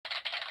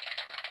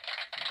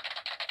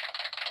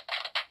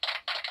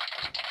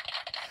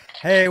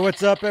Hey,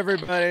 what's up,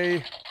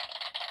 everybody?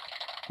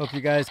 Hope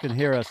you guys can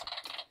hear us.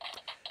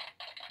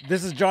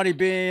 This is Johnny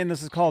Beane.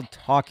 This is called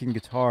Talking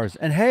Guitars.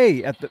 And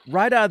hey,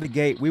 right out of the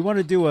gate, we want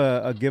to do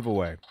a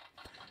giveaway.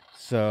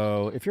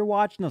 So if you're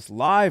watching us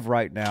live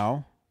right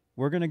now,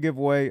 we're going to give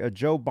away a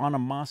Joe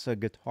Bonamassa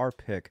guitar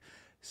pick.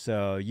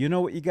 So you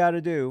know what you got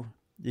to do.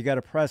 You got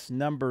to press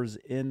numbers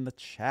in the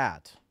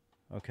chat.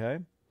 Okay?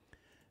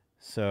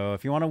 So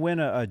if you want to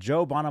win a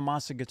Joe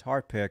Bonamassa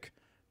guitar pick,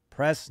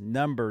 press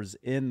numbers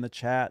in the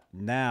chat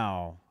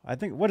now. I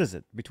think, what is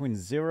it? Between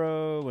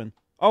 0 and...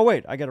 Oh,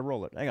 wait, I got to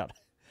roll it. Hang on.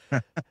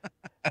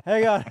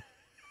 Hang on.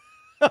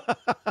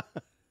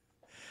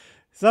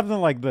 Something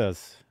like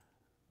this.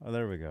 Oh,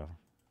 there we go.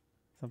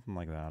 Something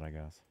like that, I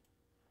guess.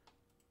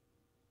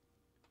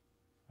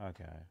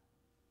 Okay.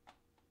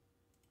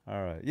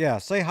 All right. Yeah,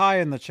 say hi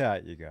in the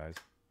chat, you guys.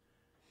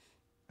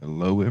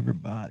 Hello,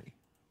 everybody.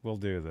 We'll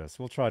do this.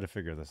 We'll try to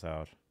figure this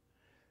out.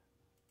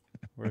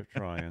 We're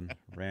trying.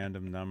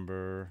 Random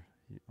number.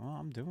 Oh,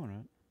 I'm doing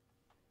it.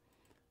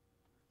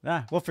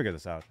 Nah, we'll figure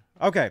this out.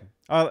 Okay,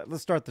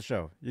 let's start the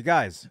show. You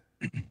guys,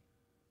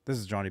 this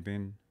is Johnny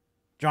Beane.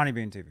 Johnny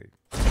Beane TV.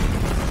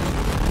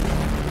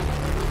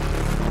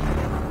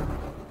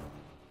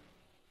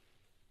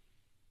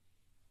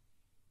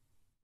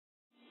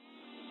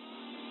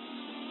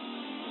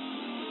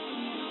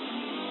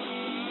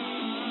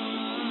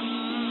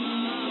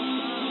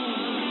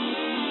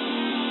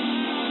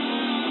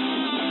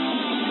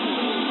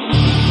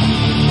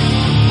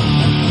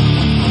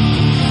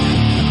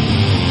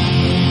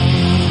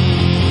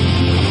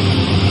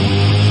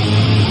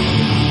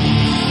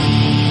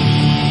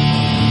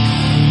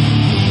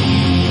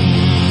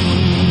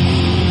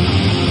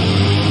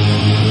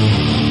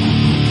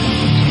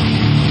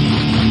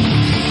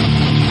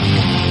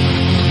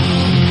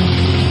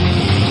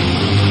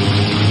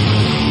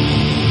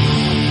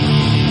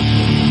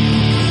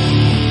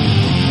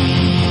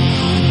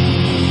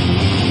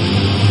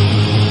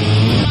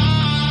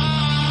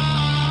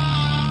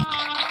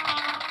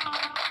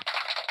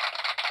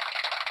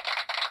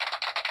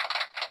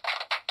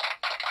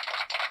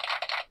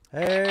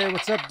 Hey,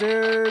 what's up,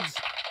 dudes?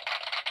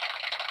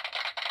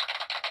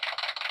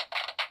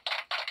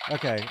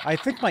 Okay, I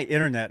think my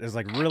internet is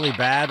like really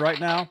bad right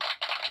now.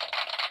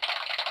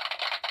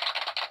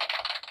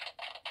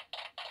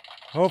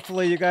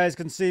 Hopefully you guys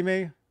can see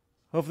me.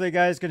 Hopefully you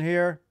guys can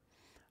hear.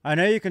 I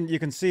know you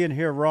can see and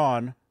hear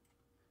Ron,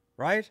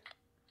 right?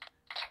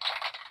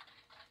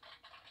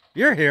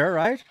 You're here,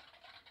 right?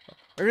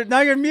 Now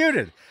you're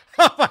muted.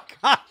 Oh my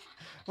God,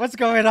 what's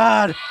going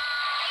on?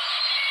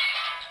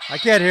 I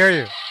can't hear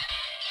you.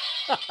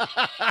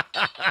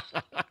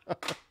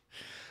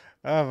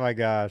 Oh my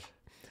gosh.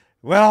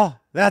 Well,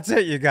 that's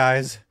it, you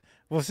guys.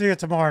 We'll see you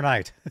tomorrow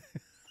night.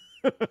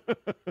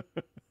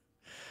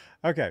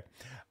 Okay.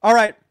 All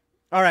right.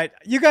 All right.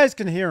 You guys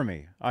can hear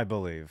me, I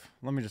believe.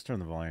 Let me just turn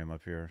the volume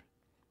up here.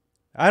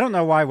 I don't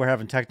know why we're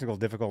having technical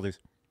difficulties.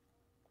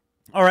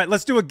 All right,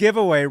 let's do a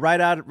giveaway right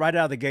out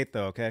of the gate,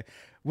 though, okay?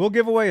 We'll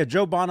give away a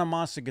Joe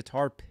Bonamassa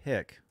guitar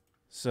pick.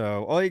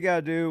 So all you got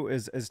to do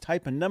is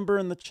type a number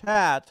in the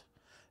chat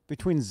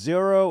between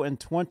 0 and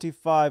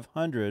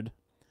 2,500.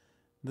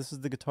 This is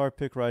the guitar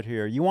pick right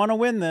here. You want to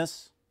win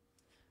this,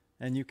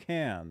 and you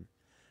can.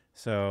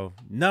 So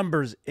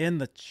numbers in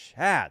the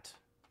chat,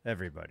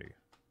 everybody.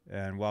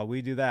 And while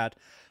we do that,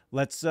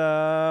 let's say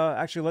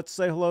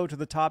hello to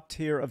the top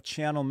tier of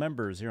channel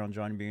members here on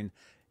Johnny Beane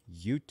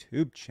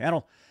YouTube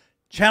channel.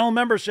 Channel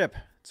membership.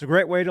 It's a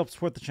great way to help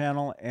support the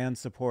channel and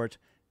support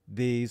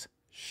these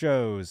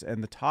shows.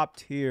 And the top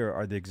tier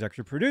are the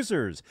executive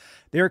producers.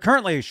 They are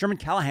currently Sherman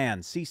Callahan,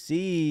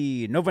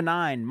 CC, Nova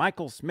 9,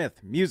 Michael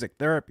Smith, Music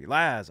Therapy,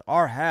 Laz,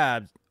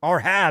 R-Habs,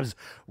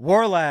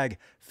 Warlag,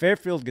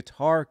 Fairfield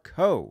Guitar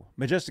Co.,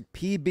 Majestic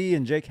PB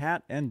and Jake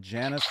Hat, and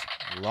Janice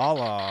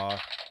Lala.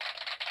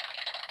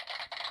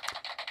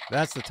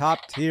 That's the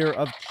top tier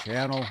of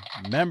channel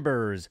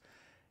members.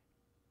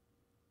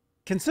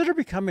 Consider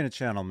becoming a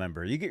channel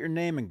member. You get your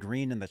name in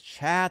green in the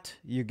chat.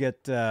 You get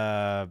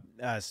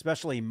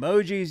special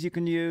emojis you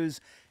can use.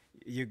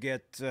 You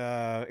get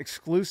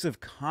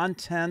exclusive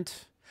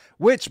content,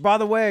 which, by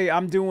the way,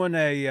 I'm doing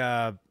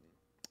a,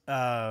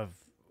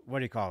 what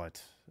do you call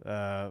it?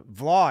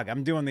 Vlog.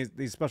 I'm doing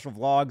these special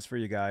vlogs for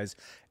you guys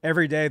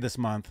every day this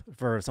month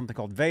for something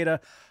called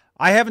Vega.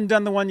 I haven't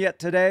done the one yet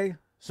today,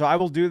 so I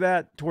will do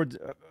that towards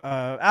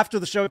after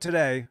the show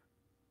today.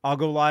 I'll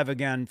go live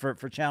again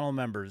for channel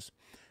members.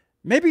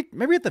 Maybe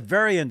at the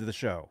very end of the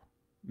show,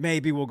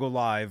 maybe we'll go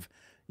live,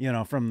 you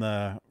know, from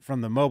the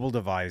mobile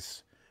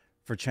device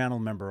for channel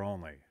member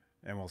only,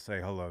 and we'll say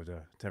hello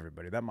to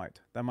everybody. That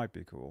might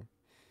be cool.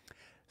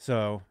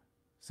 So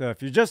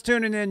if you're just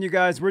tuning in, you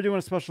guys, we're doing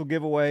a special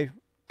giveaway.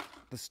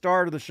 The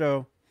start of the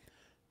show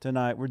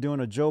tonight, we're doing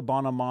a Joe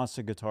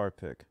Bonamassa guitar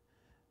pick.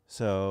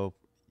 So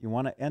you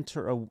want to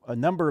enter a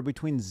number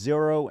between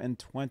 0 and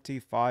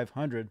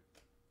 2,500,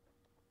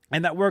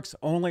 and that works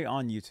only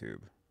on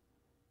YouTube.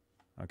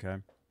 Okay.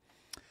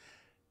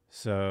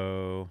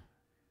 So,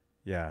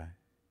 yeah,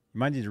 you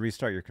might need to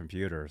restart your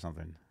computer or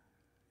something.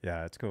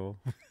 Yeah, it's cool.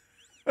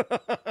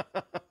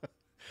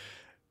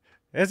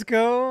 It's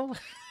cool.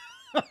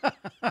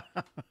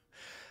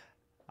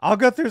 I'll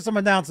go through some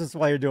announcements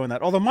while you're doing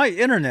that. Although my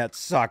internet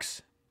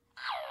sucks.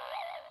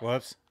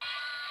 Whoops.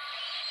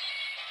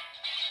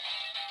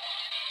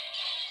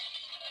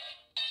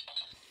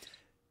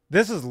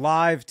 This is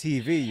live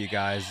TV, you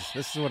guys.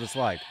 This is what it's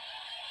like.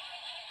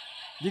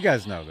 You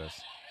guys know this.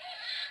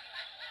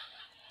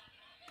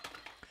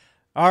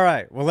 All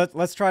right. Well,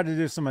 let's try to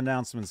do some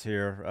announcements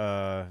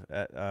here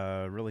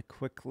really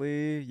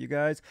quickly, you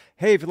guys.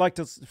 Hey, if you'd like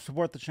to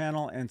support the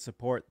channel and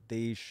support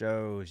these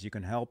shows, you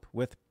can help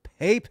with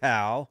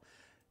PayPal.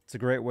 It's a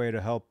great way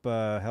to help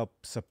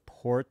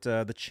support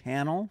the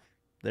channel.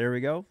 There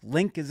we go.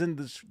 Link is in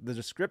the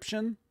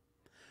description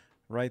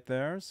right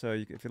there. So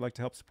if you'd like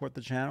to help support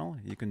the channel,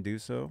 you can do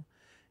so.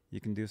 You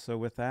can do so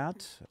with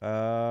that.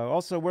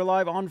 Also, we're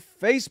live on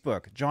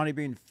Facebook. Johnny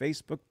Beane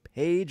Facebook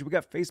page. We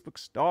got Facebook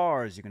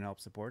stars you can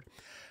help support.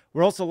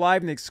 We're also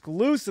live in the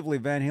exclusively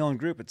Van Halen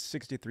group. It's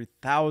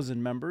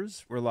 63,000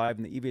 members. We're live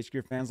in the EVH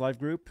Gear Fans Live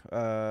group.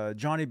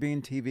 Johnny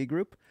Beane TV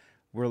group.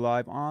 We're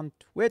live on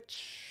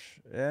Twitch.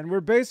 And we're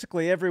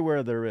basically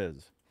everywhere there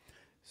is.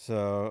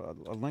 So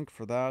a link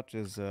for that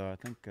is, I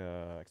think,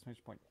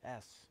 exclamation point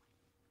S.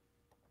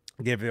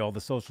 Give you all the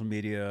social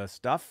media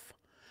stuff.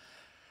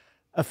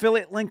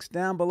 Affiliate links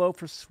down below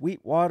for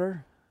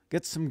Sweetwater.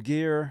 Get some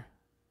gear.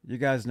 You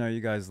guys know you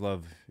guys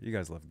love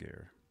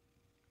gear.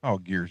 Oh,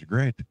 gear's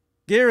great.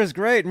 Gear is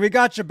great, and we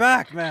got you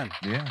back, man.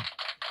 Yeah.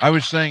 I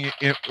was saying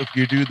if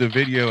you do the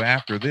video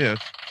after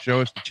this,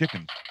 show us the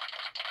chickens.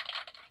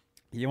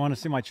 You want to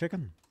see my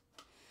chicken?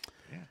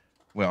 Yeah.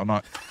 Well,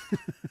 not.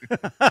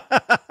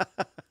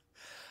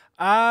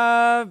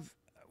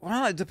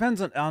 Well, it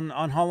depends on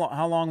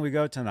how long we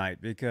go tonight,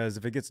 because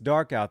if it gets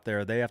dark out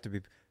there, they have to be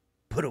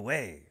put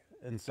away.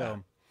 And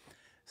so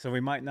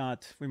we might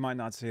not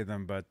see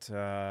them, but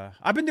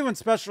I've been doing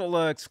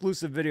special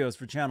exclusive videos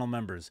for channel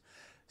members,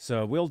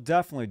 so we'll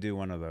definitely do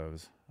one of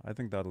those. I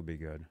think that'll be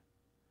good.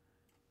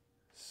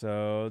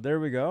 So there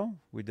we go.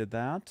 We did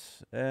that,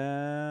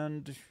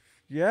 and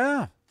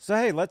yeah. So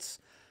hey, let's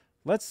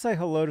say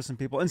hello to some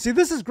people. And see,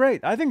 this is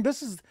great. I think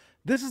this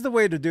is the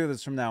way to do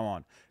this from now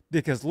on,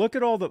 because look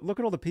at all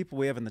the people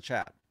we have in the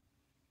chat.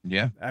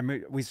 Yeah. I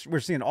mean, we're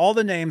seeing all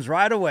the names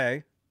right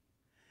away.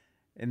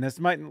 And this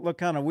might look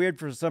kind of weird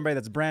for somebody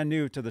that's brand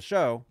new to the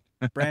show,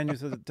 brand new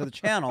to the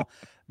channel.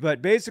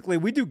 But basically,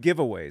 we do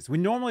giveaways. We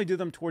normally do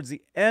them towards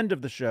the end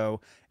of the show,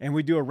 and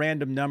we do a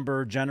random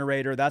number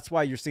generator. That's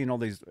why you're seeing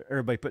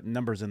everybody putting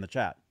numbers in the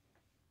chat.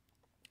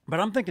 But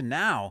I'm thinking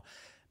now,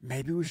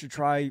 maybe we should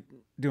try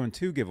doing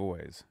 2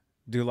 giveaways.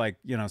 Do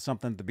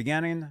something at the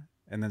beginning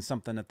and then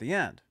something at the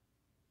end.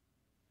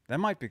 That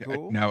might be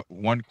cool. Now,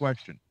 one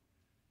question.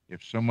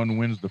 If someone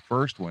wins the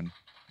first one,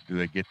 do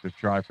they get to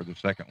try for the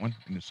second one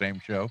in the same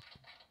show?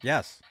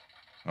 Yes.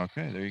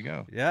 Okay, there you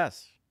go.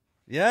 Yes.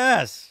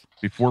 Yes.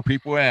 Before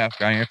people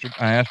ask, I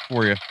asked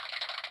for you.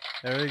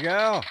 There you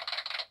go.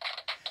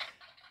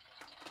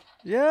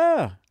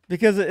 Yeah,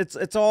 because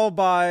it's all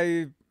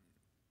by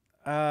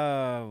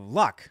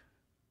luck.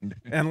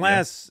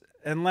 Unless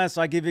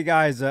I give you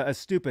guys a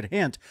stupid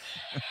hint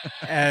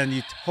and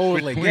you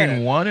totally get it.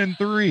 Between 1 and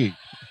 3.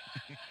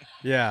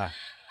 Yeah.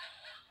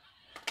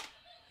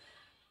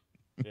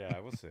 Yeah,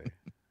 we'll see.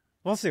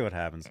 We'll see what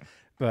happens.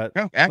 But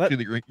no,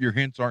 actually, your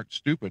hints aren't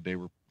stupid. They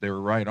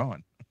were right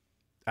on.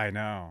 I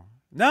know.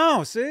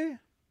 No, see?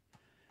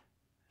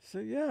 So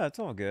yeah, it's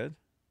all good.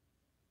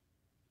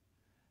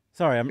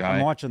 Sorry, I'm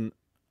watching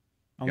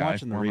the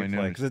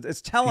replay because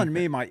it's telling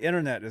me my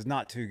internet is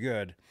not too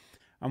good.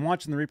 I'm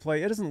watching the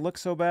replay. It doesn't look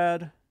so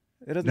bad.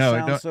 It doesn't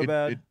sound so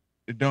bad.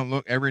 It don't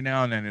look. Every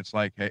now and then it's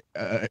like, hey,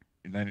 and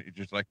then it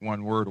just like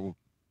one word will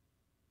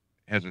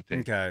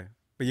hesitate. Okay,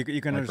 but you can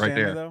like understand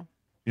right me though.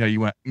 Yeah,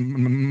 you went,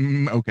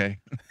 okay.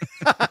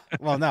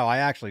 Well, no, I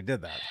actually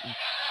did that.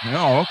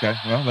 No, okay.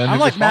 Well, then I'm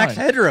like Max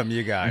fine. Headroom,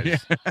 you guys. Yeah.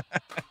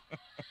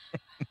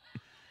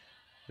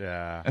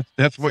 Yeah.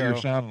 That's what you're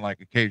sounding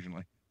like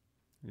occasionally.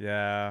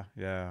 Yeah,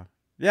 yeah.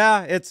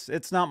 Yeah,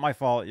 it's not my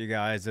fault, you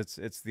guys.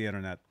 It's the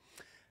internet.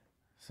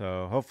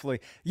 So hopefully,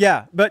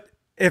 yeah, but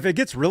if it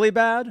gets really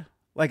bad,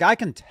 like I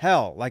can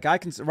tell,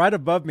 right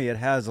above me, it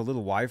has a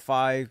little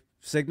Wi-Fi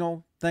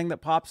signal thing that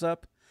pops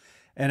up.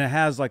 And it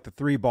has like the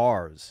 3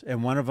 bars,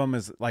 and one of them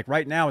is like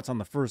right now it's on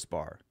the first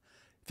bar.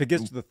 If it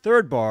gets to the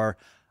 3rd bar,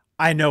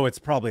 I know it's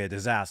probably a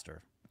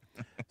disaster.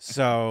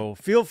 So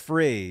feel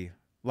free,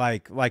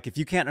 like if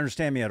you can't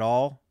understand me at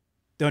all,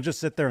 don't just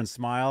sit there and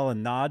smile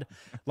and nod.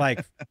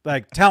 Like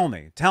tell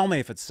me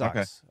if it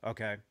sucks,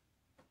 okay?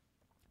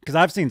 Because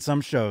I've seen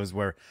some shows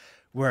where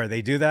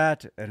they do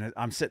that, and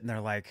I'm sitting there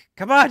like,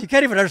 come on, you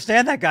can't even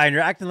understand that guy, and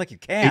you're acting like you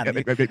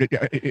can.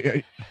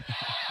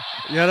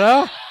 You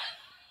know?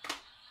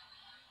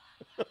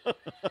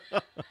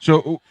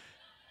 So,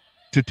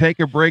 to take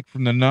a break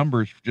from the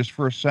numbers just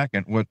for a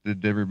second, what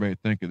did everybody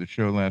think of the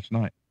show last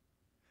night?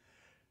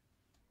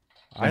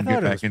 I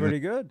thought it was pretty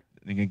good.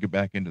 You can get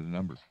back into the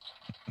numbers.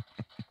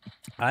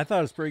 I thought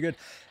it was pretty good.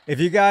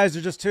 If you guys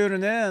are just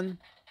tuning in,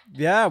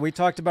 Yeah, we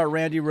talked about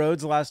Randy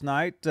Rhoads last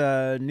night.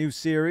 New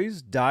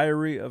series,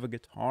 Diary of a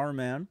Guitar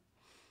Man.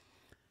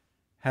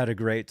 Had a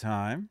great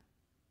time.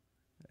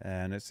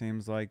 And it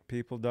seems like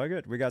people dug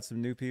it. We got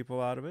some new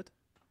people out of it.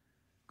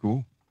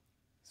 Cool.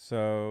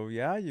 So,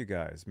 yeah, you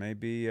guys,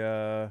 maybe,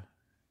 yeah,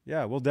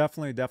 we'll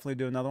definitely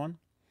do another one.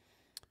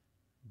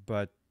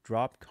 But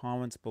drop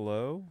comments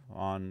below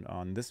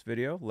on this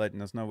video,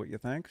 letting us know what you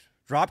think.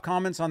 Drop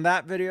comments on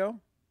that video.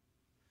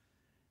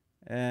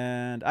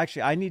 And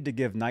actually, I need to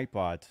give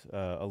Nightbot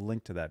a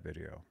link to that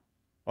video.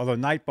 Although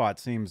Nightbot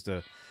seems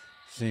to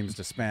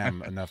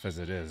spam enough as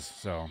it is.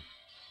 So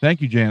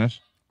Thank you,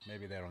 Janice.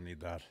 maybe they don't need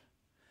that.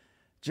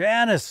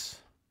 Janice,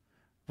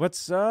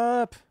 what's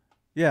up?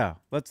 Yeah,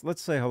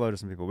 let's say hello to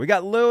some people. We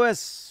got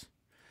Lewis.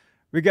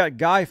 We got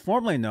Guy,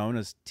 formerly known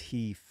as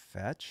T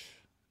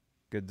Fetch.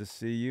 Good to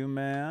see you,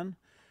 man.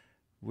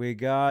 We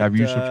got. Have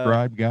you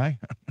subscribed, Guy?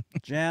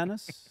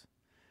 Janice.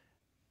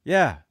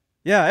 Yeah.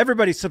 Yeah,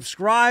 everybody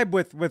subscribe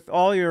with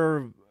all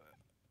your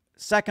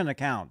second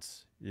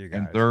accounts, you guys.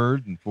 And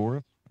third and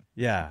fourth.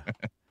 Yeah.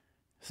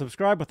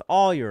 Subscribe with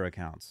all your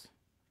accounts.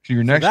 So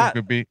your next one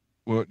could be,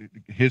 well,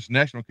 his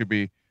next one could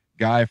be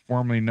Guy,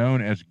 formerly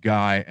known as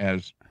Guy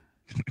as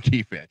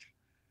T-Fetch.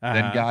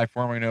 Then Guy,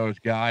 formerly known as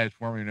Guy,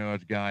 formerly known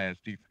as Guy as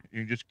T.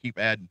 You just keep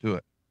adding to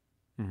it.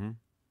 Mm-hmm.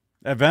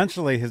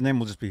 Eventually, his name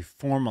will just be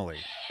Formally.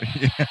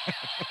 Yeah.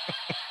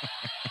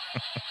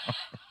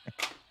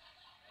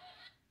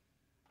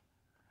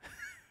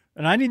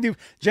 And I need to,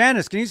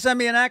 Janice, can you send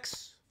me an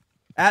X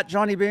at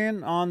Johnny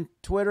Beane on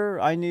Twitter?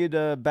 I need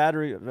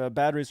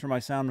batteries for my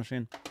sound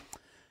machine.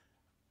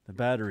 The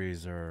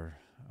batteries are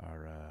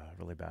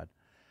really bad.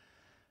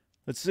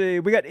 Let's see.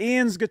 We got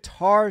Ian's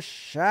Guitar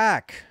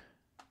Shack.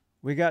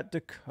 We got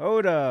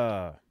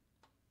Dakota.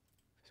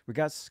 We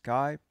got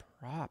Sky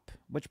Prop.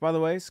 Which, by the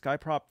way, Sky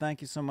Prop,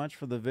 thank you so much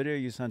for the video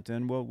you sent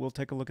in. We'll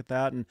take a look at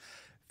that, and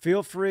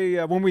feel free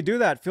when we do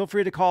that. Feel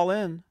free to call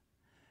in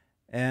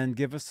and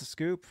give us the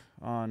scoop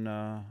on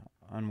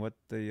what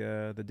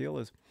the deal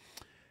is.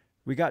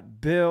 We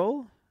got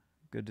Bill.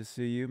 Good to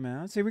see you,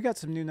 man. See, we got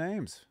some new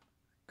names.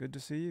 Good to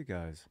see you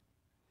guys.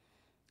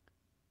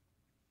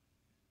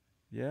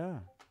 Yeah.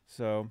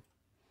 So,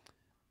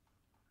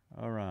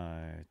 all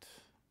right.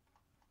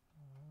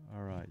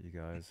 All right, you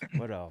guys.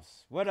 What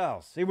else? What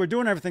else? See, we're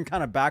doing everything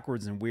kind of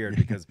backwards and weird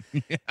because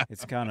Yeah.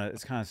 it's kind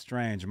of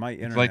strange. My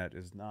internet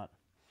is not.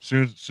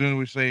 Soon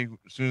as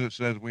it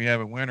says we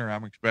have a winner,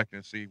 I'm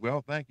expecting to see,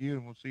 well, thank you,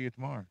 and we'll see you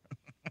tomorrow.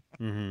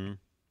 Mm-hmm.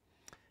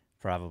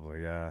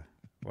 Probably, yeah.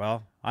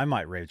 Well, I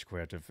might rage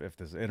quit if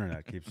this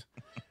internet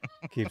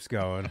keeps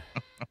going.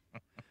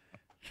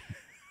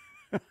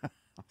 I'll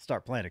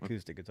start playing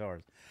acoustic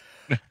guitars.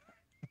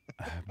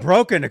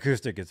 Broken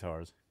acoustic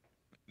guitars.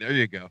 There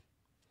you go.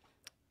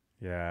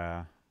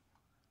 Yeah.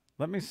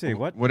 Let me see.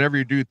 Whatever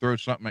you do, throw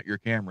something at your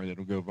camera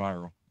that'll go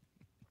viral.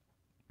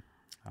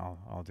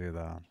 I'll do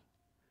that.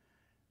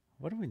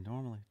 What do we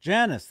normally?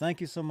 Janice,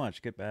 thank you so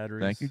much. Get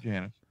batteries. Thank you,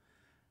 Janice.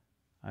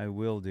 I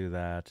will do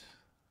that.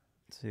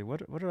 Let's see. What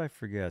did I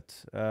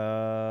forget?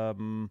 Guitar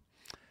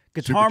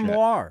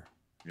Moir.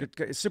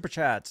 Yep. Super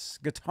chats.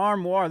 Guitar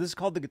Moir. This is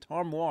called the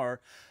Guitar Moir,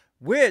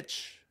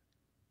 which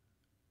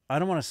I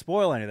don't want to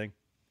spoil anything.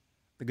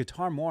 The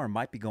Guitar Moir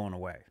might be going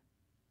away.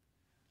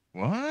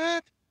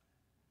 What?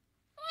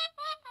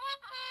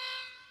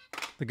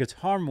 The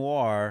Guitar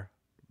Moir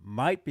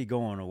might be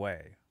going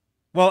away.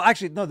 Well,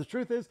 actually, no, the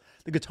truth is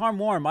the Guitar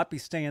Moir might be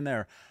staying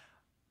there.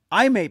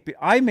 I may be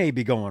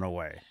going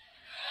away.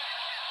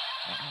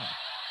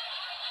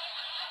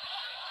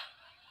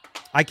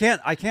 I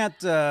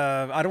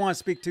don't want to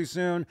speak too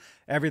soon.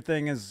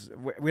 Everything is,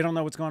 we don't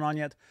know what's going on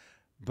yet,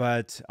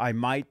 but I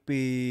might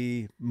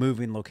be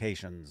moving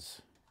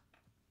locations.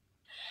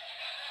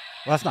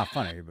 Well, that's not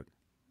funny, but.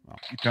 Well.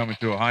 You coming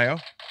to Ohio?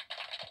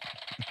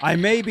 I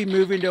may be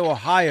moving to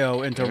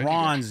Ohio into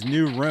Ron's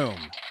new room.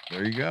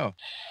 There you go.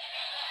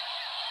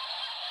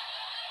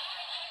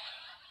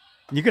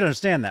 You can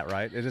understand that,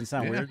 right? It didn't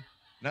sound weird?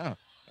 No,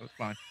 that was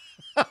fine.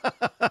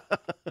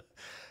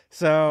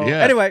 So,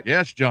 anyway.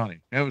 Yes, Johnny.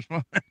 That was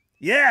fun.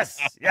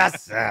 Yes.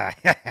 Yes.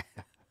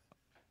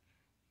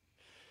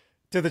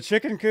 To the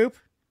chicken coop?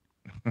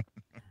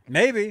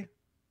 Maybe.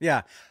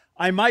 Yeah.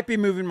 I might be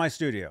moving my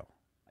studio.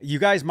 You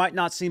guys might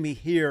not see me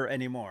here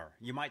anymore.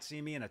 You might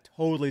see me in a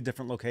totally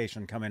different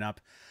location coming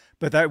up,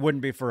 but that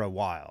wouldn't be for a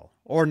while.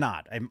 Or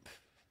not. It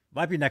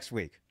might be next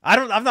week. I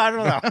don't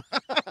know.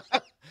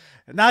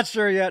 Not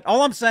sure yet.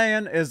 All I'm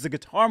saying is the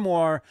Guitar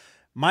Moir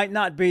might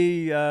not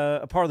be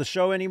a part of the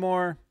show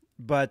anymore,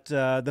 but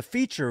the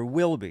feature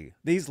will be.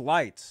 These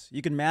lights,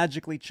 you can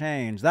magically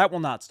change. That will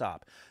not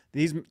stop.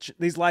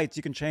 These lights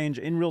you can change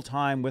in real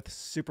time with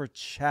super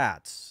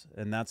chats,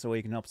 and that's the way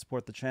you can help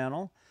support the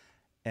channel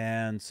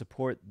and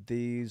support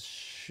these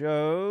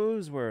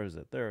shows. Where is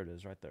it? There it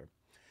is, right there.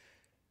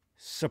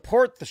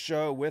 Support the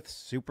show with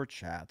super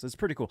chats. It's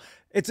pretty cool.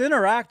 It's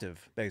interactive,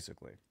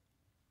 basically.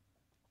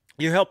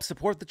 you help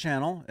support the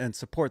channel and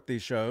support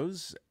these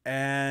shows,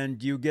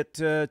 and you get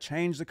to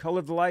change the color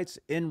of the lights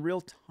in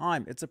real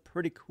time. It's a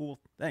pretty cool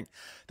thing.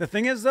 The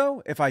thing is,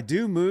 though, if I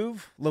do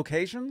move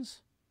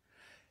locations,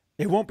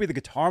 it won't be the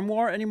guitar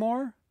more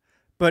anymore,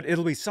 but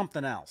it'll be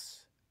something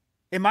else.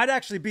 It might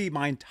actually be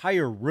my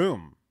entire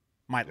room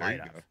might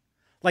light up.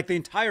 Like the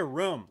entire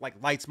room,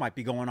 like lights might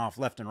be going off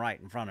left and right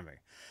in front of me.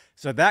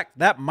 So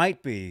that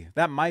might be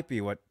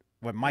what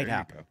might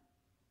happen.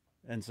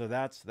 And so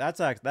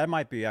that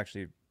might be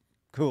actually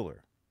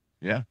cooler.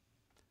 Yeah.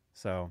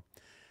 So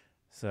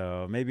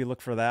maybe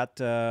look for that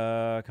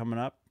coming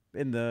up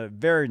in the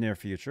very near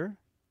future.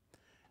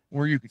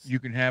 Or you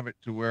can have it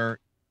to where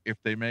if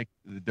they make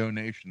the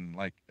donation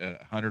like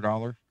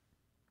 $100,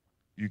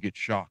 you get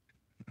shocked.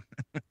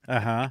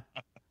 Uh-huh.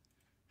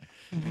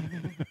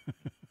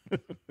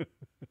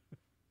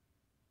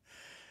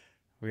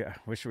 We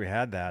wish we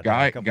had that.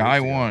 Guy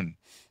won.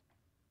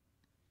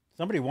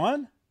 Somebody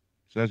won?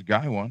 Says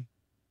Guy won.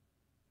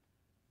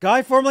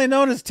 Guy formerly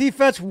known as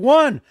T-Fetch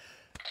won.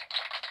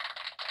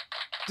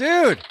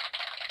 Dude.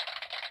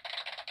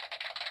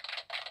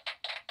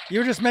 You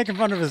were just making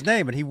fun of his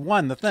name and he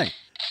won the thing.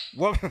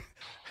 What?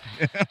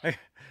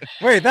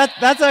 Wait,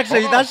 that's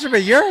actually that should be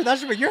your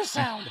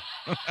sound.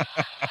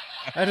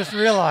 I just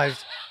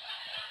realized.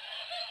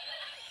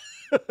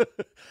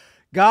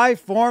 Guy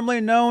formerly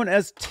known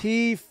as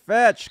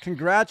T-Fetch.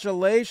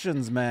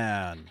 Congratulations,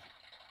 man.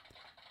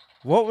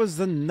 What was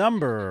the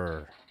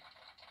number?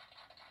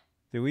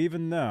 Do we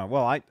even know?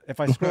 Well, if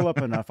I scroll up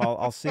enough,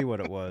 I'll see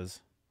what it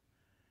was.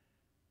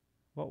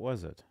 What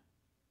was it?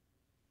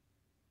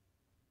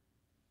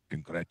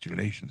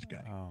 Congratulations,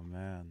 Guy. Oh,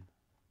 man.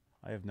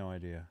 I have no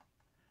idea.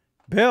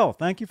 Bill,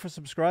 thank you for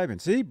subscribing.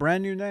 See,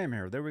 brand new name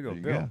here. There we go.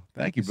 Bill.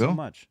 Thank you, Bill, so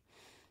much.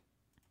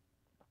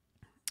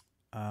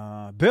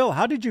 Bill,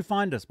 how did you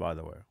find us, by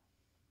the way?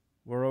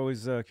 We're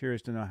always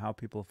curious to know how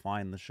people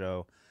find the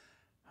show,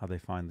 how they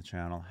find the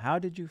channel. How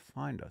did you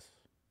find us?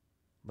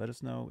 Let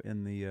us know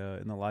in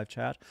the live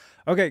chat.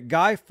 Okay,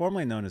 Guy,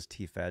 formerly known as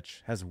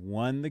T-Fetch, has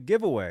won the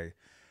giveaway.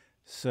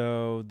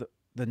 So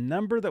the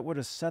number that would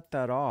have set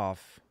that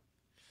off,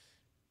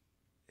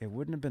 it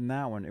wouldn't have been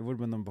that one. It would have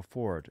been the one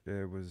before it.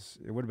 It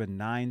would have been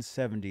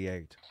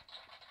 978.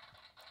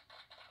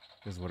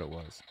 Is what it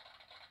was.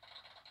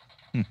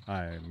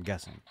 I'm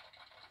guessing.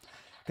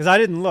 Because I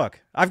didn't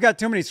look. I've got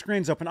too many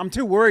screens open. I'm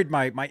too worried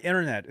my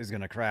internet is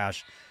going to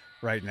crash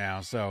right now.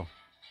 So,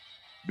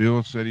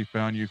 Bill said he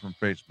found you from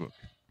Facebook.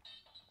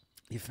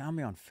 You found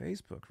me on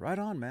Facebook. Right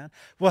on, man.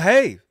 Well,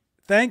 hey,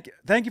 thank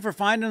you for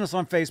finding us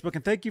on Facebook,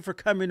 and thank you for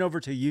coming over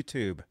to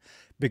YouTube.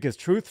 Because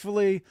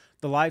truthfully,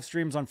 the live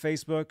streams on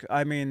Facebook,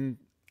 I mean,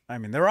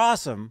 they're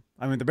awesome.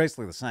 I mean, they're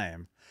basically the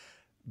same.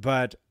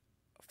 But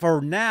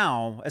for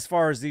now, as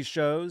far as these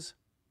shows,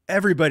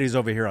 everybody's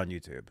over here on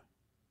YouTube.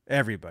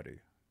 Everybody.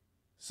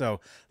 So,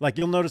 like,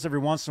 you'll notice every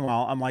once in a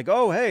while, I'm like,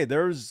 oh, hey,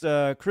 there's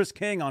Chris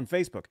King on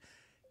Facebook.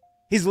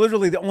 He's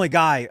literally the only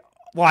guy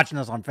watching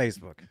us on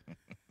Facebook.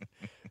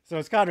 So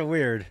it's kind of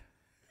weird.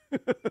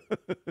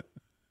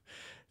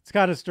 It's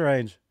kind of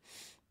strange.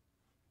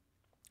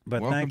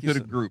 But welcome thank you to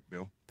the group,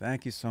 Bill.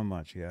 Thank you so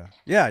much. Yeah.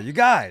 Yeah, you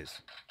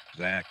guys.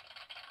 Zach.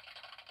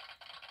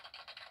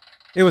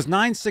 It was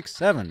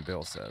 967,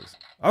 Bill says.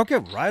 Okay,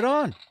 right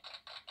on.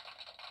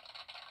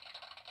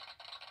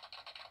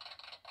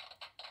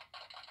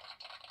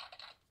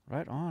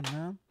 Right on,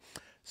 man.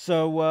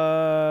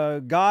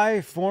 So,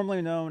 Guy,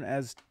 formerly known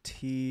as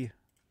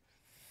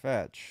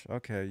T-Fetch.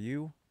 Okay,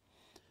 you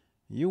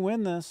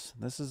win this.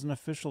 This is an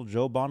official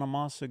Joe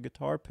Bonamassa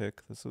guitar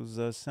pick. This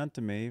was sent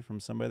to me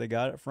from somebody that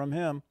got it from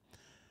him.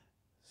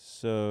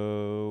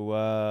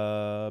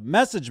 So,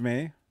 message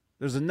me.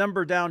 There's a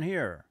number down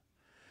here.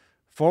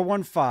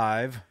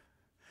 415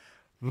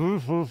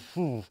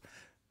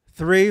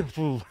 3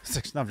 No,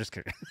 I'm just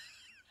kidding.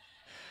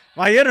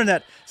 My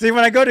internet. See,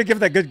 when I go to give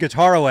that good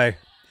guitar away,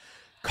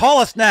 call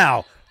us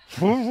now.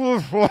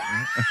 You'd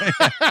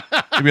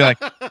be like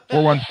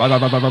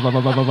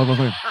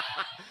 415.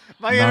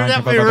 My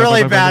internet would be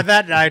really bad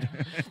that night.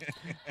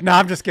 No,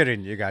 I'm just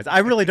kidding, you guys. I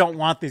really don't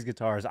want these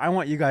guitars. I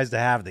want you guys to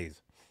have these.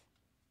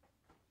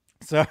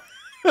 So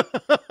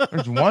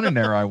there's one in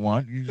there I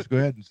want. You just go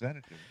ahead and send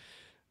it to me.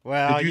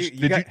 Well,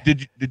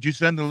 did you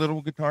send the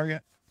little guitar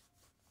yet?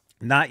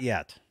 Not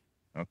yet.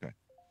 Okay.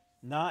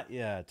 Not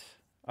yet.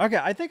 Okay,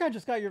 I think I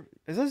just got your...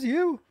 Is this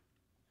you?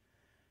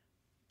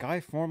 Guy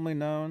formerly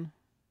known.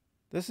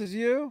 This is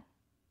you?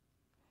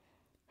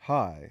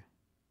 Hi.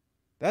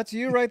 That's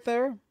you right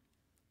there?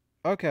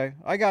 Okay,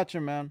 I got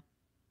you, man.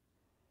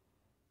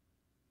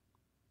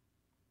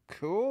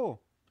 Cool.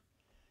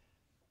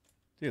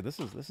 Dude, this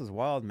is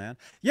wild, man.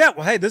 Yeah,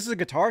 well, hey, this is a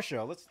guitar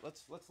show. Let's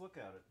look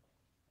at it.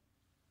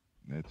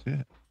 That's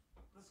it.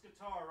 This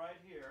guitar right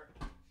here.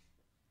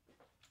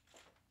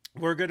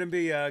 We're going to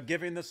be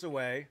giving this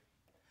away.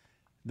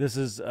 This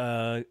is,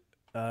 I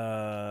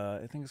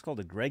think it's called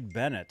a Greg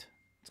Bennett.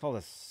 It's called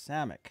a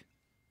Samick.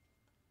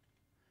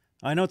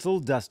 I know it's a little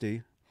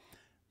dusty,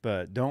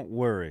 but don't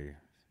worry,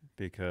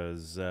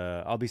 because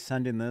I'll be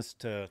sending this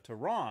to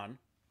Ron,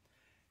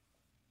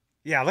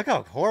 Yeah, look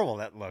how horrible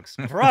that looks.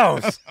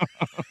 Gross.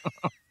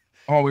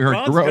 Oh, we heard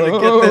Ron's gonna get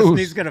this and gross.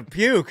 he's gonna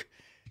puke.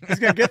 He's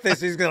gonna get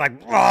this. He's gonna like,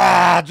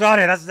 ah,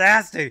 Johnny, that's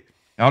nasty.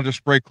 I'll just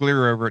spray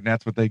clear over it, and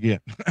that's what they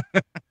get.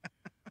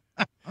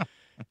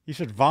 You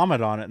should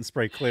vomit on it and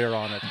spray clear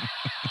on it.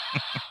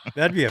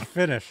 That'd be a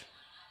finish.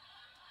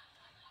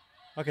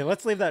 Okay,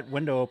 let's leave that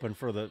window open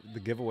for the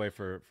giveaway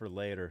for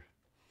later.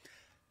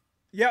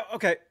 Yeah,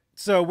 okay.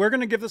 So we're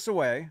gonna give this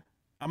away.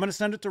 I'm gonna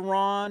send it to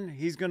Ron.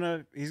 He's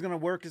gonna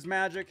work his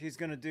magic. He's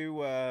gonna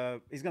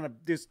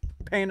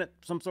paint it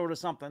some sort of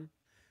something.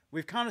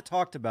 We've kind of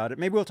talked about it.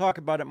 Maybe we'll talk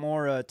about it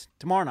more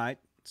tomorrow night,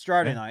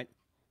 Friday night.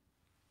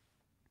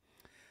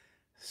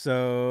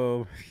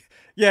 So,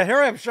 yeah, here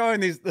I am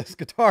showing this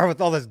guitar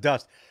with all this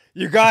dust.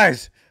 You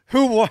guys,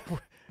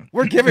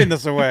 we're giving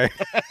this away.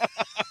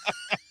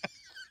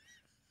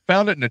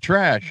 Found it in the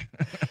trash.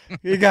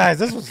 You guys,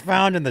 this was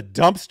found in the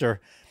dumpster.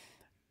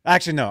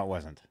 Actually, no, it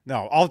wasn't.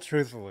 No, all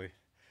truthfully.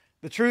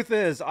 The truth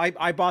is,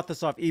 I bought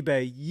this off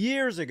eBay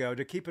years ago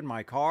to keep in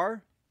my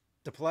car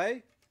to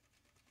play.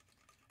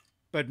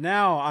 But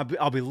now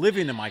I'll be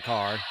living in my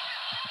car,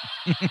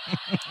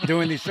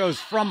 doing these shows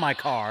from my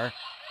car.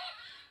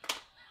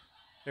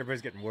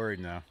 Everybody's getting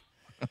worried now.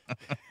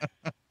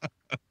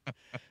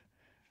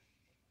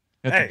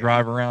 Have to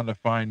drive around to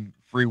find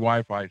free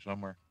Wi-Fi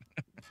somewhere.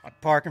 I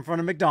park in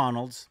front of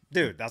McDonald's,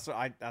 dude. That's what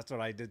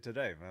I did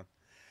today, man.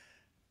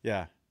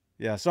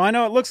 Yeah. So I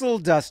know it looks a little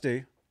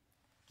dusty,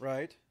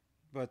 right?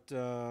 But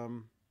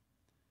let's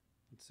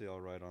see.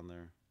 I'll write on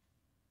there.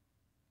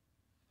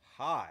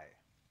 Hi.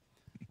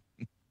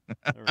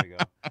 There we go.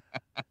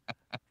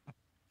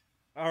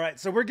 All right,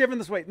 so we're giving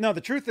this away. No, the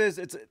truth is,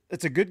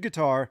 it's a good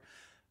guitar.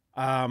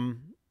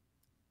 I'm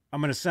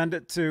gonna send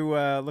it to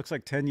looks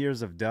like 10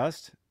 Years of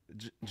Dust,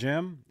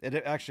 Jim.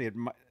 It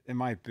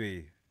might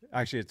be.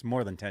 Actually, it's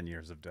more than 10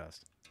 years of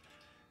dust.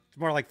 It's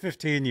more like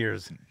 15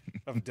 years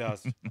of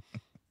dust.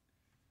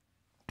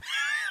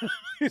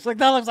 He's like,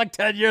 that looks like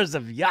 10 years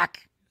of yuck.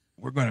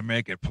 We're gonna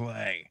make it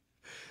play.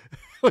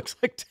 looks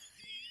like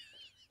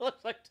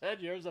 10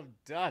 years of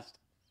dust.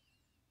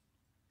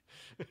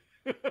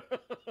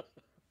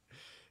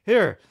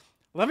 Here,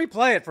 let me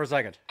play it for a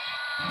second.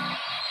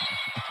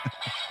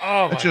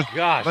 Oh my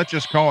gosh. Let's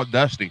just call it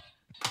Dusty.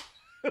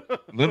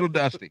 Little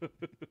Dusty.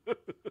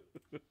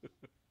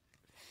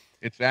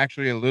 It's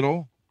actually a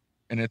little,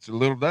 and it's a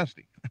little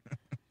dusty.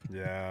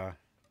 Yeah.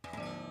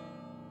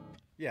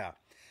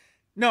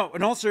 No,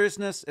 in all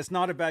seriousness, it's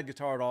not a bad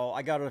guitar at all.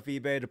 I got it off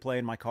eBay to play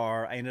in my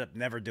car. I ended up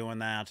never doing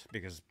that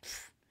because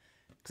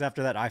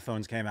after that,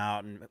 iPhones came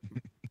out, and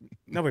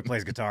nobody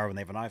plays guitar when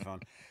they have an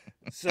iPhone.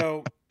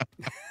 So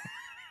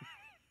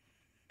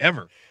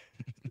Ever.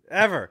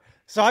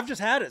 So I've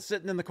just had it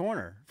sitting in the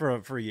corner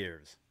for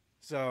years.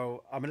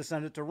 So I'm gonna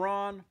send it to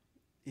Ron.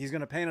 He's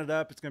gonna paint it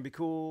up. It's gonna be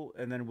cool,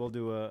 and then we'll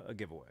do a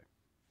giveaway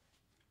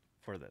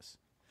for this.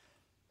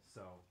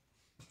 So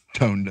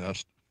Tone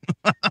dust.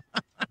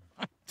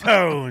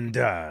 Tone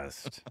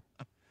dust.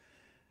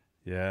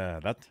 Yeah,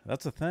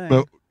 that's a thing.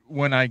 But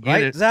when I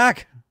get it,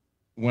 Zach.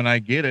 When I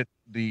get it,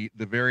 the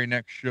very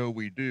next show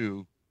we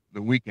do,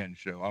 the weekend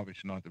show,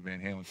 obviously not the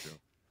Van Halen show,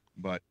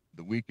 but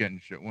the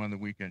weekend show, one of the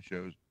weekend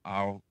shows,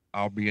 I'll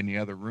be in the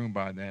other room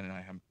by then, and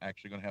I am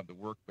actually going to have the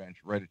workbench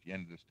right at the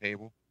end of this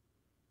table,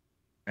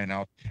 and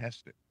I'll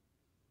test it.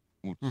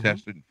 We'll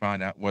test it and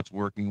find out what's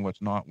working,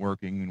 what's not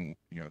working,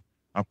 and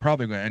I'm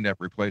probably going to end up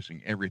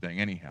replacing everything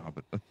anyhow.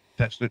 But let's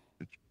test it.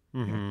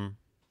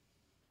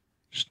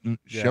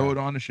 Show it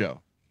on the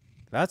show.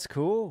 That's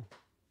cool.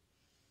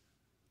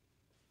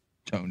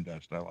 Tone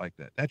dust. I like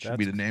that. That should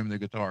be the name of the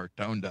guitar.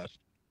 Tone dust.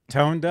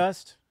 Tone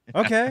dust.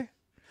 Okay.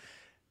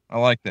 I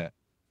like that.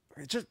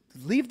 Just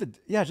leave the.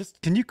 Yeah.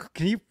 Just can you?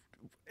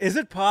 Is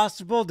it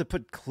possible to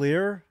put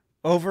clear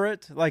over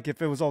it, like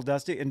if it was all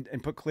dusty,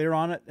 and put clear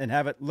on it and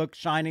have it look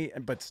shiny,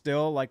 but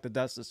still like the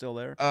dust is still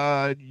there?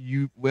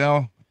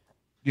 The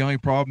only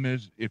problem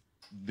is if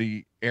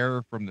the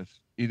air from this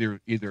either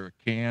a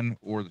can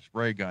or the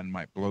spray gun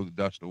might blow the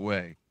dust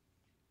away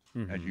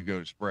as you go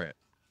to spray it.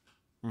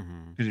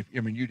 Because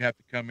you'd have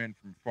to come in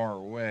from far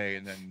away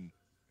and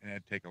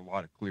it'd take a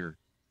lot of clear,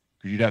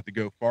 because you'd have to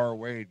go far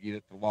away to get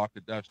it to lock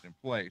the dust in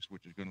place,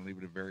 which is going to leave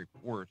it a very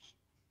porous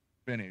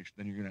finish.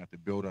 Then you're going to have to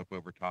build up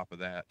over top of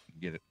that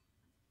and get it.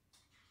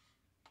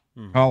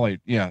 Holly,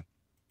 yeah,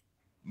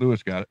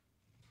 Lewis got it.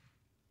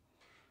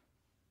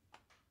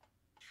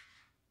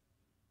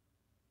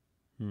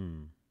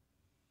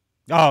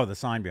 Oh, the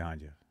sign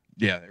behind you.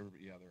 Yeah, they're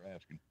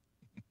asking.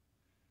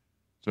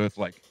 So it's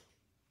like.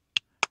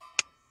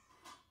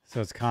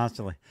 So it's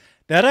constantly.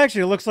 That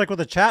actually looks like what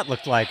the chat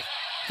looked like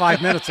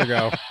 5 minutes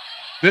ago.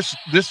 This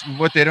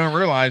what they don't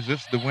realize.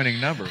 This is the winning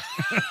number.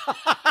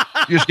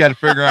 You just got to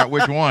figure out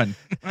which one.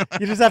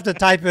 You just have to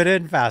type it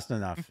in fast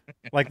enough.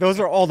 Like those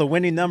are all the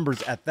winning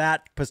numbers at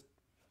that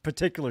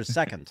particular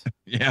second.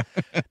 Yeah.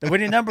 The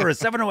winning number is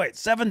 708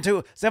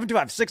 72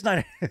 725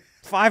 698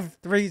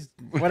 53,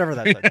 whatever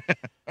that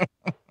is.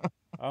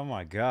 Oh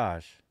my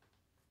gosh.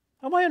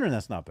 Oh, my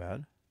internet's not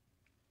bad.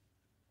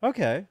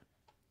 Okay.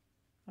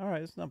 All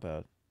right, it's not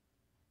bad.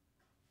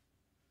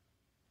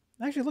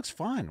 Actually, it looks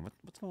fine.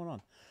 What's going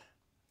on?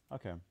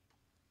 Okay.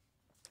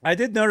 I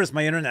did notice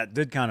my internet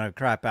did kind of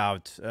crap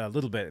out a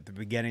little bit at the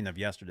beginning of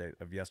yesterday's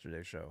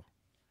show.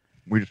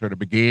 We just heard the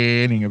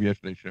beginning of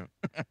yesterday's show.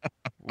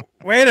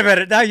 Wait a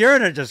minute. Now your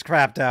internet just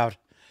crapped out.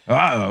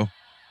 Uh-oh.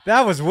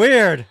 That was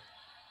weird.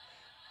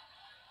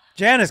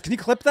 Janice, can you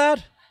clip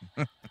that?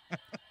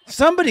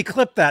 Somebody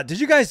clip that. Did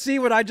you guys see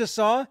what I just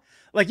saw?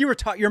 Like you were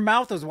your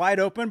mouth was wide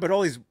open, but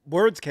all these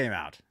words came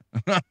out.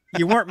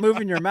 You weren't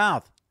moving your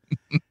mouth.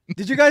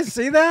 Did you guys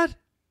see that?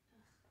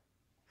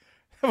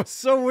 That was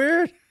so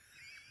weird.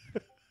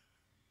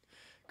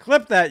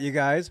 Clip that, you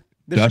guys.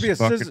 There should be a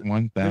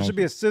scissor. There should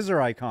be a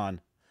scissor icon.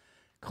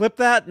 Clip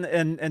that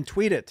and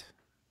tweet it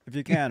if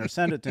you can, or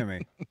send it to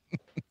me.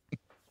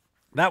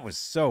 That was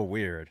so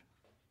weird.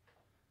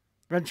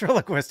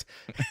 Ventriloquist.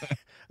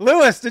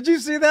 Lewis, did you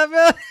see that,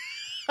 man?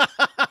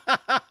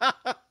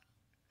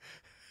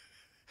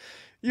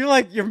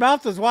 Your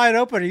mouth was wide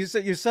open. And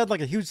you said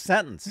like a huge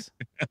sentence,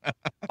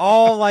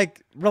 all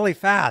like really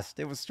fast.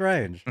 It was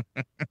strange.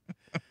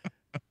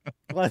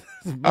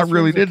 I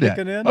really did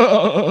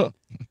that.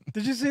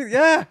 Did you see?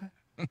 Yeah.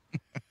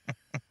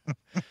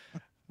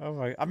 Oh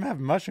my! I'm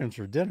having mushrooms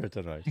for dinner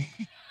tonight.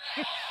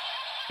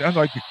 Sounds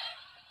like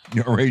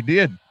you already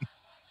did.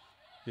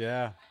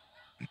 Yeah.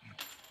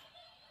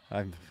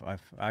 I've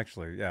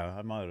actually, yeah,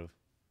 I might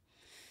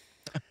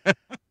have.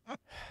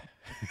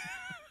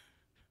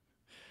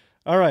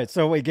 All right,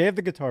 so we gave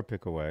the guitar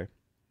pick away.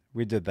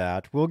 We did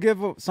that. We'll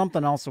give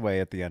something else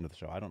away at the end of the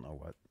show. I don't know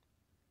what.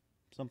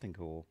 Something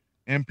cool.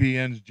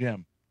 MPN's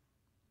gem.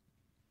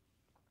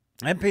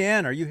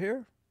 MPN, are you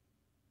here?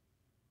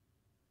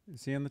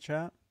 Is he in the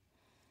chat?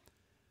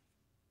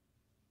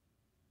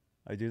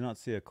 I do not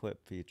see a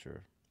clip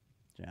feature,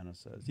 Janice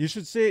says. You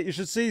should see it. You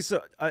should see.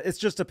 So it's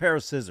just a pair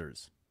of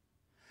scissors.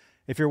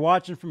 If you're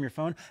watching from your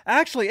phone,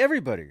 actually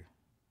everybody,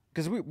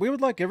 because we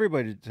would like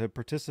everybody to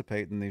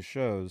participate in these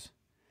shows.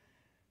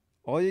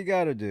 All you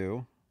got to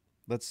do,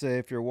 let's say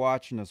if you're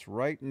watching us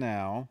right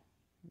now,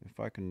 if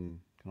I can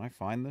I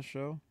find this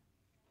show?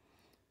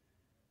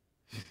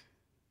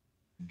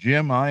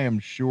 Jim, I am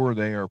sure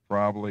they are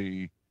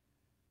probably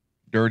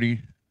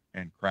dirty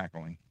and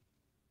crackling.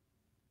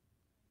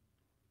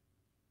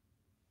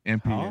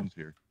 MPN's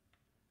here.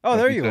 Oh,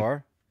 there you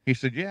are. He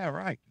said, yeah,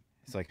 right.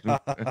 It's like,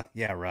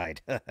 yeah,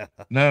 right.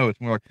 No,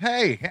 it's more like,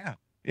 hey,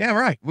 yeah,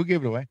 right. We'll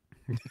give it away.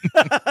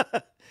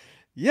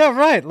 Yeah,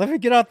 right. Let me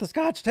get out the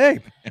Scotch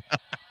tape.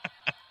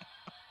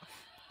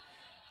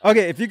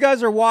 Okay, if you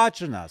guys are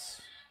watching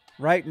us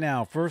right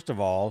now, first of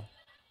all,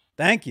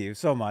 thank you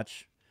so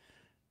much.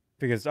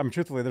 Because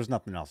truthfully, there's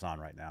nothing else on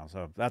right now,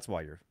 so that's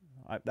why you're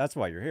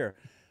here.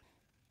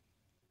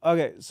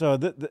 Okay, so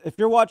if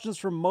you're watching this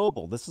from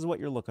mobile, this is what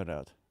you're looking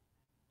at,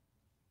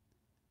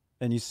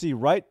 and you see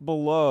right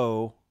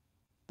below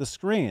the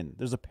screen,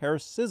 there's a pair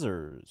of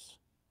scissors.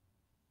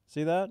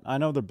 See that? I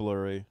know they're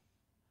blurry.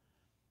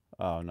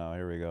 Oh no,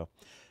 here we go.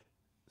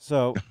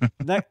 So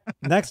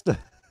next to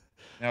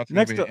now it's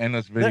gonna be an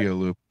endless video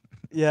loop.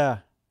 Yeah,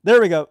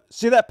 there we go.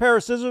 See that pair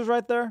of scissors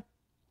right there?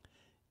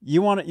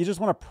 You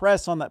just want to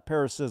press on that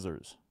pair of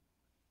scissors,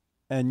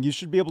 and you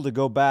should be able to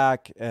go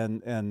back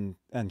and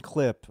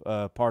clip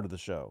part of the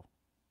show.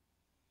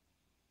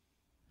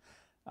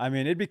 I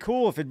mean, it'd be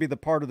cool if it'd be the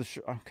part of the show.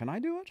 Oh, can I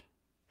do it?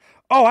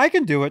 Oh, I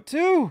can do it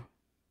too.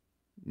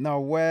 No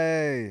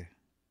way.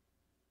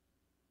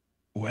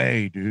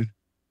 Way, dude.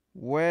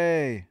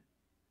 Way.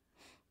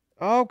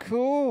 Oh,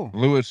 cool.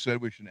 Lewis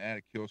said we should add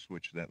a kill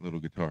switch to that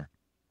little guitar.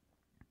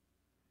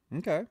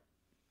 Okay.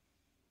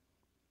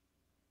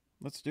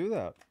 Let's do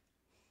that.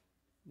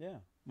 Yeah.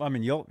 Well, I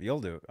mean, you'll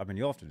do it. I mean,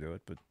 you'll have to do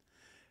it,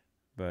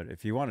 but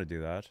if you want to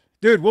do that,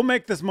 dude, we'll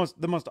make this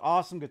the most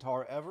awesome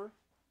guitar ever.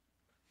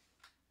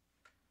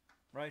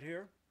 Right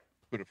here.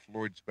 Put a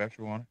Floyd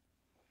special on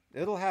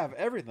it. It'll have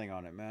everything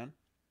on it, man.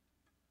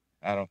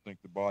 I don't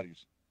think the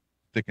body's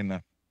thick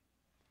enough.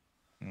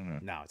 I don't know.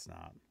 No, it's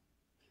not.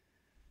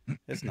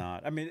 It's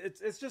not. I mean,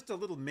 it's just a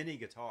little mini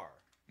guitar.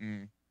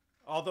 Mm.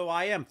 Although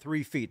I am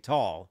 3 feet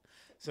tall.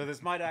 So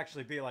this might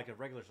actually be like a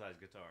regular size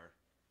guitar,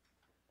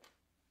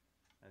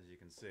 as you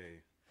can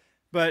see.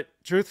 But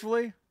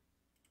truthfully,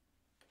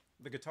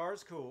 the guitar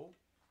is cool.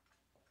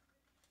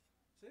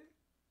 See?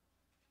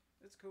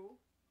 It's cool.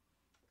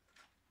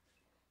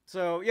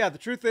 So yeah, the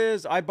truth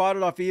is I bought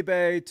it off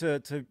eBay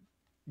to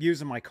use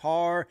in my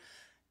car.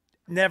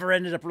 Never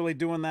ended up really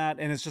doing that,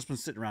 and it's just been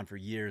sitting around for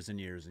years and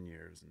years and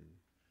years and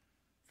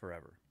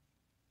forever.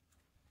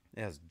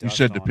 It has dust. You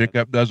said the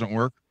pickup doesn't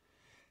work?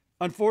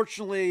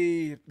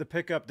 Unfortunately, the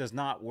pickup does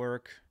not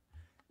work.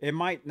 It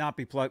might not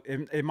be plugged.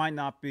 It might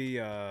not be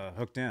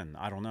hooked in.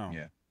 I don't know.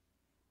 Yeah.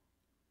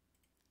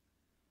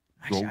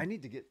 Actually, I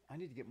need to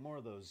get more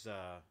of those.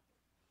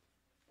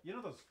 You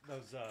know those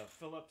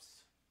Phillips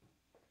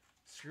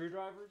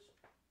screwdrivers.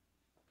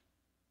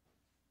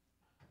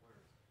 Where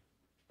is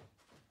it?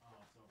 Oh,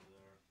 it's over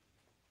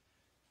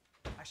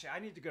there. Actually, I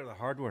need to go to the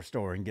hardware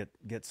store and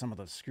get some of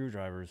those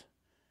screwdrivers.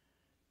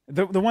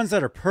 The ones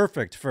that are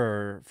perfect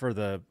for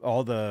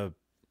all the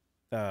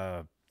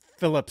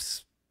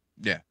Phillips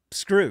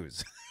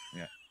screws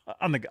Yeah.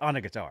 on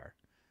a guitar.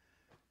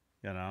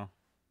 You know,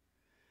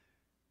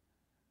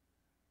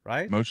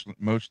 right?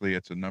 Mostly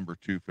it's a number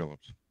 2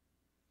 Phillips.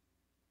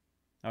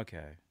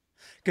 Okay.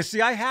 Because,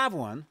 see, I have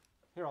one.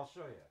 Here, I'll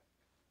show you.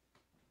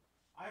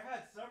 I've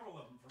had several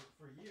of them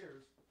for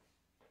years.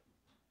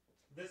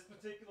 This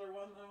particular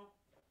one,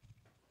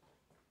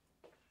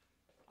 though,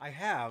 I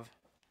have,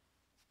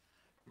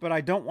 but I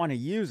don't want to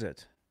use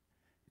it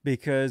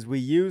because we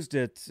used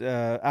it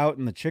out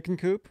in the chicken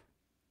coop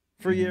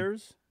for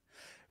years.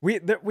 We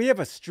have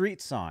a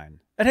street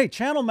sign. And, hey,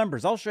 channel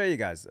members, I'll show you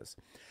guys this.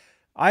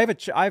 I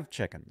have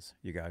chickens,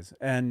 you guys,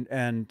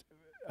 and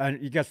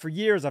you guys, for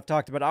years I've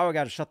talked about, I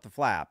got to shut the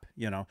flap.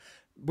 You know,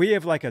 we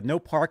have like a no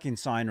parking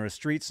sign or a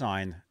street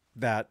sign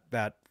that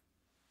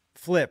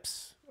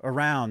flips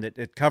around.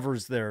 It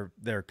covers their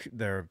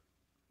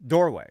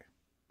doorway,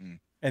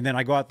 and then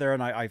I go out there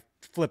and I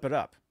flip it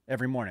up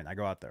every morning. I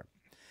go out there,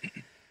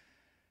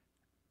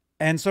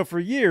 and so for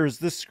years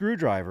this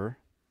screwdriver,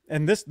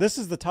 and this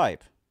is the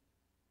type.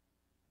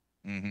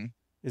 Mm-hmm.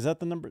 Is that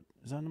the number?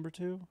 Is that number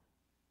 2?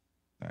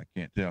 I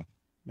can't tell.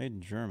 Made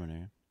in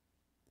Germany. It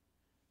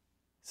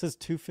says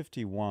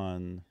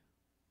 251.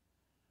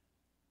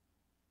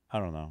 I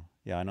don't know.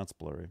 Yeah, I know it's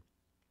blurry.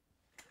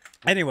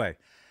 Anyway,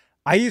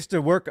 I used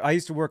to work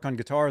on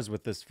guitars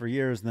with this for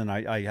years, and then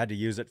I had to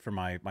use it for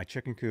my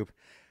chicken coop.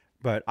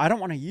 But I don't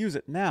want to use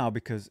it now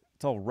because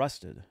it's all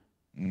rusted.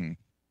 Mm.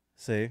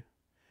 See?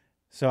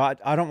 So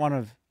I don't want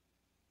to.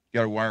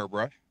 Got a wire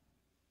brush?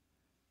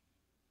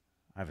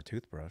 I have a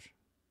toothbrush.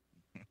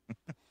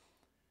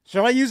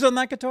 Shall I use it on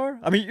that guitar?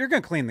 I mean, you're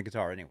going to clean the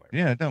guitar anyway. Right?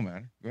 Yeah, it don't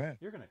matter. Go ahead.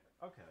 You're going to.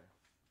 Okay.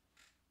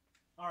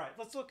 All right,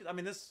 let's look. I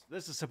mean, this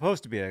is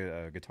supposed to be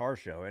a guitar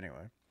show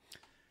anyway.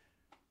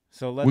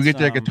 So let's. We get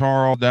that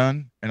guitar all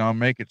done, and I'll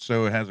make it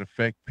so it has a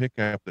fake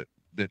pickup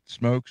that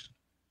smokes,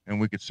 and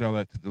we could sell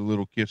that to the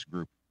Little Kiss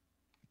group.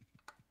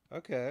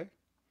 Okay.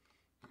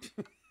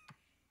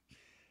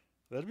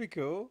 That'd be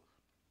cool.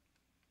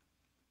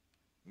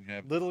 We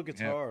have little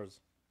guitars.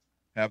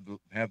 Have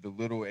the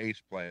little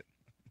Ace play it.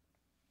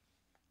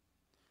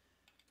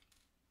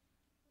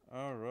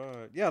 All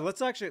right. Yeah,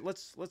 let's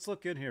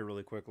look in here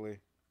really quickly.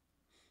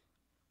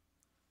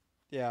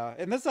 Yeah,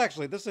 and this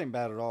ain't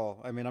bad at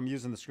all. I mean, I'm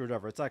using the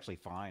screwdriver. It's actually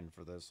fine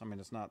for this. I mean,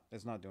 it's not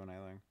doing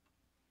anything.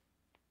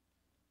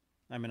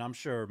 I mean, I'm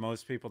sure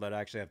most people that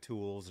actually have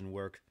tools and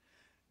work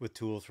with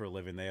tools for a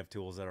living, they have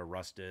tools that are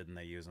rusted and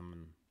they use them,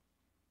 and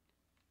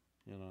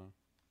you know.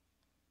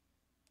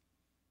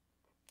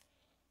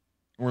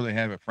 Or they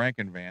have a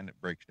Frankenvan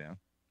that breaks down.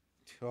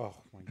 Oh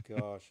my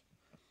gosh.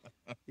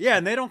 Yeah,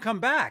 and they don't come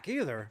back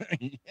either.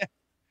 Yeah.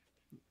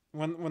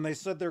 When they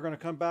said they're going to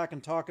come back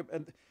and talk,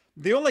 and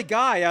the only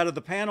guy out of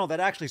the panel that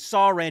actually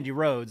saw Randy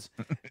Rhoads,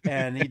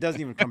 and he doesn't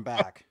even come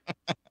back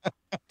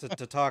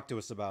to talk to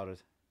us about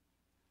it.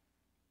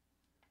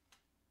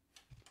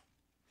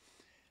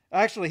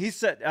 Actually, he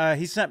sent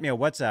me a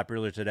WhatsApp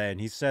earlier today, and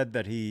he said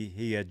that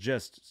he had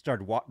just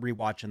started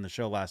rewatching the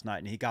show last night,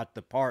 and he got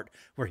the part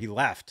where he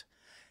left,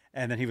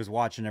 and then he was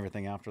watching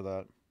everything after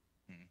that.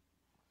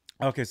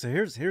 Okay, so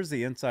here's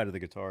the inside of the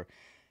guitar,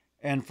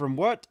 and from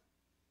what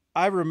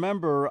I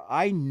remember,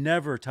 I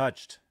never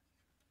touched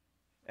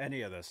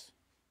any of this.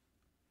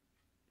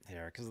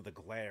 Here, because of the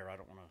glare, I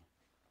don't want to.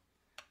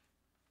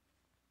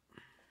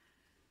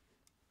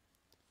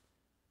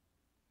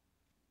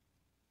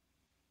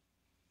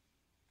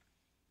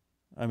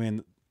 I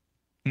mean,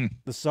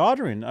 the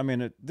soldering. I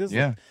mean,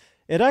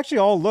 it actually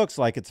all looks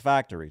like it's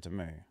factory to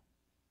me.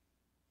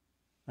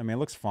 I mean, it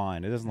looks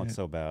fine. It doesn't look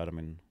so bad. I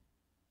mean,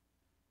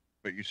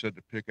 but you said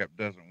the pickup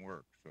doesn't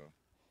work, so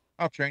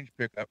I'll change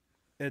pickup.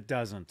 It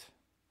doesn't,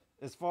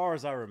 as far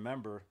as I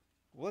remember.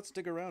 Well, let's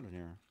dig around in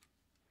here.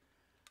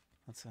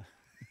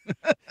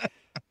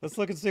 Let's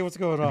look and see what's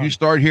going on. If you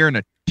start hearing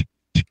a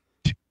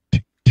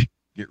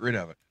get rid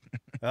of it.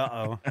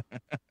 Uh-oh.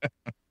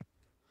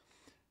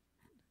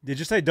 Did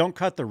you say don't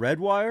cut the red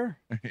wire?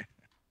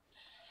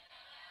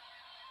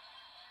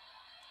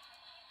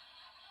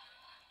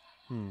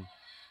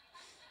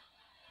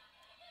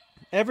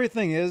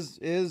 Everything is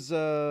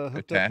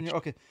hooked up in here.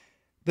 Okay.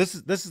 This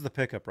is the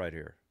pickup right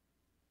here.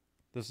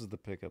 This is the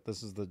pickup.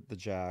 This is the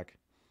jack.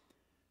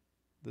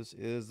 This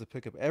is the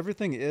pickup.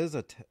 Everything is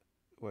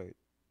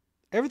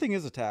everything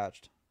is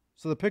attached.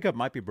 So the pickup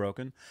might be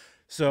broken.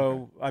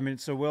 So I mean,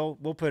 so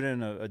we'll put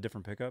in a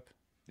different pickup.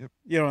 Yep.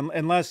 You know,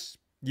 unless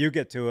you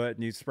get to it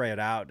and you spray it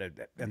out,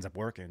 it ends up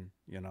working.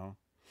 You know.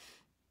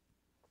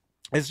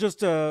 It's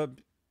just you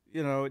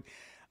know,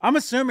 I'm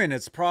assuming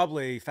it's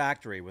probably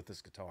factory with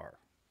this guitar.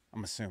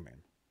 I'm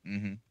assuming.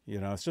 Mm-hmm.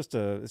 You know, it's just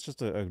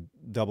a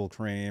double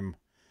cream,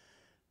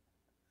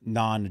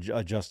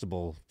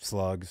 non-adjustable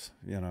slugs.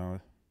 You know,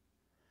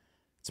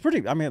 it's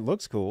pretty. I mean, it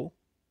looks cool.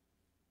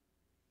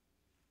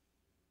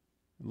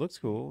 It looks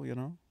cool. You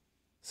know,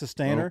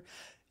 sustainer. Oh.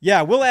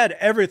 Yeah, we'll add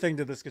everything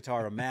to this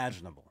guitar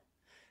imaginable.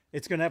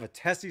 It's gonna have a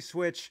Tessie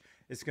switch.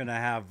 It's gonna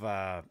have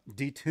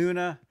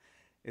detuna.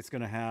 It's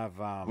gonna have.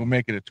 We'll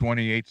make it a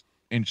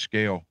 28-inch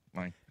scale.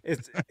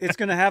 It's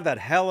gonna have that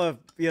hella,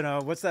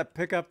 what's that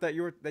pickup that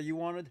you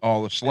wanted?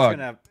 Oh, the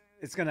slug.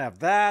 It's gonna have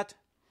that.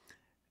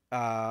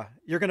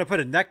 You're gonna put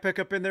a neck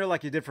pickup in there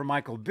like you did for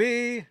Michael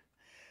B.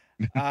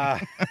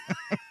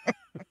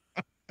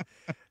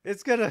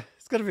 It's gonna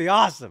be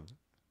awesome,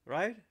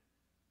 right?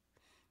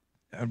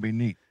 That'd be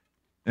neat.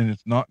 And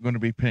it's not going to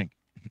be pink.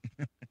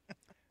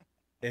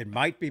 It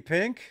might be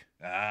pink.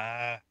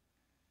 Right?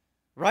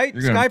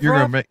 Skyprof?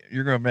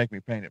 You're gonna make me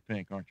paint it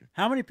pink, aren't you?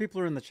 How many people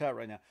are in the chat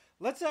right now?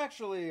 Let's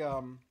actually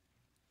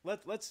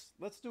let's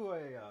do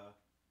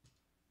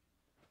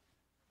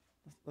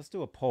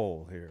a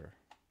poll here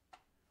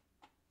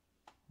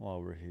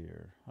while we're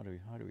here. How do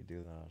we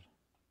do that?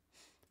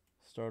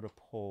 Start a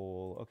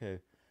poll. Okay.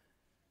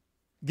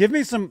 Give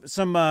me some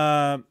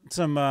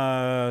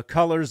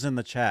colors in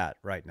the chat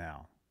right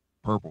now.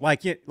 Purple.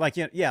 Like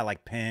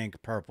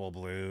pink, purple,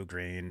 blue,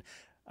 green.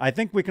 I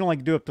think we can only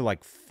do up to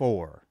like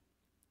 4.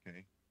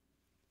 Okay.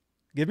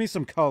 Give me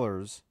some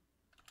colors.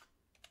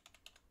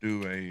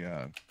 Do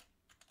a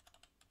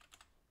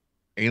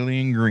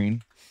alien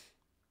green.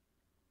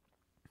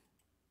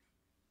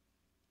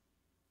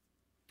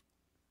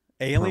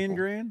 Alien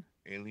Purple. green?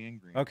 Alien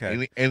green.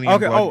 Okay. Alien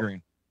blood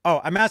green. Oh,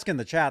 I'm asking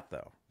the chat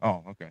though.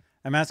 Oh, okay.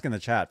 I'm asking the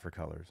chat for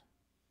colors.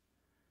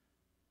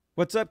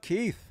 What's up,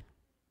 Keith?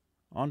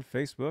 On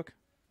Facebook.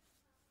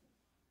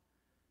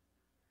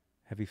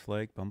 Heavy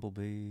Flake,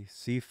 Bumblebee,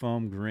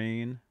 Seafoam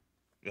Green.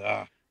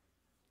 Yeah.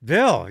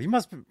 Bill, you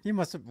must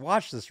have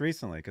watched this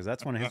recently because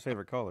that's one of his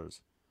favorite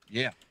colors.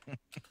 Yeah.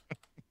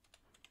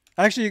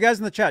 Actually, you guys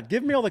in the chat,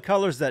 give me all the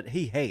colors that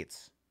he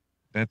hates.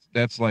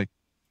 That's like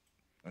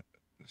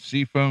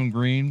seafoam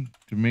green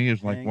to me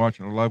is like Pink.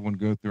 watching a loved one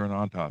go through an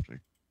autopsy.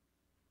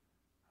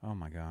 Oh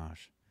my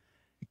gosh.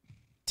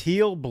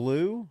 Teal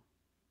blue?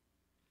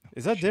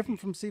 Is that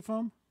different from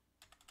seafoam?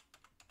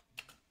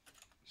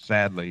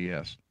 Sadly,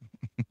 yes.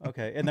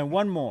 Okay, and then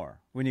one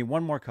more. We need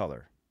one more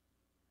color.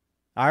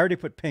 I already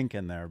put pink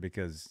in there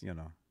because,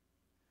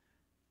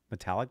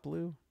 metallic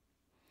blue.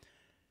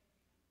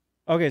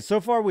 Okay,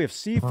 so far we have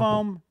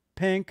seafoam,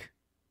 pink,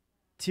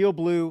 teal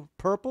blue,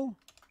 purple.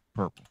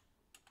 Purple.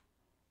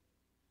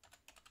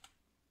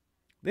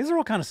 These are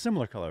all kind of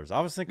similar colors. I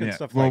was thinking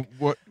stuff well,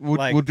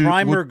 like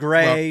primer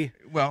gray,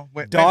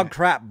 wait, dog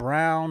crap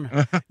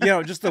brown.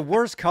 Just the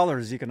worst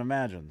colors you can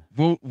imagine.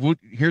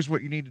 Here's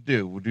what you need to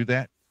do. We'll do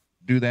that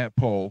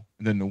poll,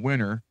 and then the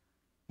winner,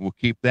 we'll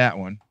keep that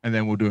one, and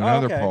then we'll do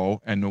another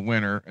poll, and the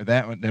winner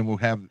that one. Then we'll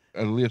have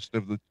a list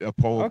of a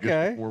poll of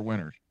just the 4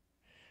 winners.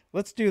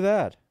 Let's do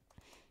that.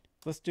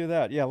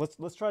 Yeah,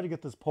 let's try to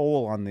get this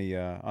poll on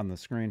the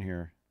screen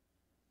here.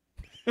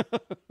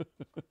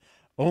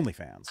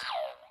 OnlyFans.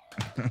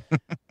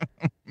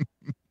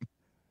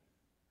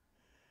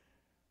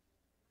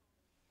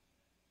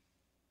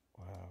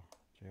 Wow.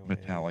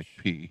 Metallic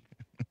P.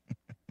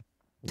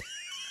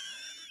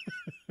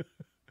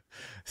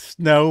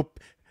 Snow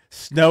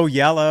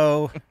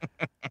yellow.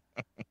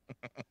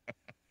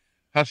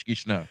 Husky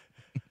snow.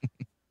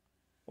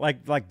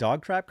 like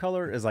dog crap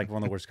color is like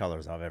one of the worst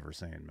colors I've ever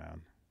seen,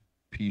 man.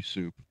 Pea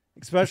soup.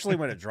 Especially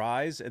when it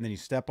dries and then you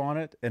step on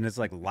it and it's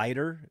like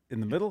lighter in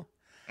the middle.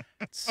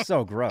 It's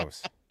so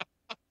gross.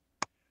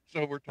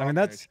 So we're talking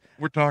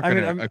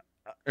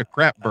a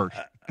crap burst.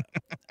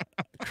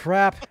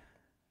 Crap.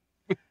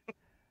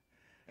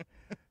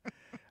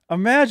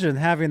 Imagine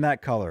having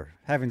that color,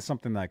 having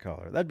something that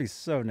color. That'd be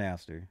so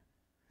nasty.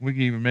 We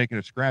can even make it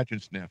a scratch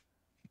and sniff.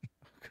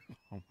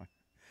 Oh my.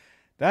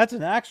 That's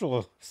an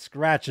actual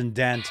scratch and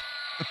dent.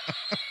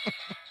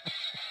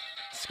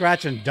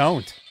 Scratch and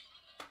don't.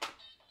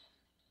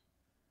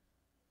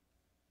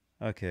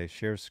 Okay,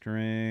 share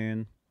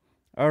screen.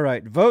 All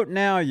right, vote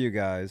now, you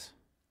guys.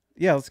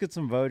 Yeah, let's get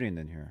some voting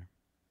in here.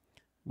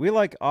 We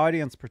like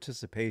audience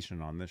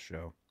participation on this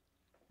show.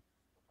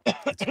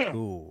 It's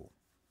cool.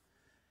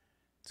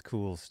 It's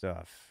cool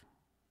stuff.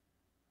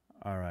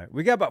 All right,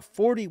 we got about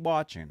 40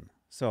 watching.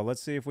 So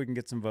let's see if we can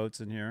get some votes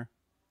in here.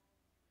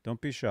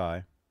 Don't be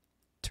shy.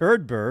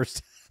 Turd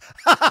burst.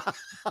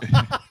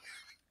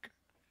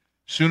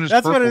 Soon as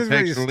that's purple what it is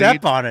when you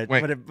step on it.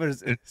 Wait, but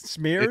it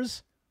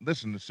smears.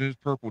 Listen, as soon as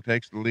purple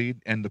takes the lead,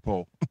 end the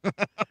poll.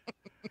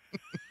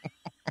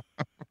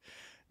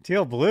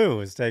 Teal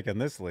blue is taking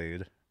this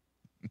lead.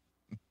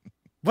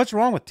 What's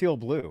wrong with teal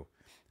blue?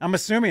 I'm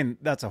assuming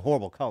that's a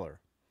horrible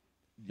color.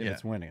 If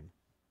it's winning.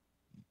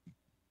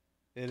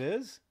 It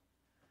is?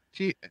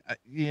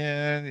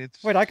 Yeah,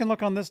 it's... Wait, I can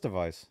look on this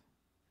device.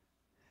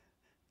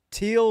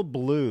 Teal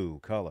blue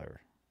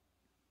color.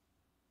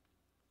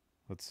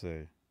 Let's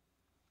see.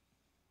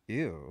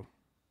 Ew.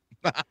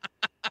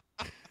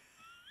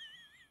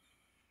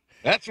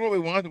 That's what we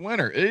want the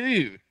winner.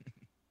 Ew.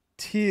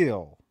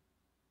 Teal.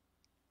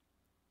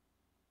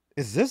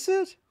 Is this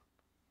it?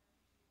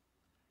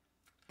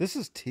 This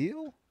is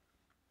teal?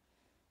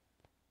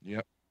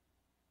 Yep.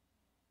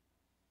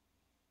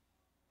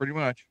 Pretty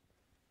much.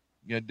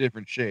 You got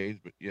different shades,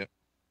 but yep.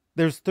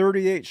 There's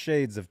 38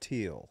 shades of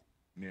teal.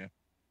 Yeah.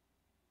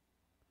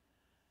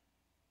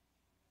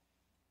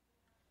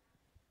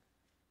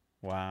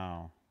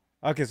 Wow.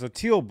 Okay, so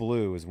teal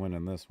blue is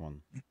winning this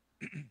one.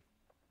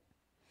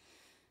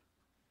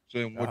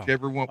 So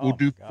whichever one, Oh we'll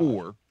do my gosh.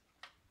 4.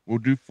 We'll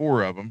do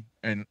 4 of them,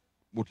 and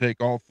we'll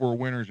take all 4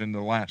 winners in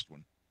the last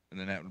one, and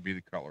then that would be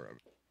the color of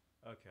it.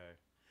 Okay.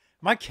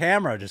 My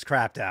camera just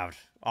crapped out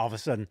all of a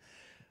sudden.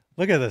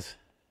 Look at this.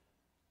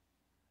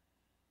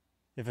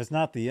 If it's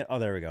not the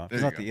there we go. If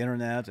it's not the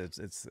internet, it's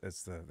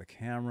the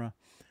camera.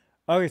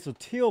 Okay, so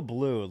teal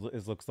blue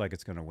looks like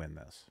it's going to win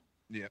this.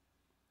 Yep.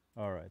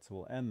 All right, so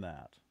we'll end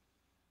that.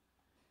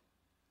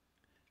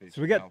 Okay,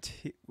 So we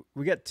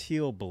got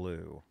teal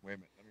blue. Wait a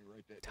minute, let me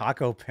write that.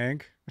 Taco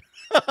pink.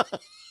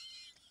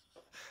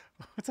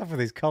 What's up with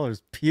these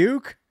colors?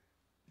 Puke?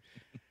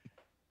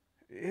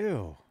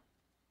 Ew.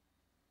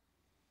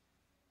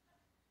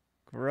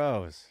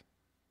 Gross.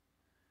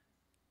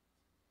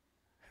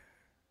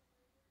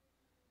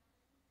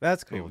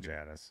 That's cool,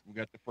 Janice. We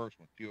got the first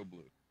one, teal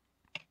blue.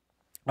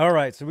 All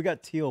right, so we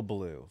got teal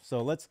blue.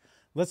 So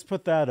let's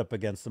put that up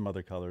against some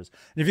other colors.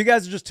 And if you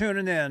guys are just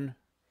tuning in,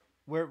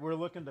 we're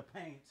looking to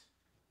paint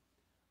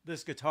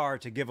this guitar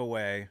to give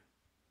away.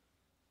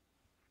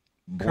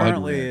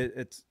 Currently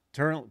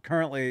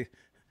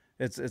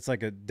it's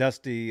like a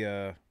dusty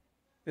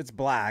it's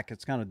black.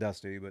 It's kind of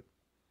dusty, but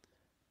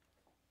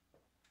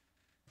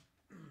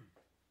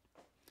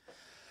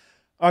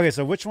okay,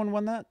 so which one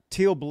won that?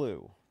 Teal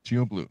blue.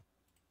 Teal blue.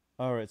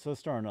 All right, so let's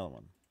start another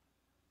one.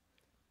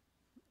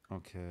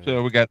 Okay.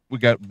 So we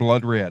got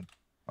blood red.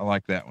 I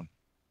like that one.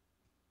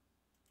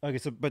 Okay,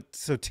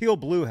 so teal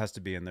blue has to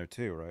be in there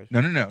too, right?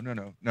 No.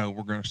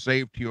 We're going to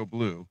save teal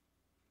blue.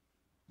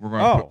 We're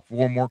going to put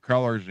 4 more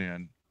colors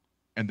in,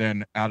 and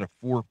then out of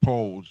 4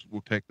 polls,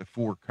 we'll take the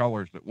 4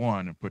 colors that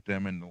won and put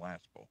them in the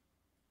last poll.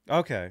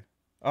 Okay.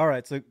 All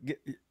right. So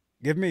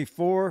give me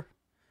 4.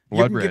 Blood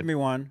you can red. give me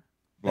 1,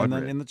 Blood and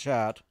then red. in the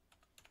chat,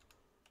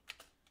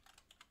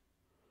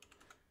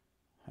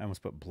 I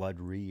almost put blood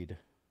reed.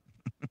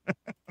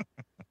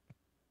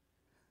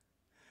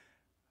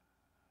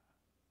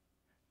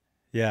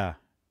 Yeah.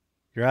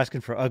 You're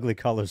asking for ugly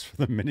colors for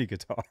the mini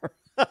guitar.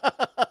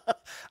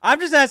 I'm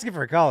just asking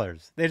for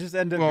colors. They just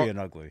end up being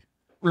ugly.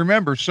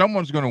 Remember,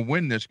 someone's going to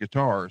win this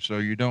guitar, so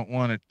you don't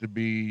want it to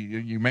be,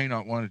 you may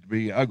not want it to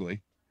be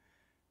ugly.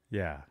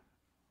 Yeah.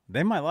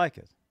 They might like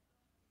it.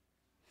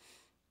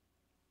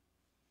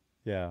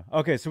 Yeah.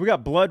 Okay, so we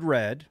got blood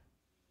red.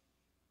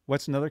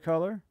 What's another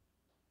color?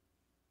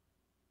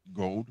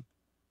 Gold.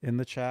 In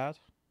the chat.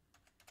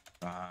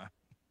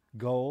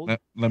 Gold.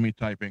 Let me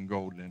type in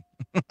gold in.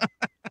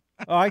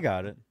 Oh, I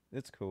got it.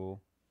 It's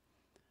cool.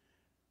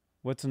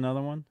 What's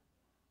another one?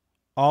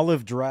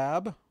 Olive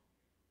drab.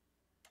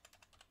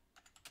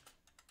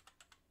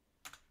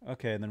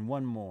 Okay, and then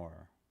one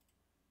more.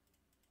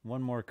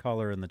 One more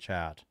color in the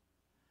chat.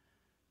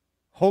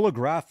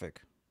 Holographic.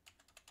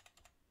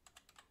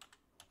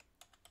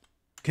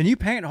 Can you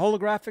paint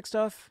holographic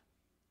stuff?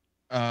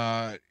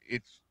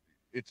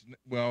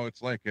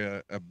 It's like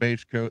a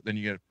base coat. Then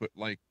you got to put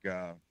like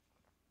the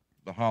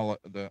hollow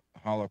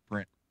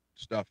print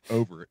stuff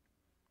over it,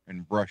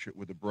 and brush it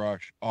with a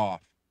brush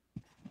off,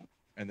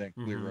 and then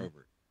clear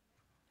over it.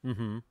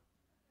 Mm-hmm.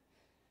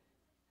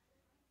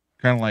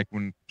 Kind of like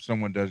when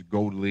someone does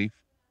gold leaf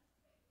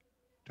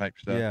type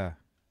stuff. Yeah.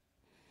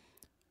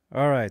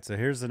 All right, so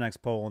here's the next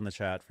poll in the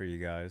chat for you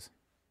guys.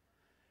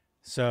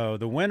 So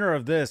the winner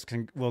of this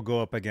will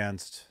go up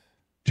against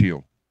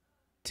teal.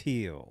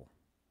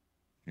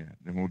 Yeah,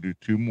 then we'll do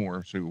 2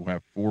 more, so we'll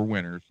have 4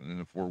 winners, and then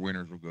the 4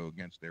 winners will go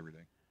against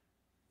everything.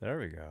 There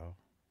we go.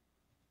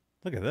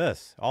 Look at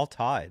this, all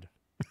tied.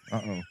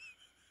 Uh-oh.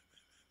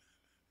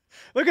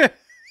 Look at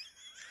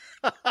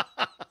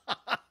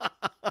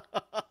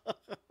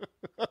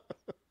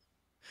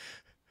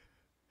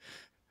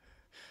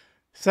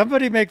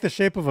somebody make the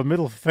shape of a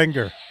middle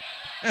finger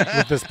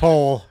with this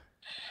poll.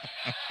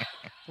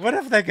 What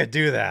if they could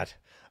do that?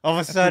 All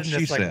of a sudden,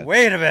 it's like,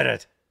 wait a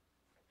minute.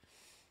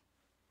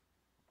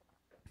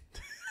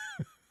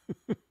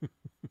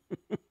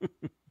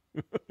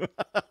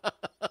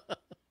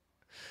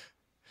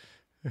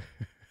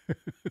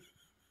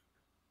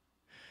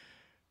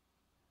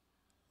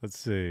 Let's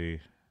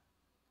see.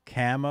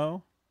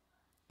 Camo.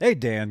 Hey,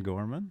 Dan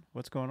Gorman.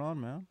 What's going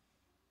on, man?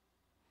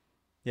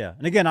 Yeah.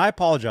 And again, I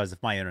apologize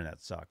if my internet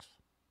sucks.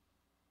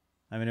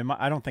 I mean,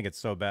 I don't think it's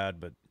so bad,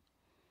 but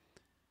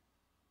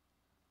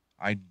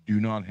I do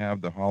not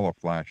have the holo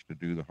flash to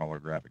do the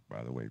holographic,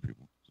 by the way,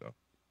 people. So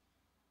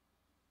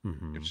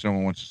if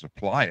someone wants to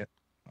supply it,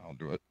 I'll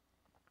do it.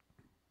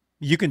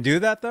 You can do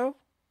that, though?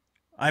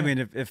 I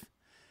mean, if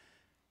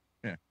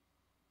yeah.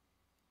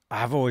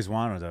 I've always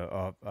wanted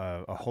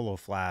a holo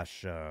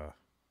flash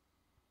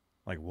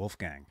like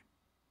Wolfgang.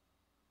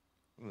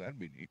 Well, that'd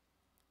be neat.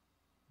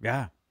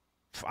 Yeah.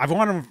 I've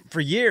wanted them for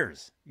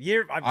years.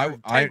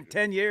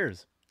 10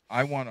 years.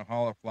 I want a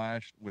holo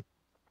flash with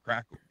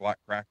black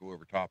crackle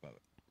over top of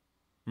it.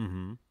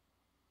 Mm-hmm.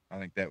 I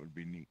think that would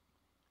be neat.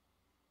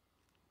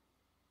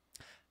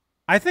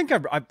 I think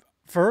I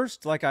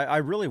first, like, I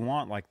really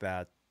want like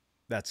that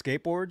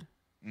skateboard,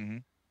 Mm-hmm.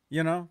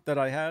 you know, that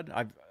I had.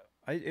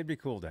 It'd be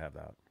cool to have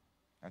that.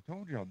 I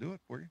told you I'll do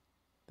it for you.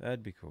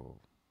 That'd be cool.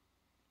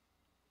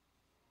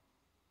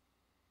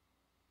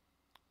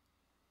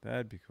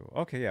 That'd be cool.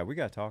 Okay, yeah, we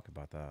got to talk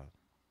about that.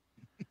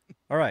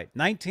 All right,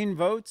 19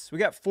 votes. We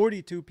got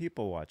 42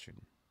 people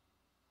watching.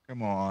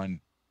 Come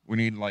on. We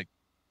need like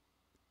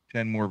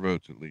 10 more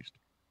votes at least.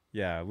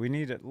 Yeah, we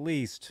need at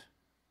least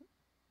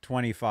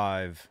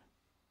 25.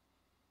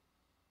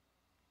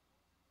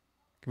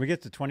 Can we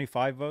get to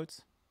 25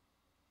 votes?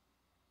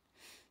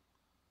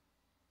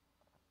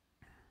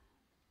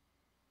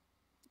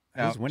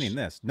 Who's winning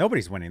this?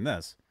 Nobody's winning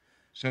this.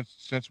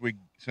 Since we're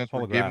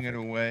giving it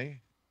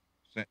away,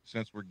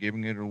 since we're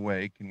giving it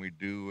away, can we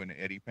do an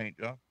Eddie paint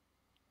job?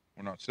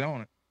 We're not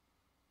selling it.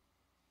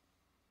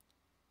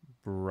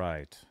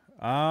 Right.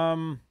 I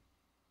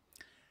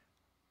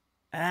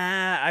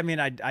mean,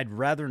 I'd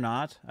rather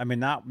not. I mean,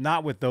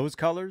 not with those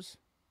colors.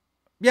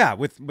 Yeah,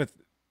 with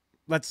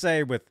let's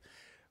say with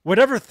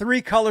whatever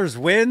 3 colors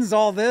wins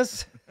all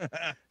this,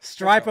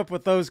 stripe up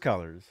with those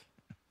colors.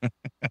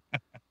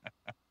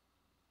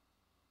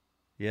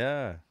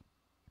 Yeah.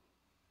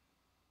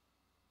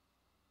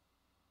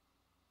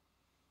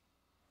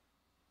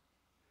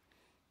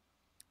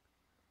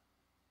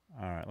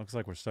 All right, looks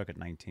like we're stuck at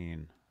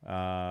 19.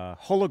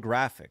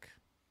 Holographic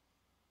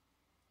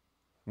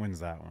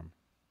wins that one.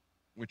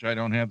 Which I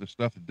don't have the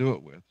stuff to do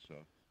it with, so.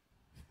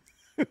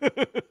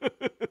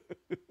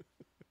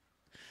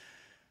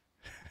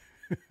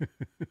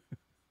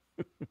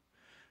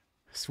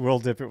 Swirl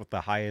dip it with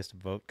the highest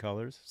vote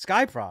colors.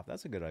 Sky prop,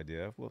 that's a good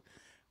idea. Well,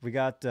 we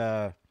got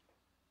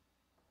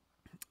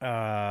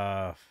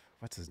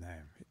what's his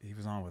name? He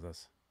was on with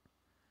us.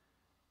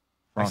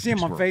 I see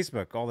him on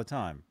Facebook all the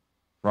time.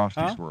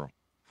 Frosty Swirl.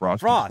 Frost.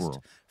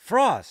 Swirl.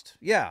 Frost,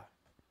 yeah.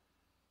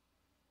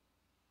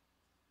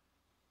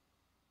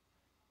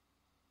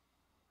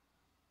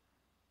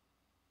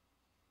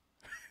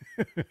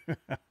 Okay,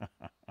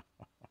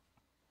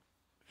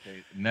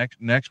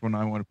 next one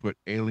I want to put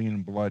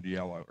alien blood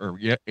yellow or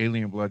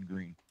alien blood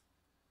green.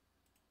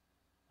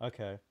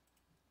 Okay.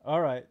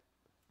 All right.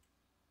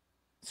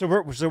 So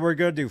we're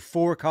going to do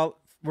 4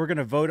 we're going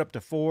to vote up to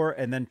 4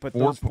 and then put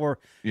those 4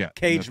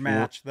 cage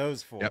match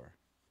those 4.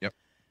 Yep.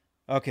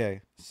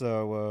 Okay.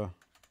 So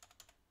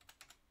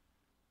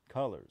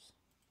colors.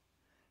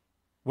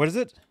 What is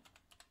it?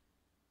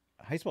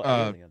 How do you spell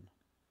alien?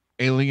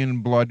 Alien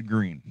blood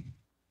green.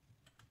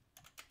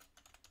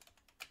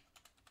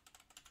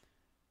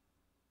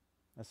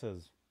 That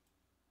says,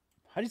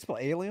 how do you spell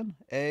alien?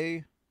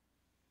 A-I-L-E.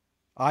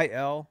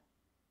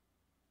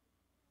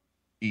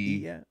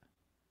 It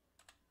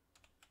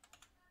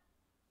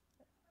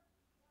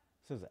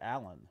says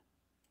Allen.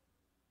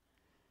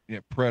 Yeah,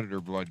 predator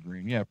blood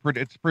green. Yeah,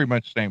 it's pretty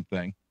much the same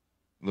thing.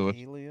 Lewis.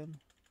 Alien.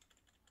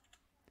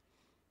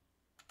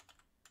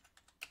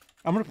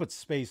 I'm gonna put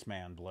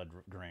spaceman blood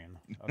green.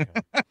 Okay.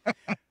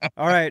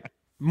 All right.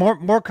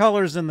 More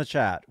colors in the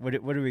chat. What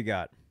do we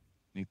got?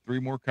 Need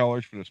 3 more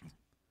colors for this one.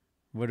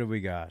 What do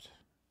we got?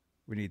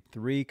 We need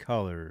 3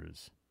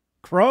 colors.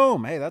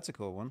 Chrome. Hey, that's a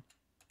cool one.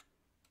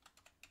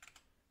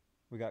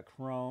 We got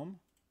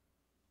chrome.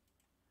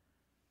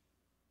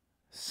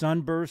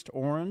 Sunburst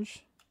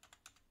orange.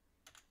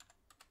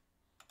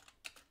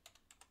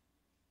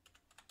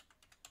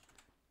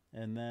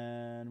 And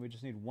then we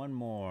just need 1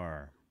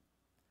 more.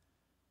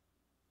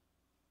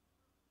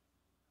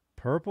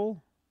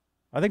 Purple?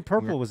 I think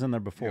purple was in there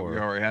before. Yeah, we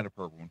already had a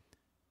purple one.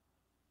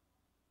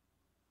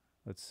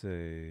 Let's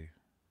see.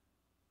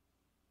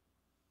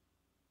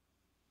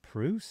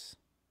 Prusse?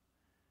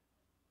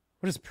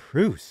 What is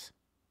Prusse?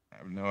 I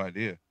have no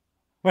idea.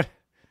 What?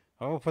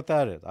 Oh, what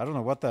that is. I don't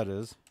know what that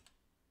is.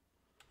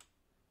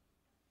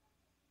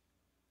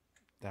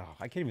 Oh,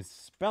 I can't even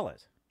spell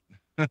it.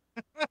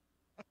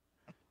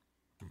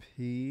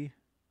 P-U-E-C-E.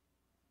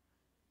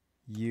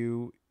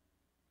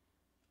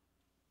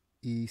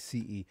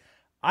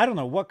 I don't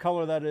know what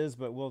color that is,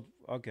 but we'll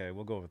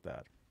go with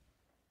that.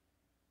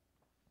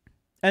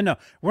 And no,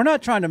 we're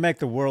not trying to make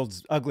the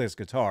world's ugliest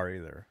guitar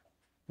either.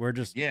 We're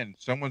just... Again,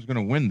 someone's going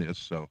to win this,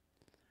 so...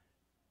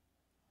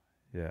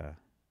 Yeah.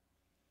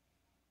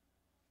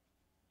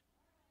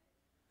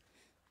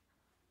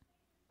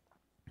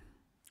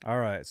 All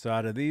right, so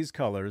out of these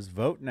colors,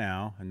 vote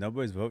now, and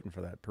nobody's voting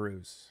for that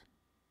Prusse.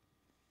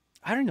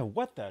 I don't know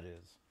what that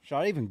is. Should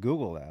I even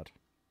Google that?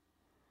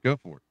 Go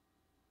for it.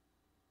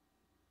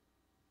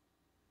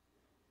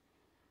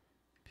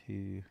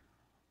 P-U-E-C-E.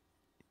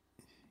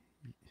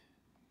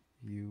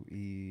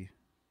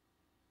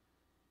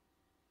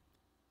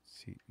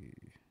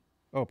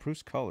 Oh,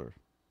 Prusse color.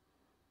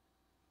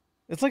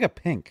 It's like a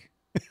pink.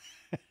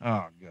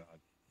 Oh, God.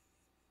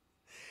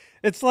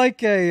 It's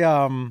like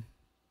a...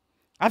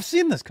 I've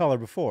seen this color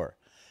before.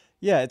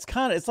 Yeah,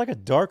 it's like a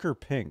darker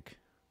pink.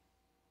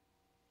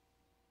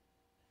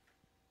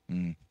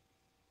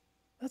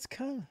 That's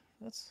kind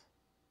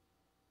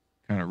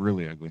of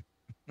really ugly.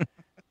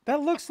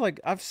 That looks like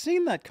I've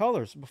seen that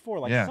color before.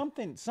 Like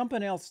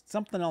something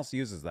else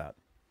uses that.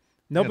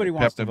 Nobody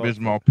wants to vote for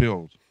Pepto-Bismol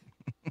pills.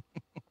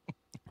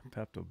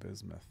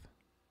 Pepto-Bismuth.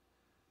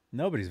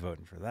 Nobody's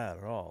voting for that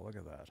at all. Look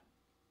at that.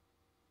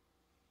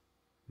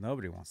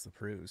 Nobody wants the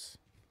Pruce.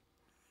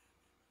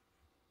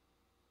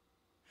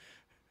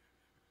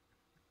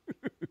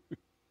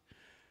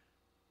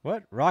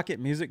 What? Rocket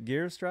Music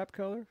Gear strap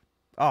color?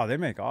 Oh, they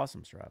make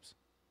awesome straps.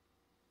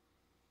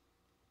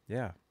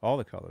 Yeah, all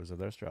the colors of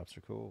their straps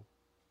are cool.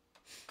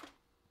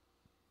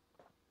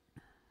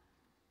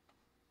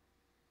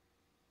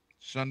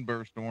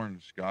 Sunburst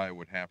orange sky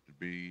would have to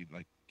be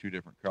like 2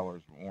 different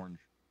colors of orange,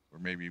 or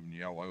maybe even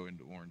yellow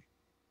into orange.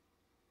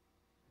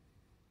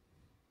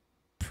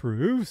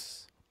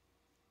 Pruce?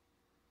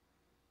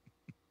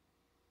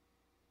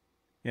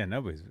 Yeah,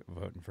 nobody's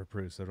voting for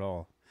Pruce at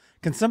all.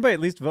 Can somebody at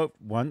least vote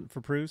one for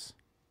Pruce?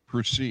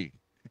 Prucy.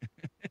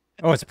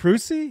 Oh, it's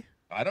Prucy?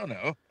 I don't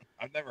know.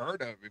 I've never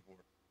heard of it before.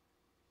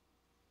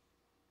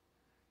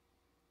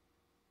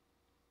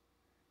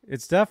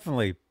 It's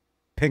definitely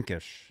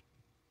pinkish.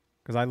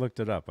 Because I looked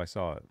it up. I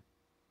saw it.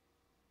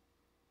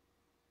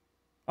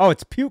 Oh,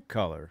 it's puke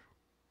color.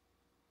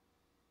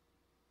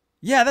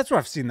 Yeah, that's where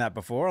I've seen that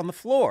before, on the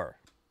floor.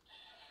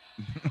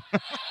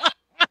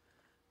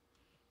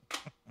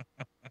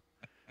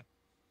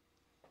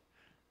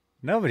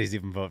 Nobody's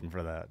even voting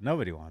for that.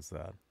 Nobody wants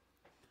that.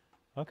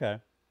 Okay.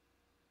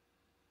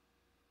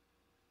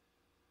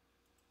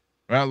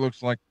 Well, it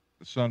looks like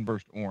the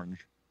sunburst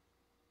orange.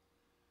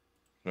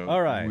 So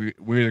all right.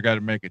 We either got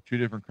to make it 2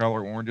 different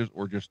color oranges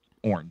or just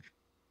orange.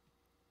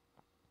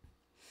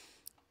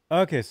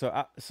 Okay,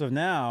 so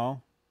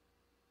now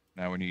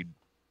we need.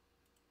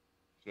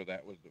 So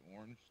that was the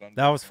orange. Sunburst.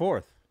 That was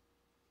 4th.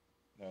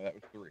 No, that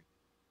was 3.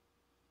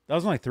 That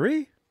was only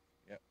 3?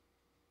 Yep.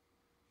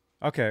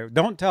 Okay,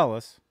 don't tell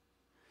us.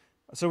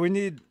 So we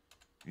need.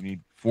 You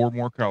need 4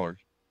 more colors.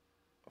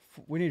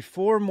 We need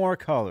 4 more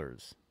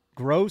colors.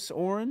 Gross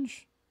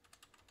orange.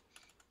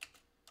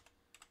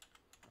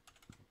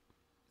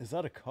 Is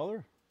that a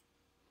color?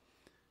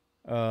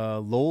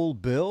 Lowell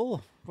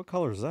Bill. What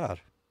color is that?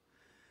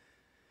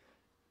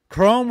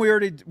 Chrome. We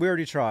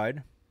already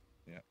tried.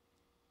 Yeah.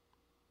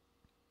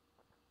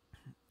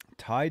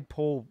 Tide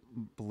Pole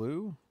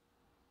Blue.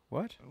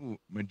 What? Ooh,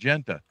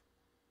 magenta.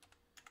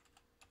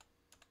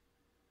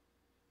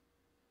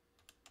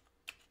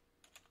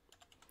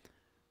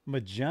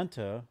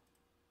 Magenta.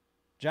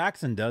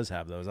 Jackson does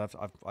have those.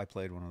 I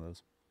played one of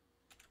those.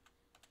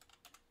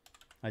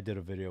 I did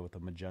a video with a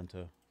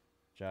magenta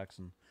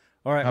Jackson.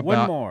 All right,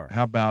 one more.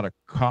 How about a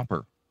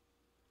copper?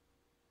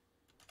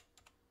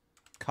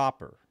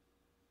 Copper.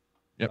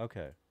 Yep.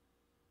 Okay.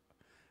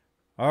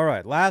 All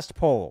right, last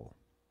poll.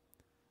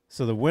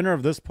 So the winner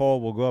of this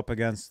poll will go up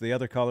against the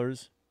other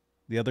colors,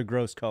 the other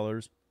gross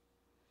colors.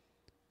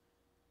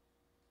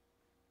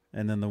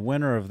 And then the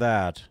winner of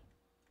that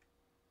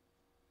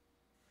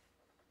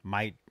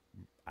might,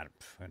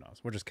 who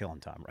knows? We're just killing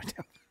time right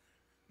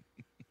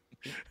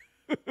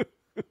now.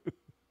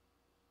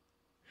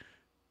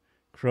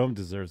 Chrome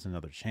deserves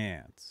another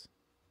chance,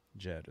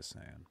 Jed is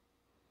saying.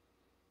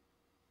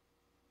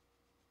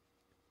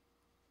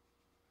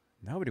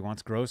 Nobody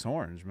wants gross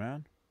orange,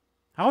 man.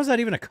 How is that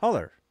even a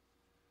color?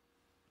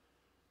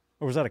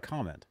 Or was that a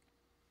comment?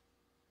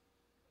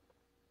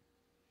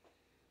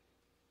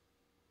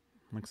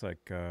 Looks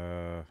like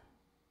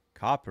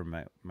copper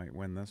might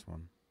win this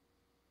one.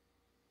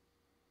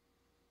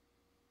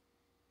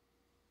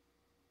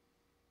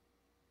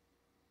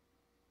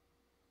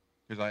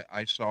 Because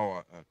I saw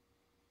a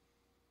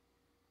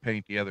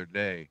paint the other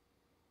day.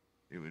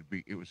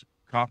 It was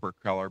copper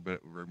color, but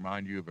it would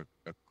remind you of a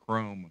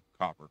chrome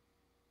copper,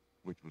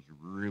 which was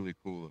really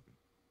cool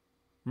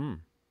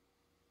looking.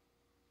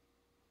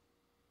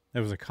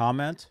 There was a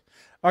comment?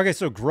 Okay,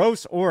 so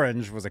gross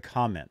orange was a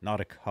comment,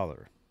 not a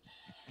color.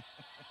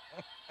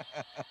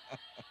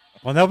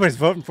 Well, nobody's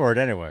voting for it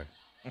anyway.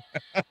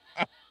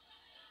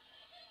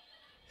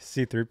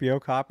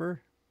 C-3PO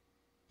copper?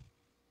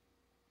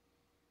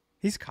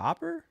 He's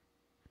copper?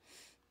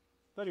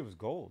 I thought he was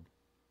gold.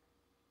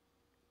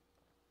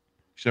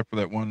 Except for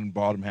that one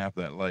bottom half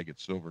of that leg,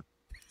 it's silver.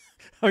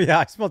 Oh, yeah,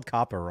 I spelled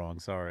copper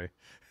wrong. Sorry.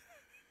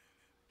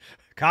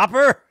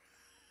 Copper?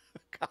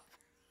 Copper.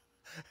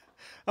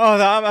 Oh,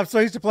 no, I'm so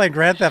used to playing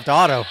Grand Theft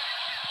Auto.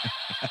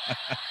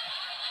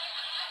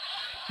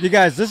 You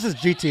guys, this is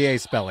GTA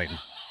spelling.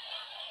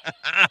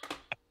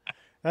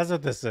 That's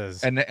what this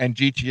is. And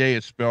GTA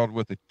is spelled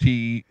with a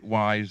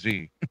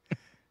T-Y-Z.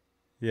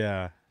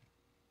 Yeah.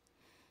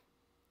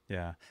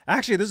 Yeah.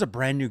 Actually, this is a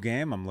brand new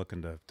game I'm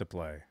looking to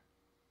play.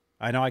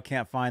 I know I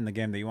can't find the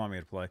game that you want me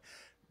to play,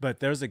 but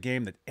there's a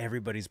game that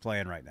everybody's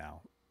playing right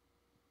now,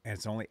 and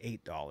it's only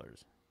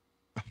 $8.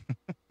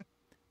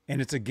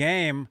 And it's a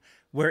game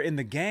where in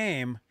the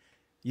game,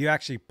 you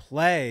actually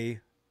play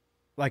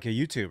like a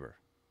YouTuber,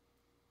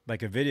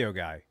 like a video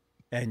guy,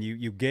 and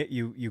you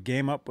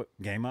game up. What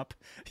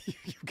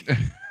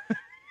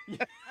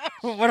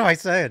am I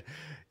saying?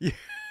 Maybe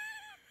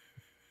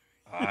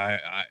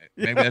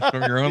that's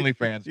from your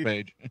OnlyFans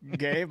page.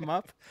 Game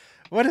up.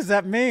 What does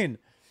that mean?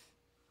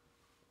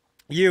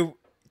 You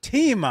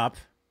team up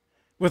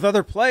with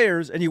other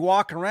players and you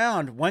walk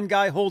around. One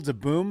guy holds a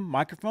boom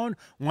microphone.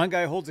 One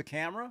guy holds a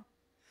camera.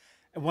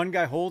 and one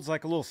guy holds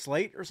like a little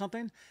slate or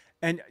something,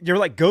 and you're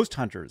like ghost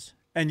hunters,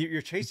 and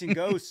you're chasing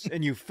ghosts,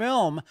 and you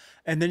film,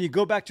 and then you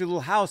go back to your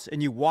little house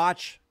and you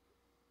watch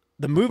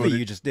the movie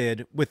you just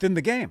did within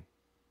the game.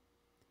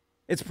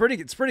 It's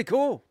pretty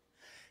cool.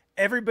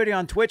 Everybody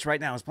on Twitch right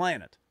now is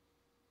playing it,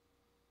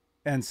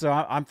 and so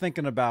I'm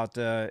thinking about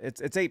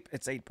it's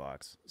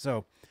 $8.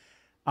 So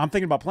I'm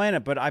thinking about playing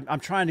it, but I'm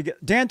trying to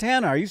get Dan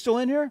Tana. Are you still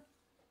in here?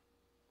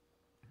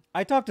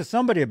 I talked to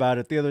somebody about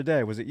it the other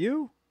day. Was it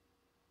you?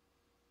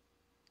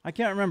 I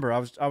can't remember. I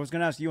was going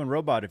to ask you and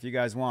Robot if you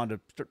guys wanted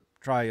to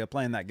try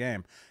playing that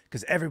game,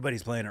 because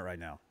everybody's playing it right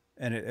now,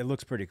 and it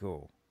looks pretty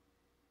cool.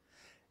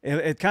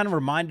 It kind of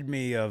reminded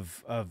me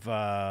of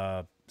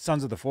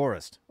Sons of the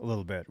Forest a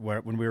little bit,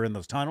 when we were in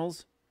those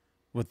tunnels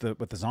with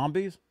the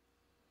zombies.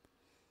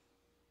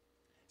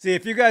 See,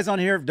 if you guys on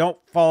here don't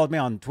follow me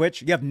on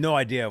Twitch, you have no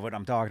idea what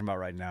I'm talking about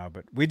right now.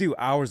 But we do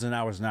hours and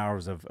hours and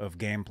hours of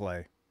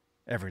gameplay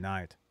every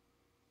night,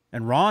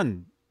 and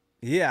Ron,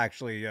 he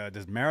actually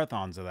does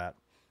marathons of that.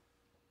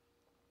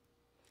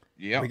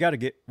 Yeah, we gotta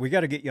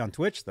get you on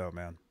Twitch though,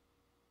 man.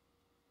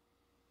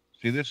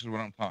 See, this is what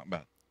I'm talking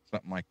about.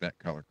 Something like that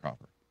color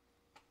copper.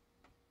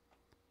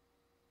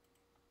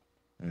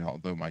 And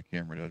although my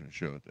camera doesn't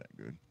show it that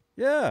good.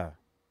 Yeah.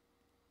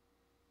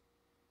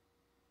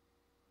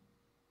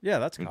 Yeah,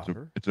 that's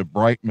copper. It's a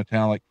bright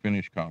metallic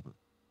finish copper.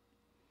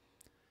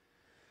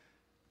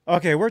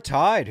 Okay, we're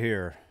tied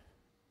here.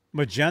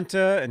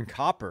 Magenta and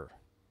copper.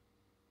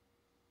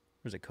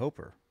 Or is it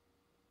copper?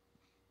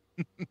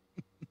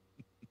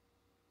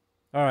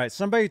 All right,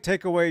 somebody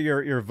take away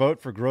your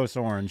vote for gross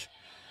orange.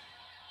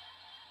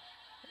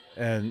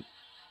 And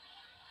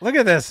look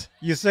at this.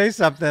 You say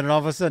something and all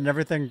of a sudden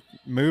everything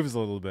moves a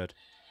little bit.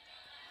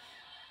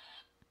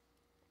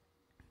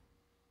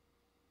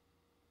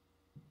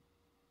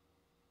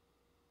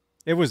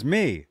 It was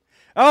me.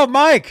 Oh,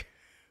 Mike.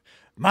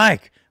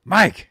 Mike.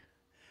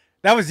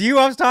 That was you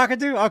I was talking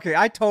to? Okay,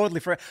 I totally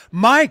forgot.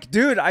 Mike,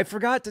 dude, I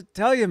forgot to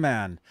tell you,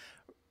 man.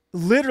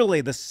 Literally,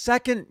 the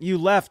second you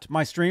left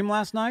my stream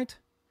last night,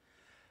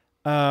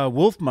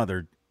 Wolf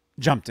Mother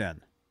jumped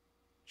in.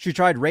 She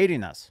tried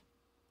raiding us.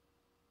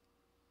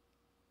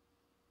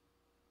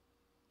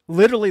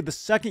 Literally, the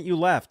second you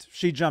left,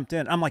 she jumped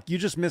in. I'm like, you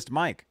just missed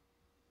Mike.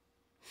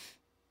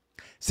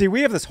 See,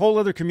 we have this whole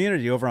other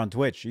community over on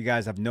Twitch you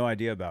guys have no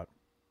idea about.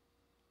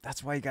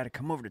 That's why you got to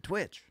come over to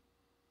Twitch.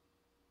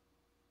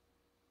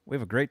 We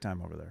have a great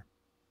time over there.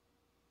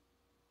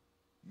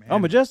 Man. Oh,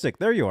 Majestic.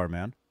 There you are,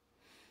 man.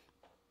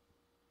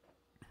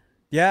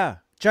 Yeah.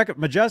 Check it.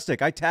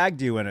 Majestic. I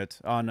tagged you in it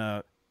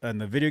in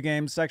the video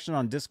games section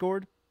on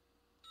Discord.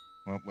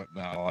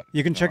 Well,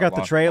 you can check out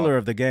the trailer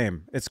of the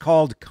game. It's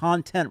called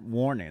Content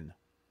Warning.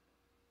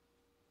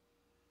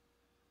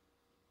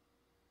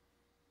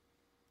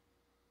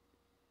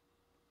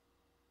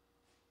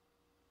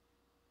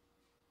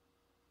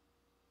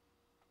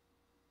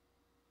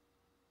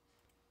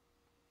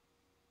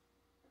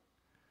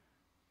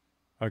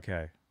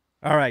 Okay.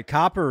 All right.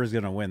 Copper is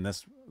going to win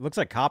this. Looks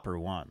like Copper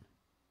won.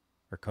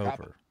 Or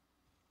Copper.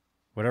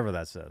 Whatever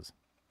that says.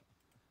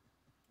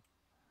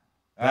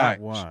 That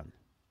won.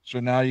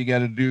 So now you got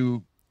to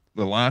do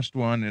the last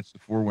one. It's the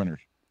 4 winners.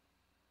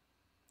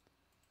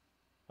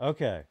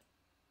 Okay.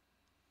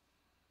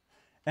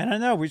 And I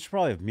know we should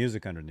probably have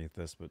music underneath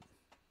this, but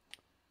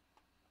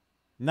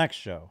next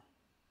show.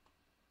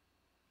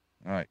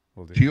 All right.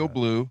 We'll do Teal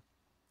Blue.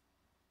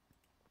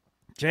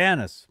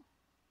 Janice,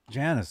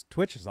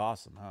 Twitch is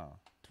awesome, huh?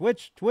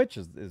 Twitch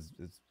is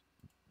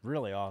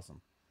really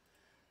awesome.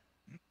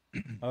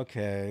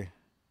 Okay.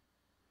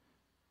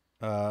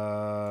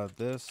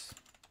 This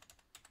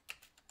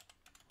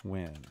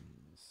wins.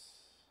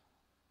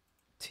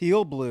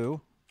 Teal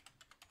Blue.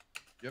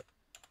 Yep.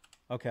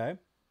 Okay.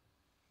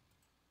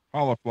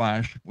 Hollow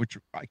Flash, which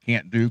I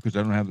can't do because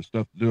I don't have the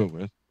stuff to do it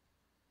with.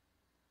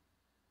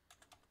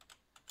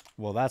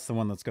 Well, that's the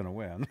one that's going to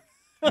win.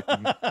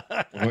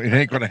 Well, it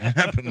ain't going to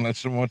happen unless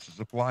someone wants to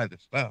supply the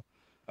stuff.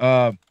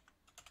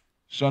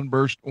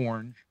 Sunburst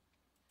Orange,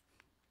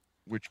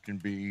 which can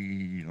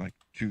be like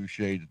two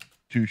shades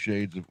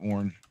of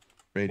orange.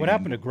 What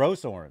happened to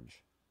Gross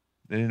Orange?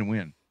 They didn't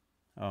win.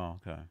 Oh,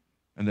 okay.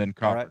 And then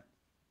Copper. Right.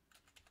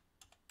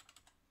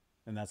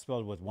 And that's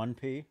spelled with 1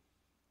 P?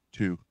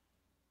 2.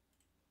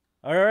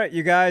 All right,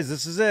 you guys,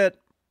 this is it.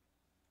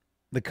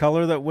 The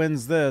color that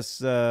wins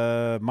this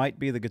might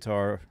be the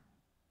guitar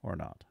or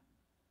not.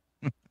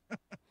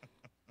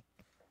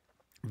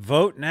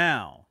 Vote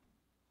now.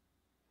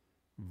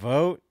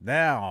 Vote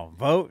now.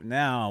 Vote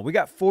now. We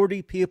got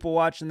 40 people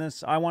watching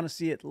this. I want to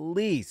see at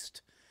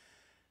least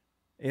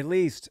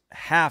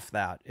half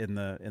that in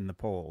the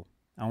poll.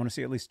 I want to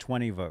see at least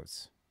 20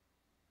 votes,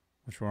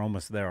 which we're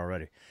almost there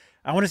already.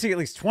 I want to see at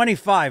least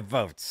 25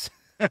 votes.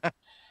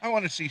 I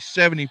want to see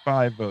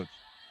 75 votes.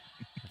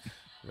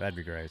 That'd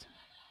be great.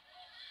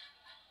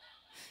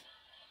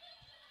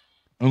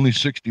 Only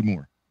 60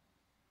 more.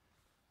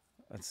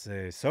 Let's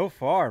see. So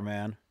far,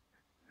 man,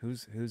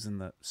 who's in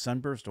the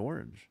Sunburst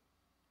Orange?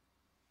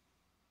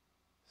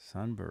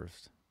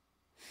 Sunburst.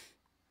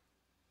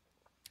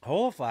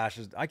 Holoflash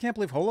is. I can't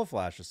believe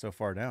Holoflash is so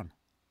far down.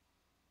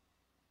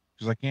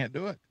 Because I can't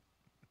do it.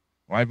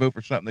 Why vote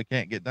for something that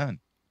can't get done?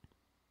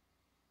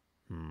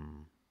 It's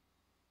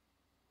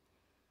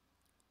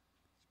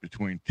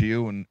between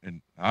teal and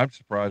I'm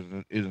surprised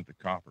it isn't the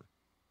copper.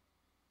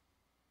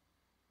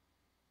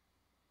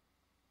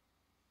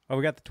 Oh,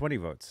 we got the 20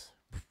 votes.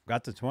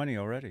 Got to 20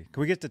 already.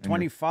 Can we get to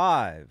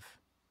 25?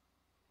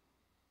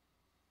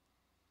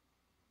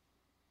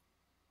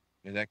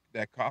 Yeah,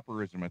 that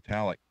copper is a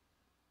metallic,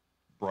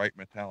 bright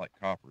metallic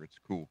copper. It's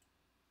cool.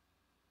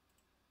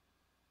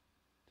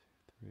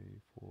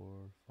 3, 4,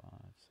 5,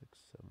 6,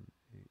 7,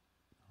 8,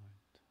 9,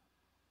 10.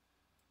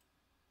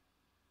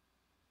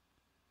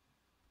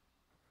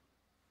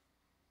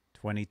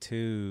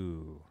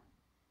 22.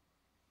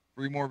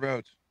 3 more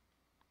votes.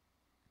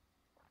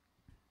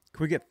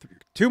 Can we get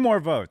 2 more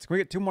votes? Can we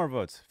get 2 more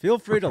votes? Feel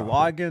free to copper,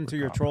 log into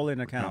your copper, trolling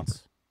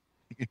accounts.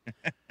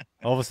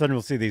 All of a sudden,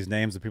 we'll see these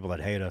names of people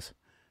that hate us.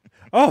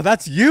 Oh,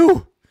 that's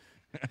you!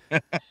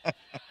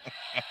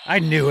 I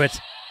knew it.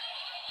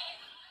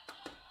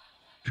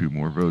 2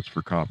 more votes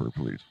for copper,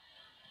 please.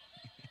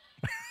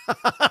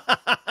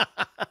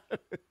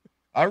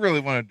 I really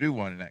want to do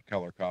one in that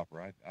color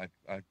copper.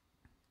 I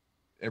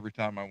every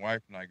time my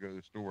wife and I go to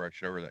the store, I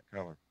show her that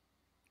color.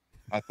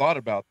 I thought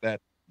about that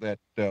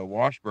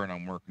Washburn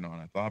I'm working on.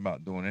 I thought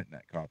about doing it in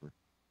that copper.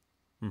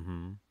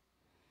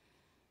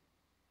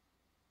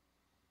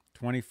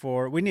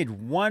 24. We need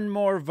 1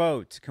 more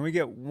vote. Can we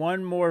get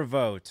 1 more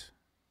vote?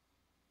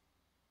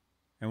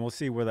 And we'll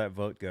see where that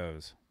vote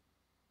goes.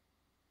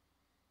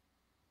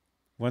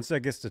 Once that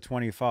gets to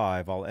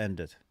 25, I'll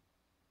end it.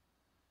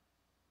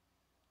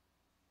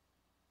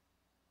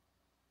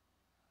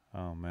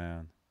 Oh,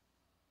 man.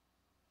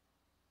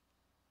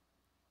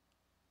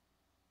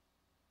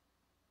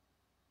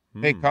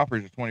 Hey,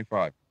 copper's at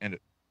 25. End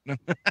it.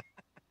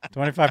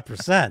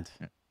 25%.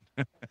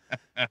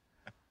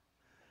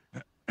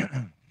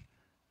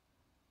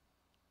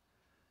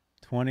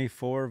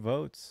 24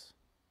 votes.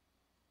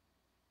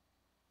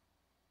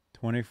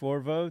 24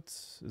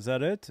 votes. Is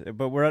that it?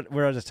 But we're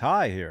at a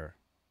tie here.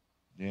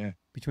 Yeah.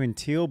 Between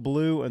teal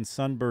blue and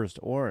sunburst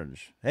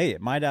orange. Hey,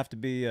 it might have to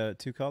be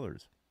 2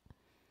 colors.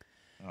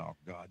 Oh,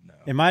 God, no.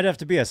 It might have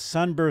to be a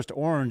sunburst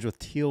orange with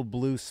teal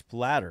blue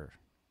splatter.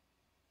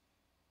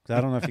 Because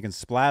I don't know if you can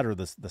splatter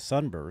the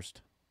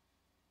sunburst.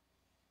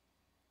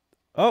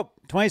 Oh,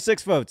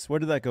 26 votes. Where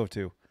did that go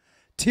to?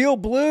 Teal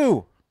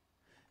blue.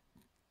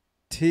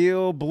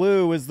 Teal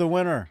blue is the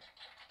winner.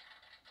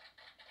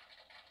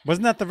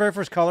 Wasn't that the very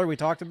first color we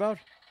talked about?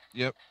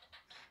 Yep.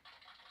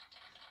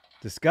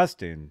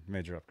 Disgusting,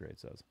 Major Upgrade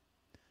says.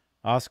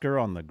 Oscar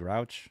on the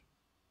Grouch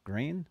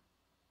green?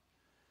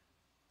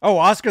 Oh,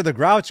 Oscar the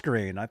Grouch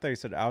green. I thought you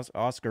said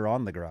Oscar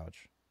on the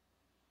Grouch.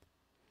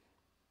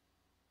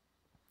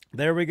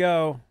 There we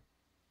go.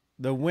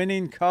 The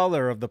winning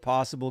color of the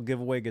possible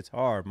giveaway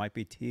guitar might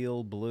be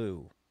teal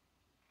blue.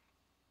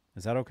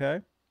 Is that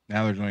okay?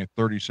 Now there's only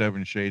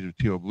 37 shades of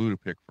teal blue to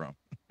pick from.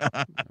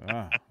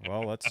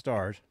 Well, let's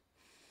start.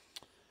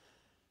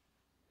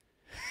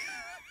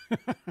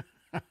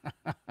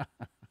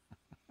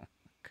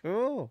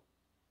 Cool.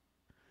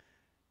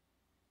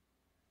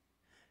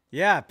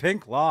 Yeah,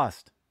 pink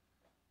lost.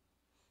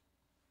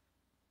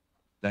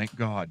 Thank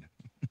God.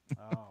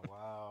 Oh,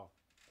 wow.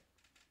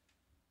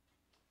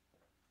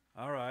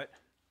 All right.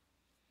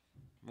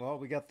 Well,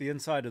 we got the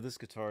inside of this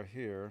guitar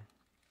here.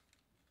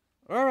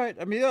 All right.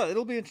 I mean, yeah,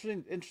 it'll be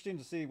interesting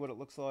to see what it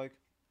looks like.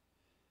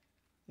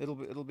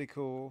 It'll be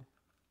cool.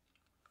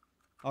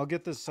 I'll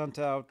get this sent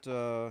out.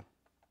 Well,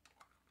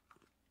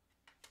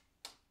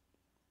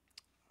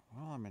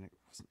 I mean,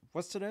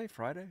 what's today?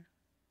 Friday?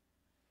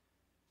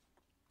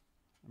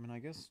 I mean, I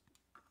guess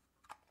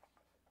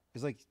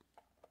is like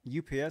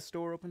UPS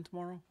store open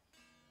tomorrow?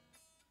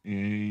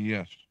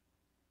 Yes.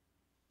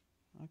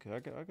 Okay, I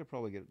could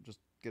probably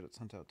get it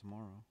sent out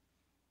tomorrow.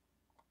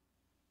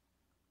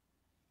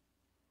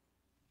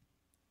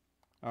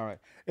 All right.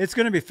 It's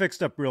going to be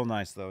fixed up real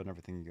nice, though, and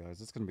everything, you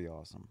guys. It's going to be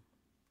awesome.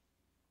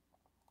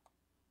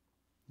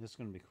 It's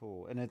going to be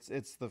cool. And it's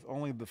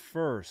only the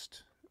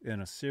first in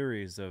a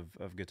series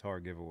of guitar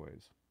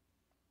giveaways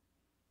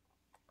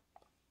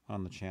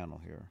on the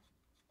channel here.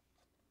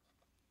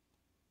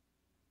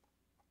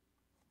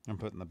 I'm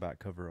putting the back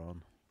cover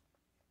on.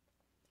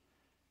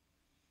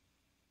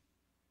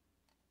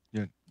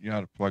 Yeah, you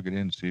ought to plug it in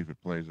and see if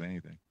it plays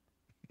anything.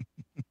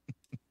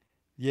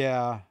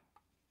 Yeah.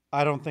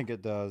 I don't think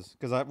it does,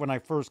 because when I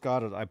first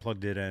got it, I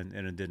plugged it in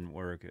and it didn't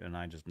work, and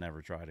I just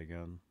never tried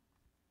again.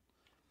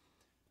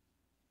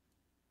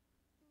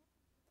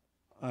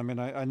 I mean,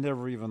 I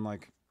never even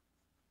like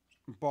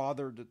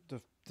bothered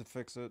to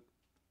fix it,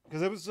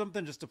 because it was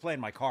something just to play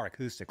in my car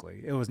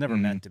acoustically. It was never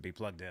meant to be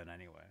plugged in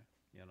anyway,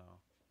 you know.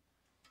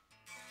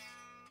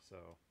 So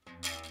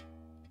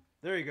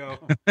there you go.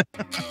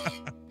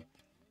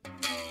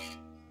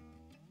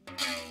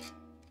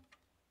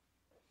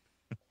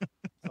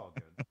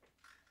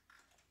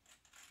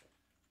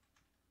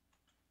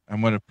 I'm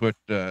going to put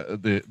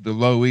the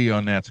low E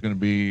on that's going to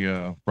be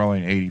probably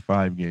an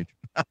 85 gauge.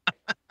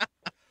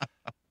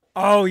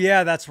 Oh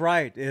yeah, that's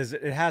right.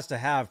 It has to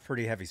have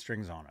pretty heavy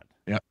strings on it.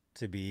 Yep.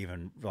 To be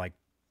even like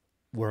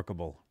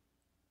workable.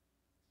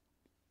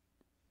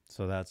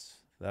 So that's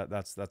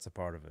a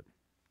part of it.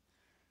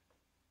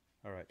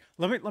 All right.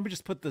 Let me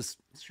just put this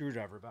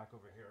screwdriver back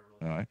over here.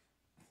 All right.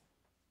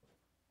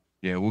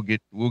 Yeah,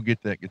 we'll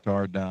get that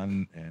guitar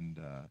done, and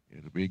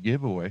it'll be a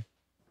giveaway.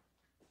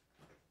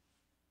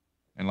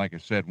 And like I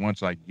said,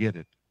 once I get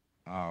it,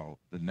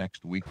 the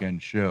next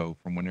weekend show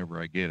from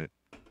whenever I get it,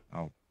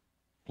 I'll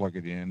plug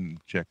it in,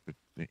 check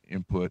the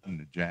input and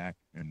the jack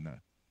and the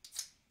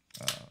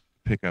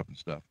pickup and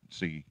stuff, and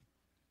see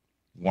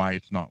why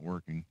it's not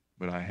working.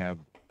 But I have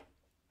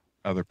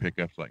other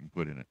pickups I can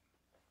put in it.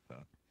 So.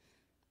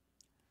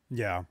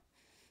 Yeah.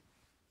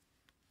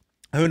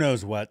 Who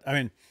knows what? I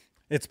mean,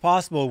 it's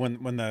possible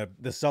when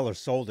the seller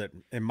sold it,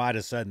 it might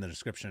have said in the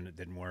description it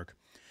didn't work.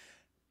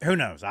 Who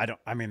knows?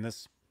 I mean,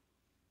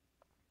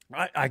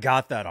 I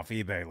got that off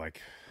eBay, like,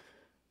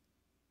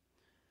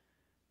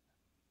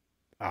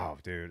 oh,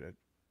 dude, it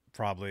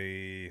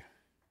probably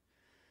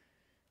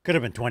could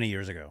have been 20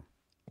 years ago.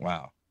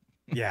 Wow.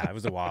 Yeah, it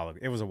was a while.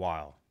 It was a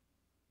while.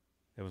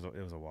 It was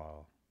a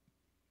while.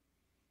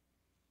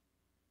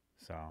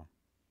 So,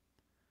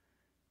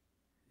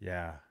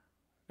 yeah.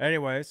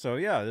 Anyway, so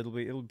yeah, it'll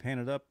be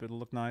painted up. It'll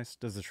look nice.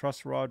 Does the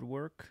truss rod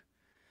work?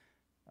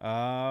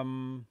 I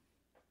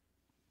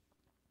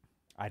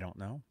don't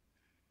know.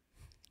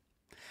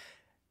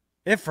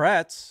 It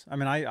frets. I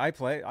mean, I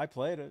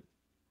played it,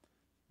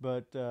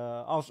 but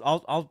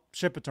I'll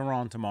ship it to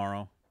Ron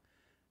tomorrow,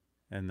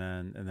 and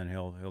then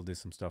he'll do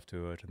some stuff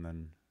to it, and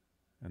then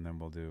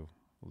we'll do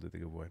the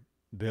giveaway.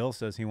 Bill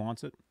says he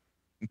wants it.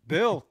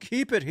 Bill,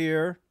 keep it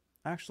here.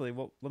 Actually,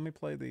 well, let me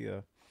play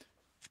the.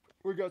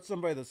 We got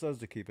somebody that says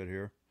to keep it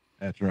here.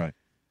 That's right.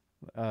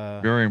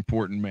 Very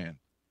important man.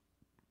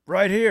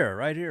 Right here,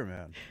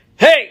 man.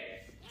 Hey,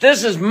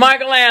 this is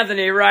Michael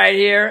Anthony right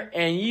here,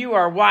 and you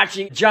are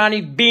watching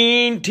Johnny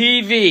Beane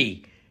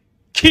TV.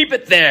 Keep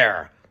it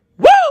there.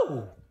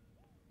 Woo!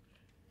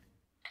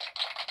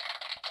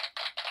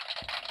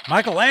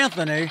 Michael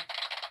Anthony.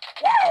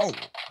 Wow.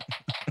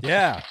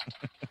 Yeah.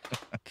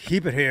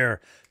 Keep it here.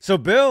 So,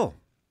 Bill,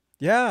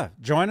 yeah,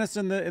 join us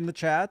in the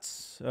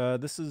chats.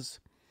 This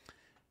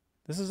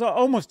is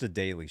almost a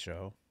daily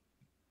show.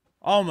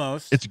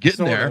 Almost. It's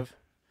getting there. Of.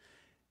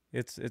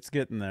 It's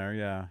getting there,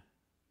 yeah.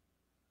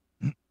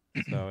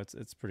 So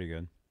it's pretty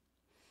good.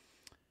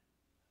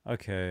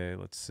 Okay,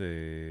 let's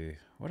see.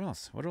 What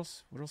else are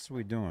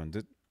we doing?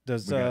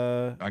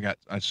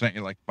 I sent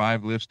you like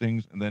 5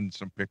 listings and then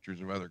some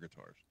pictures of other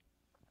guitars.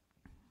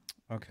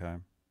 Okay.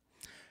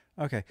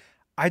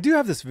 I do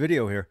have this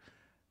video here.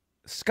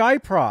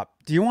 Skyprop,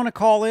 do you want to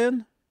call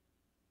in?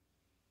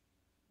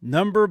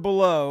 Number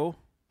below,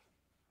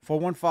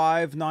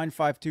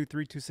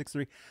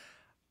 415-952-3263.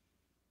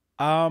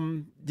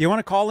 Do you want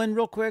to call in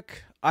real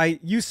quick?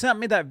 You sent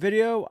me that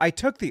video. I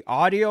took the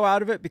audio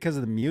out of it because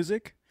of the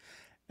music.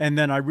 And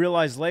then I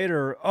realized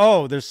later,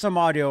 oh, there's some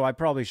audio I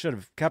probably should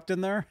have kept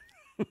in there.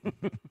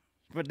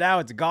 But now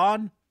it's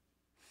gone.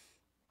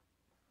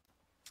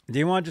 Do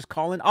you want to just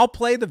call in? I'll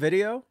play the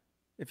video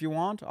if you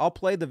want. I'll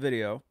play the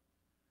video.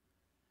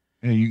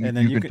 Yeah, you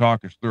can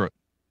talk us through it.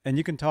 And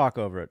you can talk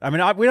over it. I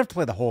mean, we have to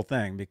play the whole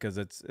thing because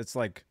it's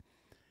like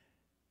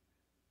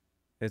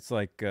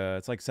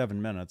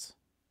 7 minutes.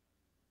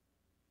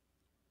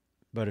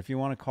 But if you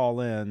want to call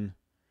in,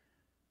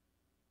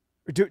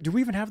 do we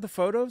even have the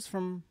photos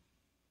from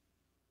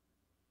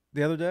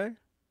the other day?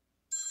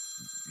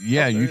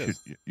 Yeah,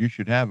 you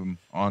should have them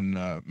on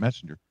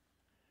Messenger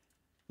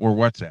or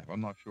WhatsApp.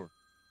 I'm not sure.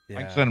 Yeah.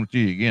 I can send them to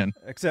you again.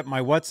 Except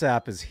my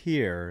WhatsApp is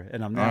here,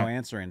 and I'm now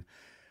answering.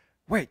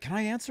 Wait, can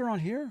I answer on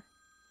here?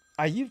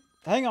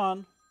 Hang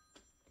on.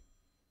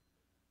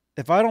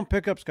 If I don't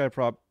pick up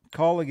Skyprop,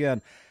 call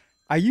again.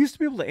 I used to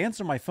be able to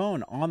answer my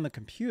phone on the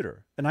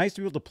computer, and I used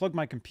to be able to plug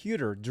my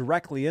computer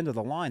directly into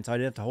the line, so I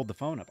didn't have to hold the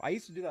phone up. I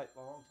used to do that a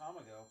long time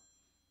ago.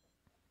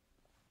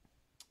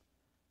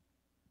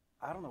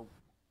 I don't know.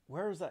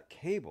 Where is that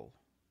cable?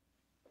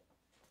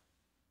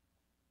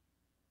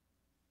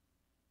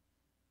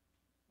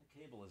 The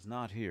cable is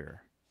not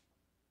here.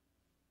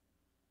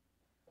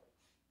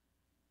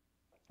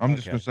 I'm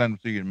just going to send them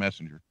to you in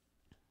Messenger.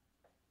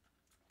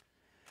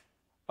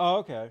 Oh,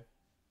 okay.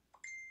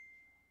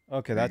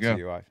 Okay, that's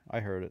you.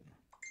 I heard it.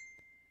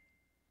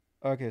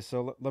 Okay,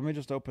 so let me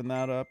just open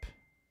that up.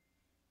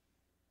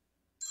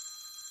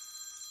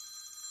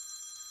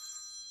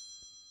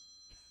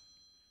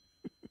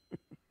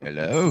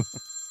 Hello?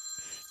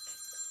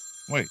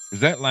 Wait,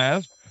 is that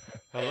Laz?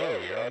 Hello,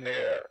 you're on the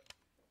air.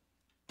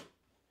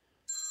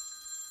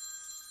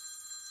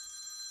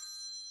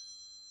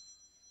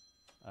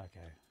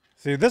 Okay.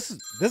 See, this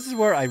is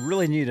where I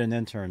really need an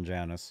intern,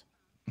 Janice.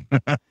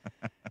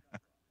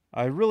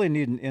 I really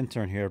need an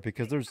intern here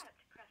because there's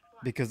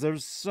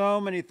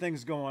so many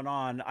things going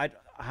on. I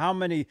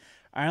only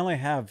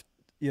have,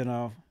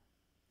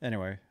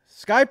 anyway.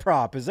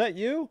 Skyprop, is that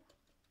you?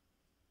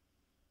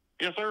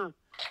 Yes, sir.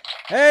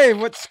 Hey,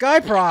 what's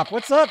Skyprop?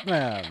 What's up,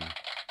 man?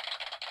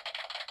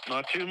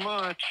 Not too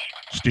much.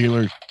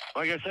 Steelers.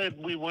 Like I said,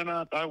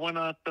 I went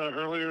out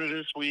earlier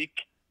this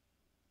week,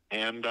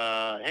 and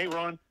hey,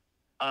 Ron,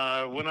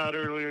 went out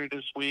earlier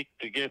this week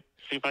to see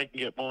if I can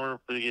get more of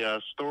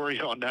the story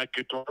on that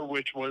guitar,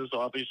 which was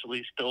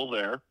obviously still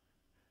there.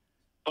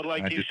 But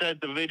like you said,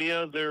 the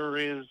video, there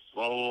is a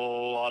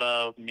lot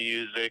of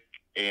music,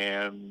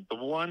 and the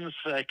one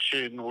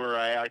section where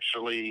I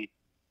actually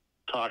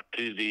talked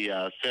to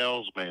the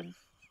salesman,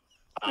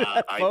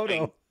 I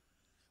think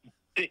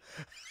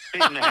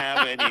didn't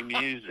have any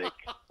music.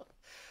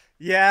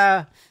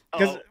 Yeah,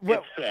 because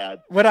it's sad.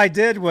 What I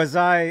did was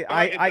I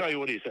can tell you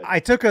what he said. I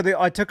took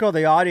all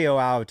the audio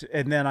out,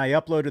 and then I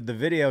uploaded the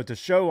video to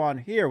show on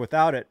here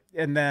without it,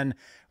 and then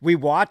we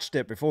watched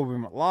it before we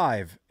went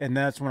live, and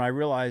that's when I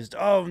realized,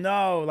 oh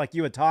no, like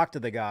you had talked to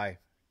the guy.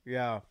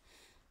 Yeah,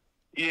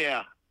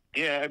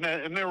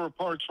 and there were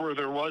parts where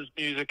there was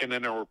music, and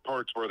then there were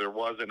parts where there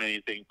wasn't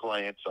anything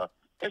playing. So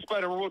it's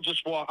better.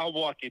 I'll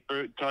walk you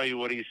through it and tell you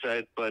what he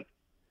said. But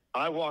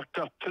I walked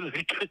up to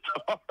the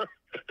guitar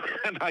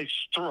and I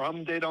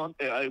strummed it on.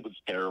 It was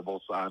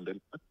terrible sounding.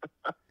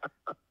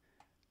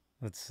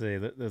 Let's see.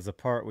 There's a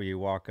part where you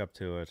walk up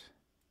to it.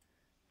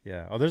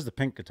 Yeah. Oh, there's the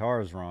pink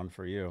guitars, Ron,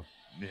 for you.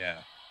 Yeah.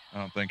 I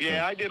don't think so.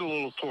 Yeah, I did a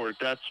little tour.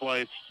 That's why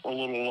it's a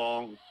little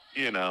long,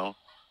 a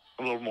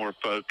little more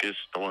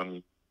focused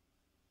on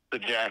the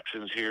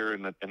Jacksons here,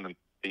 and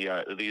these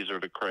are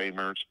the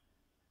Kramers.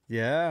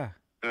 Yeah.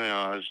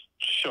 I was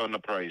showing the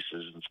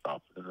prices and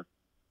stuff there.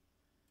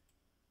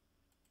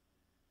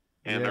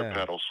 And their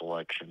pedal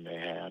selection they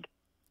had.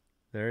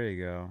 There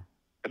you go.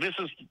 And this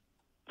is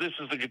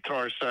the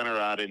Guitar Center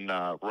out in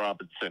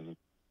Robinson,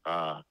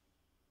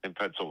 in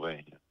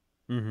Pennsylvania.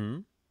 Mm-hmm.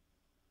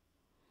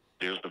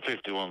 There's the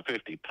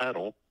 5150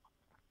 pedal.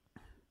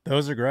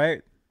 Those are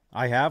great.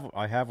 I have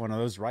one of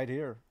those right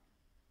here.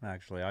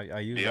 Actually,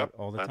 I use it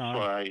all the time. That's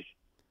why.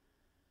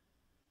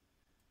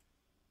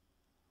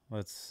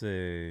 Let's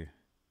see.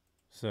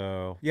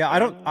 So yeah, I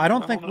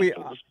don't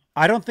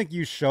think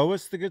you show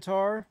us the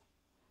guitar.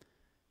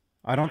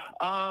 I don't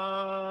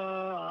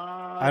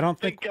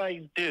think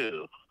I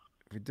do.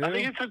 We do? I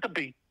think it's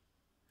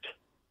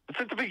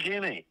at the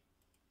beginning.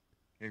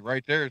 Okay,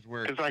 right there is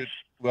where. There's part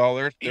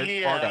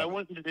I of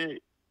went to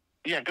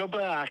go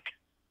back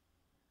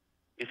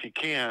if you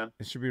can.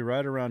 It should be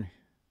right around.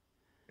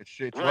 It's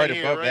right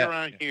here, above right that.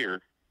 around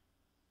here.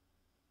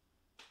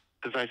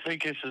 Because I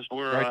think this is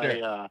where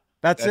right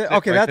That's it.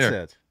 Okay, right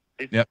that's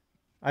it. Yep.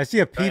 I see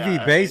a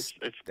PV bass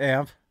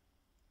amp.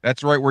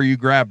 That's right where you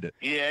grabbed it.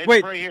 Yeah, it's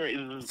Wait, right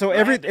here. So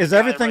is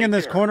everything in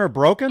this corner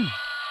broken?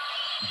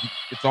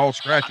 It's all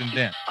scratch and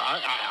dent.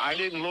 I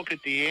didn't look at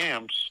the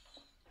amps.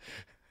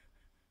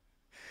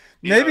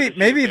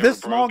 Maybe this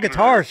small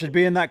guitar should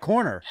be in that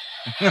corner.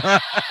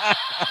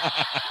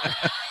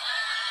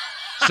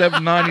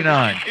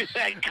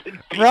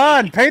 $7.99.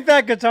 Ron, paint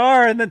that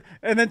guitar and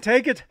then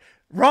take it.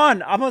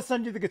 Ron, I'm gonna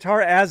send you the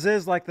guitar as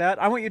is like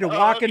that. I want you to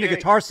walk into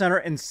Guitar Center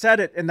and set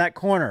it in that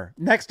corner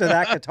next to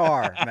that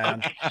guitar,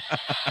 man.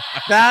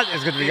 That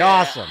is gonna be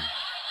awesome.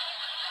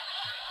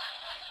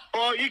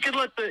 Well, you can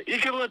let the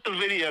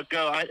video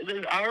go. I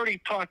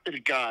already talked to the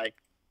guy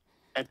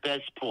at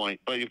this point,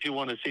 but if you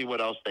want to see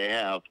what else they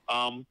have,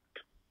 I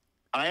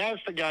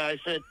asked the guy. I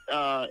said,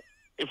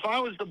 if I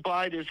was to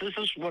buy this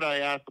is what I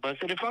asked him. I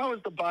said, if I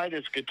was to buy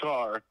this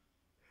guitar,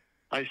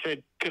 I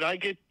said,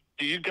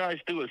 do you guys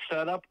do a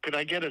setup? Could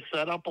I get a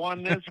setup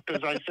on this?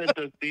 Because I said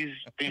that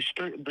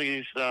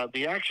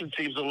the action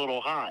seems a little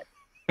high.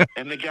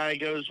 And the guy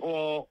goes,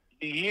 well,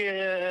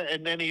 yeah.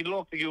 And then he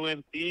looked at you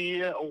and,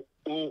 yeah,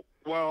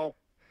 well,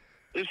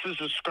 this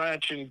is a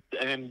scratch and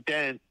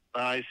dent.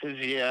 I says,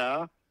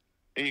 yeah.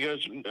 And he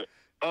goes,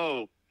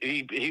 oh,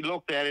 he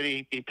looked at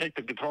it. He picked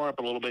the guitar up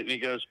a little bit and he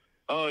goes,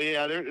 oh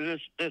yeah,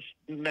 this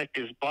neck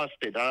is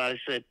busted. I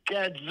said,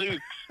 gadzooks.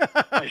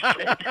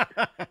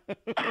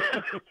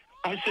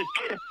 I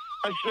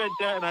said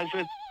that, and I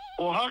said,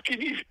 well, how can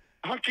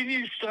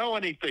you sell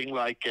anything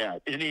like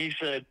that? And he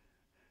said,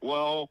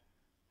 well,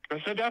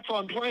 I said, that's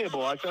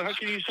unplayable. I said, how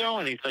can you sell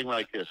anything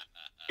like this?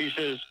 He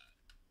says,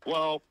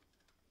 well,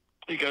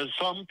 because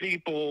some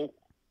people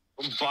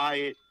buy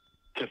it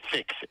to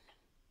fix it,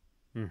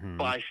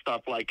 buy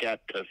stuff like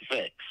that to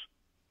fix.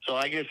 So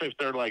I guess if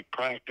they're like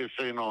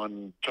practicing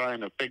on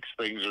trying to fix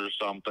things or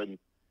something,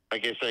 I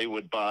guess they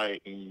would buy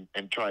it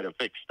and try to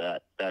fix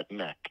that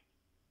neck.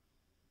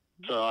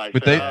 So I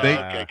said,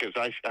 okay,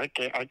 because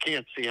I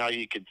can't see how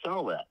you could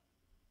sell that.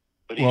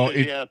 But he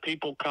said, yeah,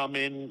 people come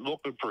in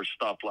looking for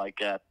stuff like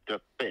that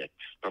to fix,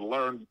 to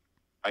learn,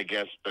 I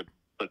guess, the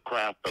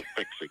craft of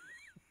fixing.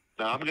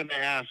 Now, I'm going to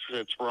ask,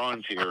 since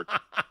Ron's here,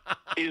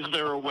 is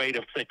there a way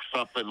to fix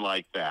something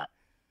like that?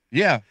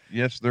 Yeah,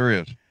 yes, there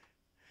is.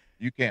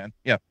 You can,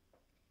 yeah.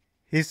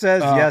 He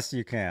says, yes,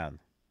 you can.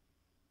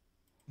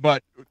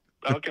 But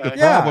the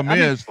problem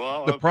is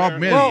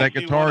that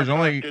guitar is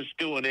only just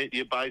doing it.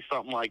 You buy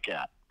something like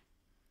that.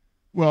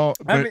 Well,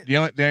 but the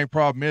only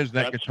problem is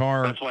that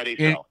guitar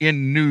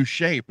in new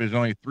shape is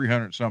only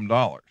 $300 some.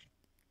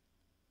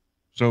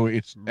 So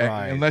it's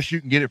Right. unless you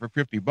can get it for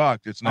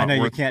 $50, it's not. I know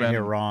you worth can't hear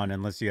spending. Ron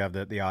unless you have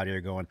the audio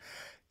going.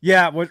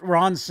 Yeah, what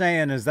Ron's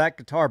saying is that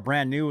guitar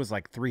brand new was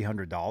like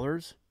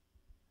 $300,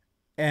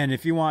 and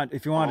if you want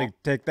to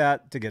take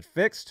that to get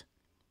fixed,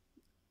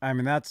 I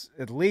mean that's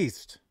at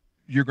least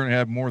You're going to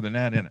have more than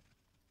that in it.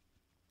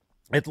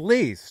 At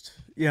least,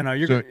 you know,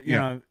 you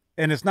know,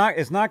 and it's not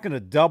going to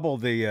double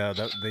the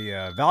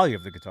value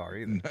of the guitar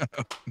either.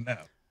 No.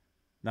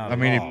 Not I at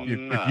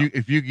mean, all.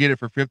 if you get it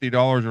for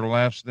 $50 or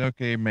less,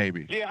 okay,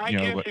 maybe. Yeah, I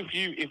guess if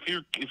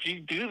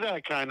you do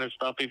that kind of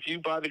stuff, if you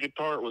buy the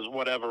guitar, it was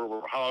whatever,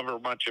 or however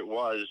much it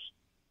was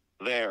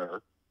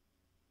there,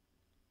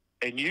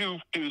 and you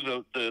do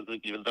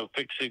the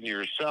fixing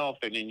yourself,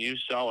 and then you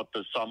sell it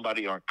to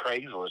somebody on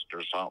Craigslist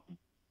or something,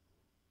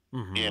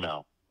 you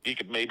know, you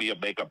could maybe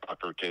make a buck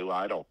or two.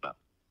 I don't know.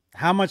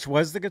 How much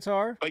was the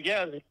guitar? But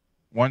yeah,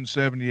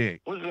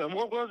 $178.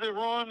 What was it,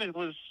 Ron? It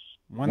was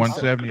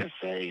 170.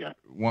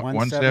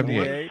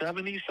 178.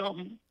 170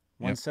 something.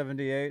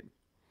 178.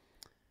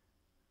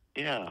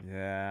 Yeah.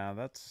 Yeah,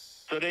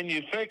 that's. So then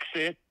you fix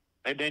it,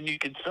 and then you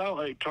can sell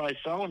it. Try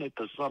selling it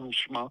to some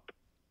schmuck.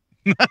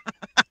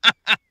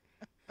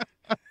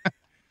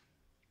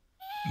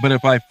 But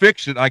if I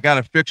fix it, I got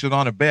to fix it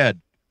on a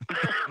bed.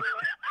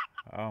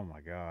 Oh my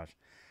gosh,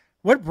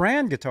 what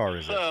brand guitar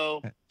is it?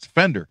 It's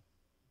Fender.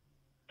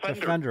 It's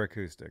a Fender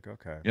acoustic.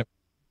 Okay. Yep.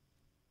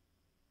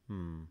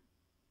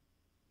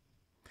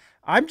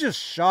 I'm just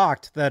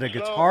shocked that a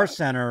Guitar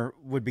Center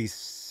would be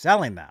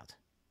selling that.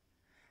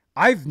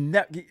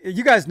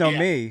 You guys know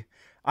me.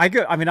 I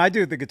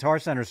do the Guitar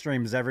Center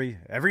streams every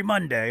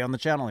Monday on the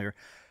channel here.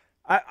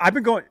 I've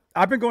been going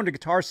to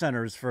Guitar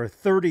Centers for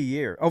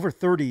over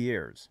 30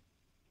 years.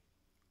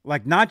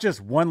 Like not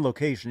just one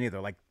location either.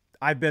 Like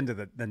I've been to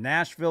the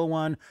Nashville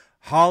one,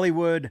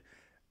 Hollywood,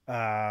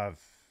 Bay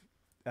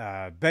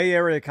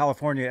Area,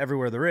 California,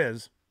 everywhere there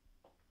is.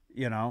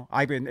 You know,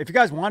 if you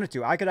guys wanted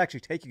to, I could actually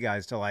take you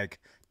guys to like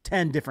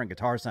 10 different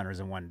Guitar Centers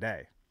in one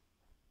day.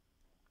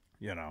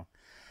 You know,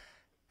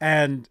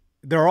 and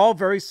they're all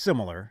very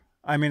similar.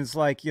 I mean, it's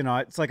like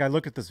I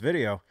look at this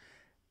video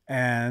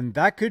and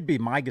that could be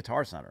my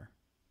Guitar Center.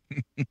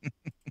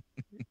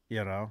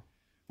 You know?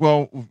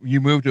 Well, you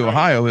move to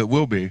Ohio, it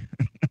will be.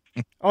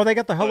 Oh, they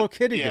got the Hello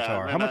Kitty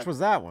guitar. How much was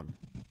that one?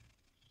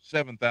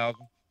 $7,000.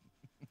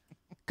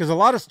 Because a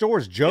lot of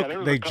stores joke,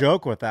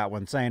 joke with that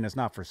one, saying it's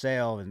not for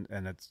sale,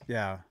 and it's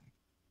yeah.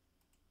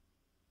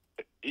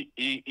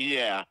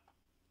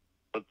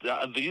 But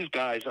these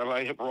guys,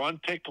 Ron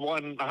picked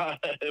one,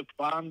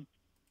 found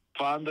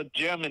the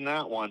gem in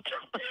that one.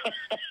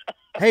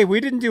 Hey, we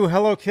didn't do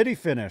Hello Kitty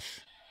finish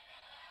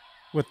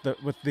with the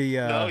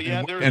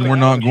and we're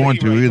not going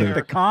to either.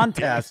 The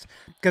contest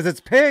because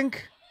it's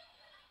pink.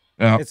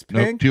 No, it's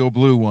pink. Teal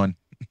blue one.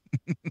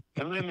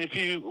 And then if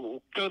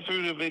you go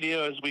through the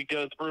video as we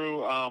go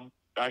through,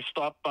 I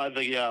stopped by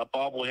the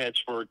bobbleheads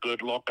for a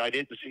good look. I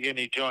didn't see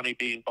any Johnny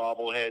Beane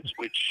bobbleheads,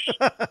 which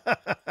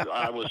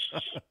I was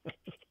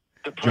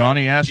depressed.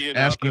 Johnny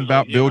asking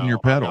about building your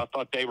pedal. I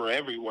thought they were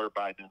everywhere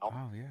by now.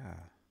 Oh yeah.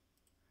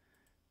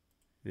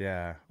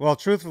 Yeah. Well,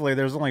 truthfully,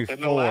 there's only 4.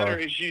 And the ladder,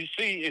 as you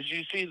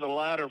see the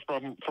ladder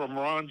from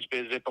Ron's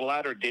visit, the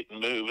ladder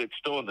didn't move. It's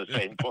still in the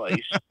same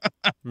place.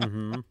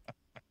 Mm-hmm.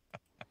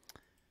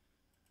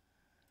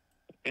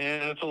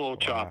 And it's a little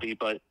choppy,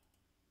 but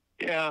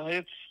yeah,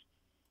 it's.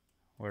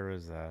 Where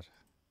is that?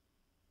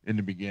 In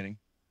the beginning.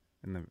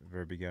 In the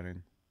very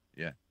beginning.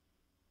 Yeah.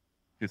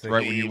 It's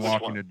right when you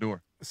walk in the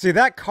door. See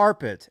that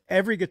carpet?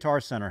 Every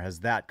Guitar Center has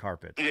that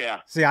carpet.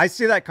 Yeah. See, I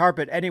see that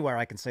carpet anywhere.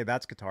 I can say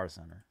that's Guitar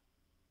Center.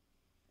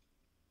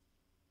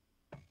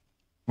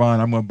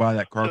 Fine, I'm going to buy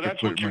that carpet,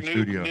 So put it in my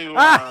studio.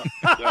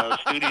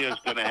 Studio's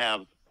going to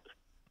have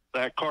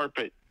that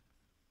carpet.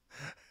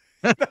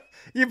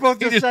 You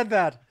both just said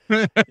that.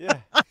 Yeah.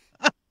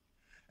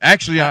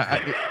 Actually,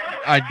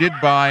 I did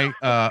buy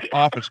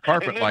office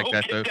carpet like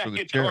that though for the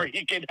guitar, chair.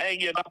 You can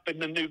hang it up in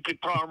the new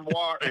guitar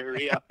armoire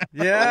area.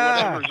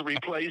 Yeah. Whatever's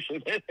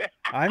replacing it.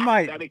 I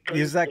might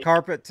use that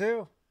carpet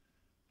too.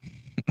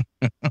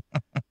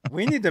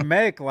 We need to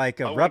make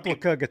like a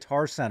replica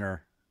Guitar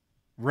Center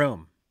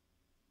room.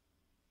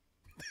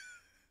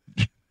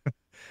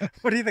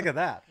 What do you think of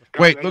that?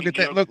 Wait, look at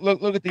that!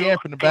 Look at the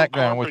amp in the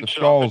background with the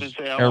stalls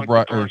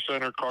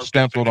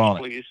stenciled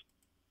on it.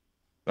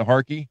 The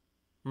Harkey.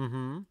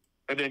 Mm-hmm.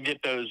 And then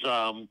get those,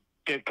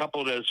 get a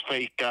couple of those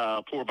fake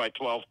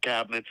 4x12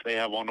 cabinets they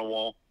have on the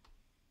wall.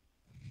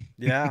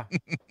 Yeah.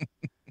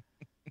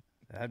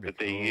 That'd be that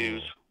cool. they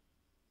use.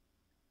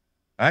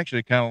 I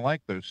actually kind of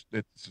like those.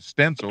 It's a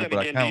stencil, but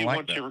I kind of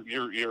like that.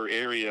 Your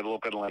area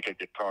looking like a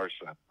Guitar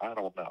Center. I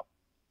don't know.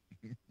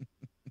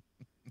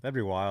 That'd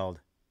be wild.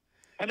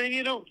 And then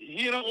you know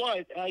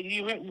what?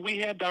 We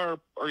had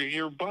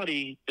your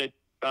buddy that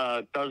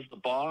does the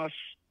Boss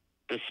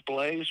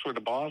displays for the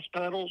Boss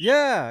pedals.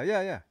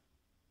 Yeah.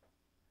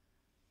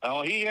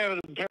 Oh, he had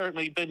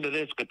apparently been to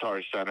this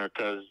Guitar Center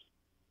because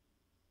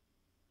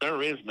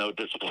there is no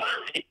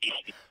display.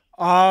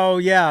 Oh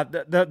yeah,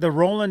 the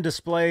Roland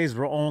displays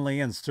were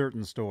only in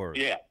certain stores.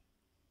 Yeah.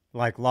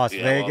 Like Las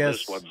Yeah,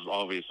 Vegas, well, this one's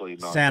obviously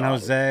not San got it.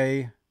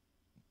 Jose.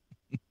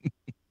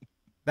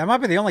 That might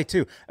be the only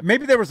two.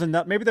 Maybe there was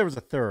maybe there was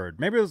a third.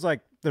 Maybe it was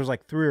like there's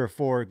like 3 or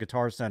 4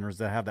 Guitar Centers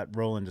that have that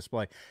Roland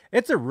display.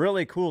 It's a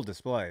really cool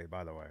display,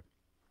 by the way.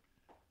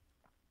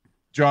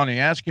 Johnny,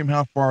 ask him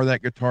how far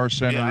that Guitar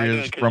Center Yeah, I know,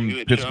 is 'cause from you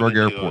had Pittsburgh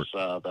shown it to Airport.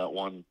 us, that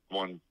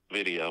one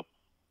video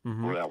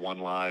or that one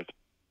live.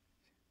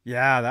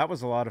 Yeah, that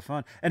was a lot of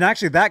fun. And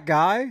actually, that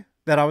guy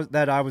that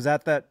I was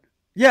at that.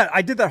 Yeah,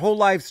 I did that whole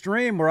live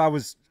stream where I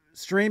was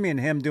streaming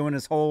him doing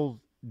his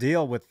whole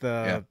deal with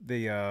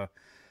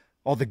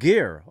all the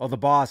gear, all the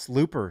Boss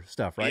Looper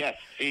stuff, right? Yes,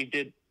 he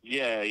did.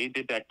 Yeah, he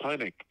did that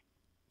clinic.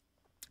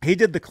 He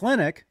did the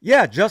clinic.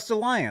 Yeah, Just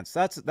Alliance.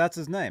 That's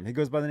his name. He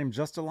goes by the name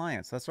Just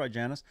Alliance. That's right,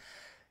 Janice.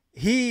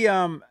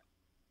 Him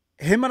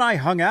and I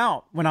hung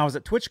out when I was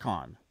at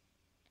TwitchCon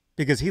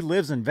because he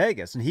lives in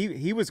Vegas and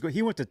he went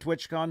to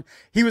TwitchCon.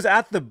 He was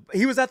at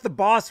the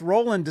Boss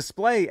Roland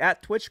display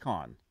at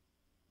TwitchCon.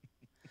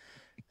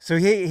 So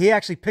he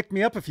actually picked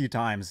me up a few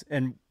times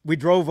and we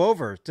drove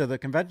over to the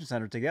convention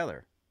center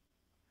together.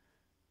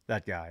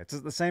 That guy. It's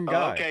the same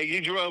guy. Okay,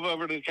 you drove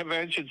over to the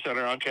convention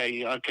center.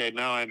 Okay,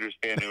 now I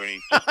understand when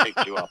he just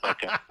picked you up.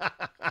 Okay.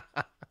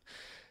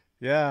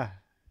 Yeah.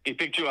 He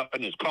picked you up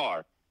in his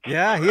car.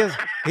 Yeah,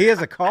 he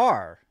is a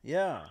car.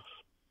 Yeah.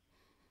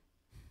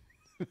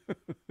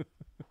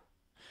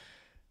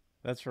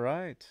 That's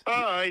right.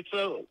 All right,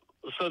 so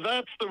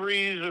that's the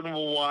reason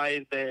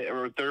why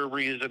their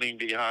reasoning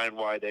behind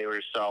why they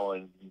were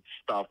selling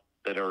stuff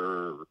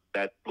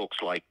that looks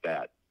like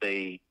that.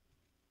 They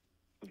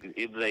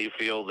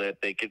feel that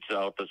they could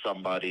sell it to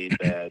somebody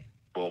that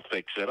will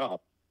fix it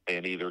up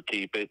and either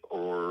keep it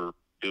or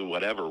do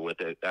whatever with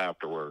it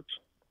afterwards.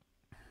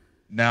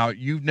 Now,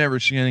 you've never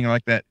seen anything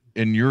like that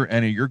in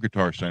any of your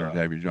Guitar Centers,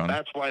 have you, Johnny?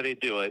 That's why they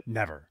do it.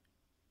 Never.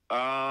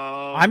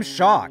 I'm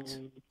shocked.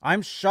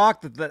 I'm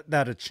shocked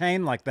that a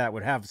chain like that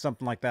would have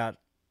something like that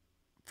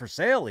for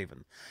sale,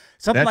 even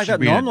something like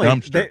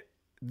that.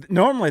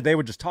 Normally they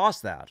would just toss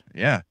that.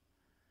 Yeah.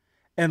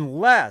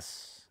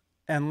 Unless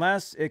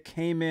it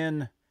came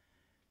in.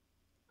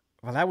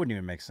 Well, that wouldn't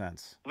even make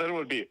sense. Then it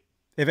would be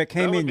if it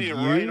came in used.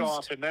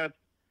 Write-off, and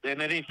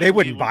anything they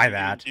wouldn't buy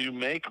that. You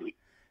make.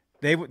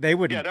 They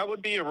wouldn't. Yeah, that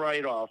would be a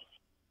write-off.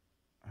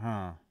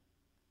 Huh.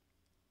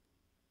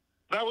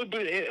 That would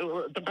be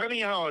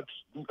depending how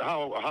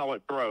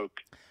it broke.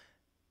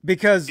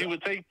 Because you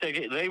would think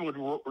they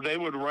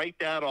would write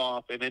that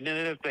off, and then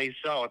if they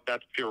sell it,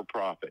 that's pure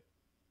profit.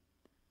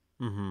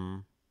 Mm-hmm.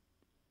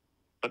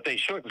 But they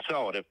shouldn't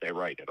sell it if they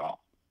write it off.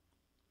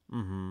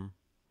 Mm-hmm.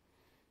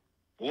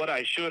 What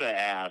I should have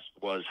asked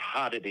was,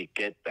 how did it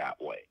get that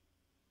way?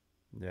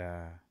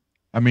 Yeah.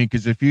 I mean,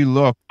 because if you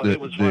look, it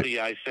was funny.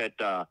 I said,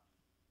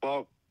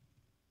 well,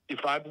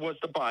 if I was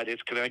to buy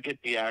this, can I get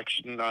the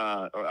action,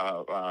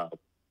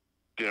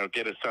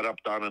 get it set up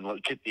done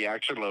and get the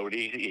action load?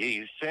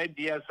 He said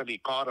yes, and he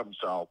caught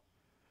himself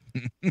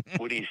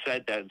when he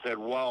said that and said,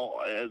 well,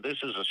 this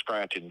is a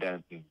scratch and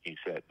dent. And he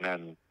said,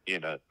 and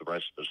then, the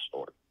rest of the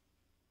story.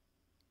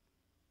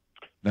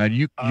 Now,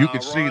 you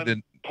could see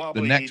the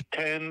next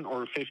 10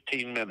 or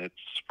 15 minutes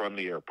from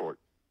the airport.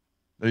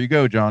 There you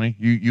go, Johnny.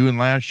 You and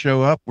Laz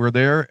show up. We're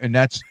there, and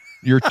that's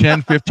your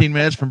 10, 15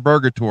 minutes from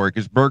Burgatory,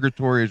 because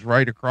Burgatory is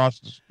right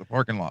across the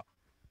parking lot.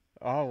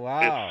 Oh,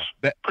 wow.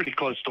 It's pretty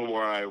close to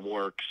where I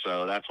work,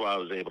 so that's why I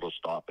was able to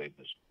stop in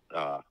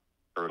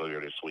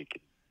earlier this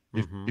weekend.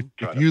 Mm-hmm.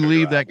 If you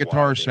leave that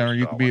Guitar Center,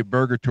 you can be at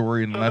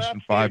Burgatory in less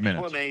than 5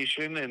 minutes.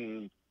 Explanation,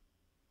 and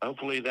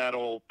hopefully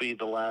that'll be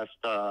the last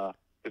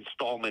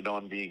installment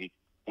on the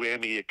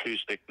Whammy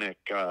acoustic neck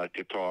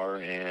guitar,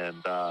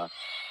 and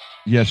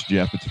yes,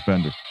 Jeff, it's a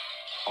Fender.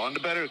 On to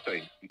better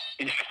things.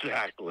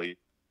 Exactly.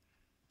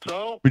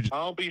 So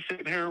I'll be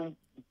sitting here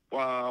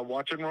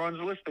watching Ron's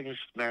listings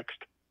next.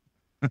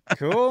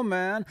 Cool,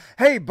 man.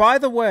 Hey, by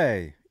the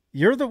way,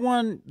 you're the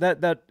one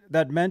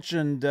that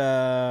mentioned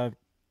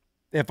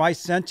if I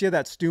sent you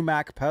that Stu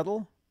Mac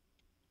pedal,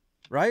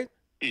 right?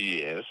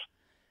 Yes.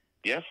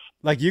 Yes.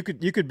 Like you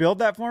could build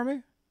that for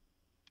me?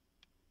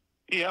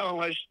 Yeah,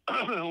 unless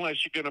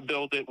you're going to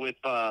build it with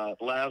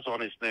Laz on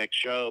his next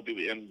show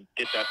and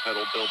get that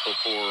pedal built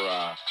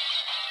before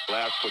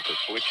Laz puts a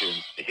switch in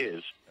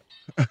his.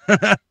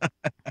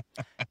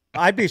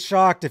 I'd be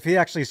shocked if he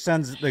actually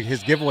sends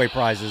his giveaway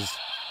prizes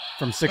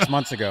from 6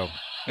 months ago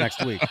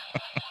next week.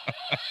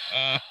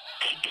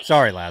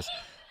 Sorry, Laz.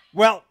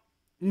 Well,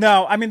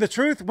 no, I mean the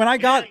truth. When I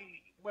got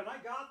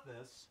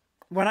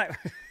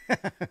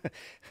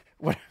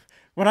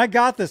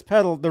this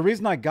pedal, the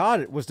reason I got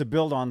it was to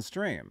build on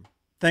stream,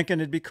 thinking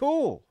it'd be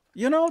cool.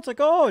 It's like,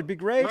 oh, it'd be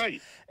great.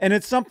 Right. And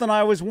it's something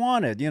I always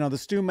wanted. The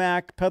Stu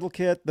Mac pedal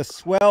kit, the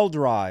Swell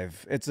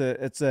Drive. It's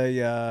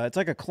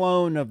like a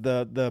clone of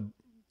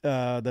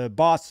the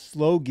Boss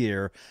Slow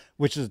Gear,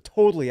 which is a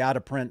totally out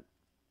of print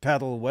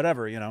pedal,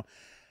 whatever,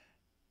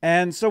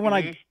 And so when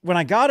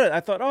I got it,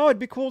 I thought, oh, it'd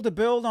be cool to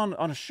build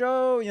on a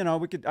show. I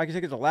could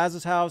take it to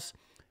Laz's house.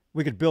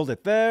 We could build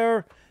it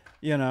there.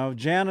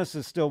 Janice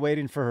is still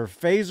waiting for her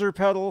phaser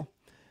pedal.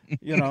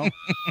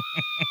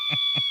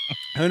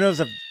 Who knows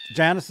if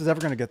Janice is ever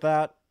going to get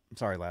that? I'm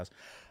sorry, Laz.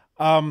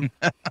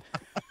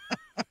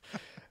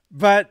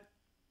 But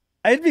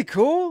it'd be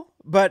cool,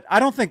 but I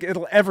don't think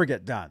it'll ever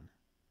get done.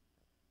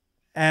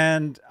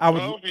 And I would.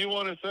 Well, if you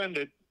want to send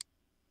it.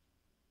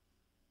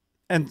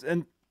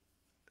 And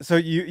so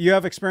you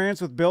have experience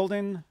with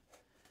building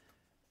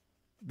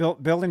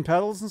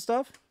pedals and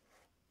stuff?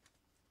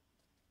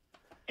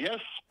 Yes.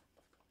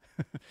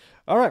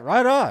 All right,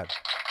 right on.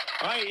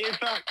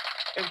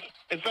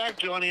 In fact,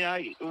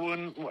 Johnny,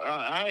 when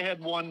I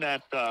had won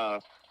that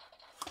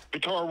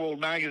Guitar World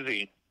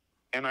magazine,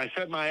 and I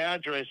set my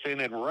address in,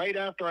 and right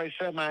after I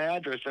set my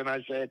address in,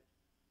 I said,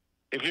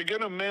 if you're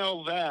going to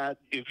mail that,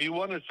 if you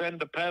want to send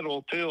the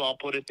pedal too, I'll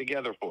put it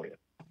together for you.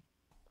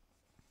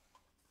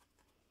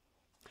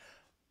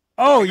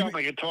 Oh, I got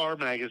my guitar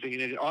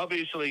magazine, and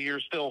obviously you're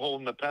still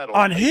holding the pedal.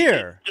 On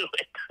here.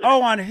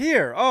 Oh, on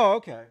here. Oh,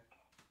 okay.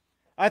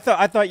 I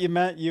thought you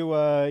meant you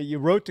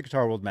wrote to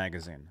Guitar World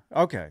magazine.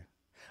 Okay.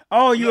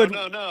 Oh, you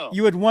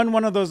had won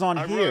one of those on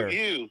here. I wrote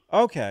you.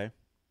 Okay.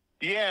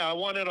 Yeah, I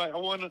won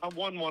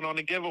one on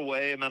a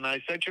giveaway, and then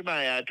I sent you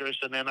my address,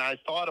 and then I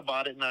thought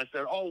about it, and I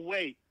said, oh,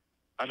 wait.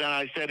 And then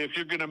I said, if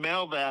you're going to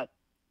mail that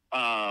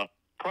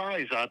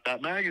prize out,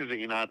 that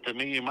magazine out to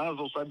me, you might as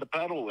well send the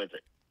pedal with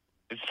it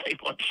and save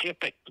on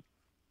shipping.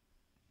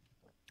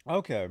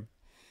 Okay.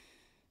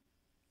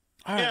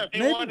 All yeah, right.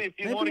 if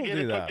you want to get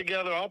it put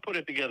together, I'll put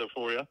it together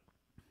for you.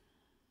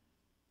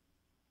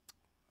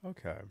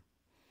 Okay.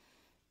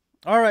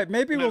 All right,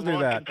 maybe we'll do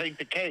that. Take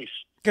the case.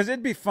 Because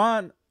it'd be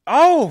fun.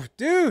 Oh,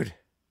 dude.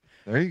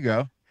 There you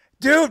go.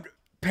 Dude,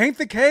 paint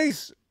the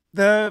case,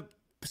 the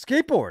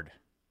skateboard.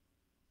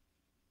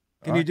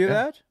 Can you do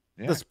that?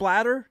 Yeah. The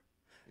splatter?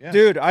 Yeah.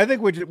 Dude, I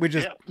think we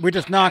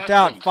just knocked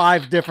out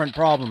 5 different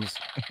problems.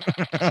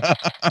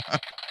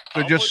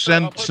 So just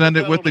send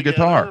it with the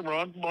guitar.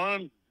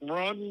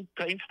 Ron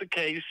paints the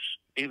case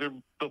either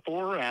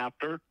before or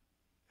after,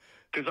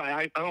 because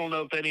I don't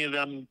know if any of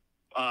them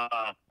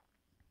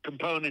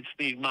components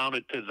need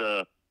mounted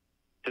to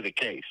the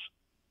case.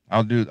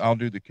 I'll do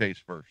the case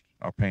first.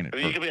 I'll paint it. Or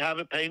you can have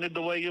it painted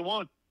the way you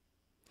want.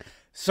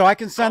 So I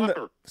can just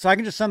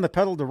send the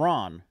pedal to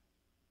Ron.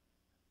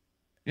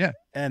 Yeah.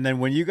 And then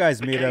when you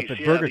guys meet up at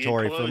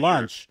Purgatory for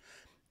lunch,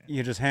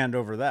 you just hand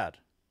over that.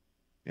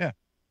 Yeah.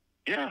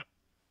 Yeah.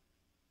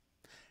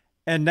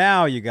 And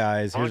now, you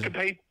guys,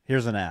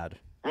 here's an ad.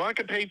 Ron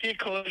can paint the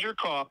enclosure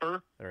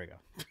copper. There we go.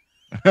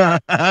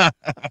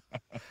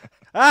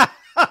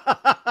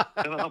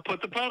 And I'll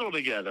put the pedal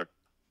together.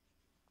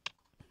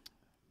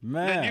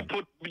 Man.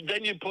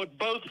 Then you put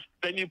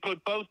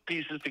both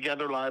pieces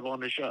together live on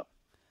the show.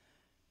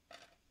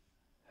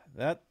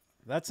 That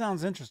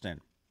sounds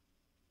interesting.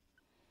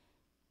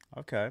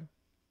 Okay.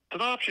 It's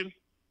an option.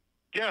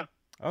 Yeah.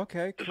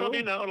 Okay, Just cool. let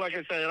me know. Like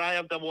I said, I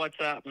have the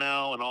WhatsApp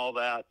now and all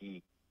that, and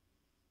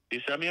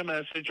you send me a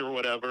message or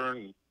whatever,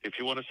 and if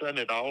you want to send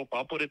it, I'll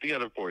put it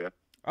together for you.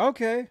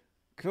 Okay,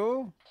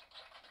 cool.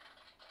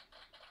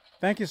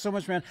 Thank you so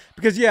much, man.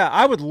 Because, yeah,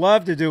 I would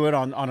love to do it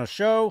on a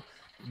show,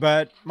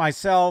 but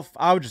myself,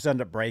 I would just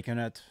end up breaking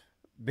it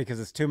because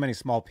it's too many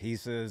small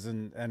pieces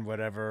and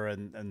whatever.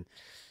 And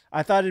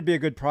I thought it'd be a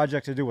good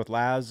project to do with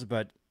Laz,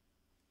 but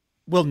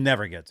we'll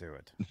never get to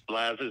it.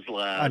 Laz is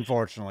Laz.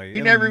 Unfortunately.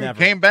 He never even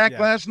came back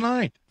last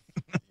night.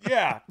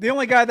 Yeah. The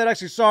only guy that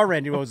actually saw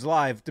Randy was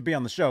live to be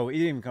on the show. He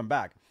didn't even come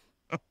back.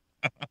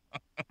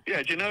 Yeah,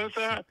 did you notice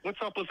that?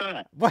 What's up with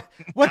that?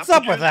 What's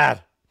up with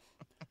that?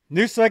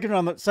 New segment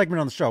on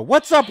the show.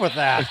 What's up with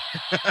that?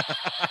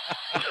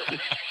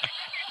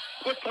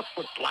 What's up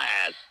with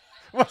Laz?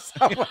 What's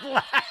up with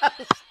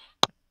Laz?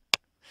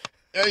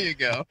 There you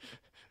go.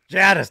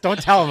 Janice,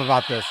 don't tell him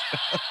about this.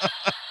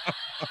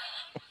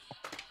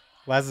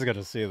 Laz is going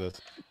to see this.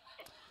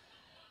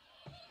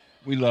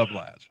 We love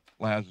Laz.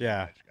 Laz is a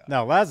nice guy.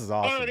 No, Laz is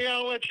awesome. All right,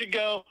 I'll let you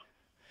go.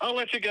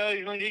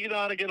 You know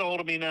how to get a hold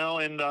of me now.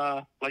 And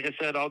like I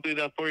said, I'll do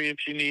that for you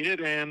if you need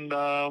it. And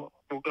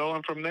we'll go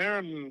on from there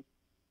and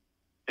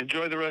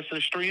enjoy the rest of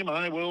the stream.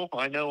 I will.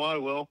 I know I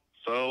will.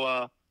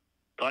 So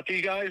talk to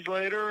you guys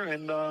later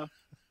and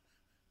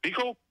be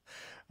cool.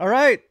 All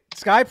right.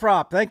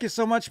 Skyprop, thank you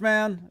so much,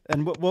 man.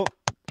 And we'll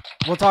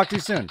talk to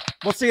you soon.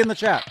 We'll see you in the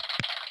chat.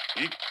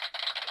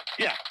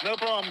 Yeah, no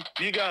problem.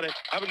 You got it.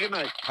 Have a good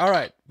night. All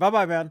right.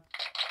 Bye-bye, man.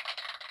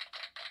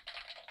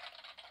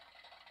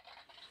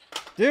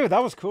 Dude,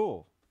 that was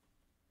cool.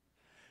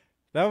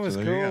 That was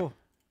cool.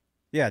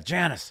 Yeah,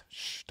 Janice.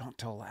 Shh, don't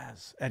tell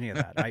Laz any of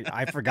that.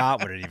 I forgot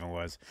what it even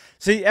was.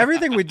 See,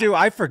 everything we do,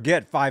 I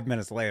forget 5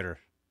 minutes later.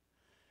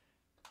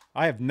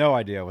 I have no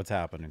idea what's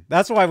happening.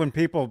 That's why when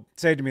people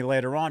say to me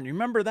later on, you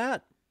remember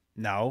that?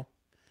 No.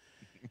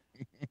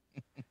 You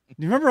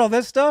remember all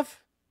this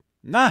stuff?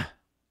 Nah.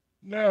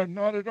 No,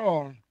 not at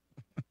all.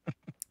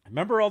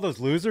 Remember all those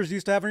losers you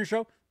used to have on your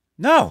show?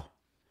 No.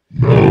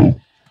 No.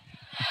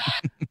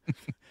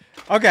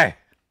 Okay.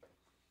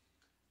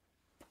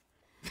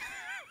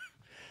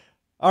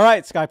 All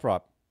right,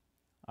 Skyprop.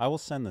 I will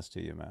send this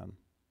to you, man.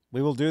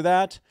 We will do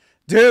that.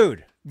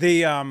 Dude,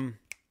 the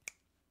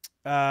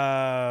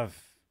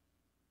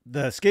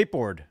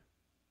skateboard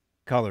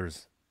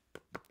colors.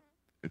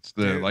 It's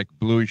the Dude. like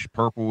bluish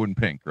purple and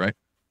pink, right?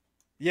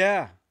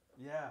 Yeah.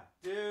 Yeah.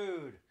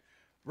 Dude.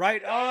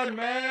 Right on,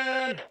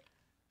 man.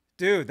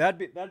 Dude, that'd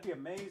be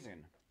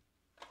amazing.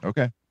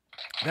 Okay.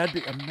 That'd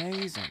be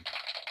amazing.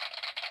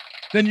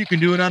 Then you can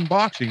do an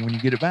unboxing when you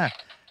get it back.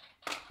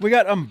 We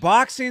got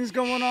unboxings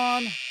going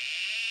on.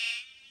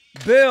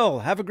 Bill,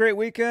 have a great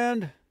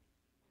weekend.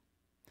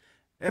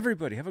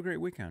 Everybody, have a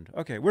great weekend.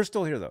 Okay, we're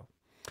still here, though.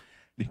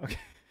 Okay.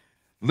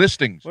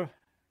 Listings.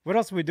 What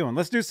else are we doing?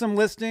 Let's do some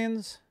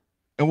listings.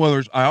 And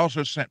well, I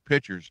also sent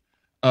pictures.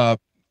 And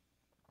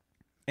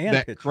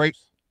that pictures.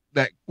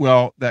 That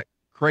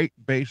crate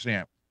bass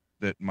amp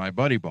that my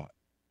buddy bought,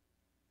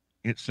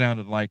 it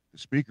sounded like the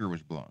speaker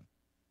was blown.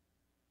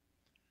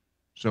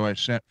 So I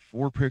sent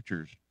 3 or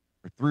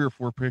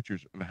 4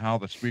 pictures of how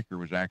the speaker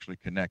was actually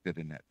connected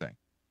in that thing.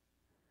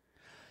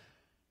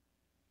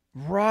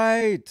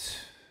 Right.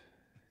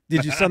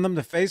 Did you send them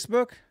to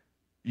Facebook?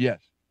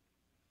 Yes.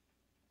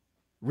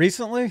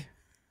 Recently?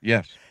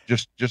 Yes.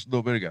 Just a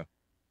little bit ago.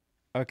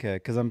 Okay,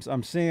 because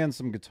I'm seeing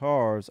some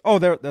guitars. Oh,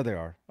 there they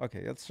are.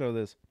 Okay, let's show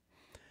this.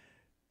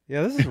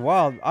 Yeah, this is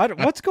wild.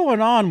 What's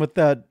going on with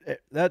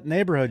that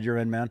neighborhood you're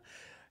in, man?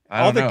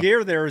 All the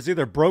gear there is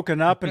either broken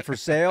up and for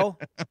sale,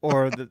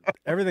 or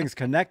everything's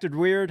connected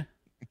weird,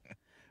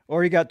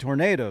 or you got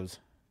tornadoes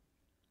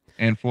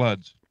and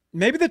floods.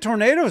 Maybe the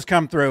tornadoes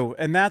come through,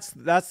 and that's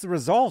the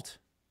result.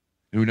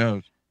 Who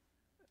knows?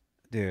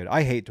 Dude,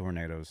 I hate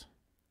tornadoes.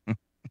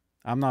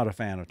 I'm not a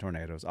fan of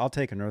tornadoes. I'll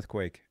take an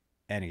earthquake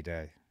any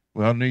day.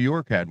 Well, New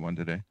York had one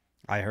today.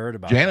 I heard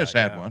about Janice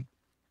that, had one.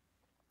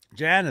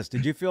 Janice,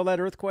 did you feel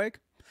that earthquake?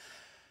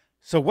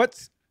 So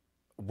what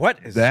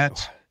is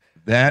that?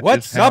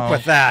 What's up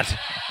with that?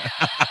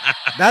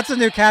 That's a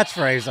new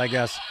catchphrase, I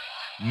guess.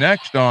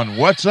 Next on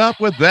What's Up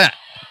With That?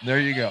 There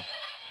you go.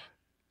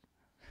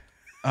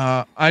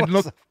 I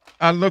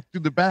looked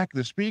through the back of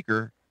the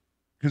speaker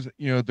because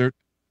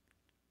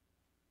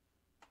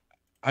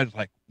I was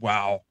like,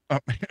 wow.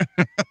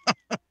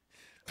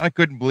 I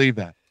couldn't believe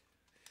that.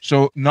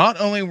 So not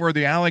only were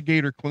the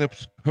alligator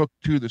clips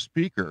hooked to the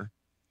speaker,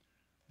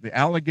 the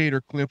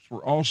alligator clips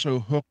were also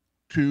hooked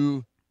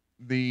to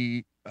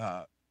the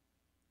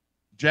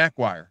jack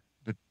wire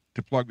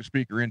to plug the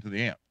speaker into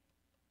the amp.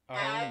 Oh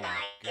my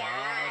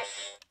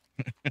gosh.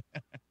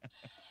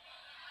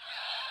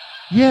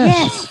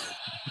 Yes.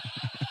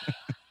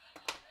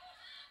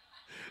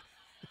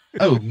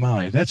 Oh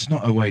my, that's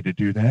not a way to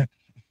do that.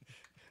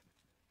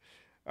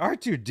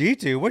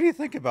 R2D2, what do you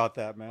think about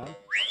that, man?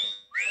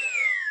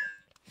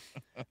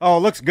 Oh,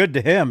 it looks good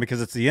to him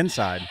because it's the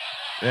inside.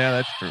 Yeah,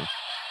 that's true.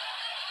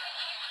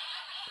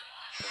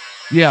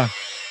 Yeah.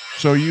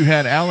 So you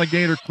had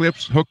alligator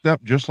clips hooked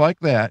up just like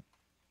that,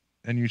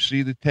 and you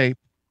see the tape.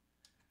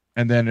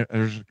 And then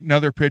there's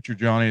another picture,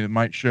 Johnny, that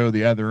might show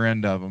the other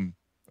end of them.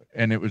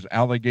 And it was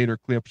alligator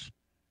clips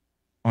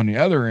on the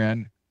other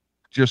end,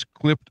 just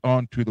clipped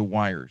onto the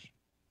wires.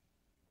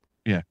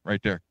 Yeah,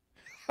 right there.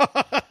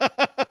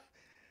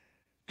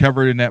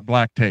 Covered in that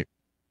black tape.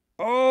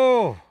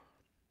 Oh.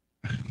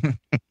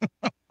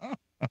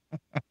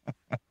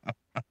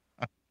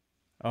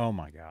 Oh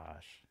my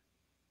gosh.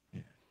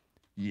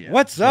 Yeah.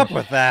 What's up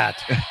with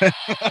that?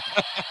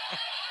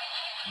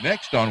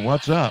 Next on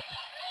What's Up,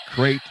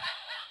 crate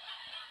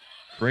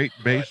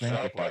bass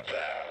amplifier.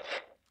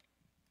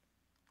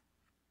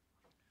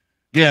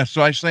 Yeah,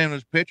 so I sent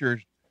those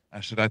pictures.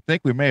 I said, I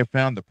think we may have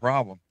found the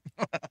problem.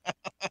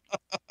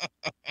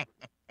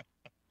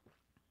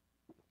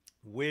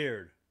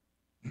 Weird.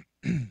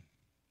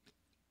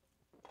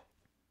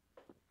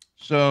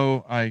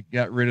 So I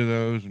got rid of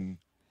those and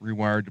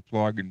rewired the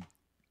plug and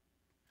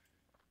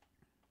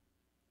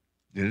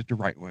did it the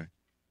right way.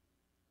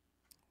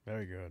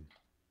 Very good.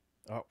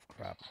 Oh,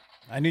 crap.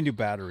 I need new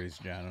batteries,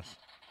 Janice.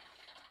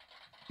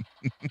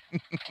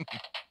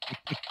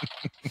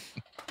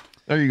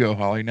 There you go,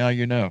 Holly. Now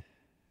you know.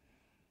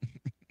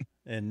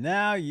 And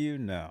now you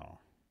know.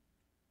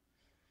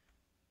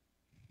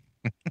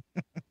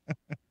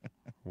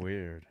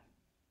 Weird.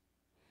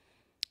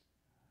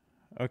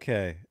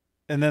 Okay.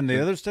 And then the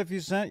other stuff you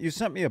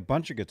sent me a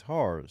bunch of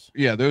guitars.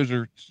 Yeah, those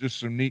are just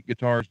some neat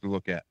guitars to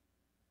look at.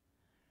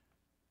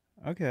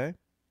 Okay.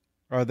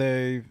 Are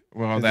they...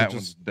 Well, that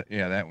one's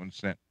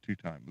sent 2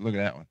 times. Look at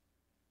that one.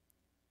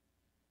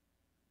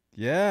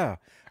 Yeah.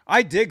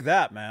 I dig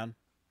that, man.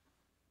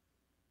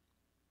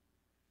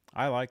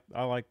 I like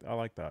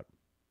that.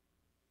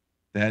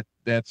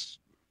 That's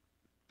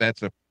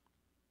a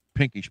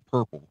pinkish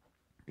purple.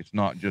 It's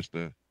not just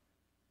a...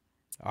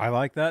 I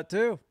like that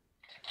too.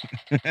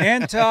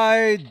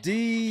 Anti-DIY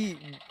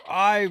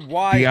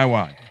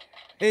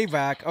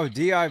HVAC. Oh,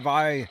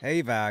 DIY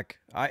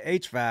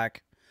HVAC.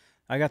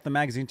 I got the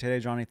magazine today,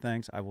 Johnny.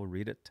 Thanks. I will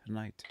read it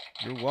tonight.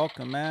 You're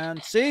welcome,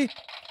 man. See?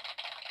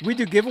 We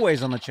do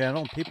giveaways on the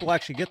channel, and people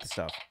actually get the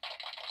stuff.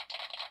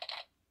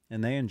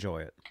 And they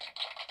enjoy it.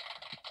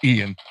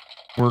 Ian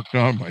worked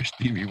on my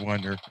Stevie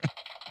Wonder.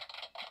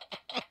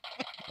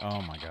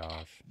 Oh, my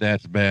gosh.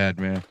 That's bad,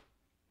 man.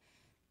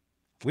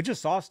 We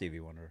just saw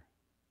Stevie Wonder.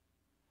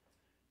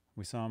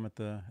 We saw him at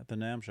the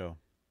NAMM show.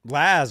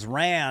 Laz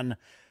ran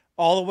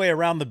all the way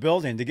around the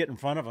building to get in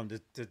front of him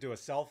to do a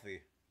selfie.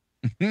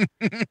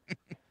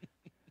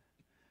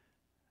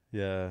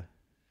 Yeah.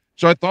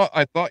 So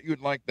I thought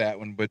you'd like that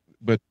one, but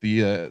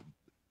the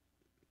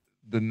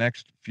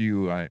next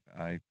few I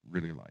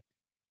really like.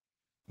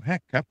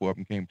 Heck, a couple of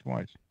them came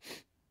twice.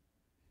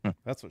 Huh.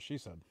 That's what she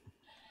said.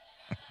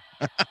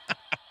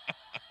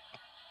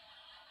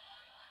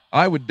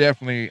 I would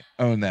definitely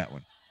own that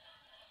one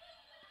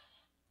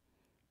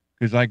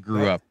because I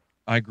grew up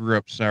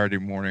Saturday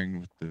morning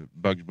with the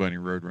Bugs Bunny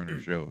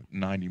Roadrunner show,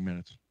 90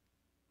 minutes.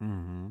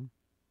 Mm-hmm.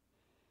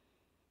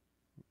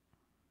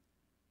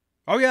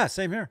 Oh yeah,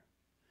 same here.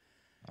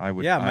 I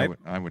would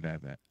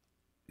have that.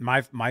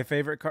 My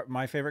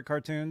favorite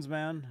cartoons,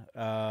 man.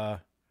 I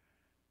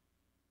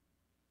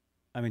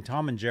mean,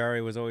 Tom and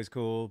Jerry was always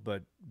cool,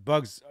 but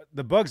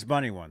the Bugs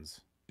Bunny ones.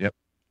 Yep.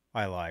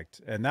 I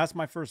liked, and that's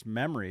my first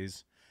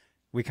memories.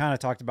 We kind of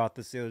talked about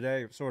this the other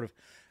day. Sort of,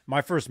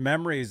 my first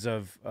memories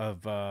of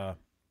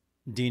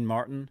Dean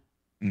Martin,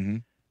 mm-hmm.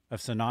 of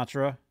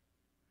Sinatra,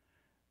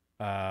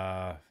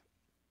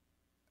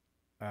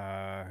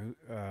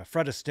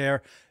 Fred Astaire,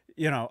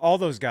 all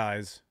those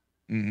guys.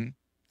 Mm-hmm.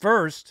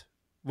 First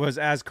was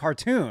as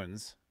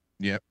cartoons.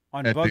 Yep.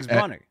 On Bugs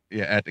Bunny.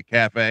 At the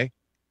cafe.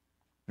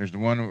 There's the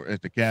one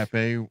at the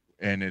cafe,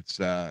 and it's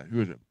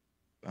who is it?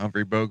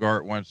 Humphrey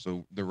Bogart wants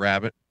the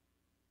rabbit.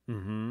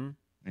 Mm-hmm.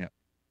 Yeah.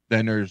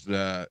 Then there's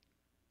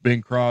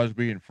Bing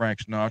Crosby and Frank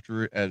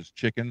Sinatra as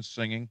chickens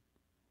singing,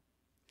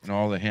 and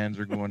all the hens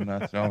are going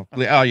nuts. Oh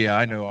yeah,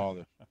 I know all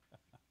this.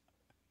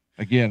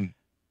 Again,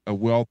 a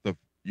wealth of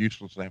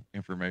useless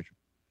information.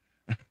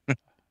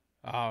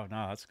 Oh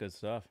no, that's good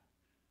stuff.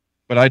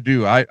 But I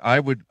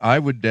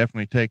would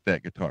definitely take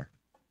that guitar.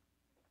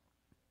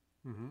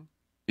 Mm-hmm.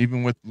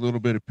 Even with a little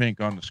bit of pink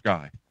on the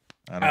sky.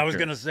 I was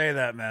going to say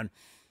that, man.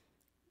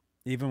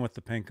 Even with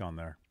the pink on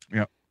there.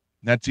 Yeah.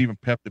 That's even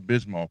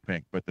Pepto-Bismol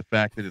pink. But the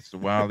fact that it's the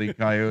Wile E.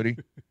 Coyote,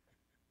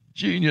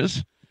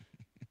 genius.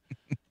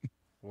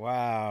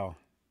 Wow.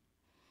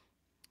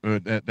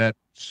 That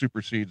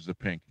supersedes the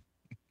pink.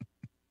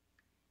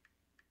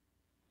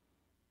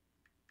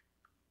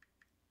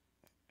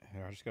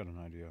 Here, I just got an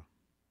idea.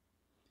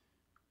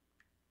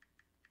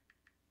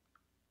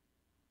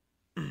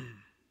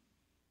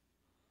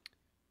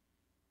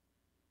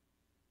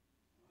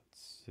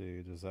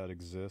 See, does that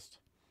exist?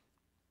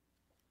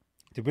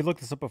 Did we look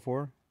this up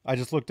before? I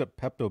just looked up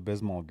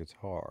Pepto-Bismol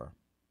guitar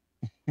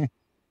to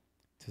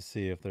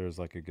see if there's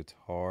like a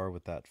guitar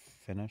with that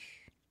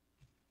finish.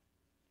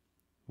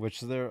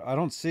 Which I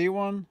don't see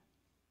one.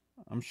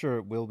 I'm sure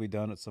it will be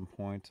done at some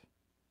point.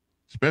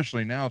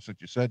 Especially now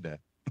since you said that.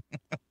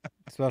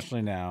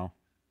 Especially now.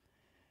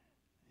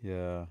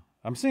 Yeah.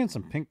 I'm seeing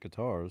some pink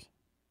guitars.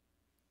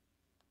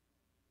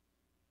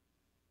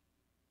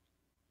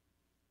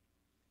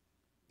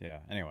 Yeah,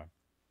 anyway.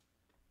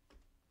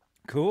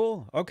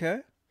 Cool. Okay.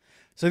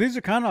 So these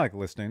are kind of like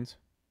listings.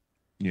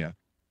 Yeah.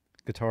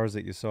 Guitars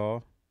that you saw.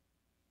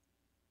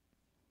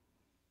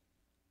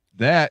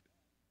 That,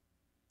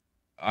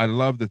 I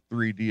love the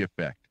 3D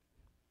effect.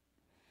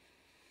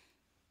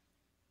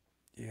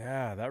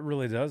 Yeah, that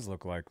really does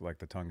look like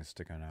the tongue is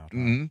sticking out. Huh?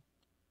 Mm-hmm.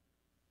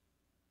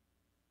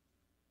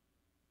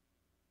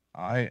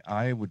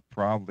 I would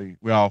probably,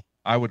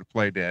 I would have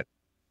played that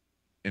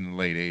in the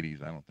late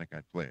 80s. I don't think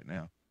I'd play it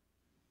now.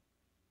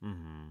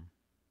 Mm-hmm.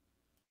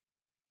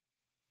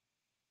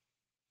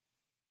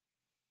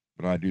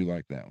 But I do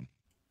like that one.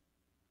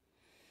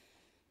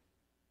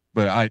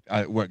 But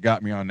I what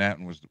got me on that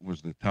one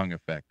was the tongue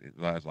effect.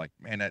 I was like,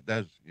 man, that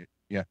does,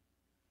 yeah.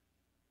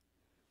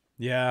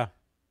 Yeah.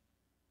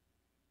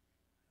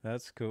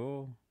 That's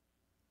cool.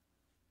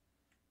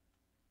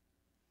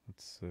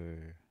 Let's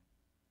see.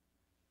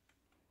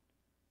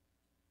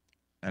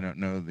 I don't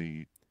know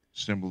the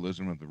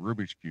symbolism of the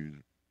Rubik's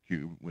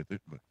cube with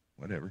it, but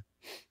whatever.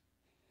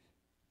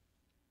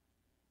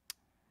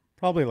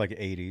 Probably like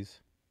 80s.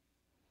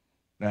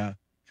 Nah,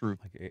 true.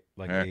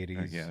 Like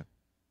 80s. Yeah.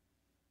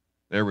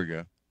 There we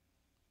go.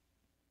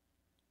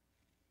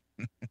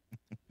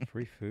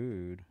 Free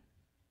food.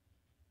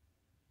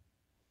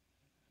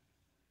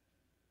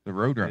 The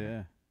Roadrunner.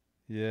 Yeah.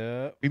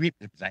 Yeah. Beep,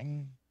 beep,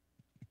 zang.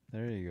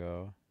 There you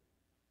go.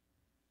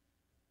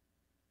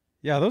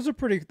 Yeah, those are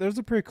pretty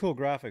cool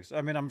graphics.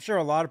 I mean, I'm sure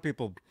a lot of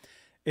people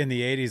in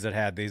the 80s that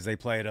had these, they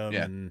played them,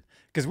 yeah. And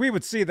because we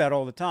would see that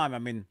all the time. I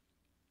mean,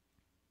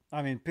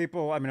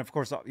 people. I mean, of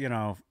course,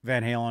 Van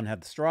Halen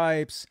had the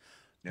Stripes.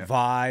 Yeah.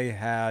 Vi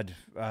had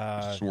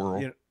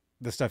Swirl.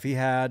 The stuff he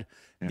had.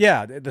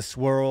 Yeah, the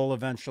Swirl.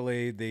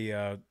 Eventually,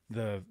 the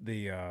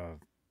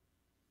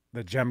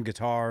gem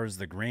guitars,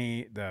 the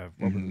green, were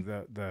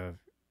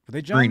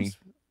they gems? Greeny.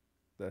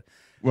 The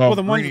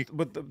Greeny. ones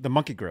with the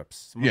monkey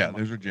grips. Yeah,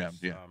 those are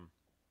gems. Yeah.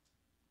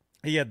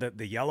 He had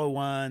the yellow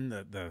one.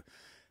 I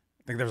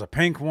think there was a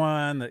pink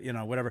one.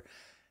 Whatever.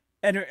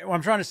 And what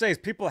I'm trying to say is,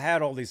 people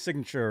had all these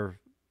signature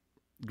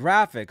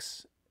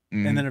graphics,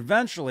 and then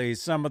eventually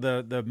some of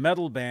the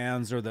metal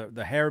bands or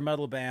the hair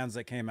metal bands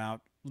that came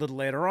out a little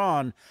later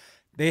on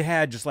they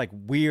had just like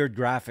weird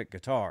graphic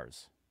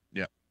guitars.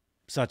 Yeah.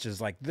 Such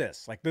as like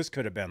this. Like this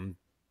could have been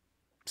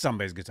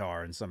somebody's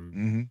guitar and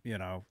some, you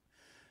know,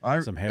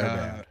 some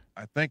hairband.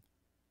 I think,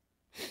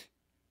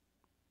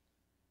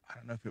 I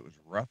don't know if it was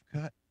Rough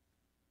Cut.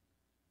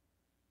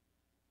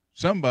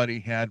 Somebody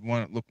had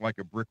one that looked like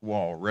a brick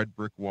wall, red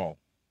brick wall,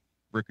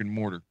 brick and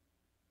mortar.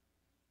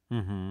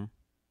 Mm-hmm.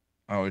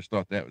 I always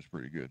thought that was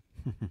pretty good.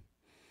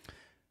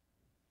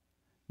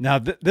 Now,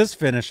 this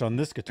finish on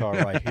this guitar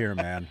right here,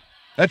 man.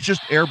 That's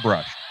just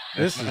airbrushed.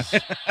 This is...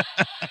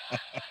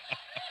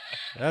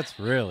 That's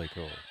really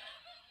cool.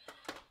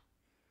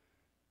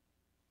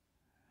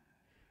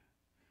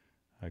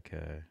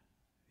 Okay.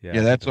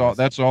 Yeah, that's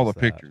all the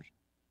pictures.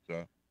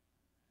 So.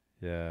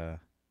 Yeah.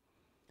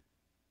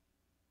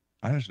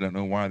 I just don't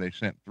know why they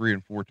sent 3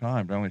 and 4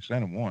 times. I only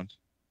sent them once.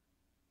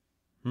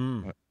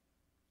 But...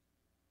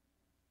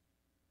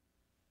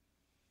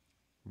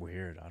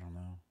 Weird. I don't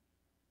know.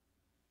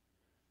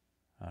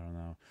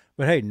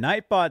 But hey,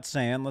 Nightbot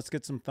saying, let's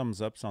get some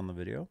thumbs ups on the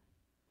video.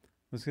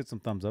 Let's get some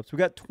thumbs ups. We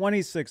got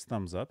 26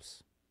 thumbs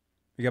ups.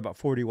 We got about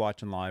 40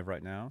 watching live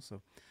right now.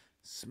 So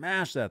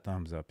smash that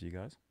thumbs up, you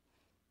guys.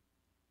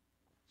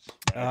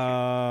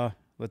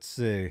 Let's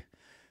see.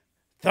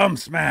 Thumb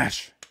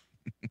smash.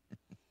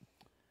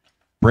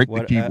 Break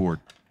the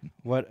keyboard.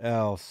 What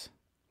else?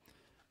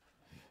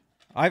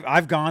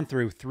 I've gone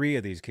through 3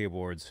 of these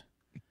keyboards.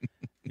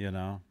 You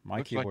know, my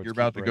looks keyboard's like you're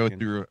about to go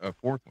through a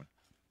 4th one.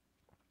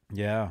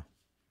 Yeah.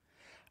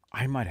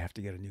 I might have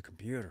to get a new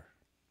computer,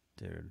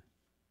 dude.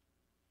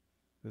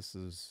 This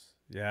is,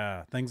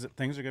 yeah, things are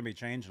going to be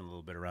changing a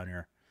little bit around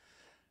here.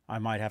 I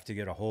might have to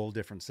get a whole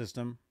different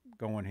system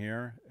going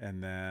here,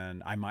 and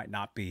then I might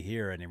not be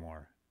here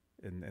anymore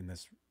in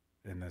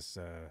this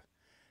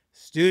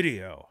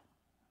studio.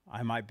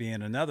 I might be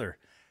in another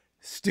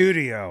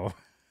studio.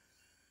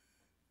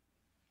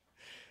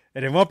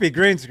 And it won't be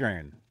green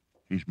screen.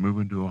 He's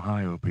moving to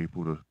Ohio,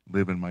 people, to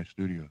live in my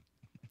studio.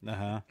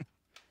 Uh-huh.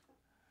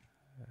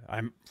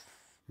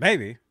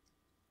 Maybe.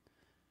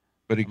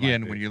 But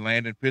again, when you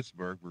land in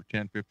Pittsburgh, we're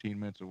 10, 15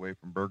 minutes away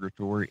from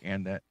Burgatory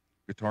and that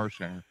Guitar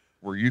Center,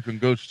 where you can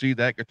go see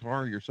that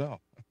guitar yourself.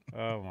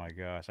 Oh, my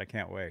gosh. I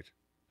can't wait.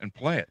 And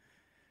play it.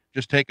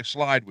 Just take a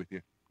slide with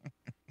you.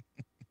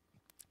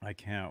 I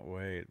can't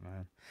wait,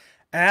 man.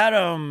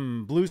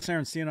 Adam, Blue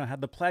Saraceno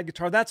had the plaid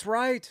guitar. That's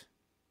right.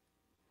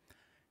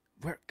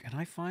 Where can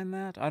I find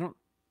that? I don't.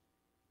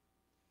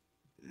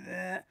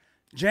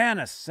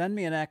 Janice, send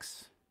me an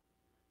X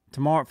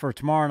for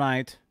tomorrow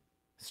night,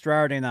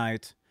 Saturday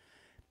night.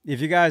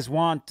 If you guys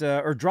want,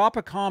 or drop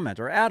a comment,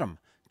 or Adam,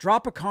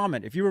 drop a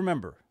comment if you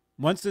remember.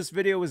 Once this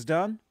video is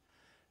done,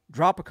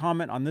 drop a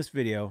comment on this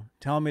video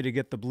telling me to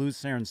get the Blue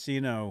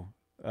Saraceno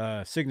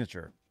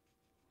signature.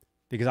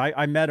 Because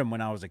I met him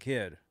when I was a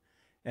kid,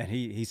 and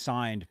he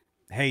signed,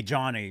 "Hey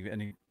Johnny,"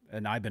 and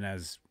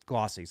Ibanez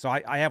glossy. So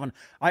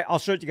I'll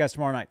show it to you guys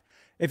tomorrow night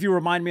if you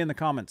remind me in the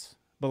comments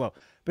below.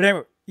 But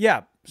anyway,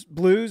 yeah,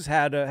 Blues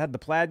had the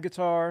plaid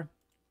guitar.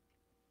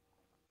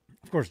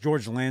 Of course,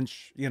 George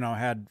Lynch,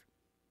 had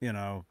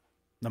the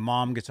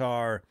mom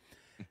guitar,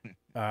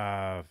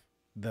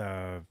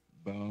 the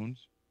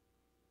Bones,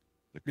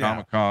 the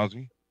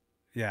Kamikaze,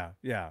 yeah,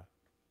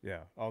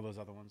 all those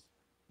other ones.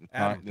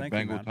 The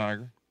Bengal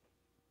Tiger.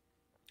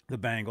 The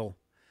Bangle.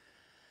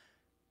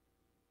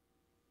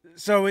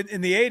 So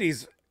in the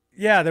 80s,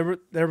 yeah,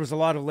 there was a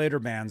lot of later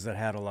bands that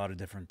had a lot of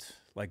different,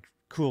 like,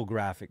 cool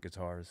graphic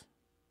guitars.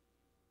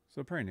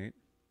 So pretty neat.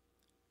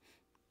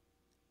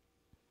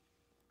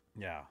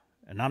 Yeah,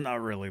 and I'm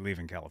not really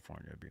leaving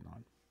California, Beane.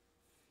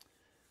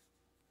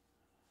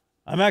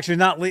 I'm actually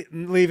not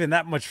leaving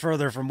that much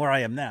further from where I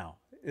am now.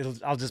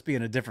 I'll just be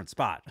in a different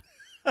spot.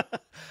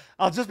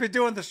 I'll just be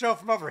doing the show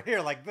from over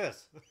here like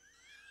this.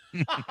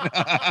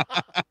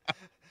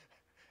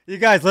 You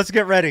guys, let's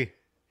get ready.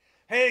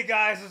 Hey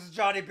guys, this is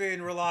Johnny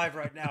Beane. We're live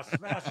right now.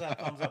 Smash that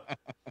thumbs up.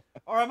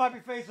 Or I might be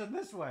facing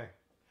this way.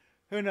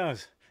 Who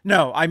knows?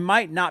 No, I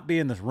might not be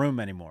in this room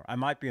anymore. I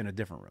might be in a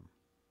different room.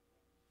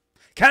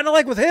 Kind of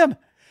like with him.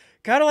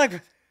 Kind of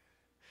like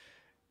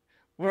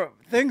where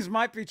things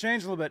might be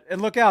changed a little bit.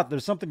 And look out,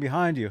 there's something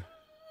behind you.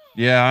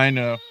 Yeah, I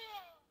know.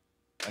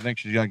 I think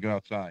she's got to go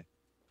outside.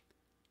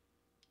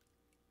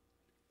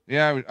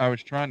 Yeah, I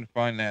was trying to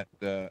find that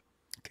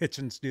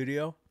kitchen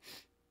studio.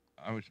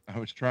 I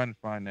was trying to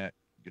find that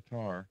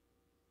guitar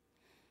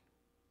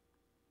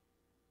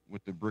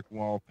with the brick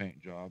wall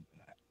paint job.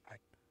 I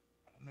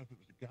don't know if it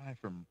was a guy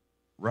from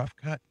Rough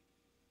Cut.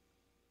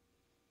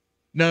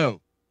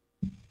 No,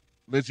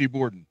 Lizzie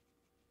Borden.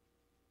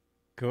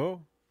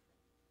 Cool.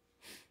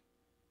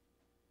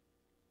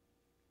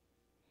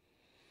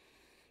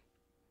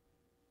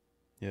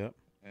 Yep.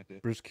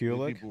 Bruce Kulick.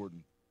 Lizzie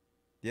Borden.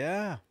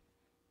 Yeah.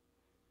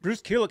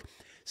 Bruce Kulick.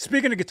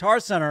 Speaking of Guitar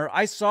Center,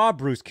 I saw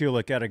Bruce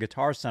Kulick at a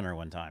Guitar Center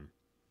one time.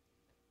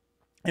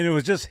 And it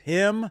was just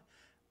him,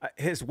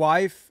 his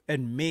wife,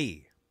 and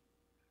me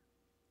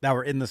that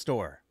were in the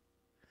store.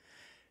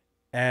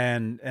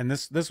 And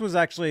this was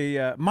actually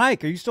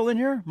Mike. Are you still in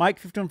here? Mike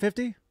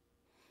 1550?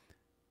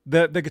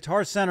 The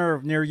Guitar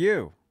Center near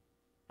you.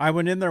 I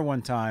went in there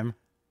one time.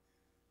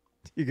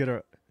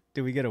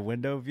 Do we get a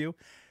window view?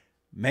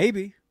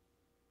 Maybe.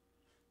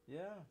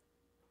 Yeah.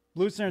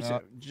 Blue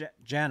Center.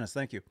 Janice,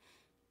 thank you.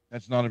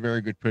 That's not a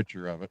very good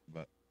picture of it,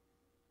 but.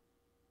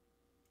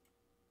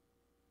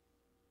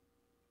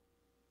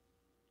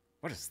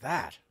 What is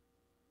that?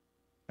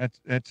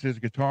 That's his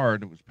guitar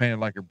that was painted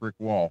like a brick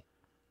wall.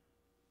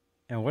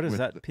 And what is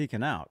that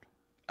peeking out?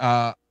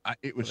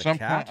 It was a some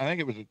cat? kind. I think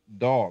it was a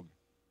dog,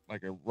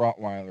 like a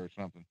Rottweiler or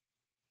something.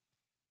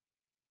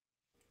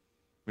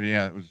 But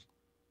yeah, it was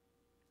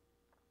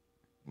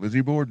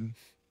Lizzie Borden.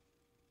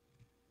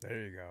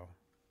 There you go.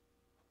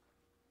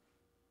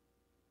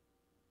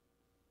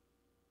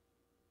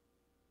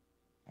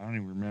 I don't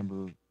even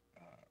remember.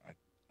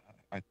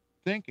 I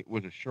think it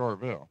was a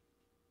Charvel.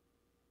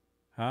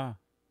 Huh?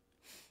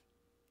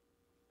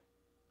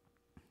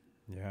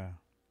 Yeah.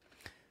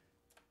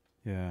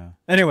 Yeah.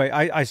 Anyway,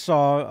 I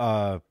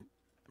saw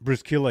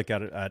Bruce Kulick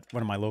at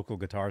one of my local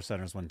guitar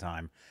centers one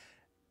time,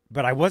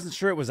 but I wasn't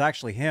sure it was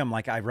actually him.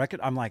 Like I'm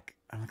like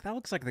that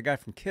looks like the guy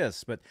from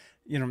Kiss, but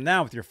you know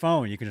now with your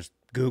phone you can just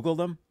Google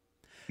them.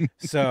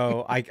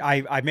 So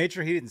I made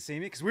sure he didn't see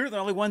me because we were the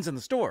only ones in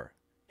the store,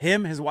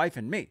 him, his wife,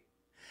 and me.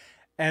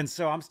 And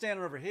so I'm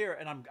standing over here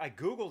and I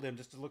Googled him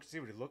just to see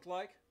what he looked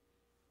like.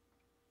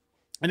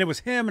 And it was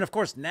him, and of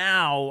course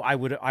now I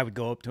would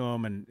go up to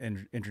him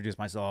and introduce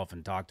myself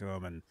and talk to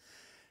him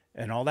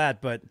and all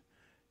that, but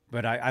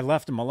I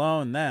left him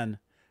alone then.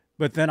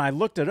 But then I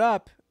looked it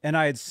up, and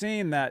I had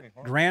seen that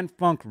Grand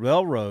Funk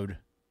Railroad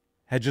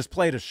had just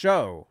played a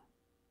show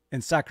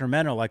in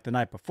Sacramento like the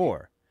night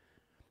before.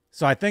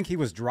 So I think he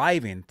was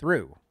driving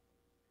through,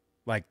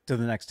 like to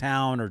the next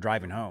town or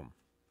driving home.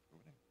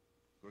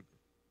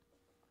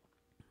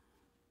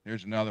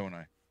 Here's another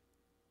one.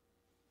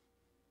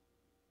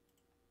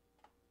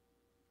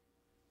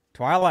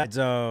 Twilight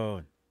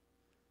Zone.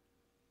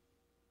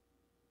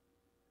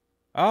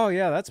 Oh,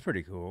 yeah, that's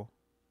pretty cool.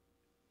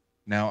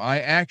 Now, I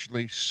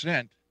actually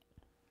sent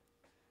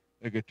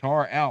a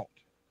guitar out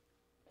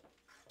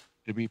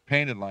to be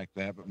painted like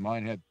that, but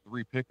mine had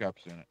 3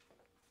 pickups in it.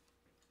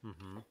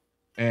 Mm-hmm.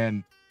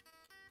 And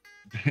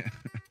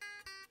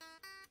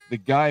the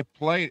guy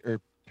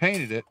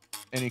painted it,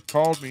 and he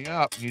called me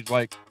up, and he's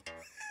like,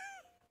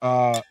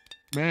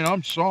 man,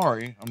 I'm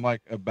sorry. I'm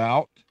like,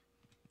 about?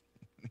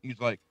 He's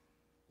like,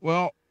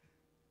 well,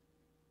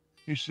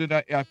 he said,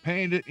 I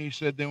painted it, and he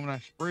said, then when I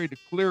sprayed the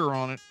clear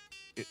on it,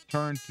 it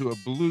turned to a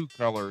blue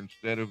color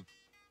instead of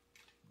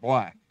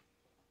black.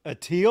 A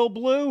teal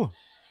blue?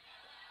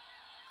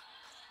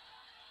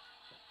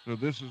 So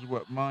this is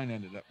what mine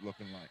ended up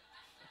looking like.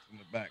 That's in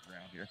the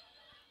background here.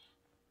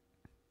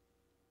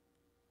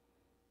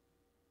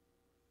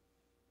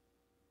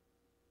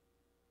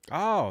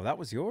 Oh, that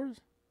was yours?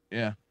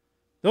 Yeah.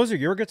 Those are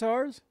your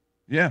guitars?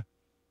 Yeah.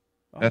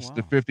 Oh, That's wow.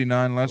 the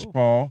 59 Les Cool.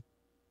 Paul.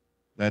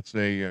 That's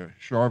a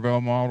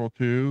Charvel Model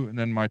 2, and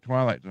then my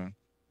Twilight Zone.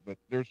 But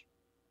there's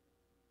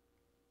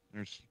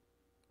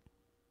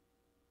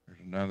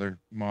another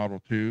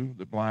Model 2,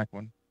 the black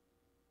one.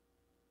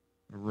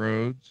 The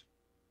Rhodes.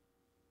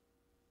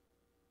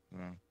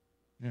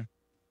 Yeah.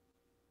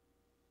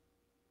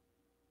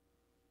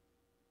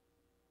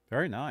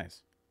 Very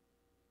nice.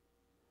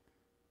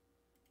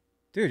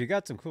 Dude, you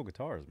got some cool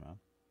guitars, man.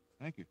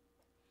 Thank you.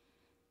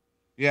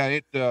 Yeah,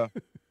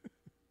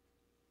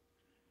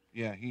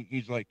 yeah,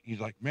 he's like,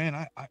 man,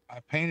 I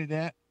painted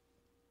that.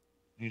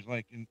 He's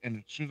like, and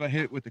as soon as I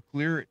hit it with the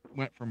clear, it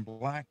went from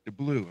black to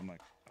blue. I'm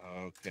like,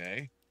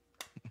 okay.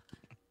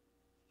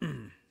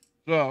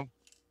 So,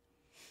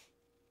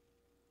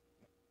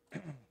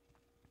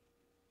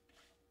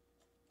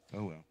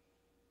 oh well.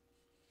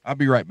 I'll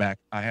be right back.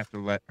 I have to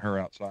let her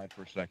outside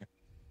for a second.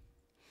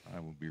 I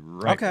will be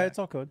right back. Okay, it's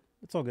all good.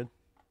 It's all good.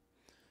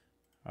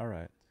 All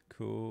right,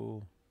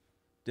 cool.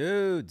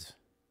 Dudes.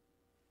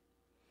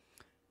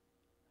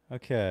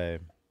 Okay.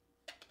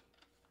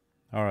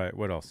 All right,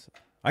 what else?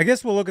 I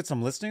guess we'll look at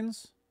some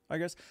listings, I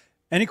guess.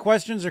 Any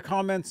questions or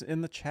comments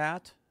in the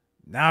chat?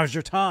 Now's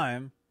your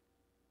time.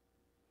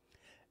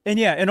 And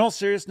yeah, in all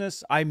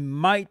seriousness, I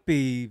might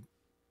be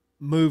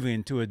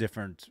moving to a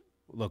different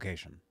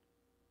location.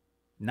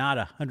 Not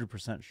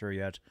 100% sure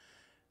yet.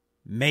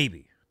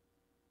 Maybe.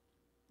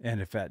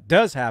 And if that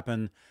does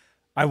happen,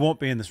 I won't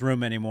be in this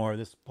room anymore.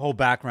 This whole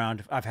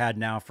background I've had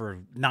now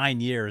for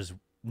 9 years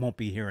won't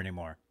be here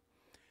anymore.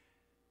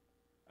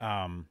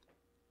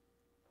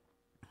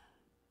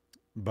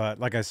 But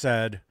like I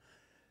said,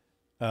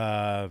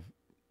 the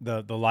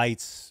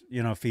lights,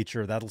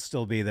 feature, that'll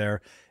still be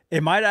there.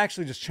 It might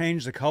actually just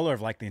change the color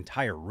of like the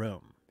entire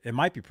room. It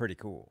might be pretty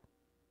cool.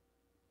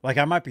 Like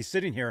I might be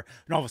sitting here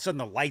and all of a sudden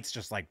the lights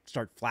just like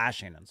start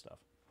flashing and stuff.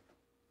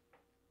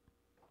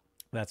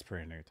 That's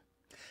pretty neat.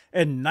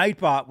 And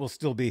Nightbot will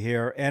still be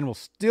here and will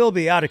still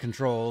be out of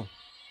control.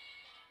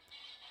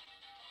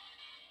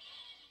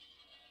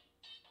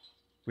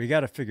 We got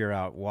to figure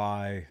out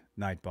why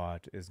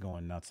Nightbot is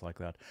going nuts like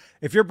that.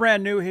 If you're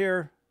brand new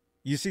here,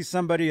 you see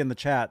somebody in the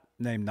chat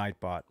named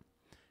Nightbot.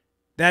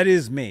 That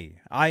is me.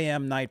 I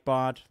am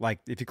Nightbot. Like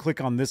if you click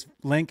on this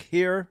link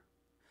here,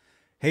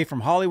 Hey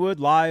from Hollywood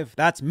live.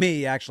 That's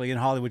me actually in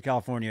Hollywood,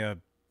 California,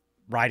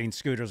 riding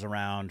scooters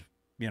around,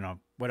 you know,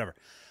 whatever.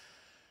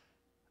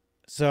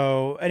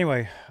 So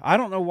anyway, I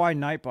don't know why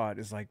Nightbot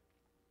is like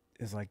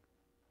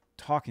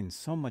talking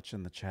so much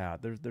in the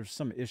chat. There's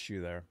some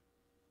issue there.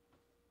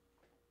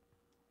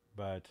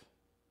 But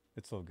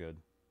it's all good.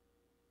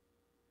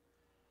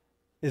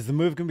 Is the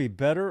move going to be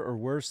better or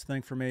worse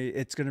thing for me?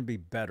 It's going to be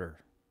better.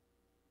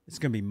 It's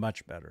going to be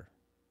much better.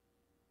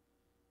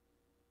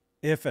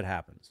 If it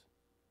happens.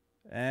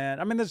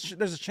 And I mean,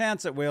 there's a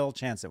chance it will,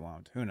 chance it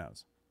won't. Who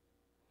knows?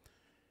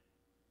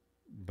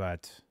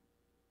 But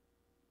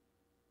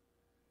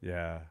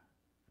yeah.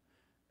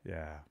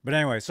 But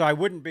anyway, so I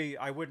wouldn't be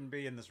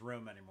in this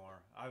room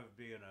anymore.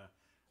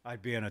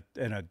 I'd be in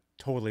a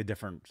totally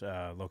different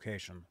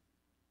location.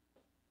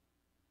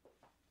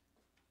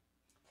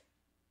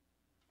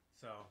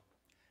 So,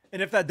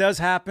 and if that does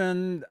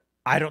happen,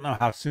 I don't know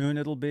how soon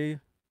it'll be.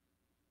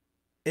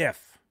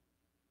 If.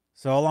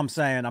 So all I'm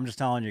saying, I'm just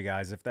telling you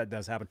guys, if that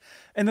does happen.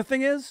 And the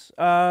thing is,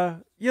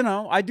 you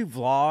know, I do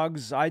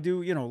vlogs. I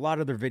do, you know, a lot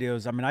of other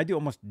videos. I mean, I do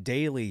almost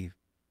daily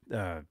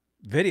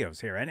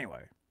videos here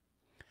anyway.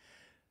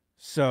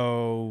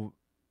 So,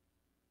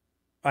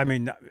 I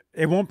mean,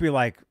 it won't be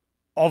like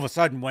all of a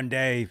sudden one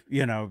day,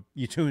 you know,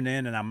 you tune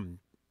in and I'm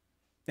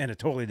in a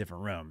totally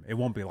different room. It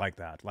won't be like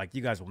that. Like,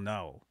 you guys will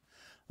know.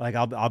 Like,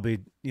 I'll be,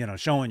 you know,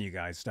 showing you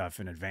guys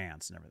stuff in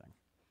advance and everything.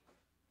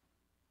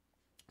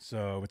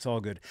 So it's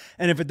all good.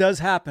 And if it does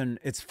happen,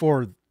 it's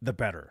for the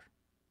better.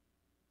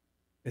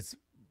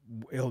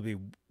 It'll be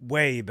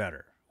way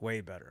better. Way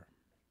better.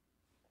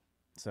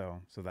 So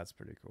that's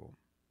pretty cool.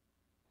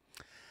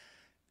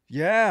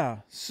 Yeah.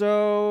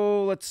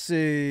 So let's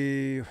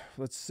see.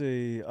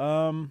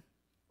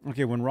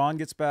 Okay, when Ron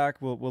gets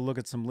back, we'll look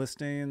at some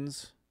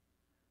listings.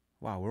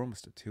 Wow, we're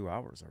almost at 2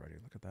 hours already.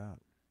 Look at that.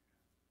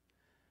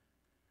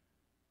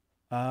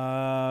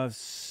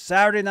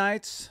 Saturday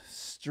night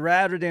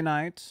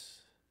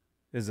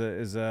is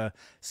a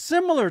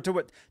similar to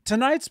what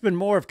tonight's been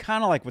more of,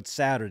 kind of like what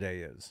Saturday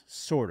is,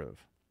 sort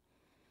of.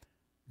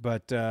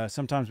 But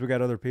sometimes we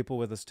got other people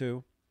with us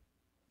too.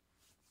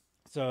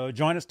 So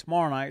join us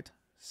tomorrow night,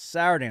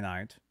 Saturday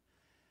night,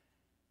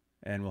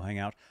 and we'll hang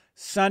out.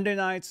 Sunday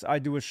nights, I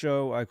do a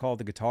show I call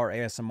the Guitar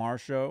ASMR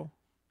Show,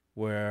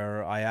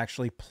 where I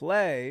actually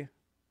play.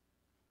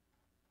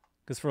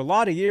 Because for a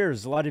lot of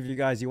years, a lot of you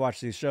guys, you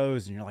watch these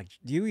shows and you're like,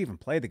 do you even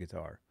play the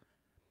guitar?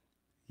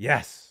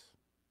 Yes,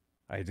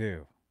 I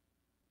do.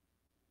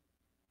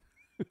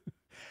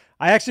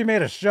 I actually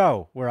made a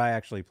show where I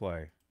actually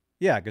play.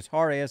 Yeah,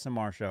 Guitar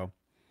ASMR Show.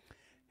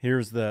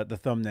 Here's the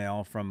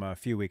thumbnail from a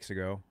few weeks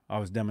ago. I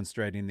was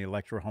demonstrating the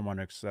Electro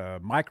Harmonics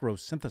micro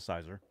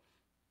synthesizer.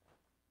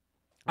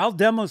 I'll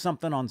demo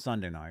something on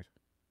Sunday night.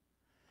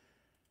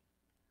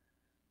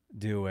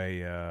 Do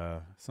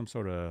a some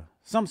sort of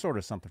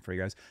something for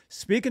you guys.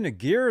 Speaking of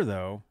gear,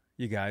 though,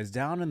 you guys,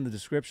 down in the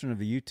description of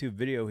the YouTube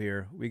video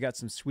here, we got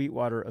some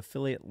Sweetwater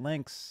affiliate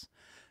links.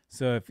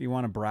 So if you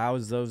want to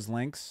browse those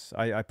links,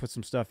 I put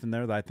some stuff in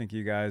there that I think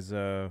you guys,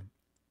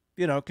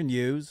 you know, can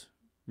use.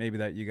 Maybe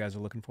that you guys are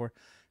looking for.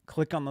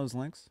 Click on those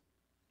links.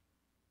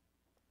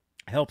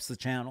 Helps the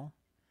channel.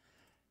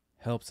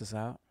 Helps us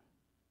out.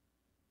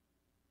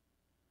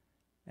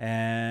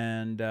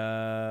 And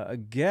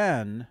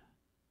again,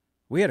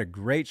 we had a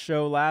great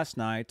show last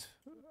night.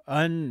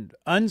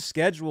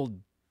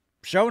 Unscheduled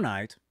show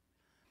night.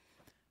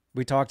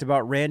 We talked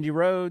about Randy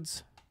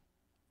Rhoads.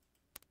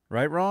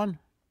 Right, Ron?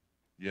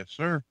 Yes,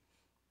 sir.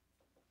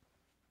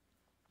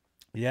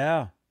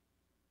 Yeah.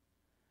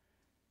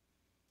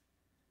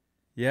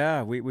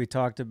 Yeah, we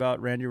talked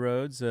about Randy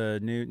Rhoads, a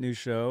new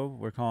show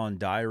we're calling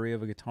Diary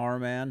of a Guitar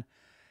Man.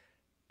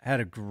 Had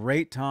a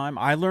great time.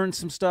 I learned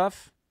some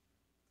stuff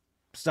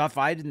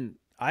I didn't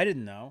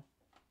know.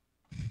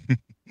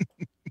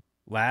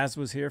 Laz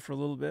was here for a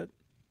little bit,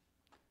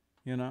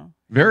 you know.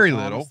 Very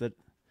little.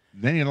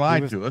 Then he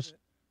lied to us.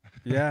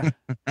 Yeah,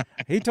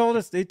 he told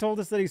us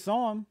that he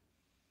saw him.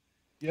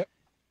 Yep.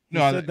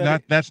 No,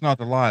 that's not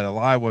the lie. The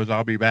lie was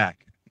I'll be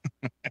back.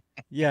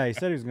 Yeah, he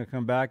said he was going to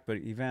come back, but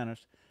he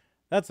vanished.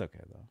 That's okay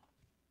though.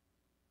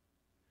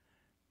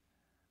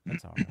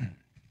 That's all right.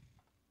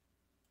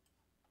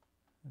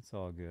 It's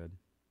all good.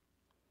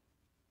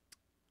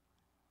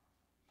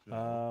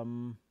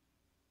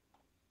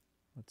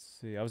 Let's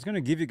see. I was going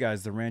to give you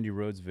guys the Randy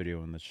Rhoads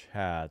video in the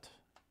chat.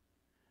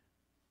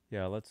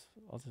 Yeah,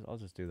 I'll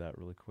just do that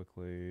really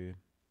quickly.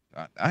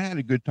 I had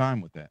a good time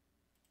with that.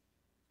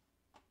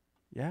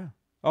 Yeah.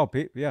 Oh,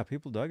 yeah,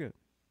 people dug it.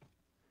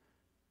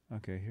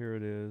 Okay, here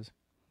it is.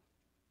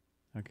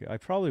 Okay, I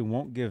probably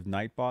won't give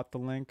Nightbot the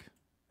link.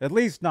 At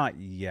least not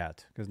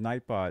yet, because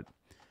Nightbot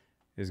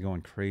is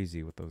going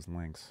crazy with those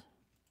links.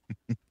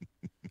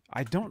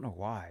 I don't know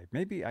why.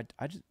 Maybe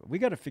we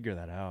got to figure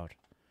that out,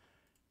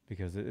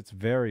 because it's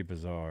very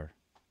bizarre.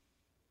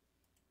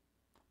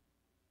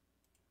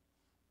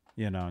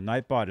 You know,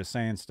 Nightbot is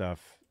saying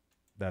stuff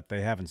that they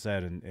haven't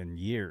said in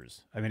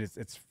years. I mean,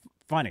 it's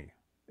funny.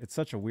 It's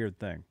such a weird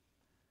thing.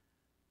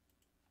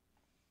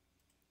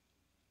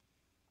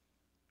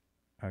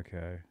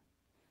 Okay.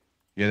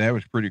 Yeah, that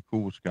was pretty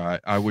cool,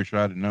 Scott. I wish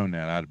I'd have known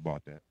that. I'd have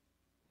bought that.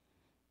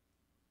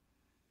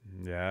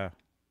 Yeah.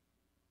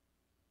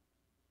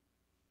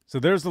 So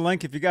there's the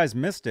link. If you guys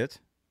missed it,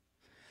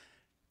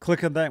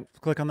 click on that.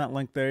 Click on that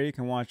link there. You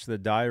can watch the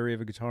Diary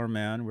of a Guitar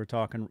Man. We were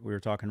talking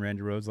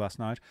Randy Rhoads last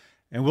night,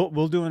 and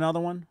we'll do another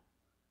one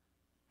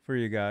for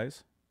you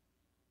guys.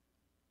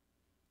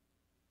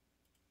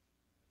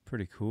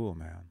 Pretty cool,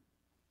 man.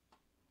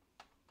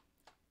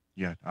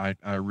 Yeah, I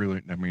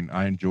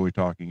enjoy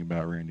talking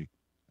about Randy.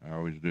 I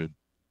always did.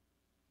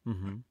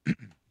 Mm-hmm.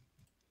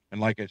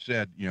 And like I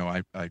said,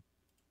 I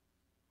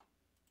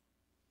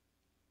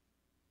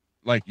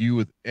like you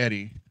with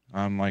Eddie.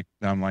 I'm like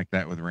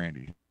that with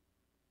Randy.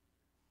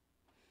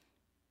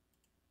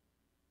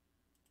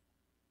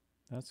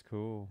 That's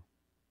cool.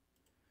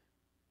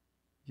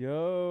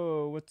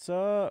 Yo, what's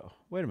up?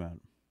 Wait a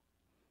minute.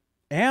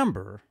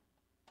 Amber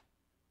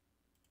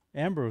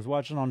was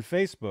watching on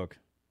Facebook.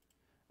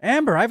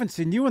 Amber, I haven't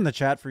seen you in the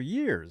chat for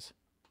years.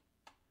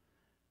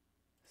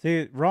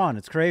 See, Ron,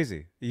 it's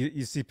crazy.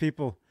 You see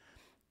people.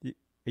 Are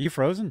you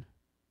frozen?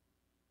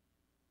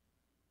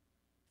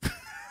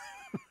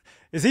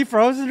 Is he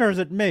frozen or is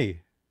it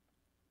me?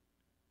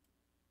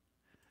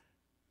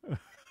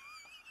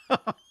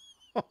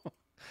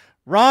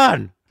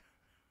 Ron!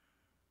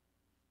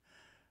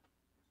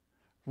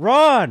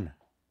 Ron!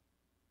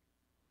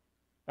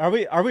 Are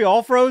we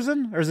all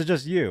frozen or is it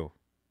just you?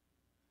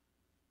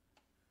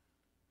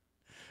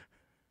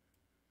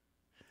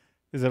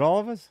 Is it all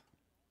of us?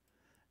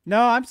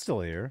 No, I'm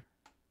still here.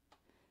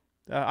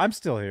 I'm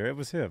still here. It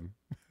was him.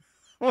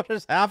 What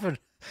has happened?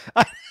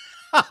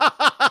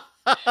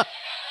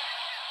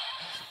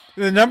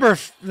 The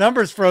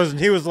number's frozen.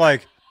 He was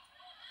like,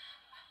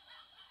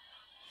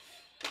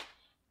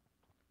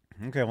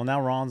 okay, well now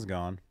Ron's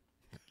gone.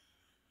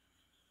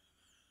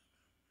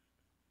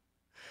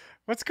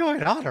 What's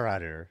going on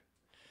around here?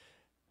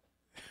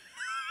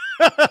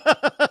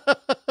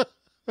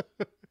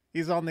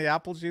 He's on the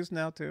apple juice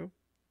now too.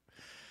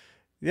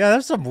 Yeah,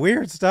 there's some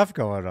weird stuff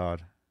going on.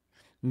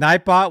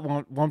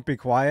 Nightbot won't be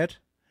quiet.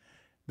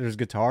 There's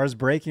guitars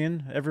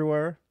breaking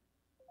everywhere.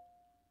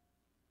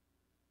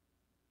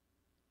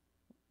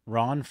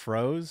 Ron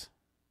froze.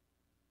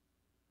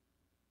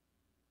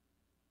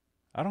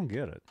 I don't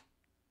get it.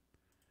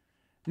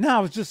 No, I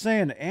was just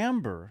saying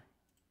Amber.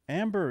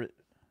 Amber,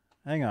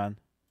 hang on.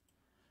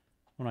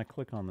 When I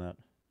click on that.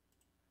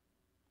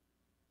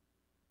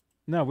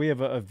 No, we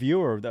have a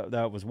viewer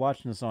that was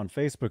watching us on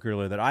Facebook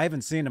earlier that I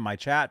haven't seen in my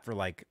chat for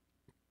like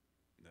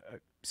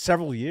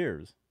several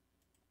years.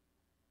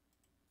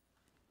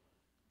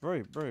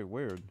 Very, very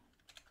weird.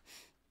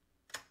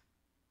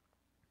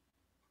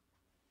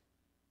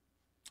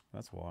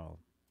 That's wild.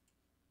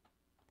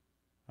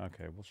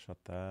 Okay, we'll shut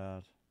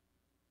that.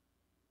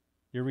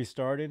 You're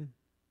restarting?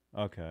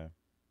 Okay.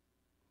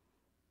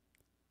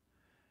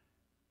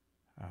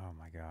 Oh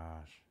my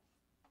gosh.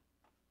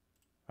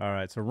 All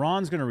right, so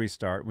Ron's going to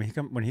restart.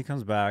 When he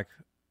comes back,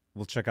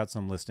 we'll check out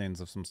some listings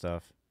of some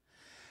stuff.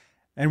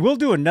 And we'll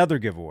do another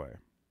giveaway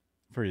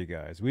for you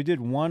guys. We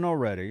did one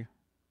already.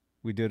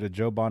 We did a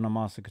Joe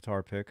Bonamassa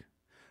guitar pick.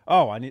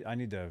 Oh, I need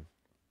to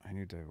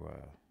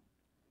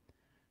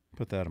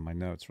put that in my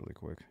notes really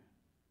quick.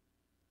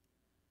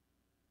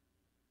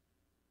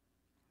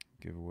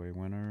 Giveaway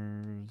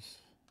winners.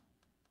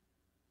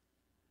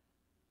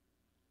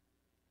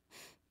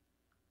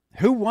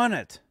 Who won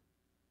it?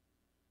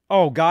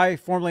 Oh, Guy,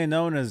 formerly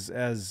known as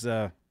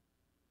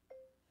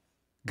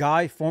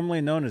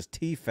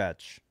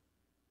T-Fetch.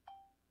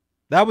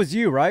 That was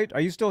you, right? Are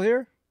you still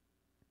here?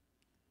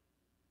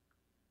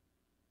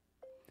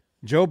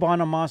 Joe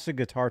Bonamassa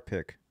guitar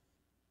pick.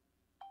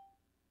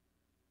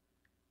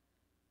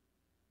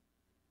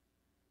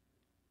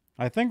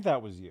 I think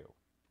that was you.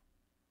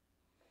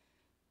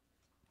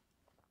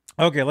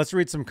 Okay, let's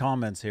read some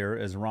comments here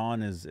as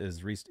Ron is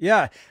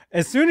yeah,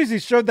 as soon as he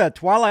showed that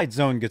Twilight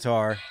Zone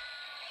guitar,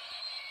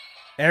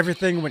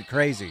 everything went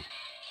crazy.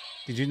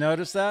 Did you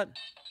notice that?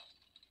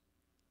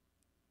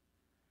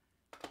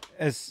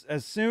 As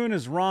soon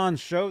as Ron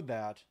showed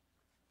that,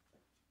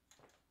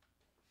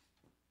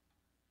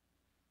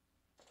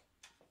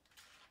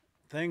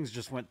 things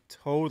just went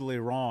totally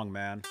wrong,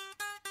 man.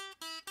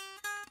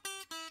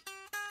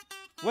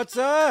 What's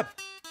up?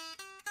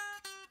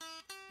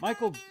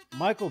 Michael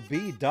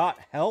B.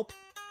 Help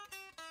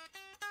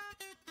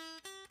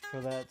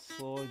for that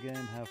slow game.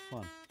 Have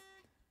fun.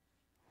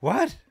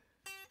 What?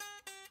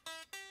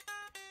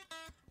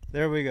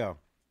 There we go.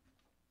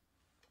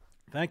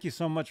 Thank you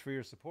so much for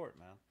your support,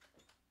 man.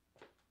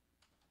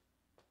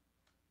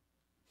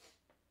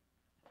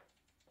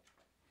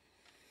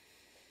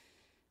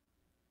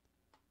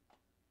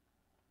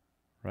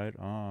 Right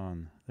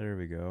on. There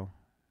we go.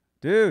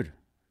 Dude,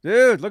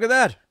 look at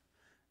that.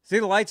 See,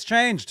 the lights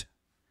changed.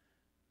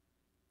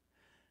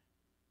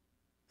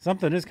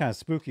 Something is kind of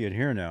spooky in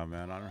here now,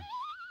 man. I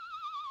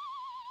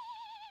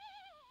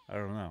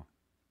don't know.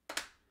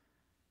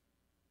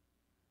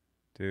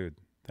 Dude,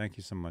 thank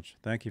you so much.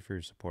 Thank you for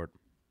your support.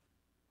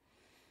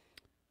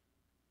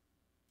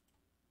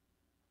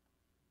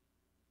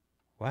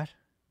 What?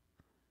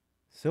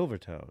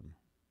 Silvertone.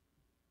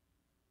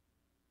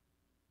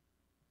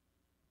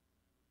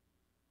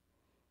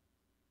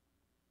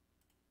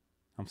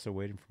 I'm still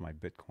waiting for my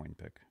Bitcoin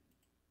pick.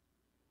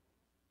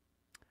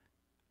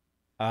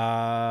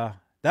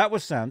 That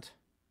was sent.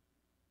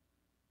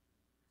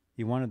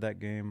 You wanted that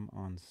game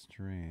on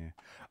stream.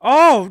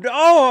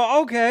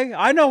 Oh, okay.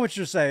 I know what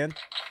you're saying.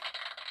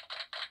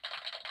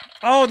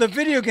 Oh, the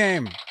video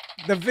game.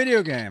 The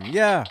video game.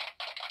 Yeah.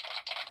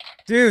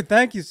 Dude,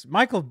 thank you.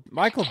 Michael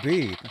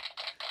B.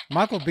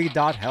 Michael B.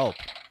 Help.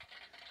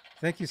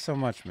 Thank you so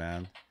much,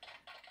 man.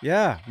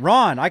 Yeah.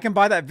 Ron, I can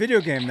buy that video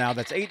game now.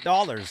 That's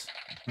 $8.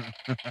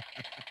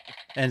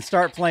 And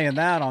start playing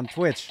that on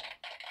Twitch.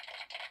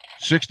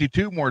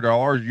 $62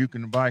 more, you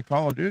can buy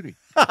Call of Duty.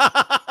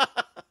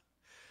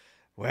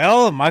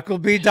 Well, Michael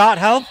B.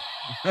 Help.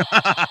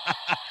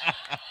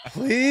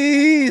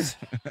 Please.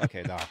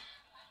 Okay, Doc.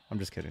 I'm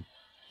just kidding.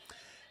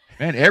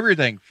 Man,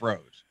 everything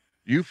froze.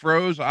 You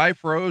froze. I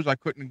froze. I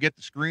couldn't get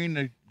the screen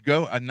to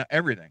go.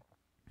 Everything.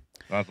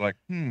 So I was like,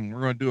 we're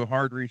going to do a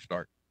hard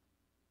restart.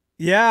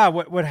 Yeah.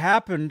 What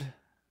happened?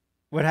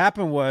 What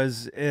happened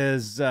was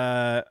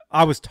I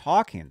was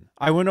talking.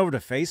 I went over to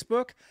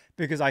Facebook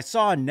because I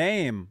saw a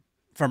name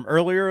from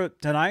earlier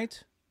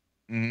tonight.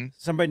 Mm-hmm.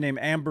 Somebody named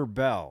Amber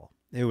Bell.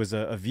 It was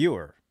a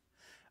viewer.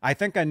 I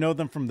think I know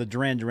them from the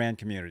Duran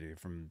community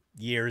from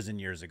years and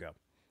years ago.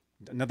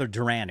 Another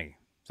Durani,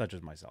 such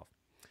as myself.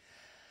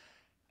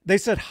 They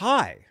said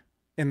hi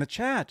in the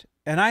chat,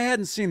 and I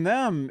hadn't seen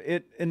them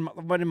in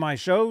my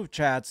show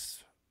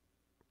chats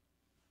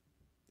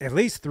at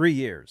least 3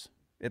 years.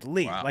 At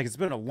least. Wow. Like, it's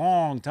been a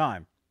long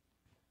time.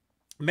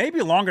 Maybe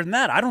longer than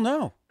that. I don't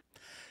know.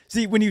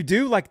 See, when you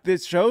do like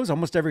these shows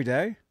almost every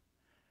day,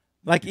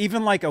 like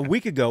even like a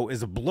week ago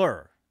is a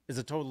blur. Is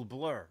a total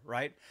blur,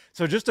 right?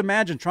 So just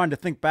imagine trying to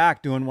think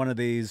back doing one of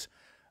these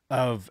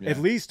of at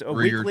least a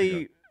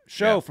weekly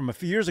show from a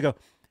few years ago.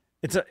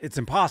 It's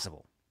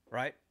impossible,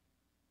 right?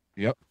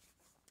 Yep.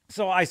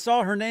 So I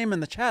saw her name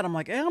in the chat. I'm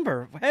like,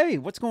 Amber, hey,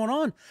 what's going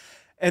on?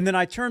 And then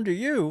I turned to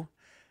you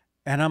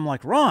and I'm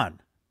like, Ron,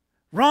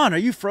 are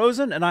you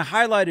frozen? And I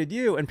highlighted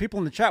you, and people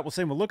in the chat will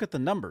say, well, look at the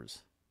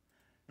numbers.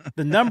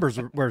 The numbers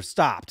were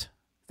stopped.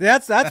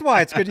 That's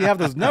why it's good you have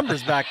those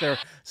numbers back there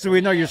so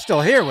we know you're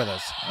still here with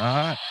us.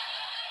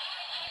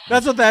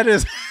 That's what that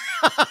is.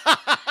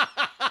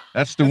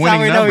 That's the winning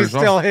how we know numbers.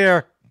 He's still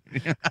here.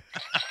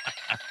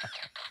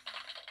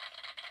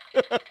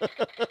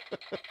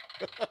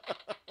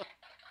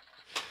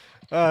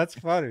 Oh, that's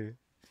funny.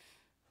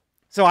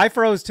 So I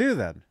froze too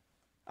then.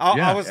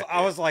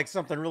 I was like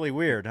something really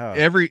weird, huh?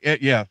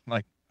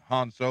 Like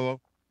Han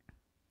Solo.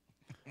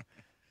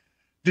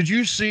 Did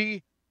you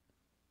see?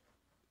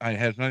 It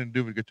has nothing to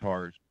do with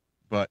guitars,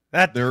 but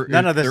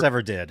none of this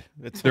ever did.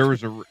 There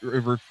was a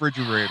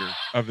refrigerator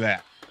of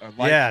that.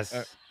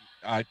 Yes.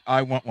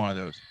 I want one of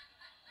those.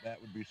 That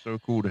would be so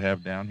cool to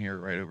have down here,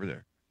 right over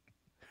there.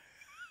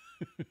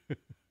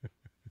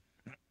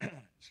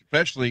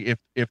 Especially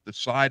if the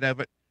side of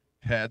it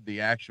had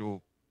the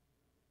actual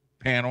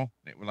panel,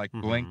 it would like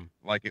blink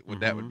like it would.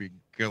 That would be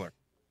killer.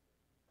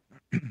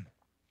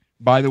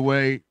 By the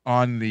way,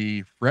 on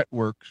the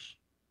Fretworks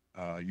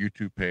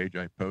YouTube page,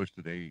 I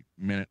posted a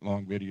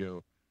minute-long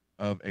video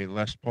of a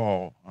Les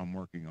Paul I'm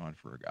working on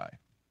for a guy.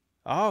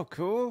 Oh,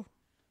 cool.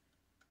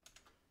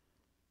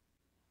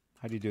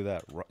 How do you do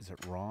that? Is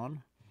it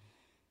Ron?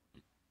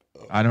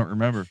 I don't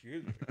remember.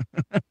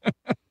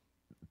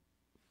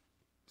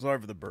 Sorry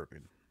for the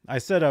burping. I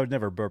said I would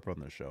never burp on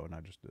this show, and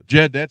I just did.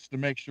 Jed, that's to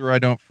make sure I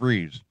don't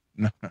freeze.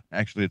 No,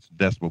 actually, it's a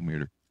decibel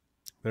meter.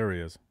 There he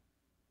is.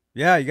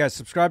 Yeah, you guys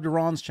subscribe to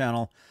Ron's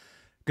channel.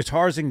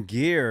 Guitars and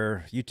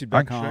Gear,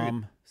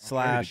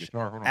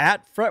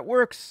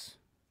 youtube.com/@Fretworks.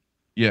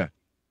 Yeah.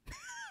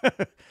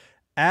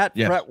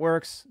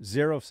 @Fretworks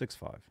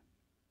 065.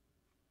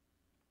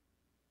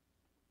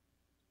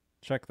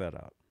 Check that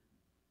out.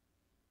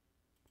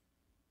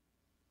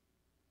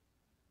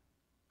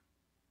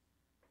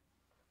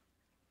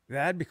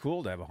 That'd be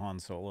cool to have a Han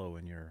Solo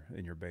in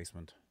your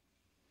basement.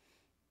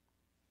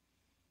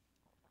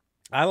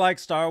 I like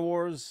Star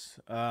Wars.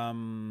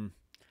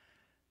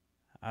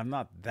 I'm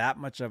not that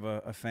much of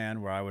a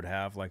fan where I would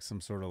have like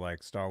some sort of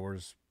like Star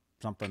Wars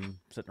something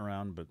sitting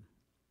around, but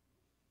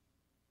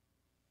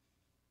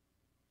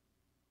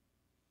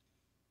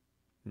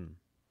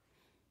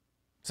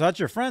So that's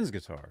your friend's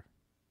guitar,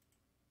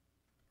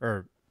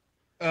 or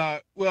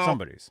well,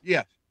 somebody's.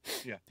 Yeah,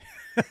 yeah.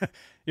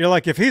 You're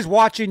like, if he's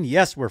watching,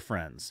 yes, we're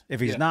friends. If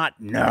he's not,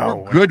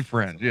 no, we're good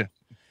friends. Yeah,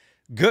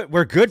 good.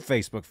 We're good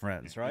Facebook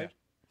friends, right?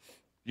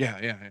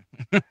 Yeah.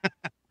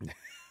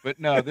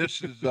 But no,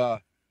 this is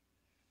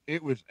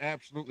it was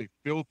absolutely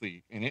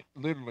filthy, and it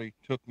literally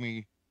took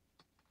me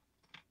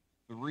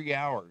 3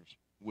 hours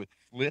with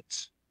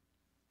flits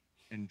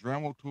and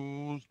Dremel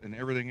tools and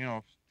everything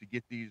else to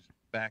get these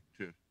back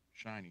to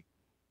shiny.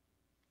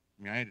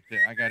 I mean,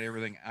 I got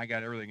everything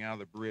out of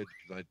the bridge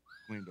because I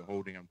cleaned the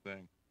whole damn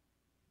thing.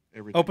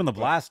 Everything. Open the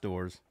blast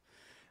doors.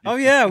 Oh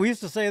yeah, we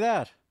used to say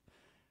that.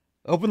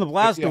 Open the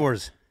blast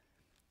doors.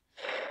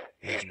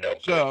 He's no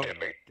So- good to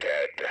me,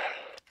 Dad.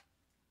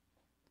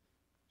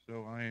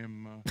 So I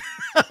am.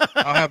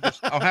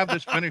 I'll have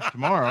this finished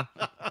tomorrow.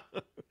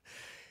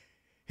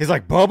 He's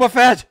like, Boba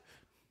Fett?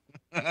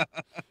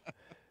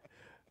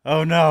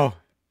 Oh, no.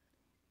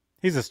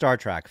 He's a Star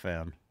Trek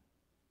fan.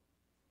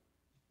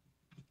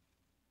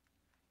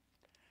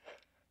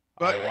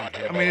 But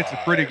I mean, it's a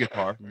pretty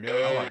guitar.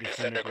 No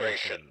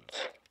disintegrations.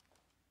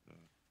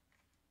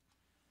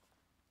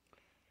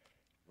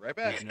 Right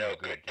back. He's no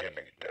good to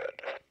me, Dad.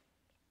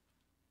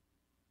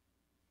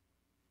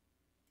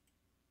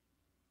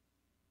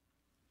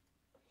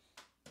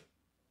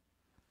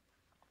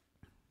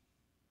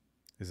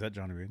 Is that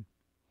Johnny Bean?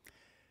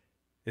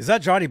 Is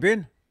that Johnny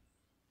Bean?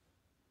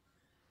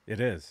 It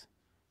is.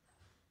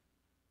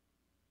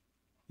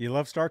 You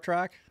love Star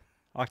Trek?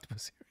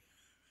 Octopus.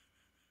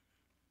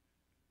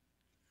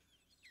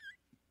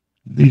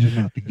 These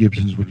are not the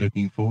Gibsons we're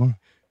looking for.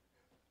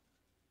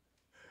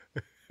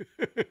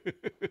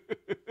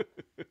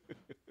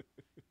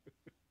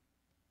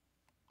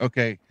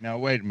 Okay, now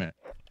wait a minute.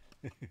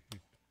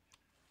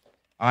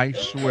 I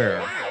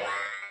swear,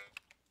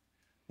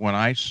 when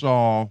I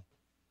saw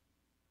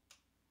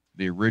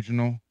the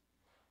original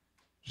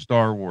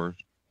Star Wars,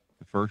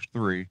 the first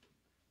three,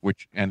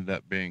 which ended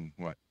up being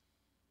what,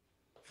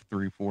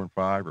 3, 4, and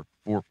 5, or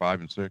 4, 5,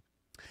 and 6.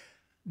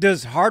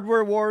 Does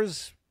Hardware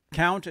Wars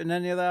count in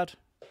any of that?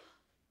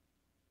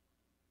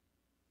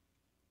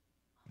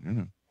 I don't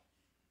know.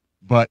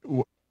 But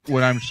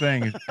what I'm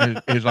saying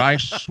is I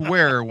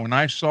swear when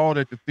I saw it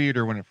at the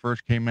theater when it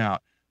first came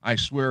out, I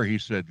swear he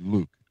said,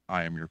 "Luke,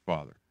 I am your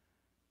father."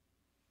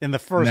 In the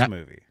first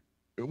movie.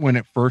 When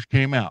it first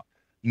came out.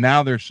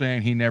 Now they're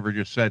saying he never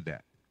just said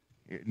that.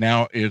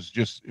 Now it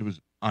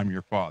was, "I'm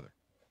your father."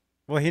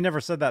 Well, he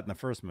never said that in the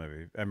first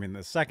movie. I mean,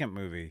 the second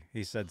movie,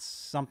 he said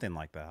something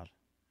like that.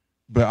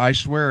 But I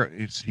swear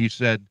he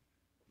said,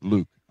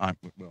 "Luke,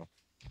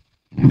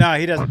 No,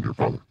 he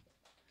doesn't.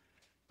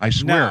 I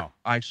swear. No.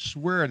 I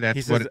swear that's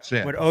He says what it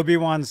said. what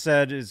Obi-Wan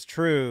said is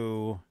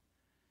true.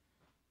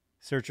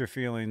 Search your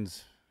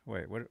feelings.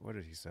 Wait, what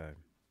did he say?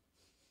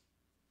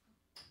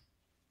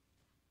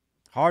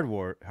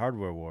 Hardware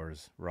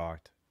Wars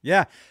rocked.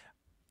 Yeah.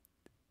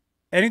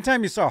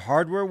 Anytime you saw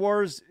Hardware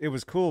Wars, it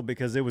was cool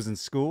because it was in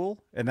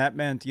school, and that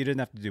meant you didn't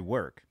have to do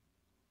work.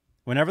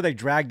 Whenever they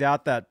dragged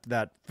out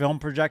that film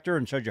projector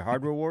and showed you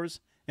Hardware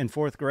Wars in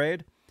 4th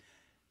grade,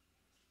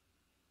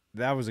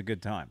 that was a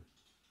good time.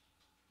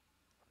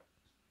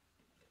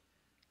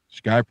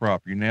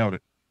 Skyprop, you nailed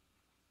it.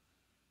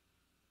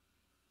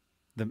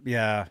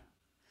 Yeah.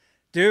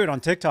 Dude, on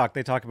TikTok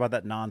they talk about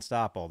that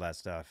nonstop, all that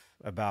stuff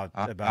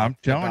I'm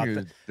telling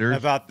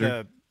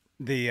you,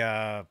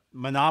 the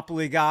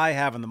Monopoly guy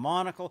having the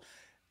monocle,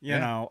 you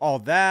know, all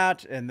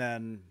that, and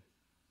then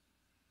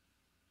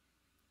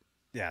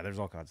there's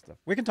all kinds of stuff.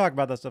 We can talk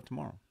about that stuff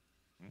tomorrow.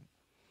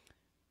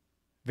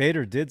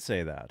 Vader did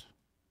say that.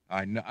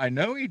 I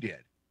know he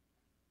did.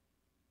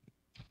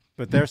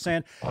 But they're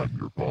saying I'm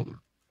your father.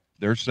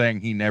 They're saying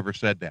he never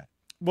said that.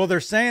 Well, they're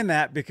saying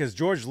that because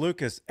George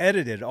Lucas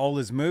edited all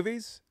his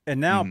movies,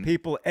 and now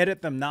people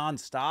edit them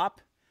nonstop.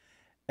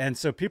 And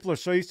so people are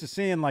so used to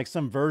seeing like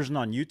some version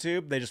on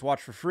YouTube, they just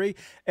watch for free,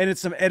 and it's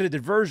some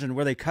edited version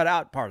where they cut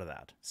out part of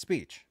that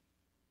speech.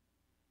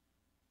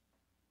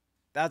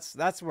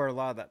 That's where a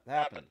lot of that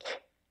happened.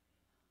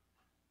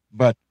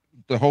 But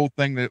the whole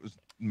thing that was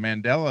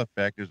Mandela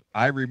effect is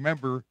I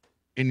remember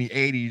in the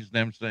 80s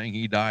them saying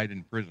he died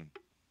in prison.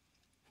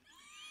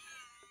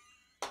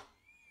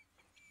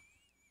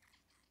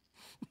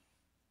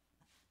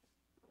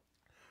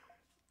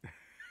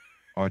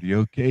 Are you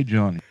okay,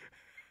 Johnny?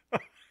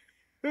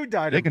 Who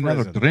died Take in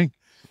another prison? drink.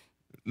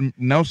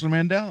 Nelson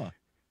Mandela.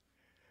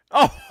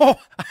 Oh,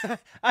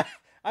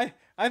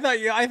 I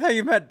thought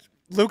you meant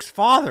Luke's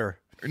father.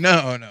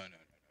 No.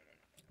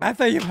 I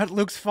thought you meant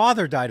Luke's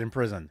father died in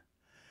prison.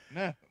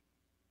 No.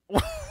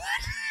 What?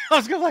 I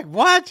was going like,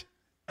 what?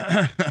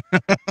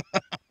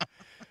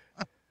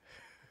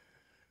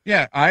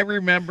 Yeah, I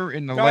remember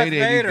in the Darth late 80s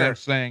Vader. them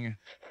saying,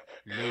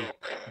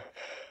 Luke,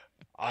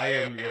 I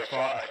am your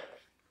father.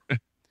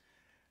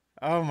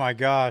 Oh my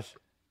gosh.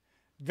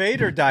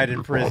 Vader died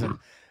in prison.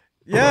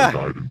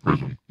 Yeah.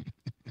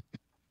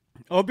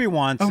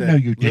 Obi-Wan said, no,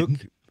 you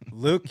didn't.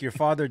 Luke, your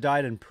father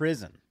died in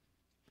prison.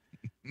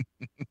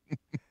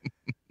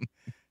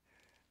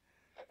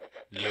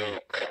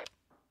 Luke.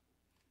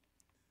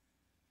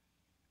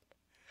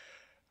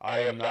 I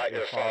am not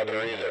your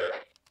father either.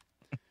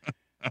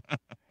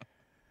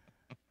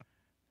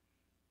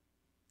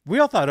 We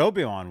all thought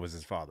Obi-Wan was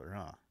his father,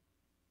 huh?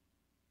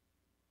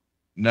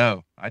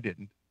 no, I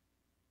didn't.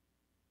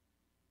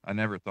 I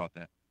never thought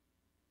that.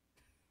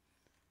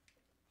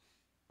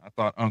 I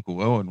thought Uncle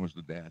Owen was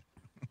the dad.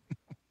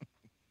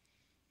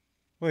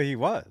 Well, he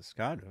was,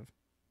 kind of.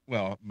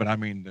 Well, but I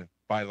mean the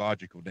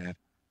biological dad.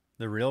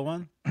 The real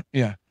one?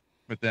 Yeah.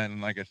 But then,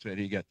 like I said,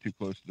 he got too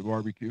close to the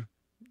barbecue.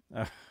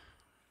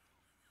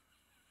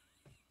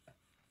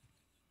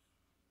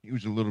 He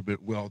was a little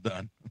bit well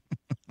done.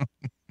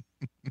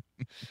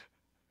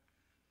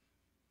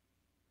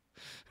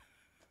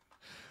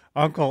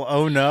 Uncle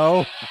Oh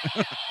No.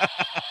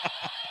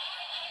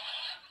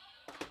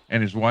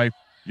 And his wife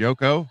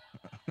Yoko.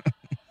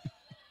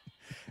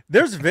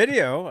 There's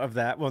video of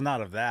that. Well,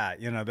 not of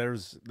that. You know,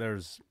 there's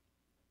lots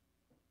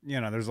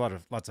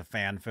of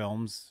fan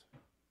films.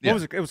 What Yeah.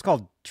 was it? It was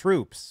called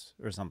Troops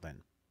or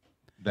something.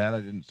 That I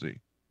didn't see.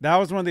 That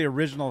was one of the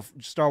original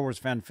Star Wars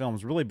fan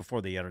films, really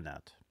before the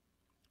internet.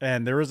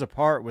 And there is a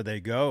part where they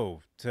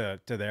go to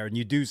there, and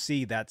you do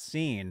see that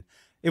scene.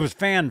 It was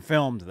fan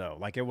filmed though,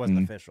 like it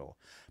wasn't official.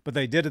 But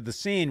they did the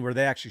scene where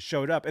they actually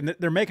showed up, and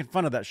they're making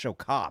fun of that show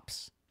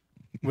Cops,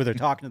 where they're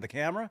talking to the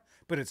camera,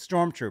 but it's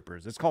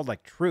stormtroopers. It's called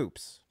like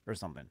Troops or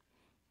something.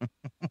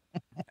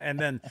 And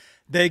then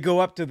they go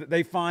up to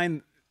they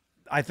find,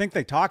 I think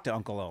they talk to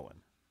Uncle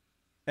Owen,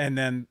 and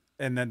then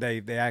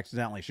they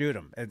accidentally shoot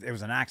him. It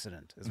was an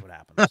accident, is what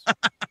happens.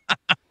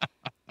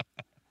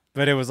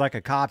 But it was like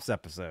a Cops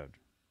episode,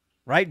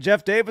 right,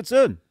 Jeff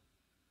Davidson?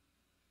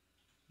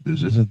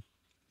 This isn't.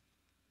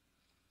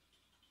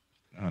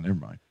 Oh, never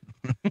mind.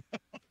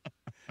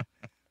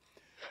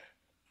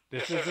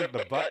 This isn't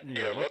the button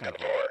you're looking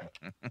for.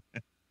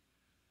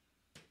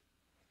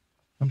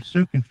 I'm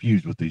so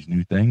confused with these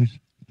new things.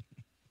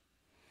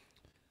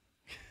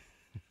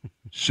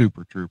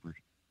 Super Troopers.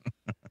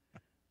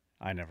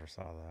 I never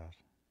saw that.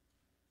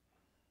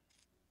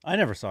 I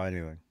never saw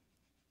anything.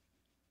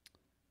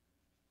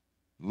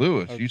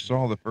 Lewis, Okay. you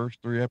saw the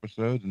first 3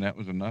 episodes, and that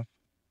was enough.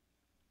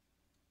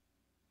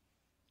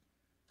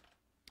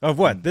 Of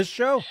what? This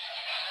show?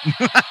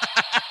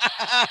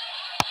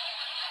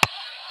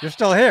 You're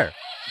still here.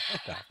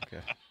 Okay.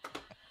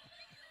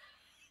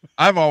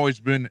 I've always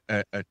been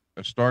a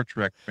Star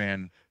Trek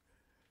fan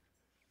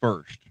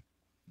first,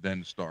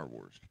 then Star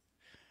Wars.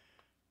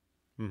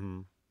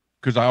 Mm-hmm.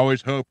 Because I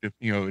always hoped, if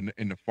in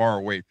the far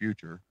away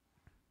future,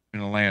 in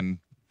a land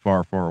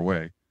far, far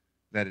away,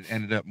 that it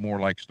ended up more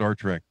like Star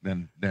Trek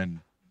than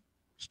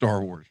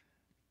Star Wars.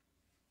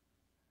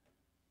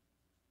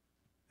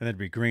 And there'd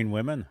be green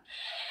women.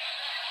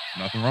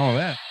 Nothing wrong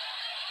with that.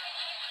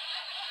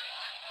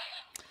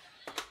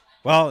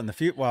 Well, in the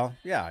future, well,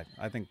 yeah,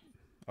 I think.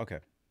 Okay.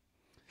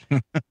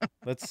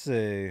 Let's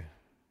see.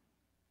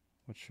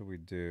 What should we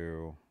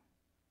do?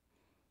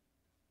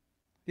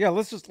 Yeah,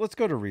 let's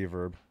go to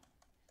reverb.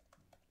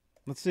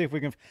 Let's see if we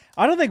can.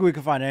 I don't think we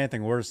can find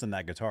anything worse than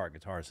that Guitar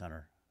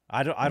Center.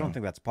 I don't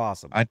think that's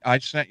possible. I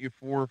sent you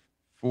four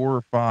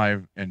or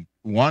five, and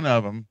one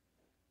of them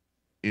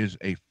is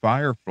a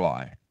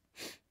Firefly.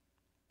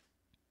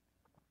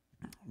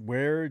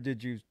 Where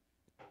did you sent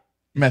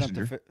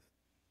Messenger. to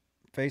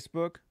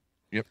Facebook?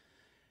 Yep.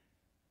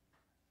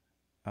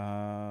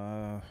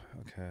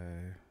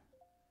 Okay.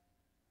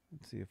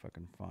 Let's see if I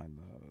can find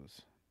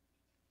those.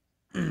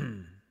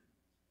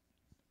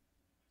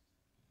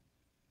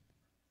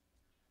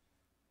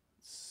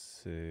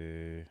 Let's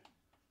see.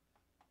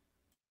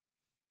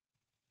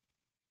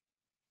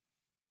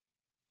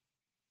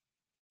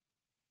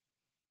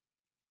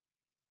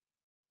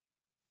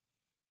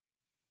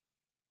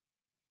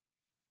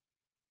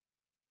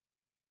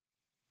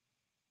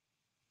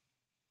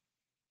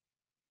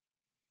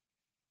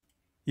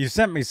 You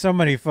sent me so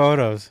many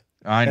photos,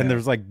 I know. and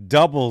there's like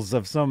doubles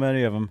of so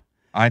many of them.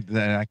 I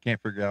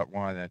can't figure out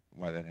why that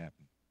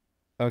happened.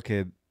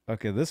 Okay,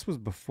 this was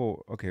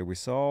before. Okay, we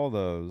saw all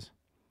those.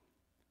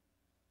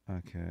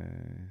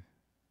 Okay.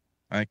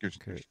 I think there's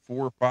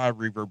 4 or 5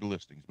 reverb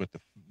listings, but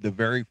the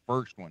very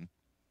first one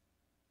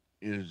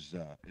is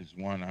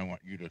one I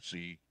want you to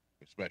see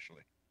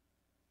especially.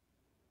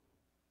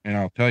 And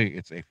I'll tell you,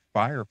 it's a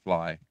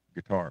Firefly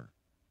guitar.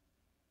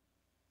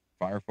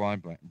 Firefly.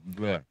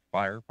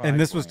 And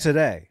this was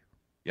today.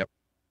 Yep.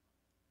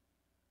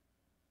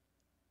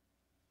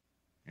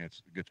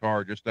 It's the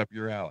guitar just up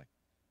your alley.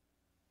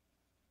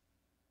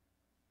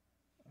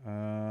 You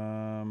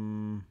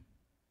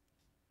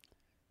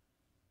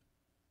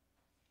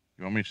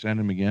want me to send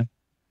him again?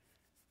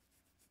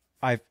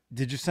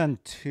 Did you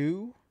send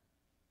 2?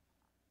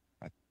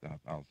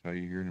 I'll tell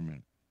you here in a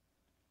minute.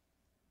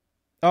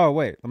 Oh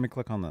wait, let me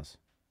click on this.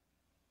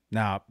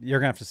 Now you're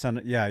gonna have to send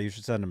it. Yeah, you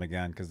should send them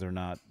again because they're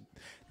not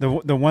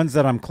the ones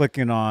that I'm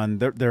clicking on.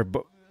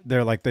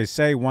 They're like they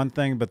say one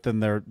thing, but then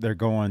they're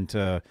going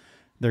to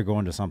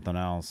something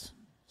else.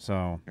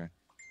 So Okay.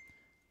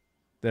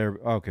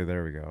 Okay.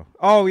 There we go.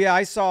 Oh yeah,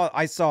 I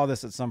saw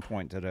this at some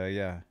point today.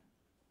 Yeah.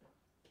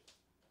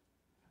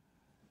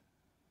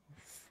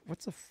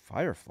 What's a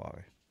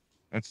Firefly?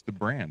 That's the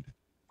brand.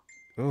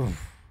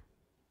 Oof.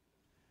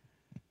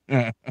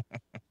 Okay,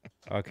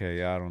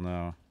 yeah, I don't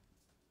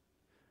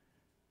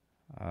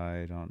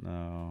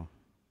know.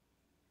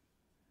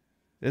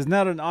 Isn't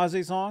that an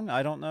Ozzy song?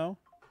 I don't know.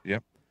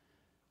 Yep.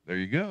 There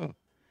you go.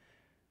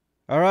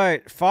 All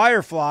right,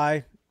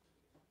 Firefly.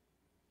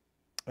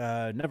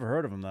 Never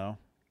heard of him though.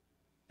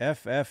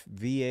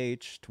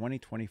 FFVH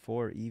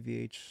 2024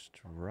 EVH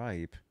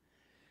Stripe.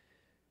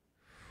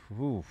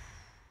 Oof.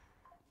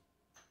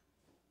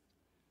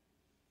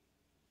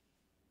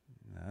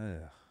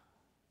 Ugh.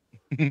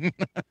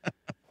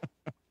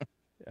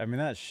 I mean,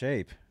 that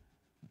shape.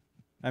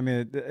 I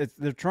mean, it's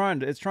trying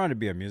to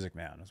be a Music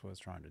Man. That's what it's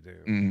trying to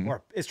do,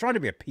 or it's trying to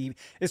be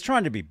it's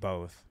trying to be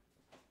both.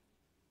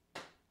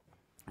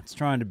 It's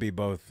trying to be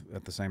both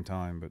at the same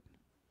time, but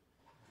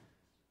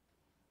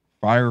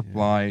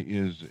Firefly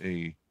is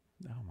a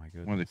oh my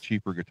goodness, one of the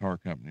cheaper guitar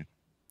companies.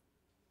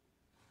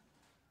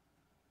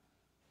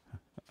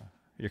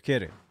 You're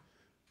kidding.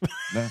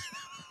 No,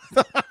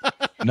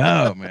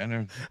 no,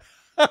 man.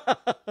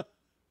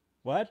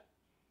 What?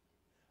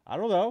 I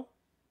don't know.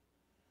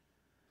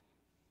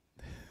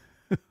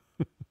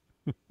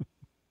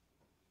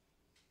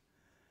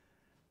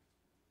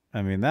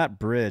 I mean, that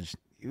bridge,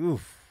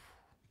 oof.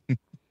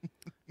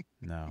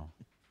 No.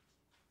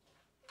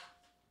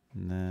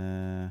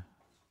 Nah.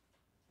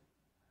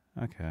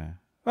 Okay.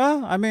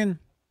 Well, I mean,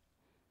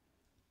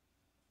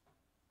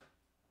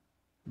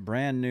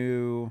 brand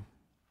new.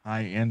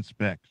 High-end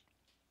specs.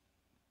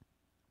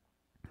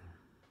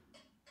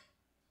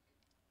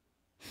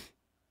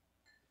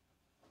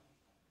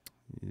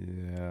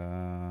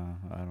 Yeah,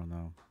 I don't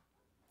know.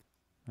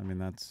 I mean,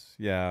 that's,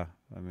 yeah,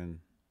 I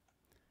mean,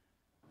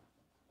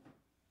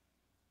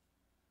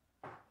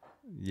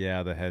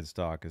 yeah, the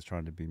headstock is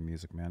trying to be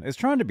Music Man. It's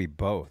trying to be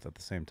both at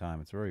the same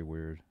time. It's very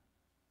weird.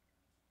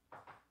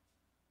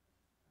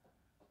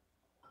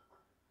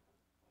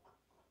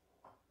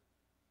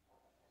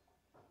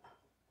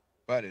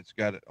 But it's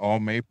got an all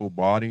maple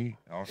body.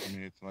 I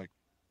mean, it's like.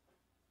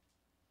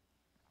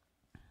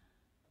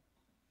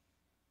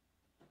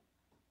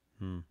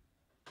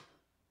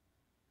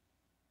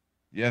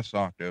 Yes,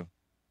 Octo.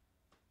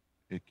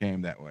 It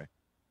came that way.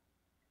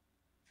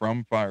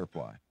 From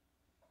Firefly.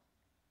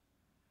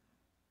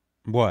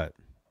 What?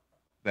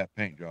 That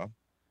paint job.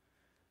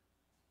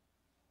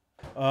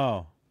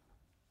 Oh.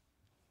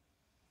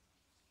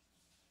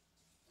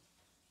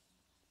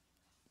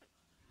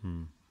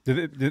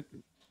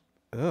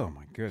 Oh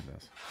my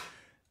goodness.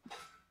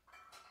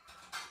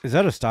 Is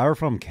that a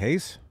styrofoam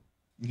case?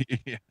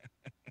 Yeah.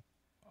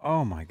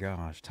 Oh my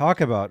gosh.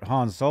 Talk about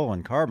Han Solo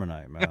and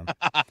carbonite, man.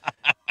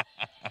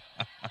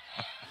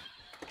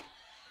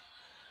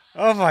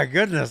 Oh my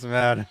goodness,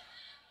 man.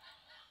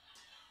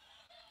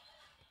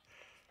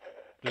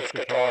 This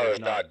guitar is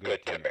not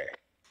good to me.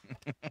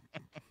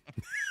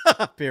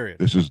 Period.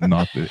 This is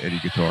not the Eddie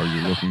guitar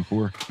you're looking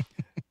for.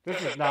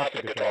 This is not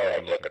the guitar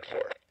I'm looking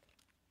for.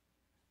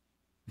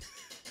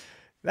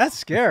 That's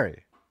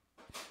scary.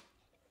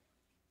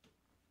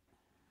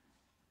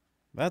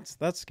 That's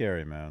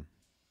scary, man.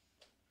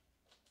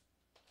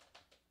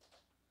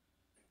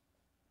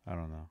 I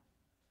don't know.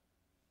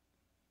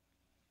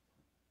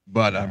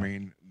 But Yeah. I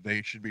mean,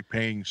 they should be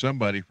paying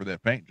somebody for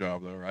that paint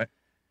job, though, right?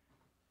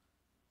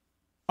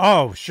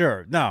 Oh,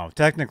 sure. No,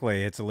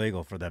 technically it's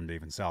illegal for them to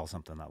even sell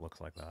something that looks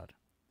like that.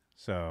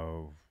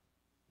 So,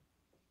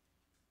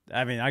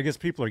 I mean, I guess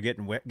people are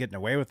getting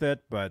away with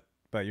it, but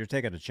you're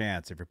taking a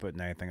chance if you're putting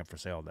anything up for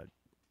sale that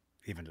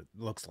even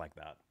looks like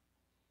that.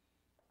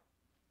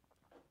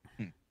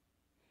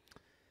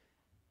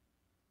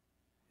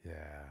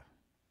 Yeah.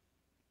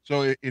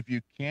 So if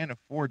you can't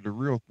afford the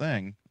real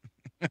thing,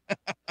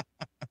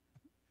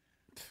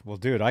 Well,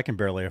 dude, I can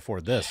barely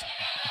afford this.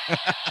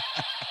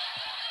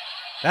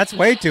 That's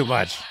way too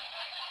much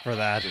for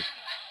that.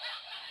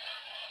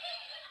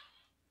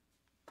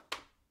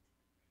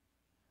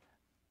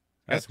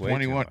 That's way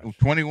too much.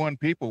 21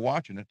 people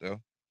watching it,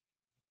 though.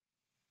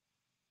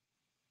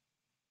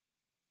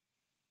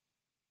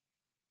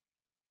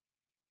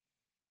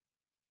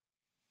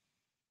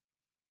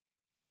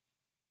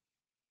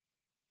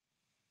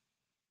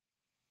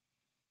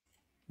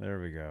 There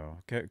we go.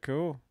 Okay,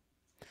 cool.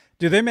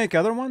 Do they make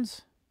other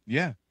ones?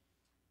 Yeah.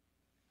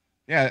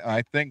 Yeah,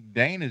 I think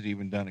Dane has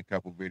even done a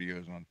couple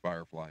videos on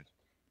Fireflies.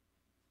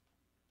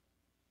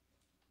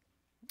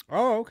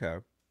 Oh, okay.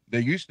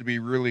 They used to be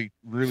really,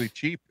 really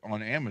cheap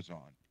on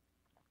Amazon.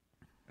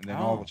 And then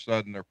all of a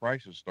sudden their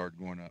prices started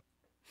going up.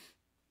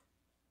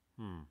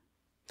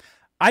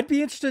 I'd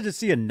be interested to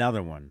see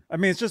another one. I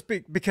mean, it's just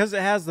because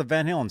it has the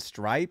Van Halen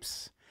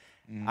stripes.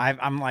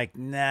 I'm like,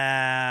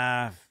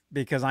 nah,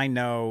 because I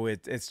know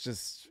it's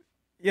just,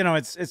 you know,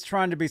 it's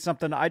trying to be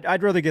something.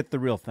 I'd rather get the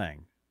real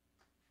thing,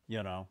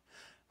 you know.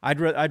 I'd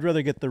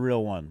rather get the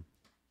real one,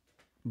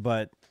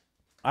 but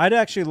I'd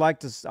actually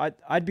like to.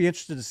 I'd be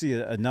interested to see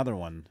another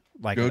one,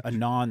 like a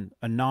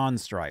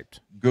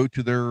non-striped. Go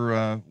to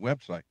their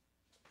website,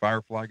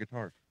 Firefly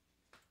Guitars.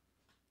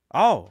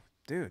 Oh,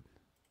 dude,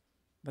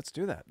 let's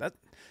do that.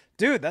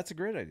 Dude, that's a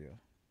great idea.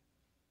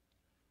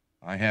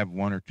 I have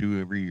one or two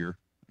every year.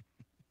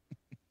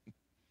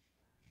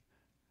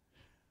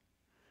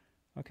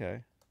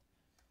 Okay,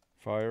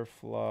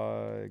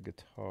 Firefly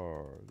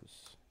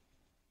Guitars.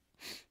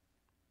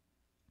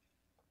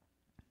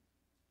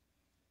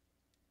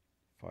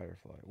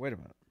 Firefly. Wait a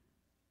minute.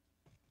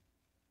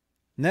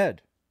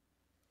 Ned.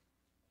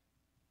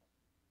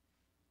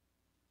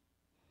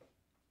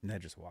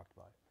 Ned just walked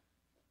by.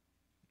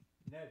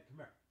 Ned, come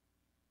here.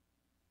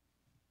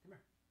 Come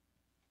here.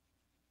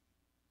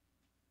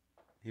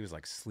 He was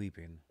like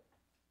sleeping.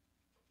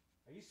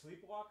 Are you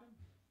sleepwalking?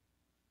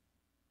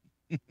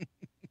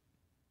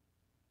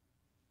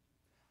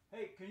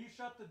 can you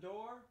shut the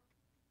door?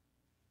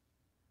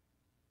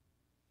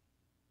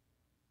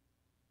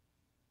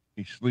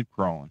 He's sleep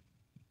crawling.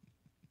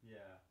 Yeah.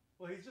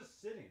 Well, he's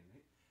just sitting.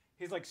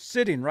 He's like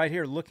sitting right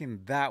here looking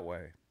that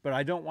way, but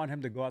I don't want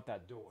him to go out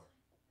that door.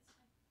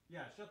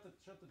 Yeah, shut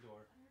the door.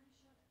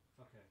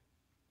 Okay.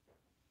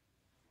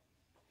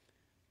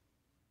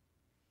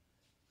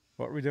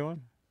 What are we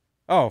doing?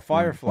 Oh,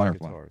 Firefly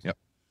guitars. Yep.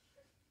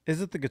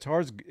 Is it the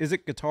guitars? Is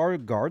it Guitar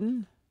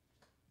Garden?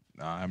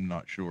 I'm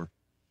not sure.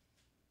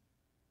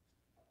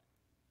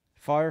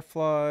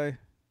 Firefly.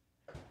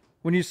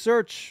 When you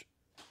search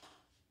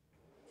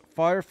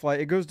Firefly,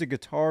 it goes to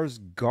Guitars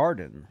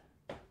Garden.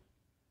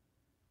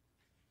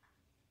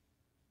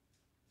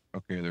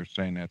 Okay, they're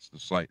saying that's the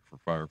site for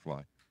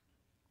Firefly.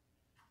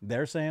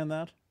 They're saying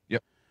that?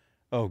 Yep.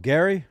 Oh,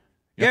 Gary?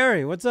 Yep.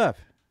 Gary, what's up?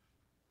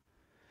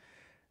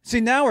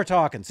 See, now we're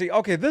talking. See,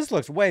 okay, this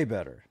looks way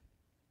better.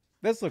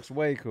 This looks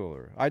way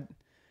cooler.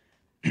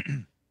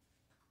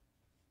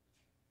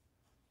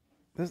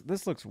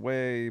 This looks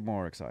way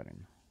more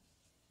exciting.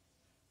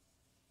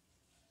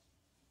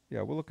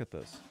 Yeah, we'll look at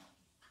this.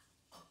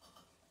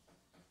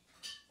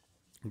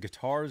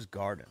 Guitars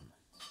Garden.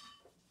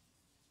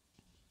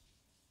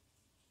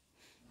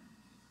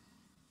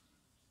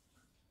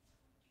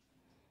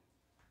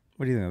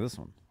 What do you think of this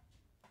one?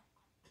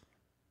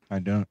 I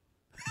don't.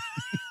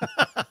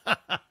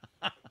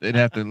 They'd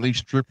have to at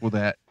least triple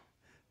that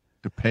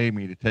to pay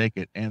me to take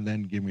it and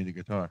then give me the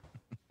guitar.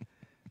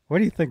 What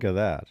do you think of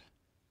that?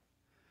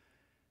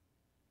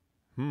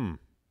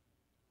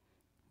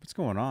 What's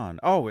going on?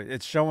 Oh,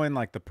 it's showing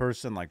like the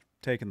person like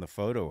taking the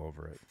photo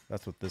over it.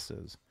 That's what this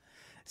is.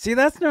 See,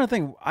 that's another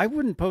thing. I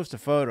wouldn't post a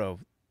photo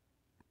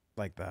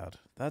like that.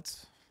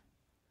 That's,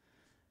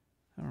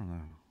 I don't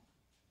know.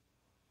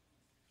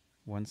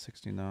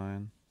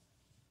 169.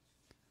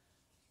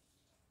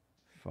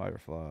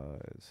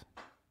 Fireflies.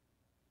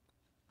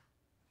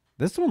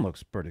 This one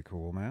looks pretty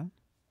cool, man.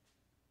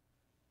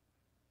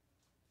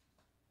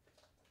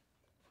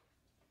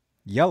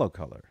 Yellow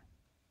color.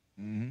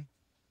 Mm-hmm.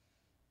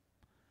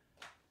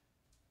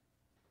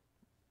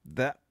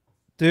 That,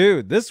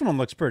 dude, this one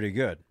looks pretty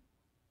good.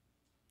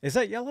 Is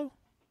that yellow?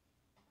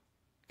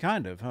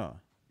 Kind of, huh?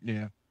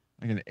 Yeah.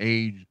 Like an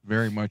aged,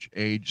 very much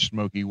aged,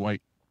 smoky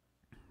white.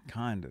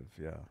 Kind of,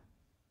 yeah.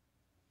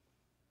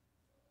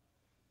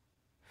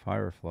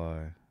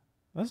 Firefly.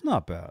 That's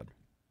not bad.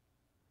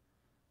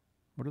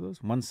 What are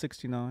those?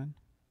 169.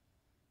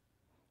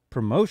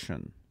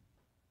 Promotion.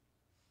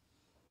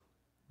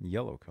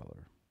 Yellow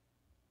color.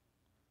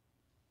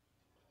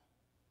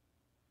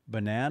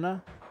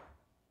 Banana.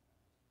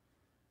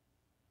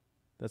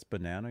 That's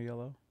banana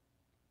yellow.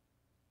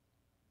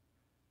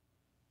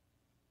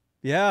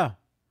 Yeah.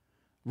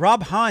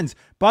 Rob Hines.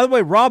 By the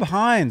way, Rob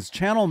Hines,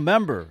 channel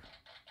member.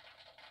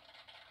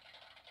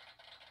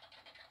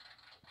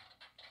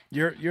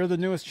 You're the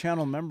newest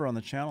channel member on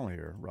the channel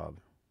here, Rob.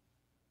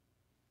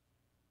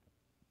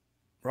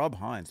 Rob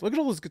Hines. Look at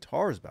all those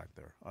guitars back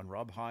there on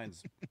Rob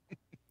Hines'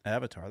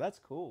 avatar. That's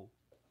cool.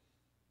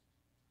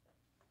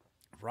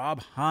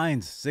 Rob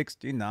Hines,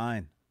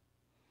 69.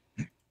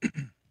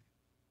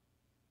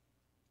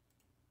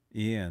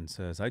 Ian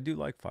says, I do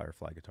like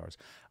Firefly guitars.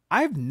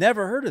 I've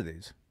never heard of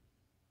these.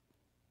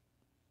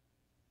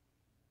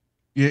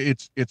 Yeah,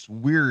 it's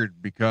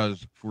weird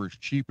because for as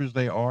cheap as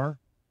they are,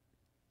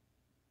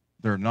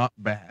 they're not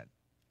bad.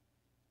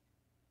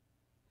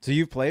 So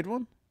you've played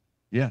one?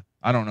 Yeah.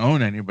 I don't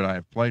own any, but I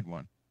have played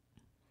one.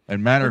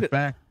 And matter of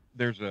fact,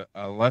 there's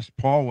a Les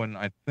Paul one.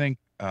 I think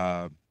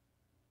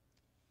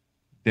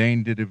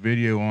Dane did a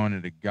video on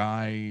it. A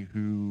guy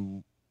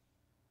who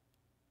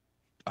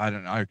I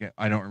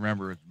don't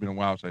remember. It's been a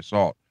while since I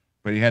saw it,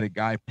 but he had a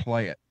guy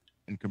play it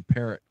and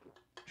compare it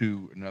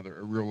to a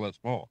real Les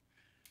Paul.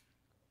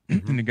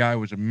 Mm-hmm. And the guy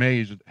was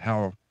amazed at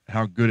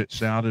how good it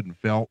sounded and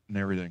felt and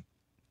everything.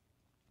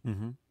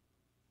 Mm-hmm.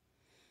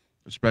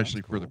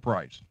 Especially for the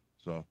price.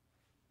 So.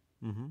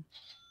 Mm-hmm.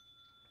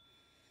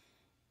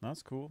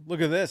 That's cool.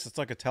 Look at this. It's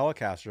like a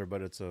Telecaster,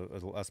 but it's a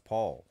Les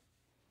Paul.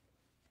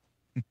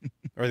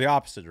 Or the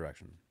opposite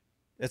direction.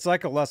 It's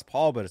like a Les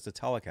Paul, but it's a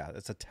Telecaster.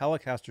 It's a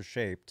Telecaster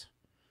shaped.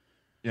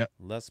 Yeah.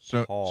 Les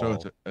Paul. So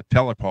it's a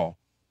Telepaul.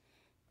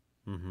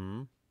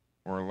 Mm-hmm.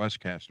 Or a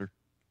Lescaster.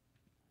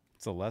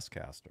 It's a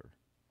Lescaster.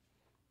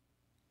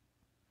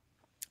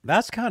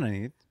 That's kind of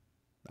neat.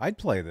 I'd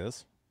play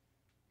this.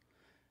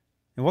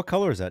 And what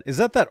color is that? Is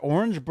that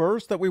orange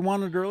burst that we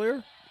wanted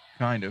earlier?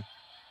 Kind of.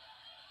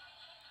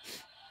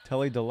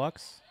 Tele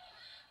Deluxe.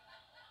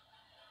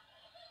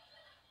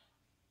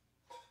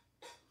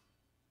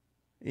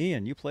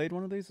 Ian, you played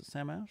one of these at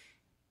Sam Ash?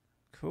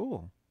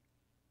 Cool.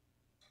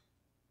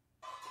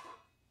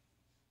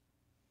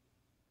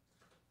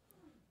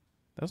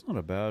 That's not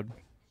a bad.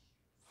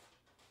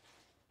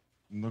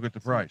 Look at the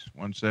price,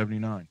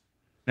 $179.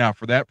 Now,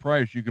 for that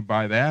price, you can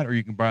buy that, or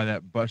you can buy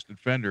that busted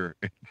Fender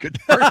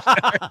guitar.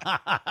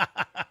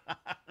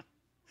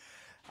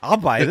 I'll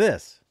buy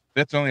this.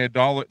 That's only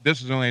 $1.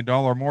 This is only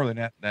 $1 more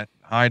than that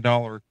high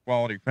dollar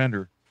quality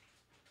Fender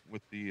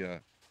with the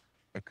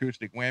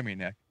acoustic whammy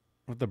neck.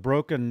 with the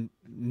broken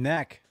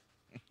neck.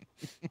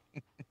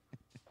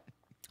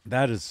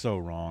 That is so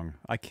wrong.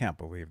 I can't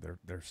believe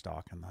they're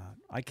stocking that.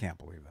 I can't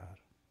believe that.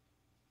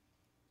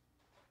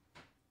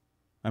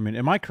 I mean,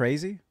 am I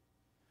crazy?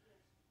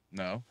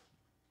 No.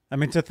 I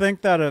mean, to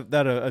think that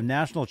a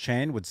national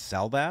chain would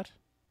sell that?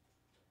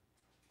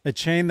 A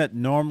chain that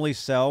normally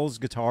sells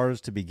guitars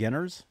to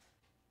beginners?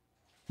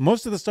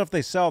 Most of the stuff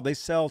they sell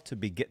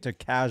to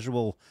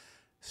casual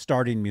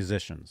starting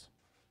musicians.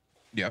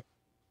 Yep.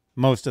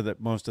 Most of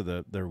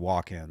their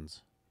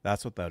walk-ins.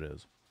 That's what that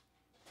is.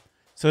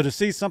 So to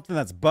see something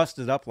that's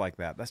busted up like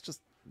that, that's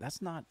just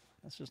not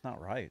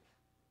right.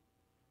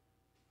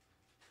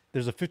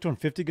 There's a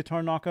 5150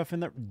 guitar knockoff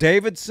in there.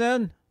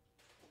 Davidson?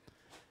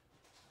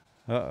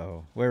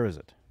 Uh-oh. Where is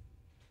it?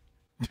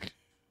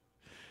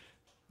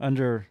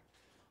 Under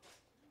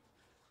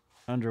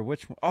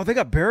which one? Oh, they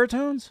got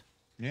baritones?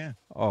 Yeah.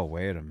 Oh,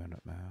 wait a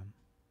minute, man.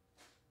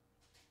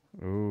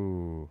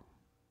 Ooh.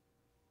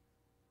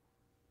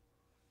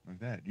 Like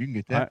that. You can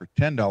get that for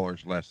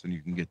 $10 less than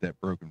you can get that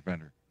broken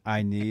Fender.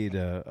 I need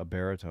a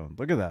baritone.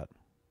 Look at that.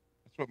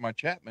 That's what my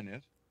Chapman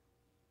is.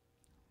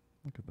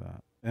 Look at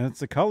that. And it's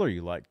the color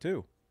you like,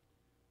 too.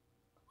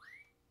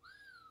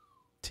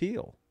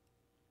 Teal.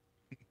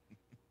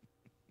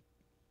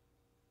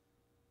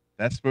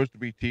 That's supposed to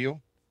be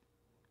teal?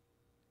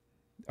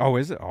 Oh,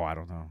 is it? Oh, I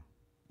don't know.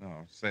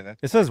 No, say that.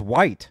 It says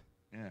white.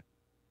 Yeah.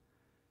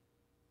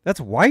 That's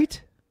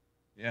white?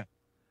 Yeah.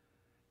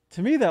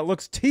 To me, that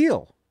looks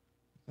teal.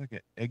 It's like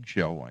an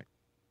eggshell white.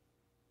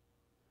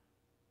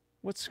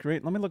 What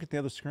screen? Let me look at the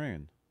other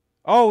screen.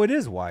 Oh, it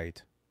is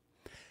white.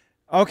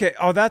 Okay.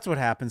 Oh, that's what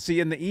happens. See,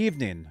 in the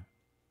evening,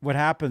 what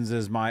happens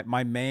is my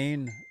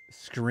main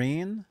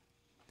screen,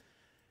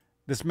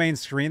 this main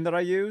screen that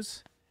I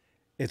use,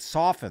 it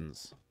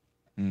softens.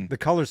 The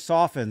color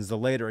softens the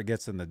later it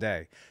gets in the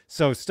day.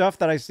 So stuff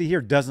that I see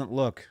here doesn't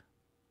look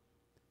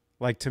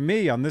like, to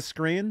me on this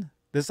screen,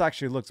 this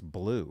actually looks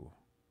blue.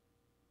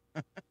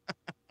 But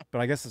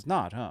I guess it's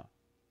not, huh?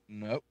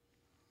 Nope.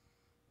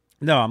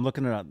 No, I'm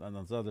looking at it on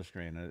this other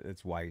screen.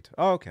 It's white.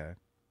 Oh, okay.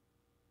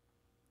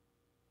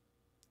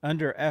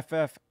 Under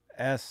FFST.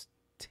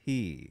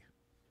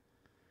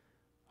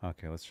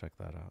 Okay, let's check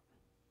that out.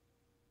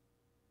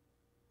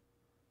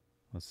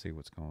 Let's see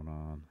what's going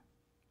on.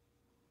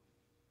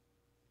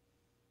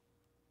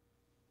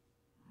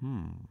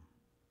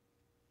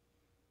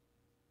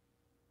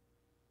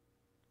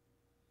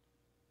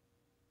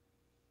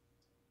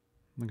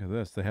 Look at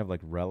this. They have like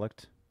Relic.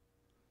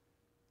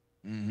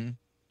 Mm-hmm.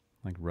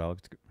 Like Relic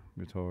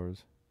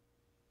guitars.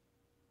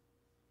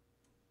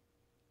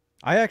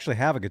 I actually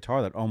have a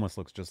guitar that almost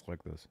looks just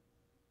like this.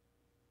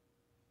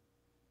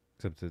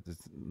 Except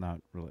it's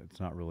not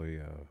really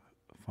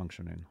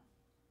functioning.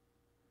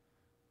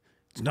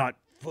 It's not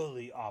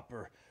fully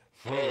operational.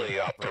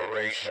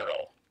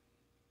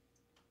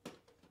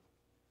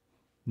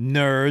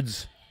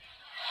 Nerds.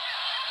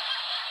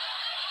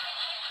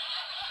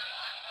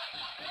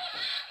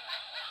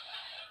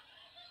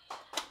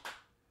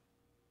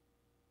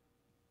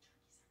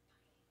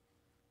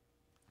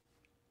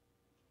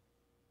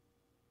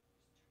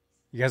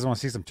 You guys want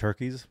to see some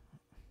turkeys?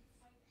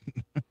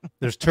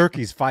 There's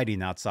turkeys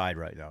fighting outside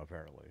right now,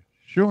 apparently.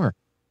 Sure.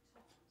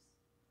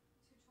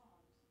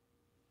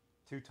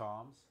 Two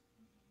toms.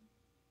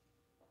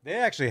 They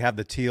actually have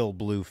the teal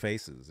blue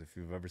faces, if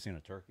you've ever seen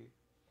a turkey.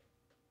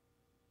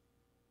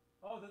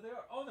 Oh, there they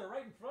are. Oh, they're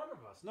right in front of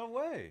us. No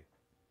way.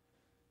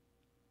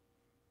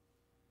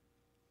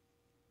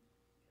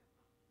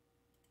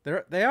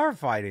 They are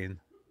fighting.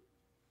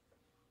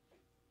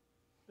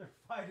 They're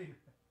fighting.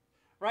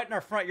 Right in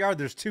our front yard,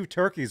 there's two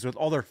turkeys with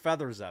all their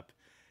feathers up.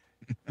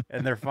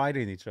 And they're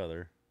fighting each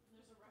other.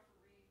 There's a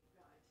referee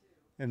guy,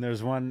 too. And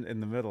there's one in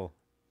the middle.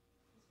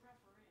 He's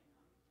refereeing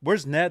them.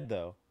 Where's Ned,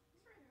 though?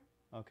 He's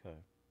right here. Okay.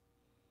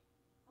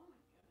 Oh, my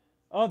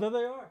goodness. Oh, there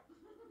they are.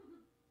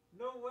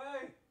 No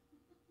way.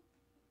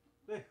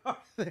 They are.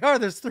 They are.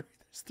 There's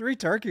three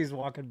turkeys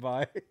walking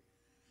by.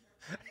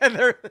 And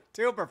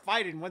two of them are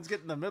fighting. One's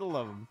getting in the middle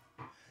of them.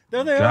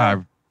 There they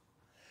are.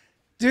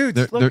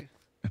 Dudes, look.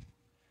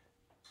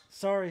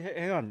 Sorry,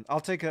 hang on.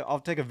 I'll take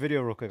a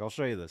video real quick. I'll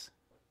show you this.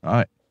 All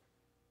right.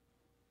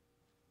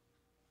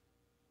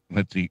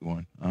 Let's eat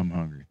one. I'm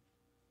hungry.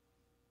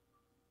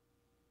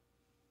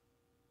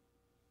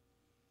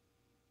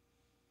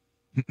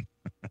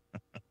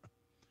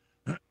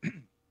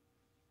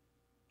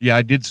 Yeah,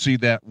 I did see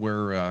that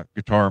where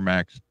Guitar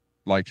Max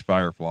likes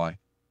Firefly,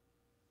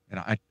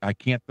 and I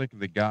can't think of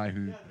the guy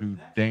who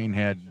Dane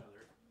had.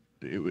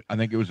 I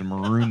think it was a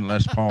maroon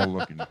Les Paul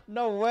looking.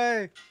 No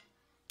way.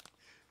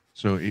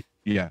 So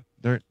yeah,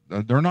 they're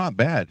not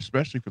bad,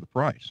 especially for the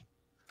price.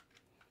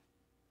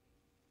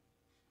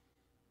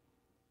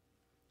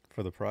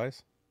 For the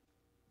price?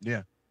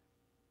 Yeah.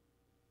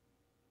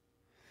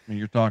 I mean,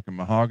 you're talking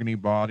mahogany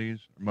bodies,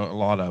 a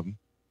lot of them.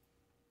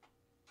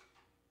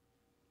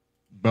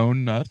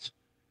 Bone nuts.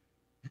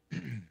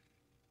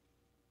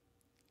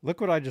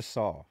 Look what I just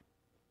saw.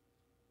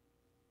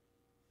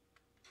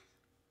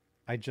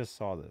 I just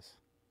saw this.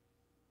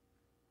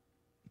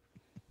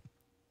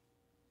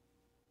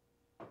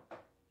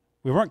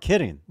 We weren't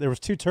kidding. There was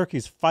 2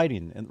 turkeys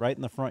fighting right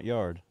in the front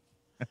yard.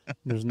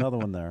 There's another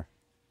one there.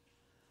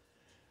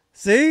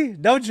 See?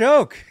 No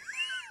joke.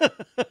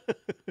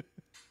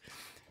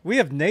 We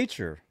have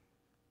nature.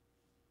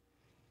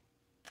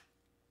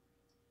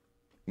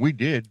 We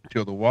did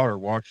till the water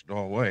washed it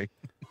all away.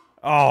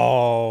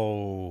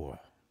 Oh.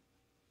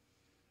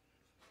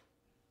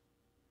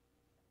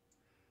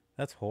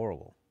 That's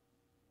horrible.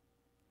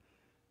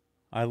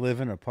 I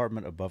live in an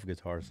apartment above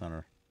Guitar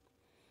Center.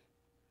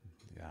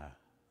 Yeah,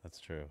 that's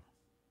true.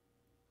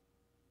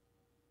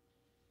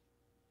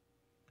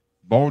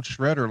 Bulge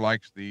Shredder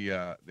likes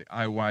the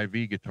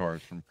IYV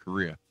guitars from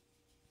Korea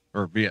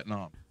or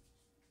Vietnam.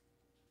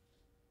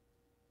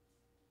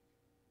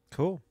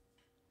 Cool.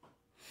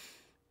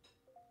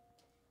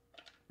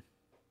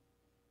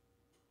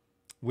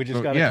 We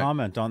just got a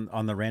comment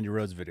on the Randy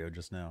Rhoads video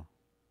just now.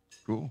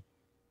 Cool.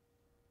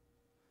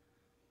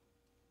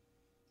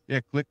 Yeah,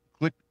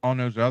 click on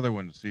those other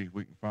ones to see if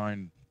we can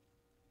find.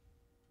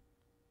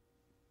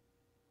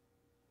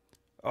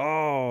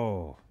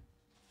 Oh.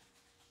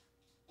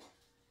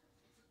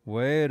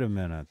 Wait a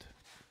minute.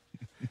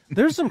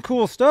 There's some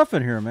cool stuff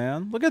in here,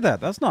 man. Look at that.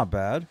 That's not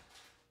bad.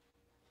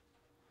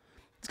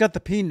 It's got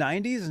the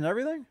P90s and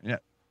everything. Yeah.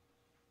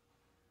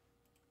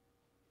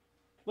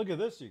 Look at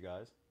this, you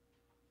guys.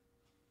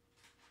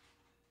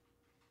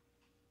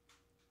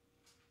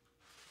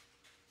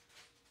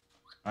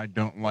 I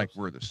don't like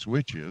where the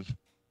switch is.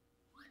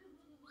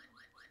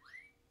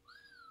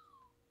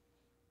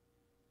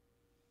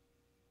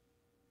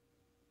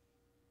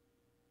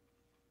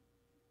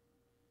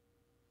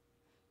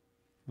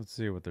 Let's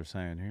see what they're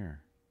saying here.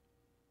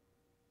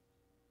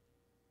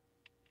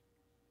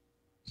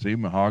 See,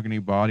 mahogany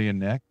body and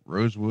neck,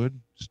 rosewood,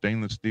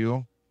 stainless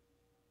steel.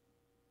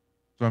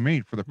 So, I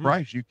mean, for the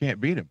price, you can't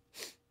beat them.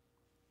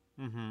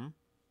 Mm-hmm.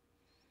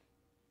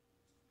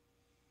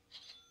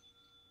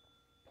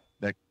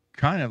 That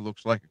kind of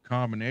looks like a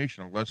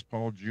combination of Les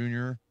Paul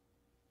Jr.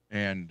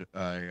 and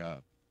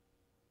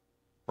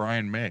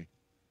Brian May.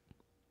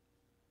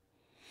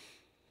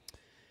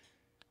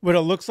 What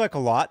it looks like a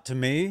lot to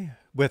me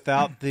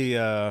without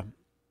the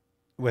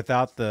what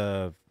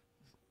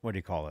do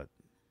you call it?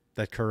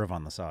 That curve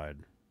on the side.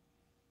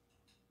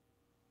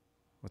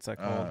 What's that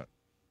called?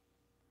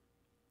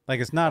 Like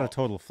it's not a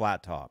total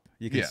flat top.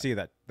 You can see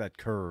that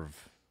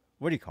curve.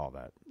 What do you call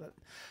that?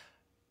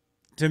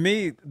 To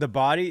me, the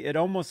body, it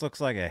almost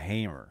looks like a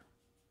hammer.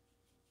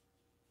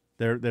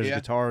 There's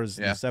guitars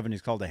in the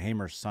 70s called a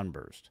hammer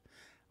sunburst.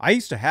 I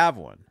used to have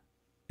one,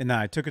 and then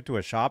I took it to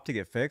a shop to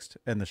get fixed,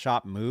 and the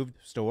shop moved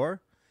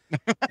store,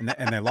 and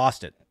they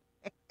lost it.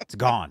 It's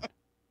gone.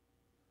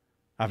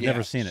 I've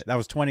never seen it. That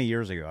was 20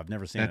 years ago. I've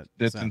never seen it.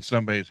 That's in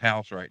somebody's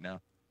house right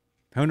now.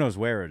 Who knows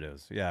where it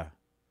is? Yeah.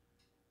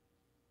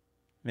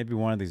 Maybe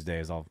one of these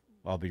days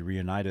I'll be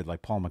reunited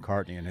like Paul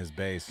McCartney and his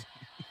bass.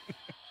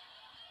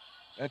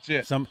 That's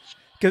it.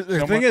 Because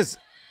the thing is,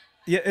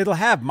 it'll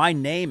have my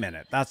name in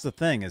it. That's the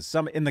thing. It's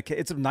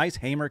a nice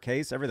hammer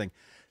case, everything.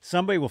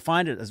 Somebody will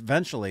find it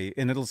eventually,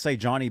 and it'll say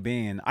Johnny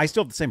Beane. I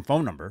still have the same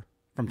phone number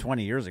from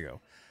 20 years ago.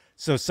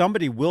 So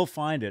somebody will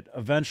find it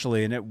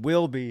eventually, and it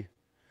will be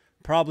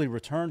probably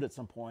returned at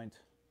some point.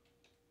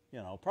 You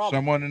know, probably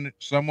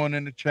someone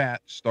in the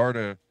chat start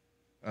a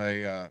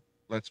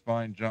let's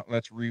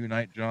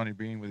reunite Johnny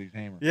Beane with his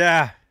hammer.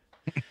 Yeah.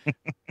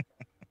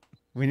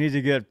 We need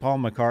to get Paul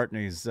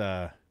McCartney's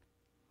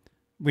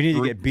we need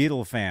to get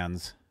Beatle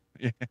fans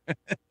to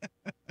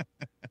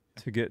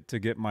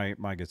get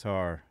my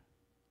guitar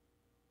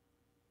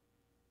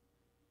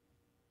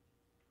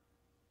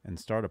and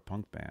start a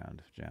punk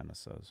band, Janice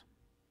says.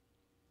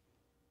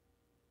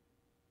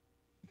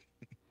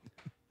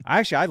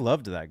 I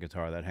loved that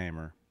guitar, that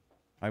hammer.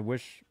 I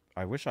wish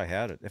I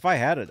had it. If I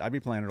had it, I'd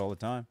be playing it all the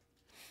time.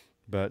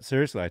 But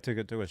seriously, I took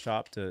it to a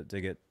shop to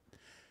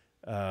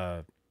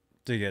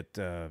get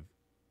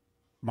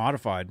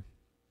modified,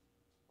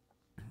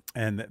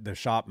 and the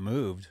shop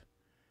moved.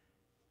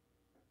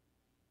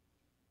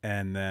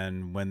 And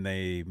then when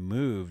they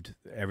moved,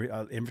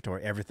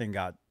 inventory, everything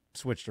got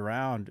switched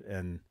around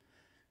and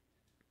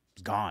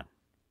it's gone.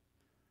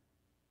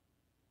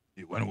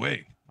 It went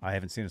away. I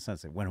haven't seen it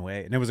since. It went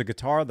away. And it was a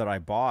guitar that I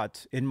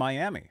bought in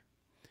Miami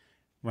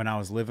when I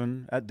was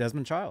living at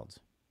Desmond Child's.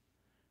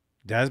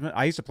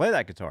 I used to play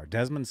that guitar.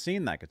 Desmond's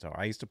seen that guitar.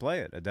 I used to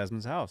play it at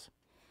Desmond's house.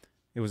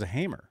 It was a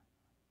hammer.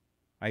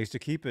 I used to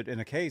keep it in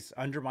a case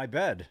under my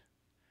bed.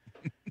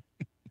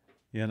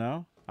 You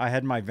know? I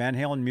had my Van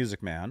Halen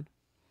Music Man.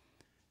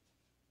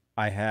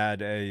 I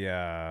had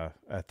a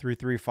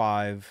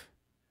 335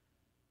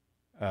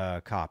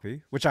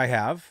 copy, which I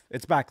have.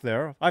 It's back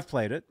there. I've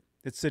played it.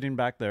 It's sitting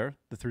back there.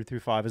 The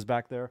 335 is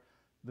back there.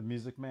 The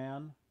Music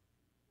Man.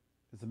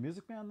 Is the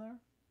Music Man there?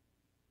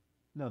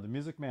 No, the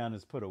Music Man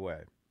is put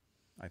away,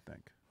 I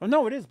think. Oh,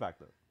 no, it is back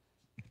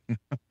there.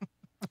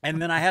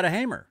 And then I had a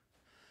hammer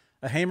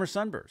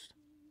Sunburst.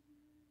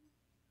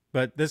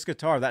 But this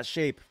guitar, that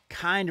shape,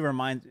 kind of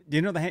reminds. Do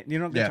you know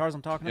the guitars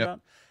I'm talking about?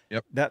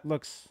 Yep. That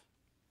looks.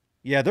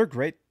 Yeah, they're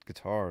great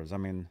guitars. I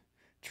mean,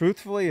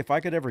 truthfully, if I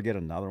could ever get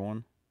another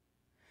one,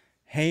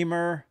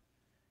 Hamer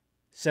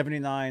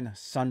 79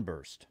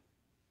 Sunburst.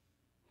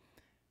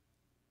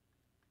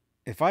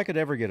 If I could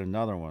ever get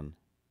another one,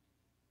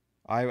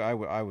 I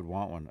would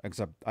want one.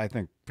 Except I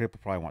think people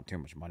probably want too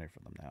much money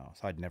for them now,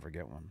 so I'd never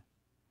get one.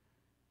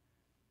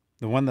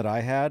 The one that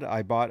I had,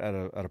 I bought at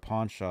a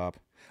pawn shop.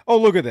 Oh,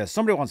 look at this!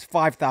 Somebody wants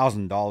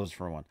 $5,000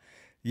 for one.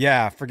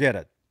 Yeah, forget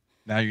it.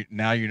 Now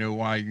you know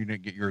why you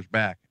didn't get yours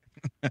back.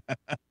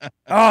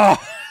 Oh,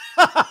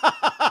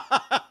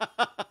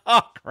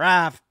 oh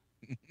crap!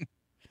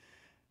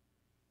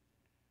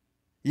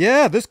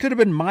 Yeah, this could have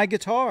been my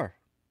guitar,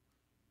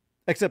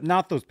 except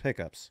not those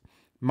pickups.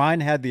 Mine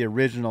had the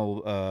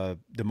original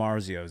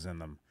DiMarzios in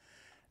them.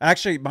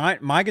 Actually,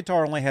 my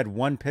guitar only had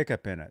one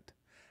pickup in it.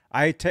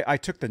 I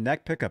took the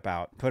neck pickup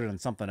out, put it in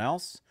something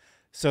else.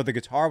 So the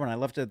guitar, when I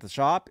left it at the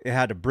shop, it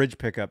had a bridge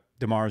pickup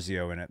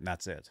DiMarzio in it, and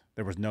that's it.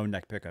 There was no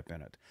neck pickup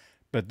in it.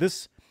 But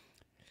this,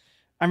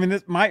 I mean,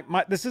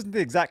 this isn't the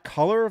exact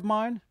color of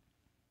mine,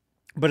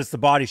 but it's the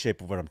body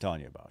shape of what I'm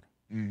telling you about.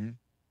 Mm-hmm.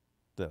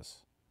 This.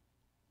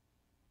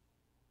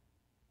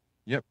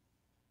 Yep.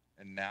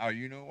 And now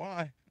you know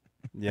why.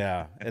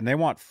 Yeah, and they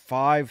want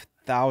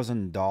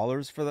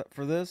 $5,000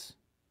 for this.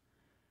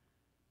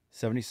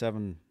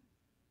 77.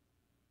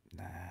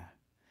 Nah,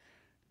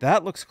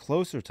 that looks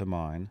closer to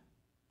mine.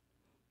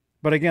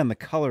 But again, the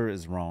color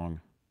is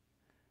wrong.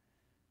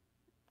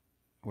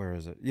 Where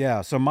is it?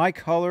 Yeah, so my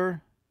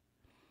color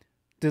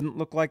didn't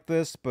look like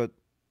this, but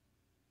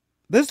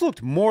this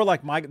looked more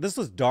like my. This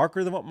was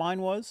darker than what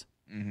mine was.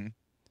 Mm-hmm.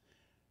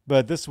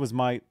 But this was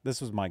my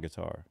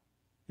guitar.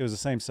 It was the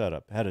same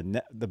setup. It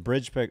had the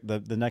bridge pick.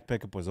 The neck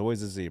pickup was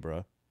always a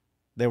zebra.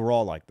 They were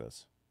all like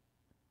this.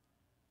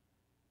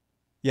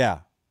 Yeah.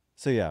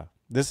 So yeah,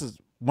 this is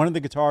one of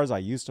the guitars I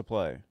used to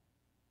play.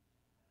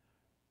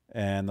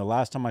 And the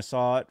last time I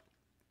saw it,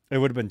 it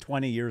would have been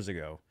 20 years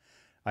ago.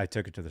 I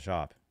took it to the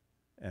shop,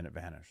 and it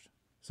vanished.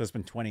 So it's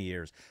been 20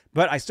 years.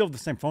 But I still have the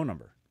same phone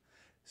number.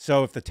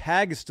 So if the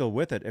tag is still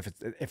with it,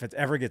 if it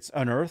ever gets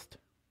unearthed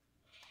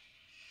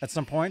at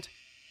some point,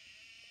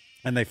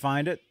 and they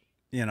find it,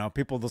 you know,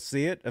 people will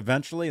see it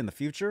eventually in the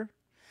future.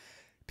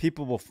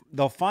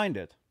 They'll find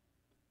it,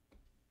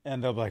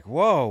 and they'll be like,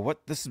 "Whoa,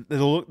 what this?"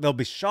 They'll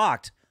be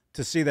shocked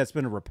to see that's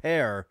been a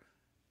repair,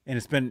 and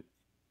it's been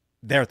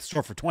there at the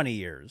store for 20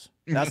 years.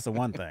 That's the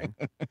one thing.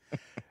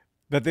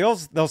 But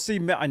they'll see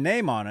a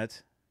name on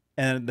it,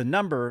 and the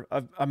number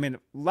of. I mean,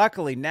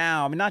 luckily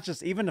now, I mean, not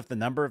just even if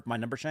my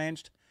number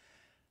changed,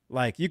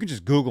 like you can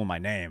just Google my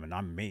name and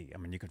I'm me. I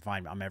mean, you can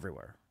find me. I'm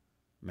everywhere.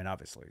 I mean,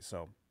 obviously,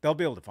 so they'll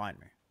be able to find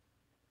me.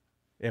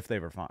 If they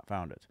ever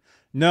found it.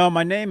 No,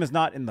 my name is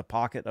not in the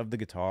pocket of the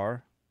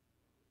guitar.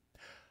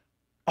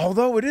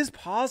 Although it is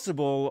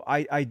possible,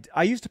 I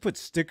used to put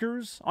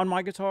stickers on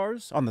my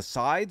guitars, on the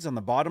sides, on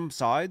the bottom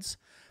sides.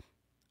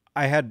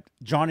 I had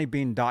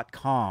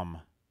JohnnyBeane.com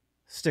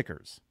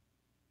stickers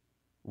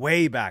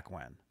way back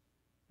when.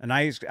 And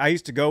I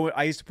used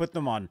to put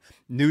them on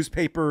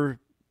newspaper,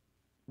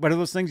 what are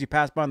those things you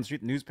pass by on the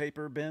street,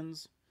 newspaper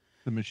bins?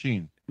 The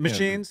machines.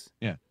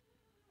 Yeah. Yeah.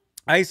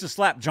 I used to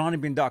slap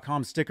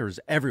JohnnyBeane.com stickers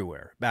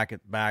everywhere back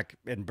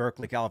in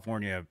Berkeley,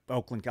 California,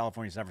 Oakland,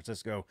 California, San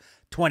Francisco,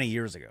 20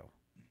 years ago.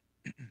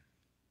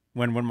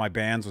 When my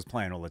bands was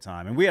playing all the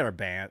time, and we had our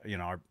band, you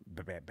know, our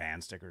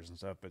band stickers and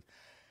stuff. But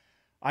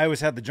I always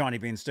had the Johnny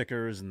Beane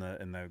stickers and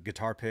the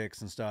guitar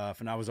picks and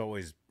stuff, and I was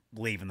always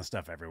leaving the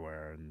stuff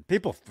everywhere, and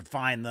people would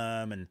find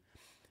them,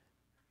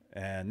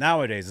 and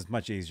nowadays it's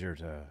much easier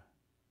to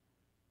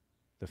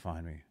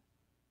find me.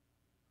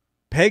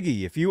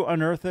 Peggy, if you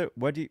unearth it,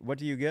 what do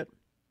you get?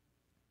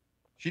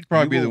 She'd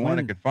probably be the one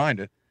that could find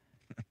it.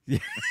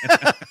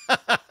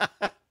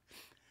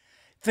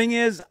 Thing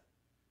is,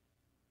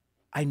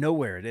 I know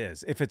where it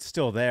is. If it's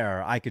still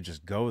there, I could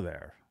just go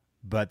there.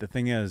 But the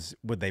thing is,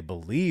 would they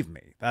believe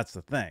me? That's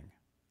the thing.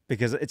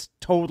 Because it's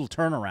total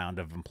turnaround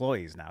of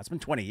employees now. It's been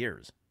 20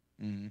 years.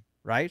 Mm-hmm.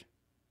 Right?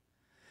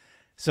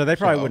 So they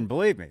probably wouldn't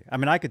believe me. I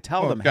mean, I could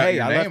tell them, hey,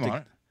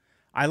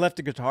 I left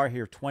a guitar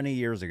here 20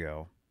 years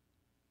ago.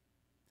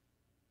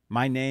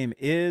 My name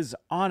is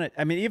on it.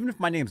 I mean, even if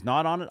my name's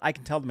not on it, I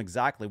can tell them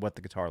exactly what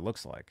the guitar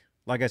looks like.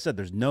 Like I said,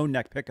 there's no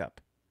neck pickup.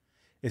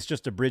 It's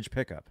just a bridge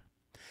pickup.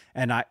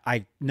 And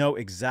I know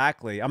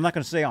exactly, I'm not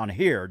going to say on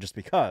here just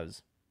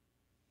because,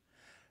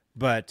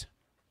 but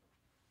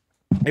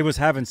it was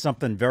having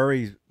something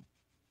very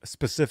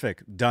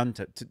specific done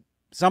to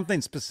something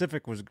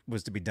specific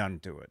was to be done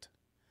to it.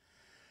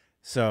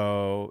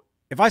 So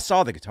if I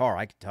saw the guitar,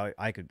 I could tell you,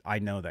 I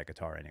know that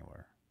guitar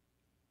anywhere.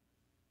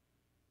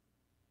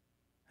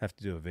 Have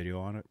to do a video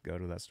on it. Go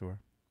to that store.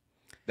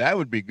 That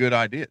would be a good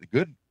idea.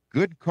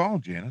 Good call,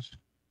 Janice.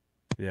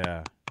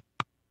 Yeah.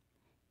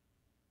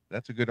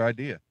 That's a good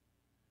idea.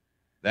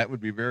 That would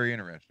be very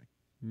interesting.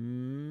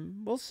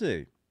 We'll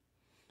see.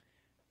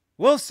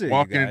 We'll see.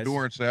 Walk in the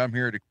door and say, I'm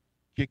here to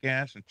kick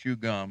ass and chew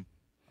gum.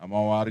 I'm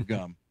all out of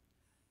gum.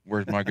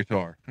 Where's my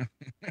guitar?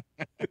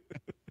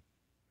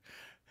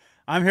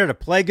 I'm here to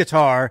play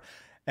guitar,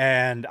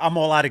 and I'm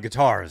all out of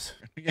guitars.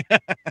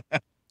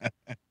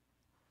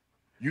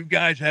 You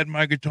guys had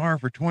my guitar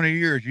for 20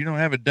 years. You don't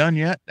have it done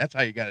yet? That's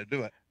how you got to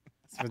do it.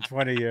 It's been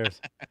 20 years.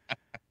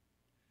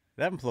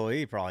 That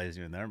employee probably isn't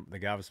even there. The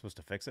guy was supposed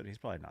to fix it. He's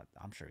probably not.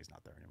 I'm sure he's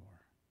not there anymore.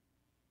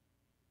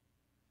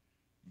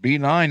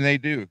 B9, they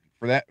do.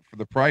 For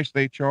the price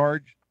they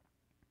charge,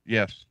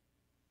 yes.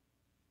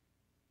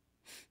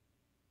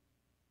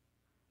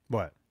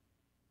 What?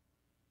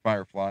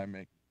 Firefly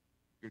make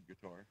good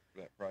guitar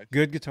for that price.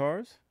 Good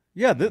guitars?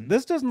 Yeah,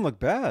 this doesn't look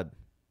bad.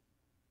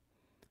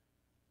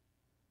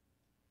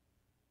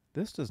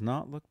 This does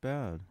not look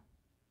bad.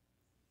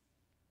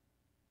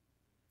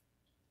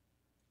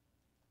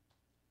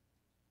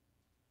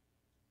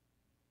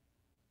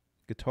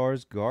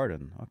 Guitars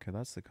Garden. Okay,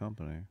 that's the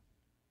company.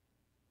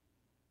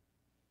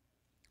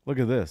 Look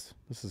at this.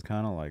 This is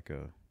kind of like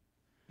a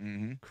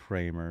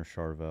Kramer,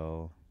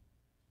 Charvel.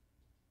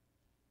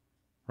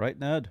 Right,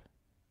 Ned?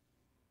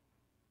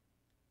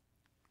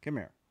 Come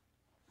here.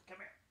 Come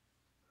here.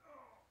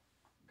 Oh,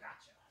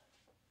 gotcha.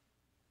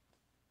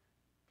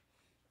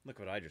 Look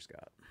what I just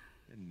got.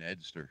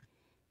 Nedster.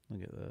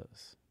 Look at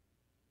this.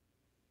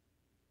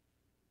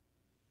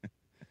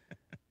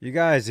 You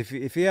guys, if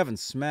you haven't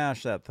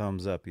smashed that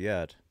thumbs up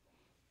yet,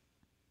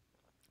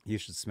 you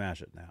should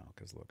smash it now,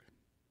 because look.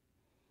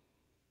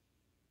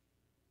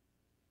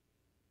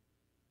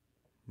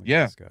 Look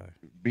at this guy.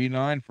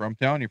 B9, I'm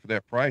telling you, for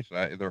that price,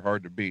 they're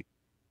hard to beat.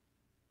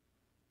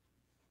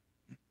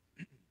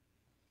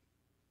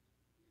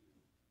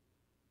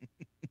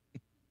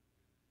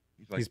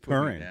 He's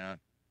purring. Down.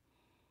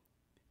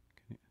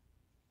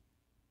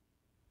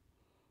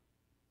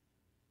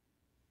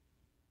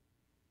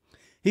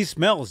 He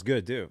smells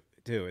good too.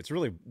 It's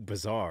really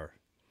bizarre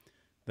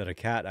that a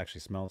cat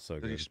actually smells so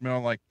good. Does he smell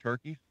like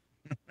turkey?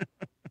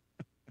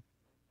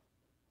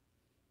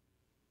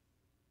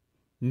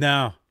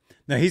 No,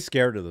 he's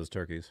scared of those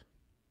turkeys.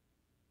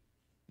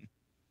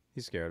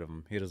 He's scared of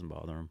them. He doesn't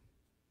bother him.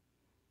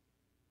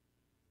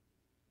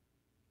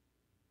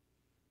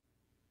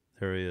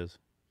 There he is.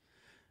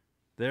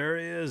 There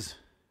he is.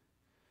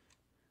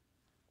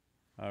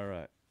 All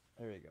right.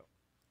 There you go.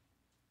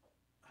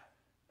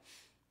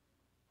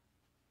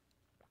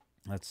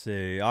 Let's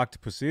see.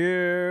 Octopus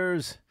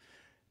ears.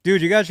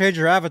 Dude, you got to change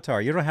your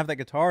avatar. You don't have that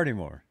guitar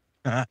anymore.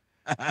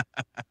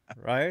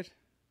 Right?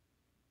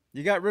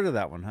 You got rid of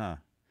that one, huh?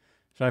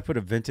 Should I put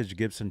a vintage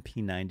Gibson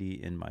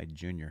P90 in my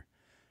junior?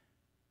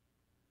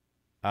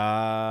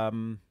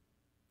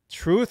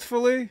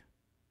 Truthfully,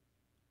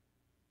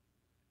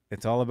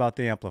 it's all about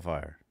the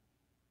amplifier.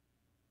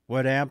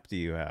 What amp do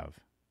you have?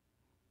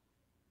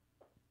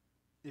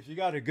 If you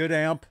got a good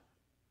amp,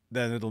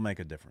 then it'll make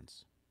a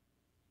difference.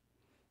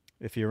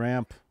 If your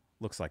amp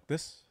looks like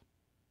this,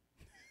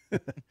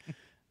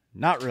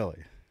 not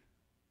really.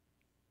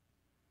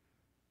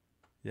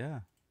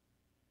 Yeah.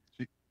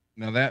 See,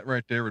 now that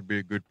right there would be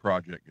a good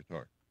project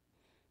guitar.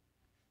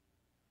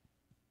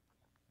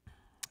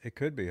 It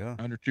could be, huh?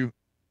 Under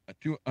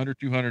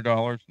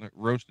 $200,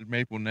 roasted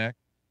maple neck.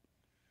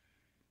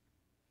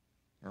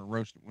 Or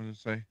roasted, what does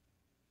it say?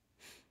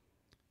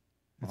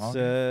 It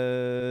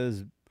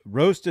says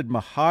roasted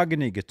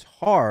mahogany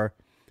guitar,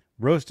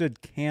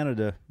 roasted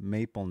Canada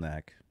maple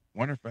neck.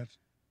 Wonder if that's,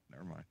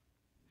 never mind.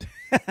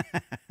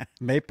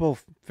 Maple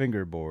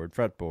fingerboard,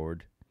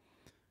 fretboard.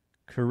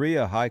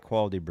 Korea high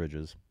quality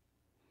bridges.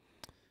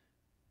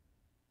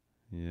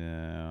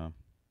 Yeah.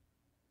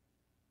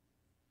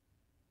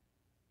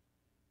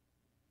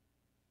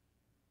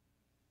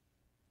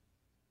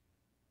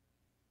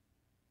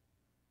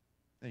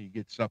 You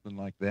get something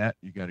like that.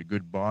 You got a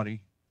good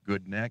body,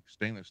 good neck,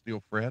 stainless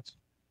steel frets.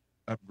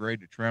 Upgrade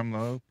to Trem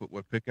low. Put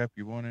what pickup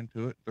you want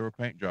into it. Throw a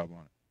paint job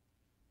on it.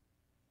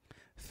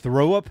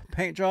 Throw up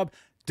paint job?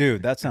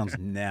 Dude, that sounds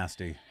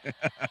nasty.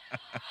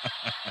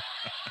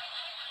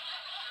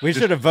 We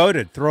should have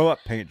voted. Throw up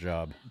paint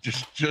job.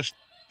 Just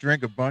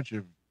drink a bunch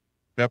of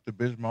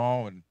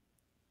Pepto-Bismol and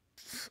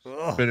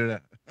spit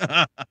it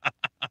out.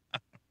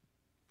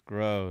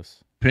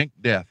 Gross. Pink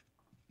death.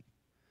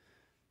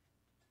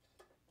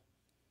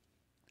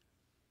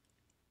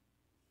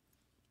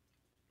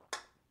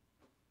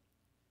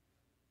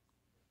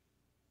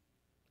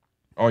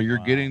 Oh, you're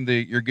getting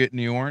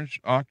the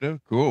orange Octo?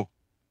 Cool.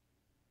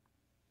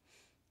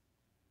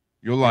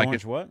 You'll like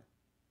orange it. What?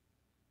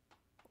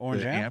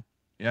 Orange amp?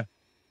 Yeah.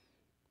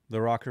 The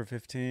Rocker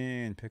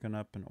 15, picking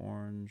up an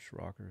orange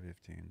Rocker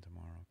 15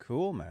 tomorrow.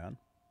 Cool, man.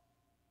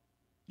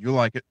 You'll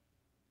like it.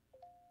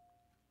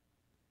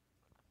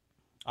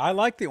 I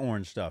like the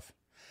orange stuff.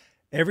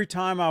 Every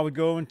time I would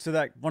go into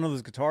that one of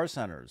those guitar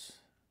centers,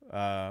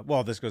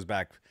 well, this goes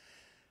back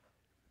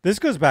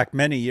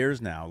many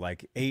years now,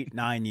 like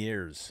 8-9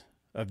 years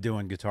of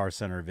doing Guitar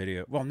Center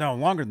video. Well, no,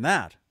 longer than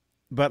that,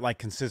 but like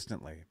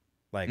consistently,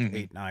 like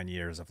 8-9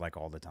 years of like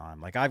all the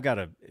time. Like I've got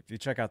if you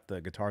check out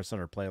the Guitar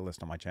Center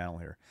playlist on my channel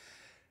here,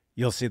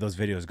 you'll see those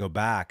videos go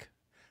back.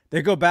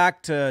 They go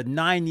back to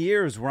 9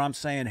 years where I'm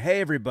saying, hey,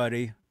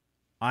 everybody,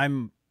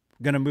 I'm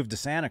going to move to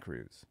Santa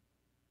Cruz.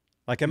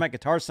 Like I'm at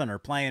Guitar Center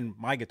playing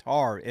my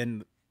guitar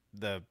in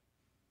the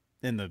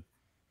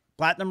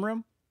Platinum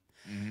room.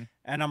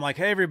 And I'm like,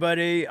 hey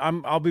everybody,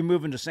 I'll be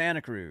moving to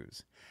Santa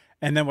Cruz.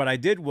 And then what I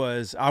did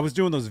was I was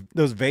doing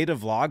those Veda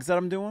vlogs that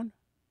I'm doing,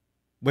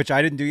 which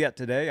I didn't do yet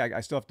today.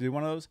 I still have to do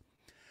one of those.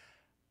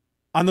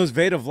 On those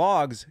Veda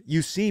vlogs,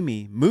 you see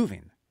me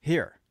moving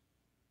here.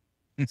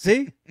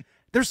 See?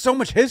 There's so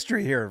much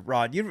history here,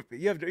 Rod. You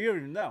don't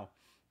even know.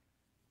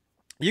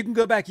 You can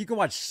go back. You can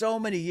watch so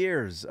many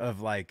years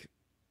of like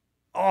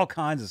all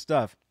kinds of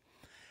stuff.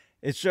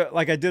 It's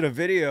like I did a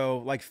video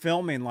like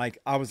filming like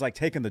I was like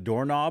taking the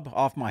doorknob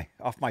off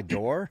my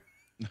door.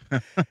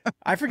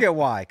 I forget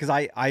why, because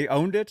I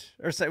owned it,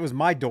 or it was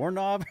my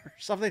doorknob or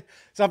something.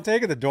 So I'm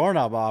taking the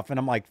doorknob off, and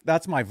I'm like,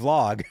 that's my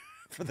vlog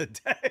for the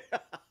day.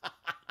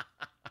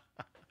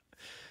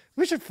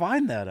 We should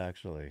find that,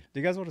 actually. Do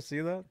you guys want to see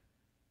that?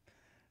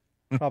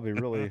 Probably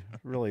really,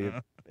 really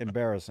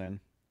embarrassing.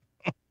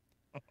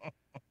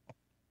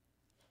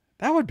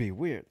 That would be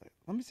weird.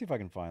 Let me see if I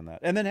can find that.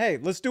 And then, hey,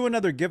 let's do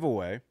another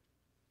giveaway.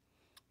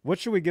 What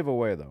should we give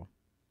away, though?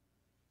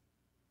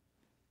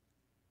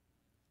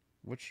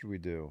 What should we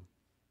do?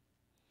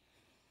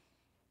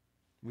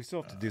 We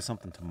still have to do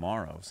something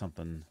tomorrow.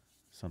 Something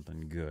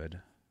good.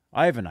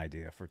 I have an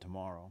idea for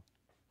tomorrow.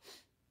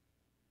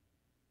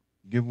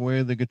 Give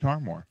away the guitar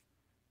more.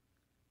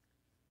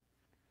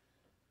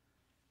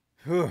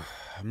 Whew,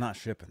 I'm not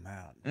shipping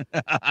that.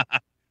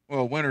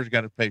 Well, winner's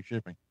got to pay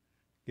shipping.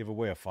 Give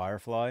away a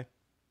Firefly.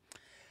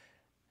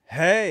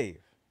 Hey.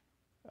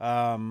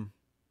 You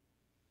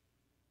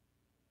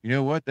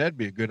know what? That'd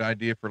be a good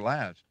idea for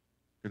Laz.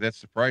 Because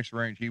that's the price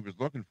range he was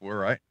looking for,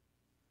 right?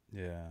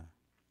 Yeah.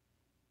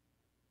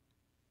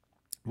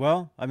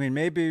 Well, I mean,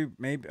 maybe,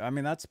 I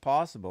mean, that's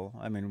possible.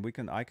 I mean,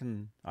 I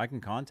can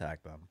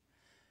contact them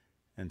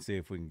and see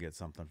if we can get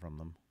something from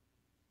them.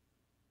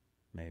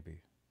 Maybe.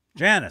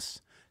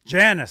 Janice,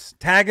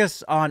 tag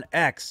us on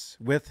X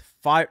with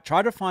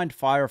try to find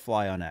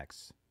Firefly on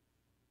X.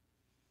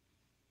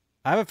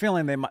 I have a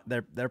feeling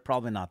they're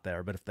probably not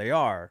there, but if they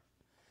are,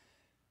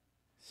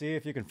 see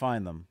if you can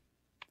find them.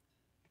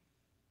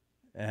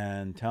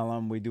 And tell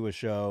them we do a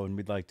show and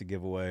we'd like to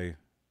give away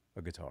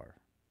a guitar.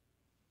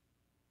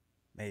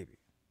 Maybe.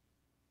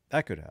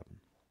 That could happen.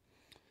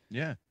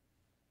 Yeah.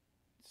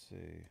 Let's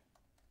see.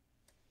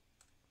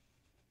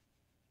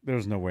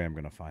 There's no way I'm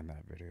going to find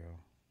that video.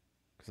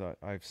 Because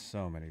I have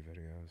so many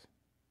videos.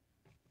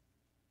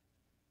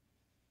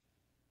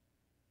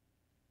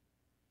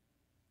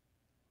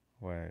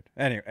 Wait.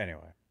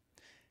 Anyway.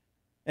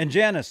 And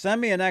Janice,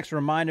 send me an X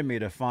reminding me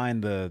to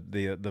find the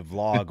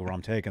vlog where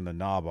I'm taking the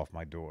knob off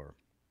my door.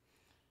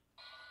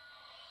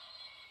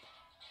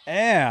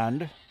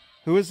 And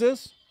who is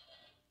this?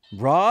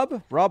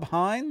 Rob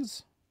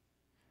Hines?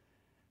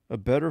 A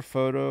better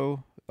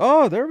photo.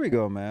 Oh, there we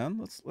go, man.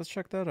 Let's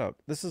check that out.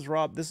 This is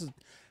Rob. This is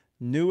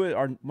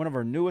one of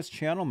our newest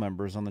channel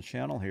members on the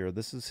channel here.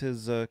 This is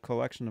his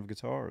collection of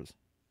guitars.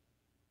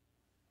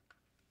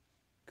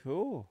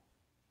 Cool.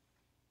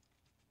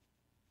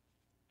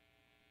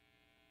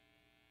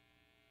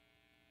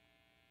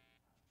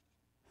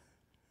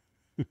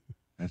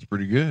 That's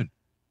pretty good.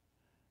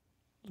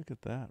 Look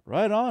at that.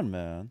 Right on,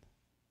 man.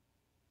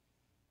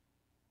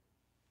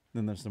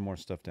 Then there's some more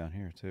stuff down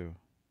here, too.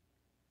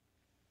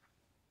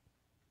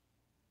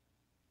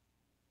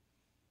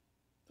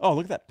 Oh,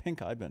 look at that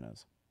pink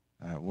Ibanez.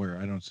 Where?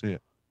 I don't see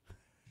it.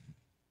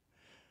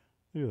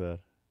 Look at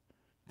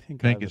that.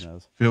 Pink is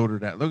Ibanez.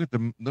 filtered out. Look at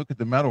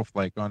the metal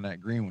flake on that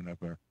green one up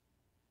there.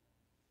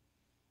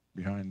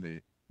 Behind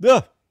the...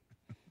 Ugh!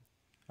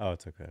 Oh,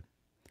 it's okay.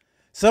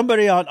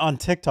 Somebody on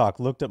TikTok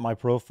looked at my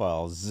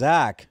profile.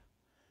 Zach.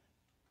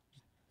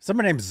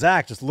 Somebody named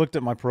Zach just looked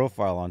at my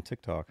profile on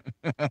TikTok.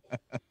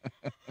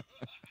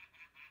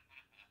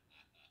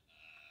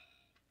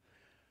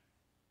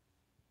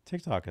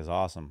 TikTok is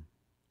awesome.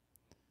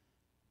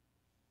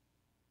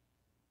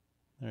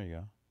 There you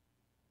go.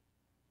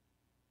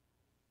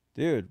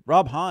 Dude,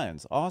 Rob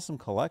Hines. Awesome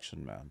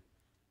collection, man.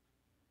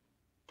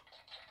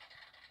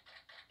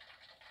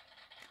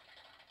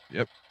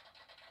 Yep.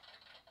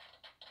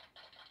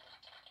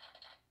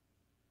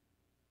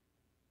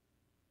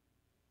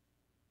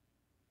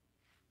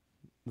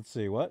 Let's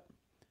see, what?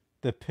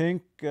 The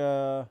pink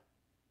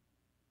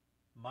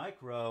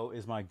micro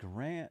is my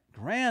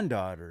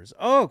granddaughter's.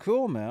 Oh,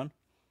 cool, man.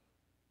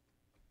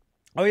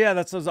 Oh, yeah,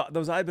 that's those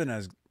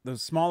Ibanez,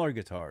 those smaller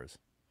guitars.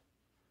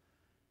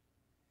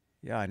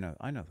 Yeah, I know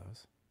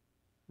those.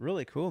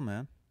 Really cool,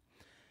 man.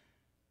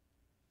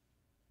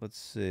 Let's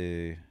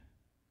see.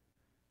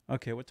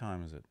 Okay, what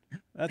time is it?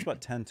 That's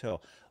about 10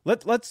 till.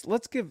 Let's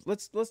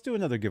do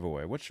another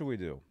giveaway. What should we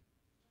do?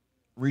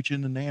 Reach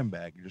in the NAM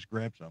bag and just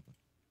grab something.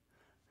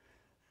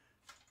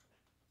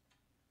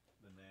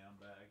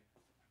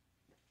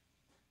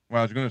 Well,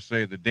 I was going to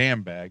say the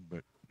damn bag,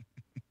 but...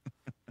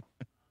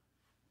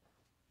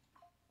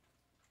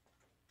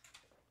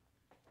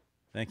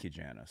 Thank you,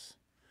 Janice.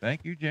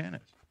 Thank you,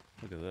 Janice.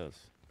 Look at this.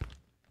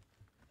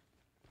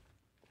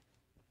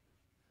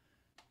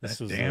 This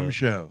was damn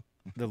show.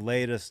 The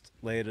latest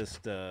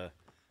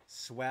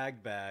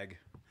swag bag.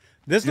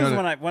 This was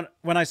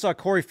when I saw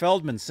Corey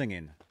Feldman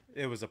singing.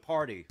 It was a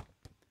party.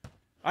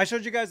 I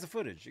showed you guys the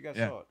footage. You guys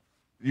Yeah. saw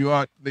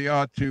it. They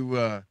ought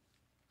to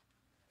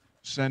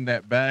send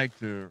that bag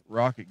to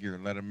Rocket Gear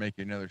and let them make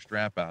another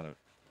strap out of it.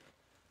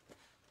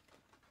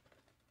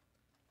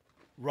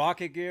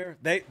 Rocket Gear.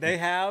 They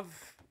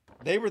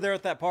were there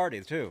at that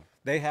party too.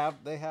 They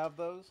have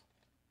those.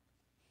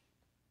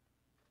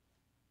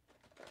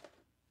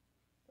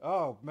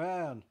 Oh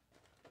man.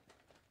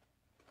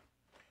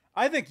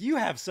 I think you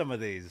have some of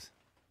these.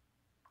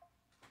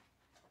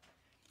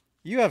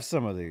 You have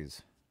some of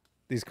these.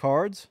 These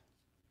cards?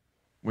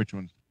 Which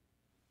ones?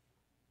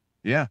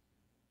 Yeah.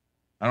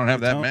 I don't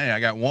have that many. I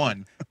got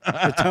one.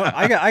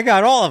 I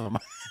got all of them.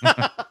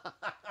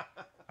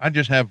 I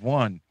just have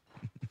one.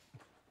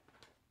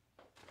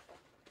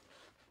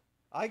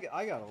 I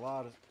got a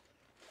lot of.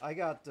 I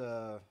got.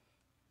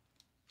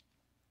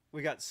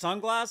 We got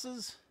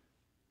sunglasses.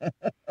 I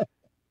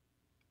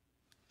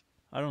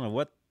don't know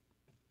what.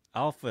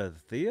 Alpha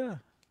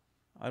Thea.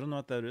 I don't know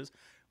what that is.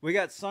 We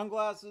got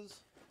sunglasses.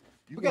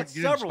 We got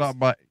several.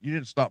 You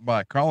didn't stop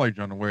by college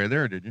on the way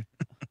there, did you?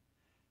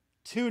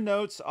 2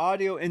 Notes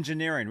Audio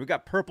Engineering. We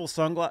got purple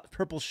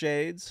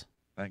shades.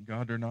 Thank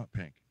God they're not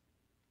pink.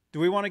 Do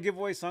we want to give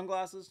away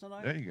sunglasses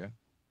tonight? There you go.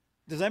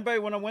 Does anybody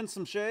want to win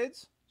some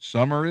shades?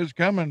 Summer is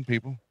coming,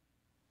 people.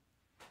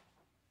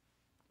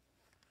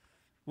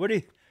 What do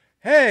you?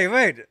 Hey,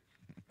 wait.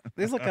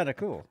 These look kind of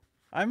cool.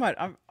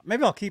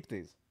 Maybe I'll keep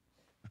these.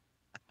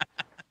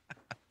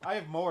 I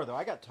have more though.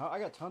 I got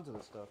tons of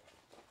this stuff.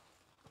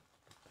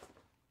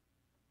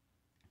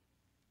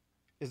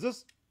 Is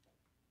this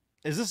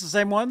the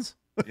same ones?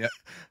 Yeah.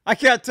 I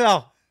can't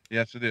tell.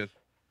 Yes, it is.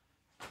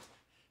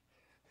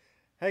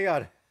 Hang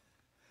on.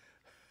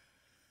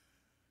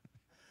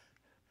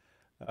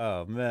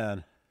 Oh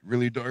man.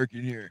 Really dark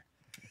in here.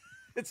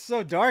 It's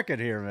so dark in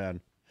here,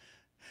 man.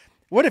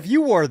 What if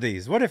you wore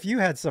these? What if you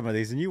had some of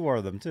these and you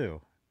wore them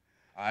too?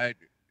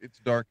 It's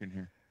dark in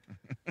here.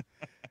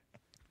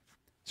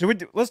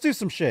 Let's do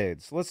some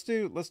shades. Let's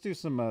do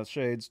some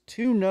shades.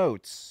 2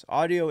 Notes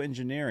Audio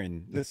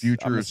Engineering. The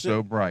future is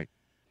so bright.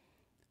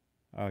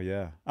 Oh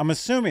yeah, I'm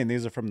assuming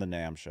these are from the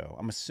NAMM show.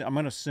 I'm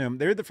gonna assume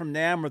they're either from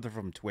NAMM or they're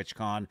from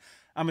TwitchCon.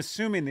 I'm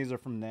assuming these are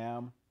from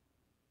NAMM,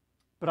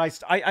 but I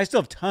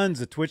still have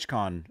tons of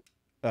TwitchCon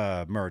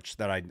merch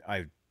that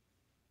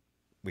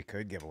we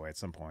could give away at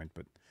some point,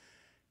 but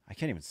I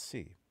can't even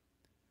see.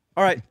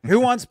 All right, who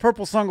wants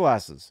purple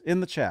sunglasses in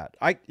the chat?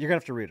 You're gonna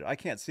have to read it. I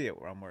can't see it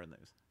where I'm wearing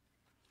these.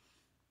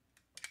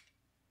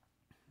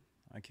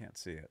 I can't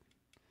see it.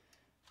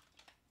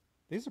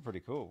 These are pretty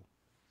cool.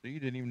 So you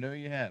didn't even know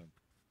you had them.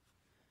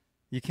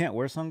 You can't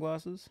wear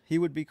sunglasses? He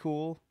would be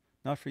cool.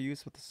 Not for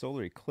use with the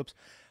solar eclipse.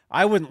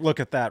 I wouldn't look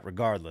at that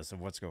regardless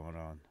of what's going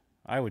on.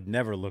 I would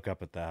never look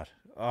up at that.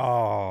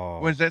 Oh.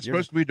 Was that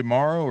supposed to be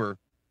tomorrow or?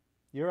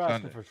 You're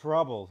asking for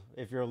trouble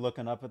if you're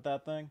looking up at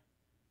that thing.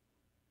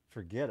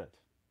 Forget it.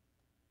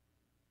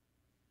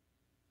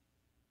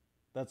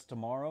 That's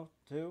tomorrow,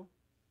 too?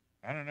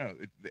 I don't know.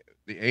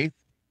 The 8th?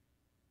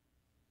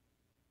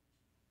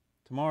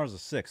 Tomorrow's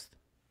the 6th.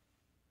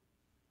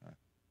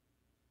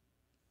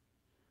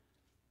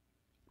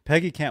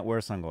 Peggy can't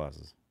wear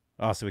sunglasses.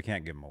 Oh, so we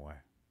can't give them away.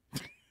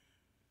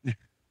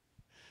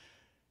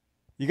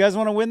 You guys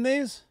want to win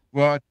these?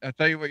 Well, I'll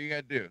tell you what you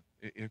got to do.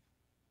 If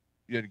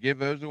you got to give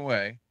those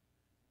away,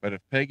 but if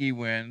Peggy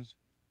wins,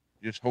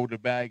 just hold the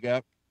bag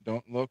up,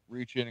 don't look,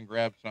 reach in and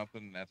grab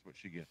something, and that's what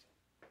she gets.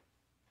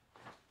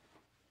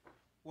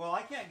 Well,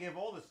 I can't give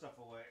all this stuff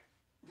away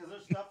because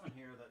there's stuff in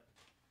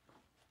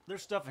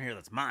here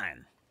that's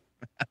mine.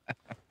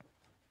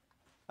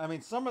 I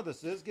mean, some of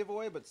this is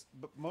giveaway, but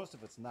most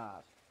of it's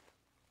not.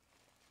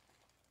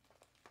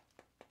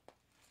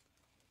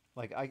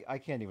 Like, I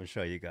can't even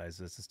show you guys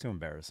this. It's too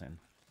embarrassing.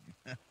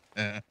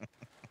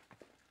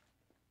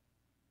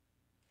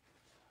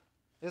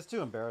 It's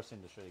too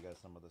embarrassing to show you guys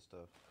some of this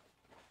stuff.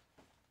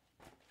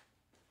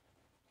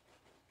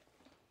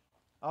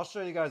 I'll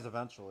show you guys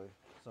eventually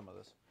some of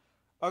this.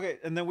 Okay,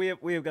 and then we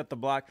have got the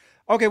black.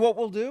 Okay, what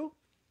we'll do,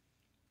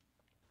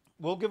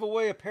 we'll give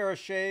away a pair of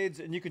shades,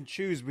 and you can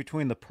choose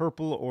between the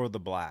purple or the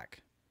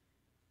black.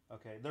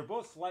 Okay, they're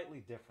both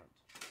slightly different.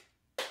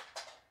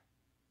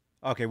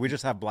 Okay, we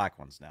just have black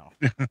ones now.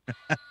 The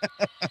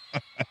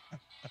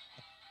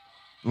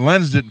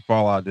lens didn't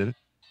fall out, did it?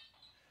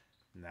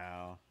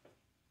 No.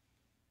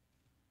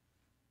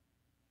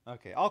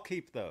 Okay, I'll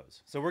keep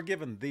those. So we're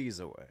giving these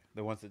away,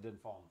 the ones that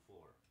didn't fall on the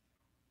floor.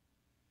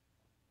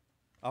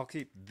 I'll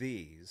keep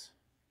these.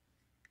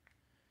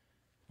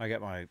 I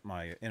got my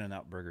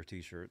In-N-Out Burger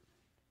t-shirt.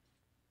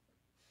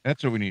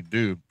 That's what we need to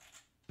do.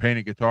 Paint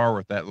a guitar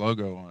with that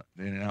logo on it,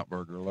 the In-N-Out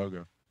Burger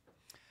logo.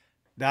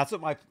 That's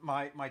what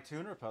my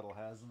tuner pedal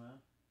has,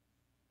 man.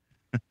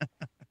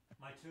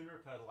 My tuner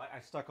pedal, I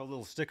stuck a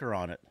little sticker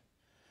on it.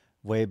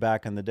 Way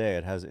back in the day,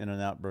 it has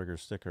In-N-Out Burger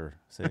sticker.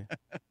 See?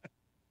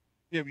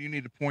 Yeah, but you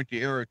need to point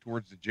the arrow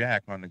towards the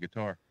jack on the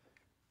guitar.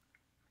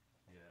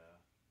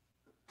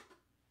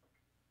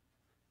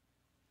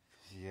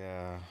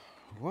 Yeah.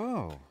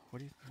 Whoa. What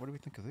do we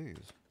think of these?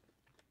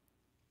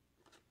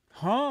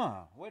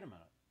 Huh. Wait a minute.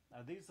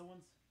 Are these the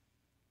ones?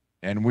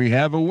 And we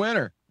have a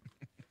winner.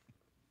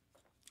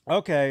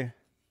 Okay.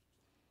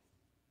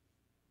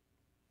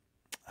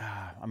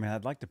 I mean,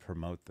 I'd like to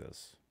promote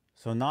this.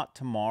 So not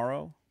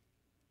tomorrow.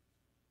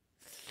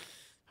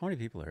 How many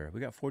people are here? We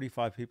got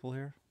 45 people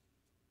here.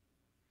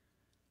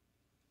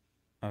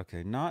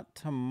 Okay, not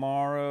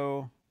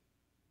tomorrow.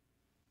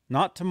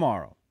 Not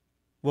tomorrow.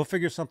 We'll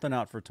figure something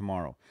out for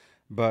tomorrow.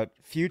 But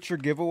future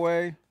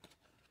giveaway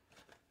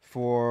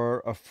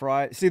for a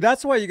Friday. See,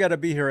 that's why you got to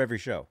be here every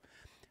show.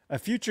 A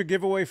future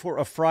giveaway for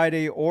a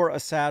Friday or a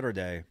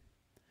Saturday.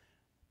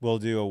 We'll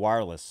do a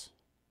wireless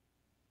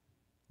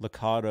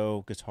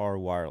Legato guitar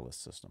wireless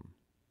system.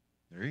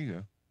 There you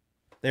go.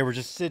 They were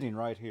just sitting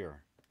right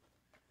here.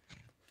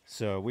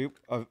 So we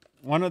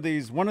one of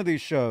these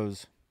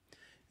shows,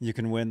 you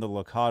can win the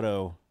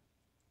Legato.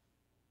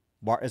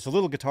 It's a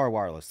little guitar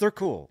wireless. They're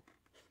cool.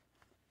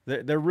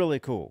 They're really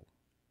cool.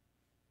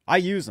 I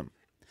use them.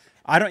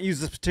 I don't use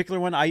this particular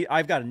one.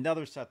 I've got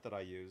another set that I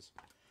use,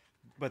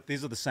 but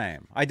these are the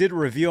same. I did a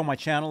review on my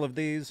channel of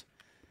these,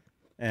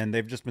 and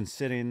they've just been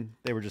sitting.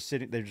 They've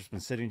just been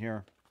sitting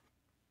here.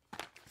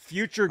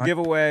 Future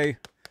giveaway.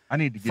 I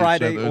need to get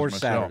Friday a set of those or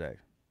myself. Saturday.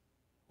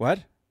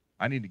 What?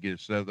 I need to get a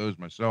set of those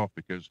myself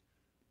because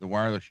the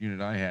wireless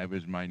unit I have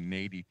is my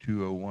Nady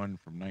 201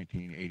 from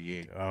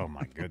 1988. Oh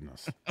my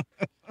goodness.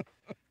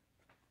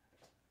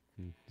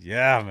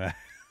 Yeah, man.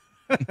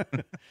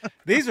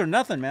 These are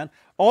nothing, man.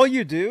 All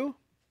you do,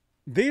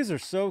 these are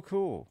so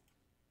cool.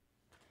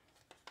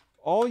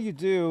 All you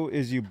do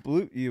is I was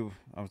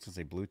going to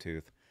say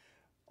Bluetooth.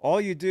 All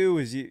you do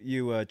is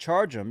you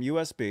charge them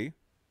USB.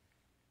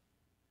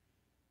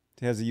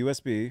 It has a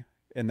USB,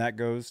 and that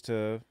goes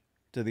to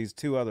these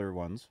two other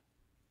ones.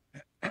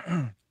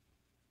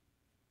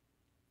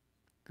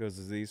 Goes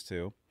to these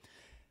two.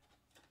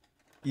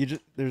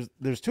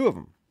 There's two of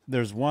them.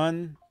 There's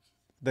one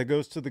that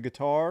goes to the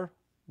guitar,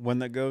 one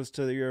that goes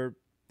to your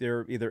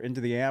either into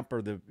the amp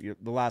or the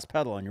last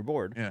pedal on your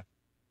board. Yeah.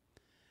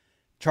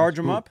 Charge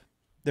them up.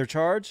 They're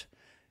charged.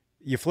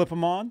 You flip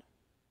them on.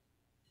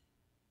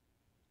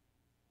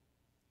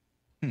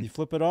 You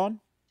flip it on,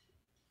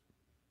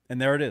 and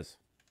there it is.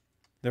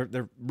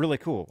 They're really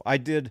cool. I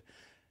did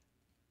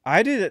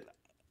it.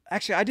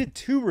 Actually, I did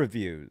 2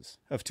 reviews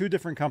of 2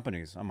 different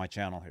companies on my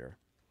channel here,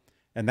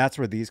 and that's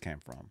where these came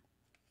from.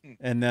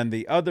 And then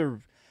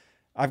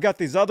I've got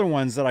these other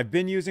ones that I've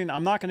been using.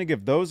 I'm not going to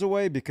give those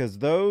away because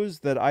those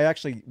that I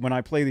actually, when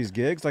I play these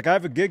gigs, like I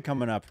have a gig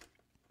coming up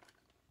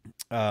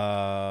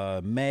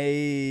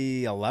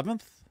May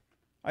 11th,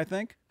 I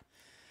think.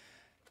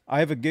 I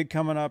have a gig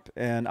coming up,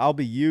 and I'll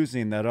be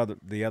using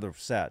the other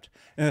set.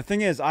 And the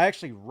thing is, I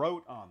actually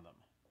wrote on them.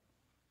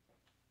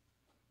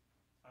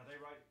 Are they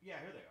right? Yeah,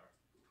 here they are.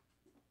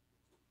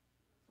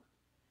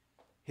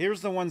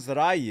 Here's the ones that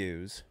I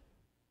use.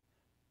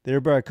 They're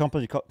by a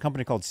company called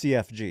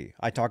CFG.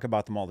 I talk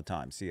about them all the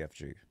time,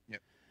 CFG.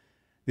 Yep.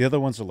 The other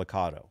ones are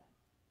Legato.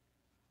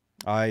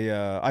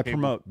 I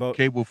promote both.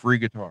 Cable-free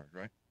guitars,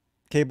 right?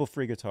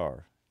 Cable-free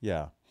guitar,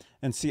 yeah.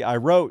 And see, I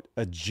wrote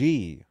a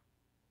G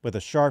with a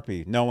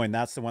Sharpie, knowing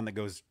that's the one that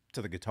goes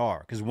to the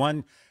guitar. Because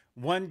one's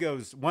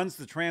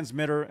the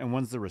transmitter and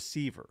one's the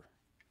receiver.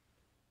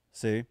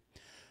 See?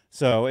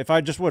 So if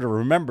I just would have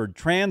remembered,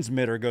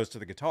 transmitter goes to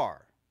the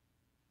guitar.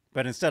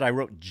 But instead I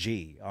wrote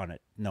G on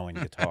it, knowing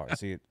guitar.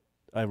 See,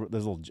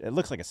 it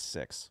looks like a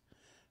 6.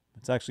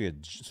 It's actually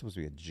supposed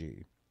to be a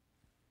G.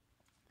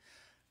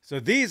 So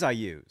these I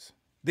use.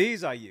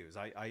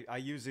 I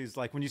use these,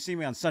 like when you see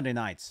me on Sunday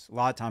nights, a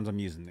lot of times I'm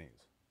using these.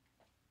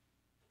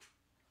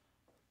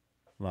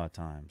 A lot of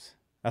times.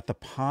 At the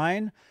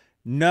Pine?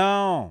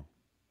 No,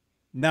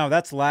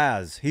 that's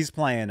Laz. He's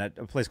playing at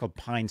a place called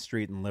Pine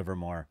Street in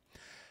Livermore.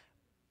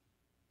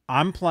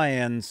 I'm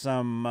playing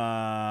some,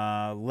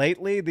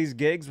 lately, these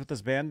gigs with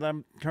this band that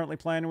I'm currently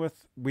playing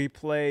with, we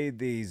play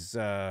these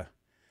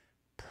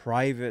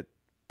private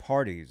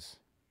parties.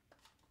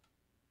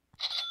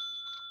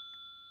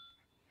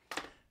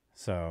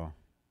 So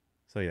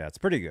yeah, it's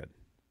pretty good.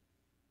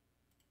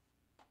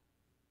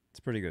 It's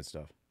pretty good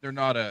stuff. They're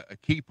not a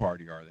key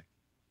party, are they?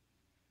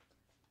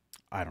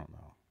 I don't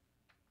know.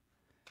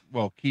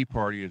 Well, key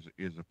party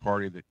is a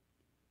party that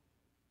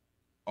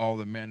all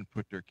the men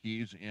put their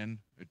keys in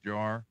a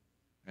jar,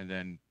 and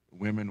then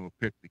women will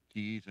pick the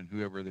keys, and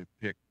whoever they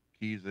pick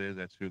keys is,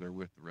 that's who they're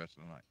with the rest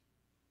of the night.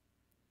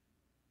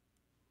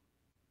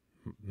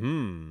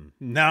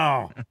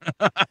 No.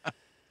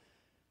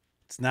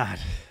 It's not.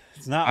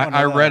 It's not.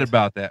 I read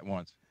about that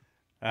once.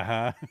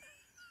 Uh-huh.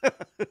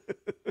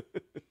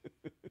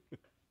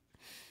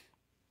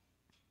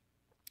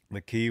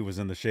 The key was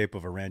in the shape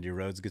of a Randy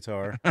Rhoads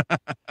guitar.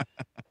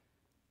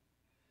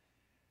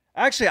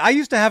 Actually, I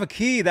used to have a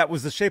key that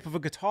was the shape of a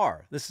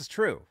guitar. This is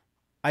true.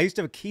 I used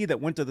to have a key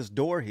that went to this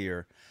door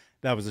here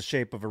that was the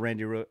shape of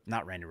a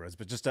not Randy Rhoads,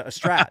 but just a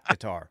Strat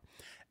guitar.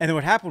 And then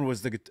what happened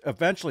was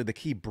eventually the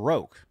key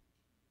broke.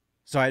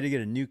 So I had to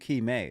get a new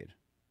key made.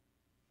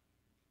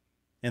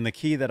 And the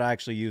key that I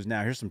actually use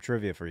now, here's some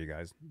trivia for you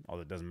guys,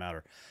 although it doesn't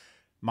matter.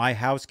 My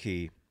house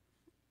key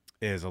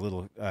is a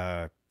little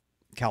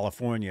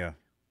California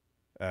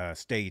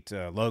state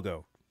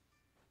logo.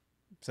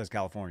 It says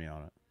California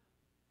on it.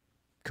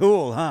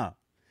 Cool, huh?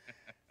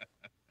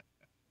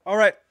 All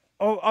right.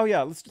 Oh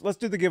yeah. Let's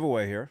do the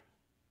giveaway here.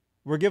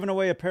 We're giving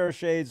away a pair of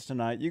shades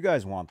tonight. You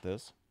guys want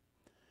this?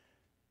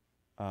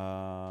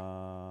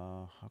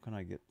 How can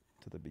I get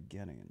to the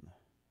beginning?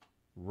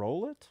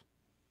 Roll it.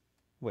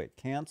 Wait,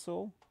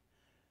 cancel.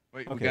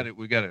 Wait, Okay.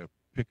 we got to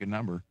pick a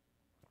number.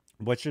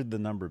 What should the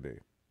number be?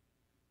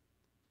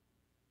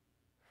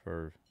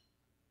 For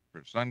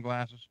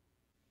sunglasses.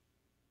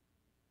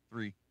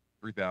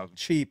 3,000.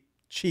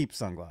 cheap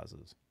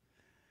sunglasses.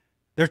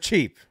 They're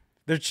cheap.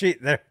 They're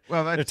cheap. They're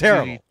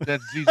terrible.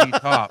 That's ZZ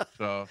Top.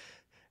 So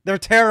they're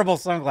terrible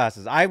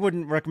sunglasses. I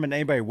wouldn't recommend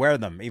anybody wear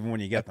them, even when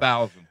you get them.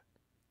 1,000.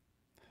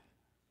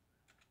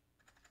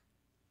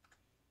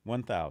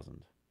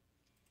 1,000.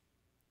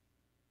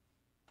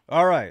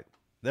 All right,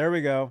 there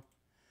we go.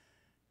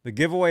 The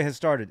giveaway has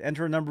started.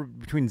 Enter a number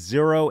between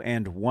 0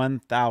 and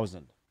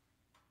 1,000.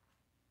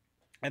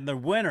 And the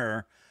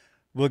winner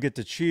will get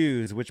to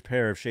choose which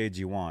pair of shades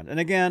you want. And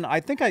again, I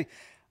think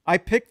I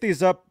picked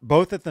these up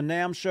both at the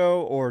NAMM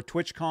show or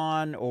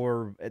TwitchCon,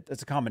 or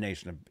it's a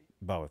combination of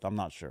both. I'm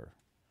not sure.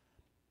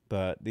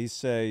 But these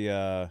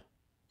say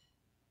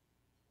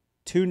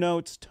 2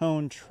 Notes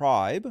Tone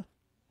Tribe,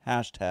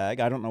 hashtag.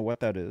 I don't know what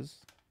that is.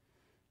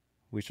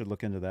 We should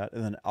look into that.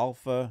 And then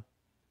Alpha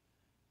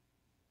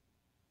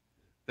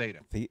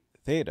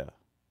Theta.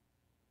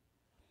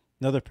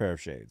 Another pair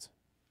of shades.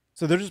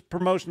 So they're just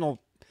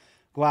promotional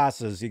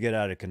glasses you get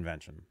at a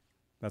convention.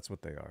 That's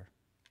what they are.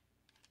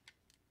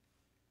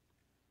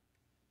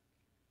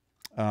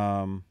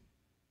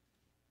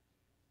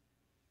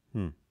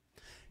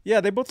 Yeah,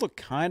 they both look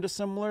kind of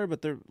similar,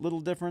 but they're a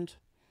little different.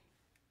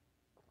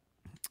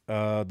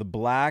 The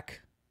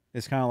black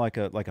is kind of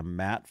like a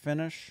matte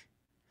finish.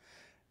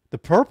 The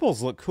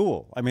purples look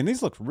cool. I mean,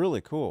 these look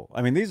really cool.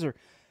 I mean,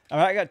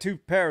 I got 2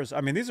 pairs.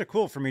 I mean, these are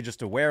cool for me just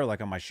to wear like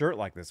on my shirt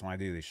like this when I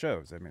do these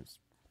shows. I mean, it's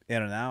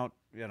in and out.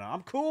 You know,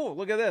 I'm cool.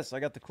 Look at this. I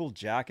got the cool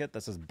jacket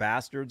that says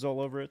Bastards all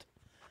over it.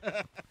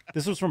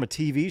 This was from a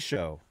TV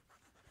show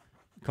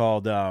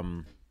called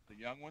The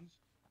Young Ones?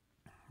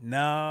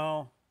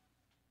 No.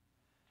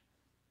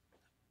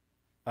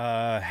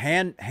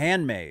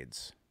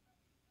 Handmaid's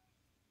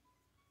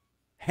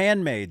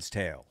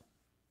Tale.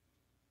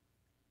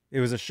 It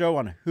was a show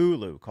on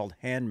Hulu called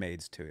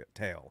Handmaid's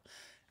Tale.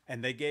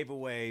 And they gave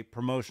away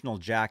promotional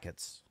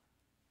jackets.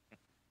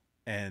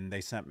 And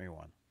they sent me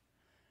one.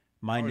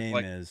 My name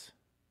is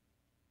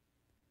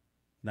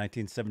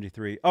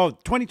 1973. Oh,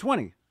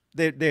 2020.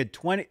 They had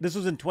 20. This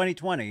was in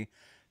 2020.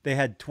 They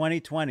had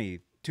 2020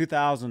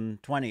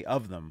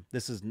 of them.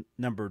 This is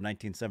number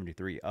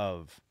 1973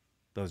 of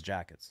those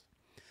jackets.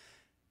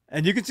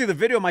 And you can see the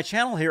video on my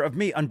channel here of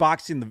me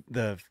unboxing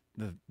the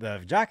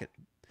jacket.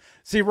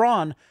 See,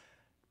 Ron,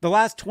 the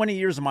last 20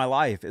 years of my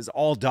life is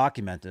all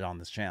documented on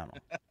this channel.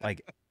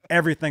 Like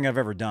everything I've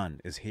ever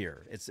done is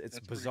here. It's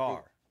bizarre.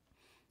 Cool.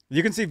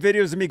 You can see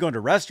videos of me going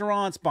to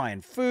restaurants, buying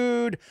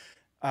food,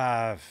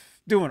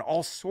 doing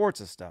all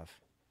sorts of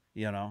stuff,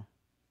 you know.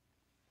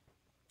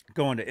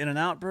 Going to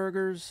In-N-Out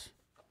Burgers.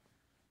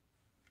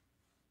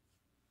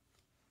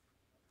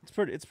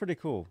 It's pretty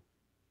cool.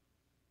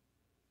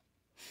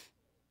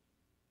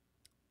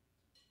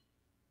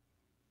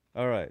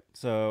 All right,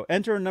 so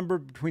enter a number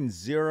between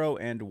 0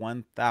 and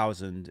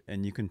 1,000,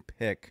 and you can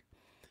pick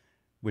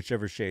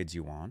whichever shades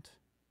you want.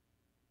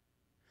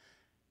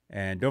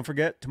 And don't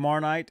forget, tomorrow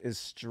night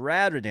is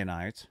Saturday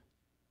night,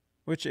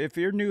 which if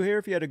you're new here,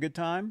 if you had a good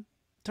time,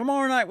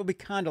 tomorrow night will be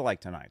kind of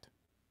like tonight.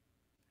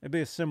 It'll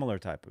be a similar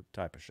type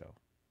of show.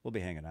 We'll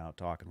be hanging out,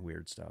 talking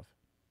weird stuff.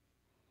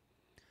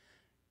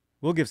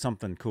 We'll give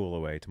something cool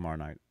away tomorrow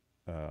night.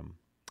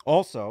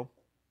 Also,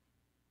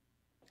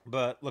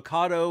 but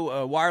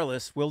Locado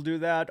Wireless will do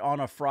that on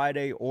a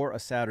Friday or a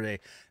Saturday.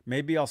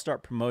 Maybe I'll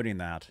start promoting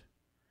that.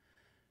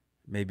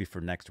 Maybe for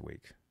next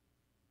week.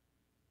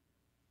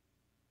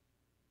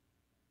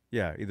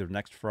 Yeah, either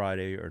next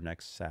Friday or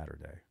next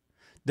Saturday.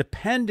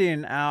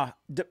 Depending on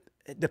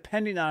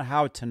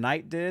how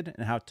tonight did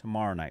and how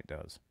tomorrow night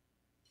does,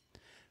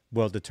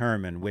 will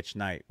determine which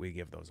night we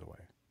give those away.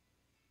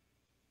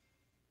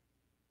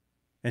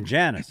 And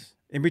Janice,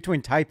 in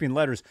between typing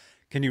letters,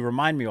 can you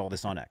remind me all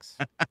this on X?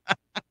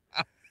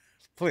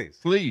 Please.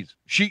 Please.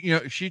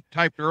 She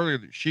typed earlier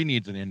that she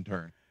needs an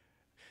intern.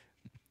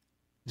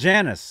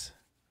 Janice,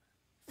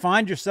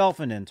 find yourself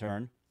an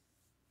intern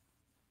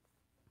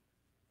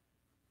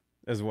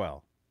as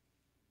well.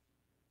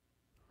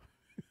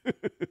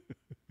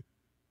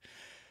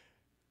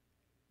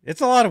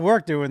 It's a lot of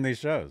work doing these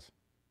shows.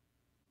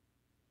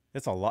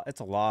 It's a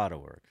lot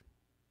of work.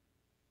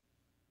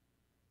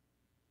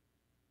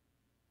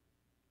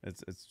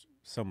 It's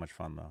so much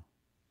fun though.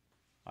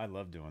 I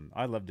love doing.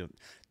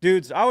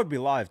 Dudes, I would be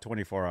live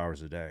 24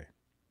 hours a day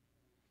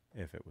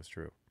if it was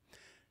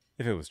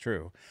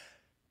true.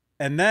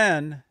 And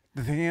then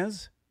the thing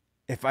is,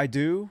 if I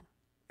do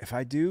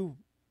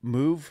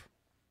move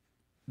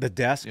the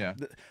desk,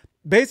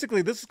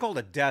 basically this is called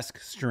a desk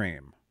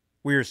stream.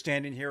 we were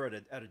standing here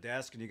at a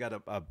desk and you got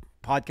a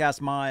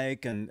podcast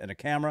mic and a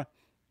camera.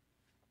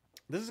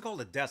 This is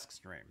called a desk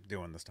stream,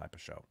 doing this type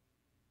of show.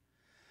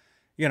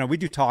 You know, we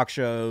do talk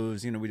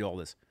shows, you know, we do all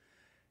this.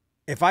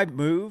 If I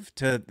move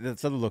to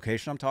this other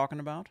location I'm talking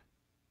about,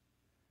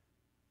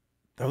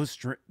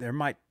 there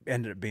might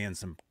end up being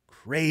some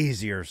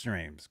crazier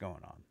streams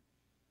going on.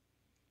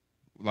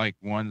 Like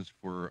ones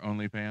for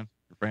OnlyFans,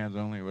 or fans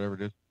only, or whatever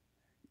it is?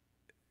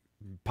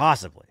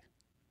 Possibly.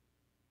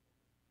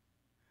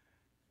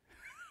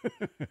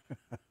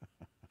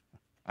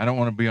 I don't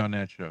want to be on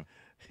that show.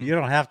 You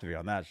don't have to be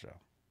on that show.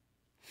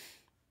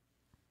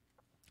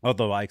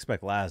 Although I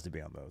expect Laz to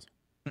be on those.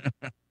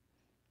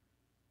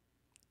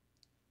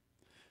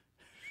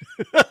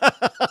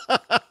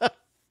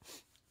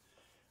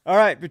 All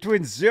right,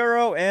 between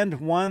 0 and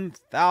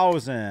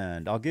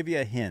 1,000. I'll give you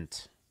a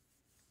hint.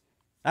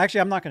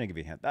 Actually, I'm not going to give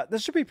you a hint.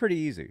 This should be pretty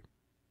easy.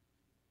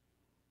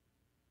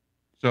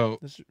 So,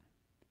 is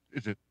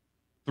it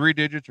 3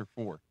 digits or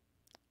 4?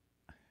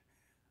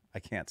 I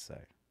can't say.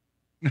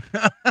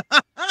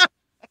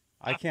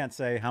 I can't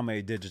say how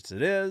many digits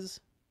it is.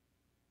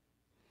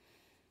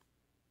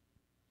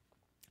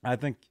 I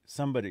think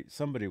somebody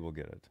will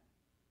get it.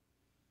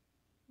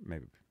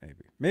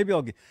 Maybe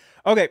I'll get.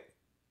 Okay.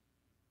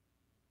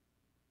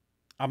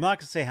 I'm not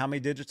going to say how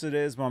many digits it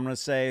is, but I'm going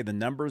to say the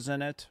numbers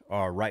in it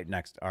are right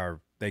next.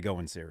 They go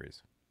in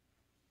series.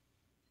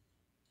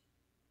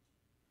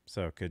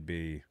 So it could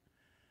be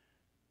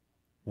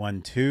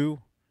 1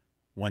 2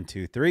 1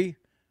 2 3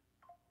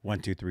 1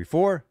 2 3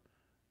 4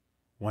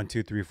 1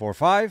 2 3 4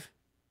 5.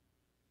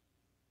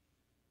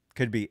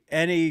 Could be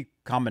any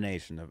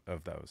combination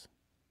of those.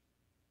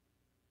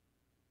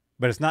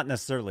 But it's not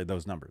necessarily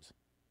those numbers.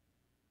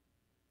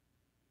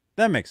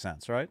 That makes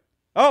sense, right?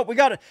 Oh, we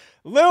got it.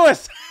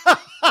 Lewis!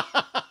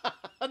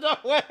 No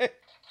way.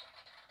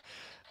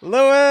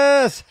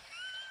 Lewis!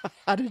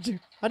 How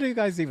do you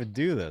guys even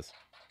do this?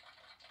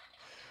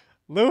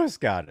 Lewis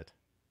got it.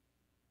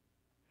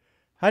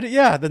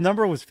 Yeah, the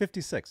number was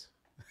 56.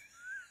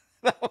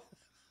 I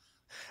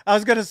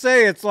was going to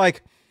say, it's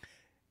like,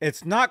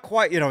 it's not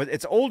quite,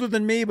 it's older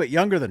than me, but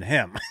younger than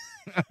him.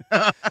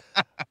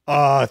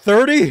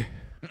 30?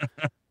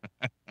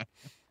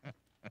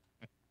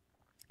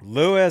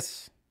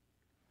 Lewis.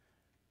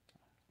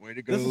 Way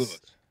to go, Lewis.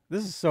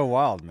 This is so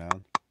wild,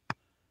 man.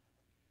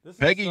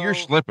 Peggy, you're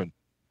slipping.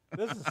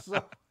 This is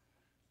so...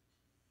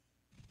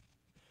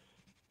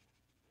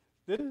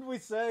 Didn't we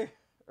say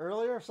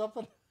earlier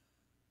something?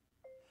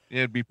 Yeah,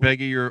 it'd be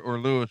Peggy or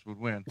Lewis would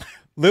win.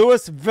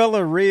 Lewis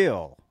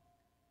Villarreal.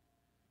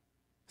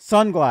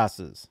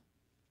 Sunglasses.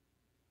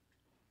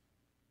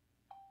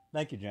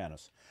 Thank you,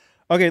 Janice.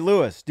 Okay,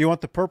 Lewis, do you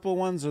want the purple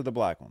ones or the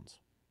black ones?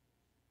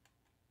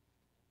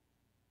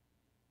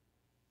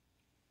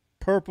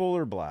 Purple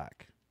or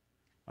black?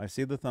 I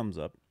see the thumbs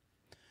up.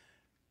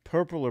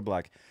 Purple or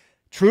black?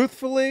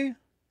 Truthfully,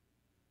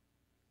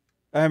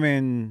 I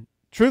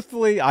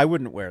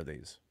wouldn't wear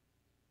these.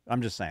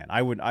 I'm just saying,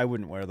 I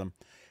wouldn't wear them.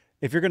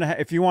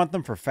 If you want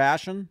them for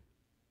fashion,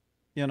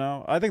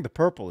 I think the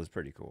purple is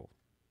pretty cool.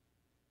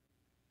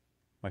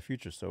 My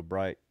future's so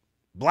bright.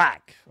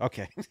 Black.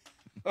 Okay.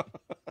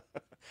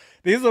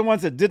 These are the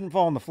ones that didn't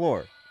fall on the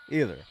floor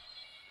either.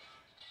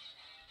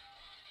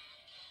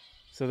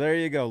 So there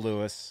you go,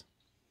 Lewis.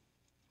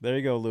 There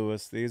you go,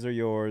 Lewis. These are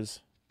yours.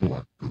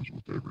 Black goes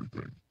with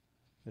everything.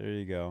 There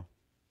you go.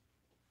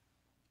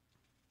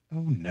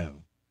 Oh, no.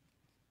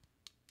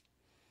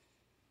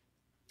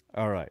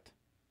 All right.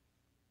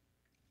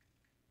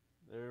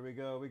 There we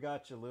go. We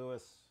got you,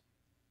 Lewis.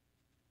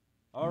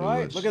 All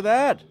right. Look at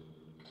that.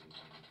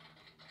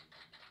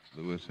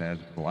 Lewis has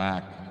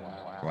black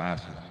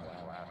glasses.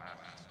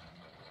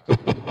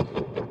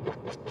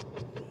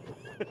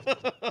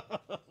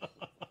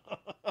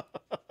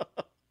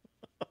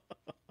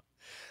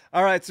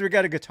 All right, so we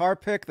got a guitar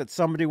pick that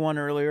somebody won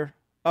earlier.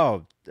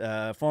 Oh,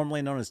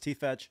 formerly known as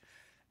T-Fetch.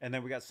 And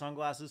then we got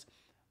sunglasses.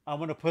 I'm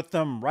going to put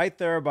them right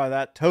there by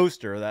that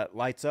toaster that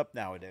lights up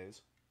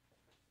nowadays.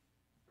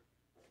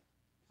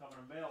 So I'm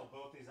going to mail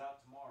both these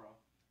out tomorrow.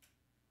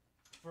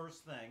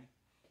 First thing.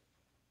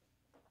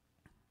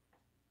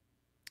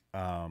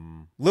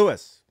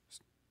 Lewis,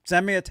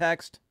 send me a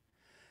text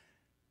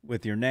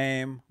with your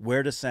name,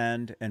 where to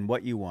send, and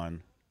what you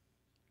won.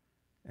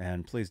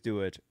 And please do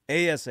it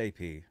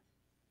ASAP.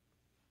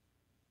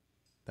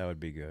 That would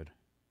be good.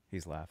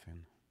 He's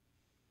laughing.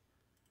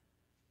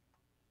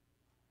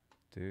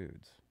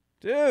 Dudes.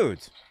 You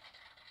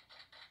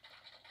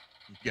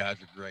guys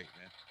are great,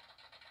 man.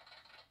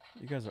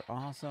 You guys are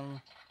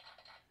awesome.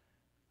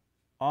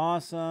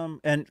 Awesome.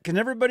 And can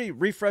everybody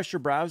refresh your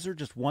browser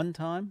just one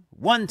time?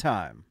 One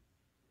time.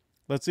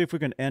 Let's see if we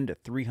can end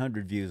at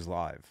 300 views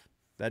live.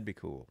 That'd be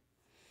cool.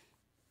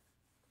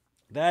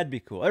 That'd be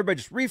cool. Everybody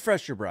just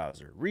refresh your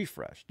browser.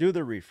 Refresh. Do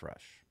the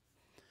refresh.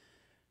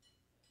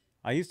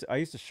 I used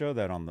to show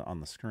that on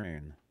the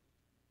screen.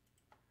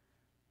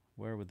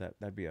 Where would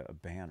that'd be a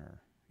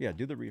banner. Yeah,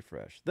 do the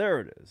refresh. There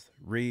it is.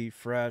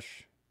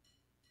 Refresh.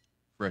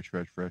 Fresh.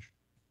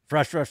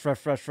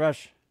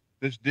 Fresh.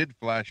 This did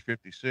flash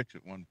 56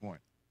 at one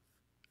point.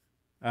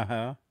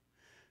 Uh-huh.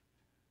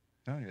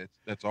 Oh, yeah,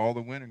 that's all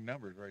the winning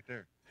numbers right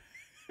there.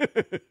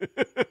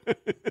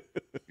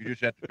 You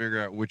just have to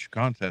figure out which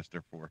contest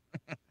they're for.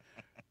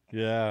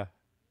 Yeah.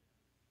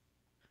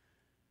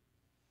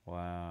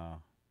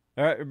 Wow.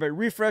 All right, everybody,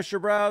 refresh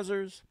your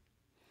browsers.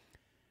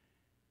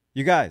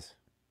 You guys.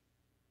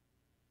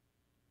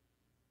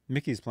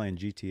 Mickey's playing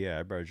GTA.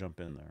 I better jump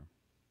in there.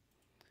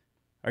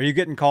 Are you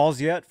getting calls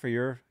yet for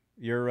your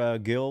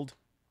guild?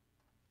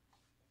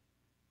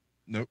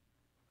 Nope.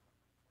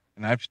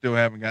 And I still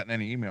haven't gotten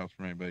any emails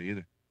from anybody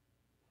either.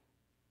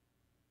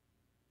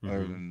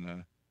 Other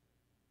than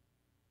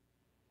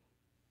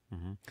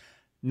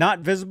Not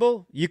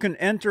visible. You can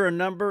enter a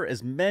number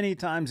as many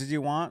times as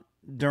you want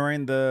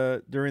during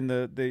the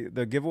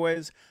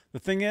giveaways. The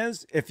thing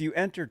is, if you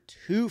enter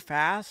too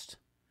fast,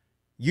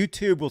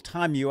 YouTube will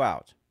time you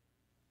out,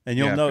 and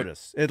you'll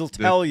notice it'll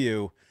tell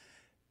you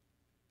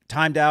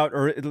timed out,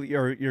 or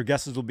your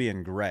guesses will be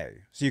in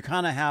gray. So you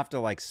kind of have to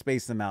like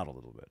space them out a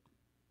little bit,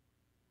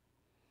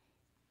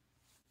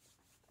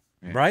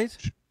 right?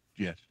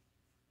 Yes.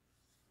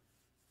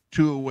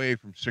 2 away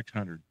from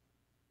 600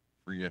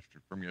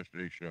 from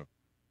yesterday's show.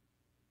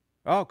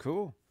 Oh,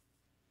 cool.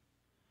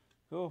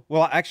 Cool.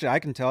 Well, actually, I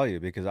can tell you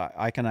because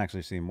I can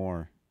actually see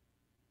more.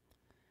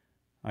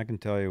 I can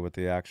tell you what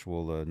the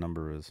actual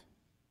number is.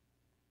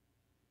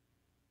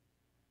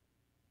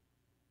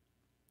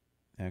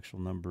 The actual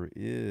number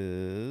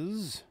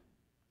is...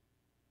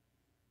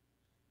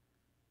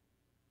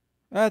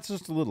 That's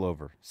just a little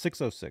over.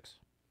 606.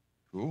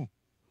 Cool.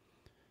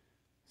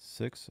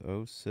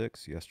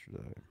 606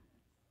 yesterday.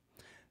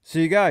 So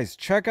you guys,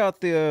 check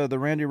out the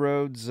Randy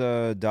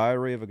Rhoads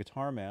Diary of a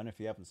Guitar Man if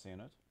you haven't seen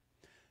it.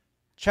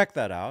 Check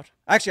that out.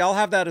 Actually, I'll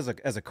have that as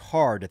a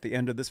card at the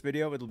end of this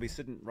video. It'll be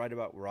sitting right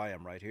about where I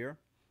am right here.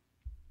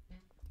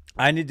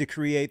 I need to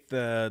create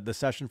the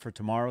session for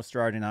tomorrow,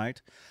 Saturday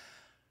night.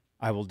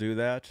 I will do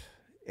that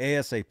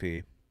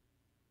ASAP.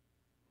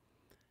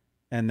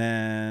 And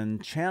then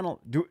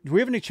channel. Do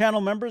we have any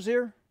channel members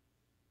here?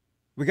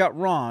 We got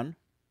Ron.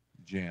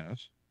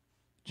 Janice.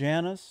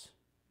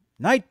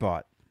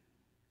 Nightbot.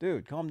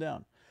 Dude, calm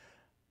down.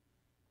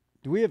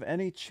 Do we have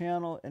any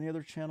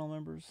other channel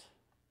members?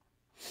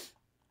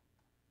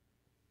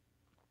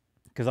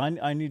 Because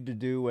I need to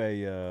do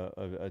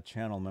a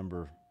channel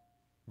member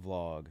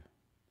vlog.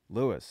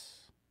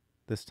 Lewis,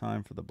 this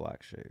time for the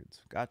Black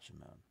Shades. Gotcha,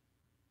 man.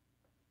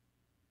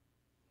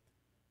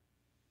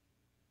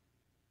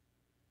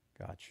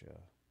 Gotcha.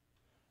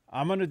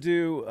 I'm going to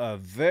do a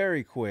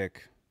very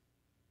quick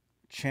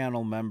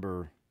channel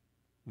member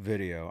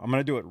video. I'm going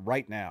to do it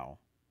right now.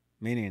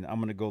 Meaning I'm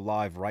going to go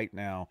live right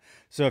now.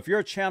 So if you're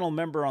a channel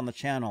member on the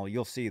channel,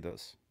 you'll see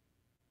this.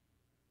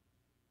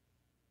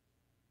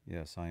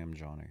 Yes, I am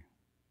Johnny.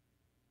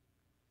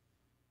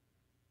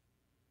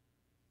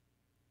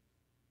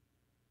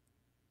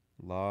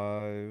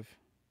 Live.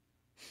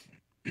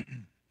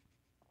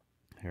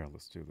 Here,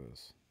 let's do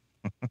this.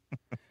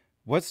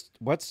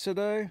 What's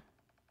today?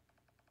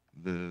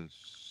 The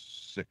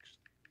 6th.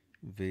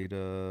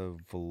 Veda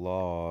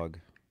vlog.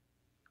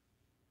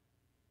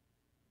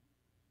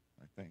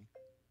 I think.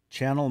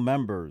 Channel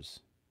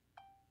members.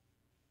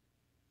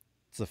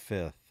 It's the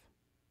 5th.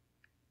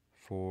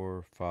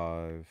 4,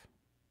 5,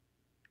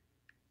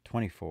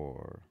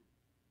 24.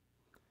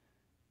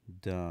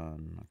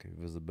 Done. Okay,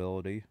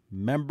 visibility.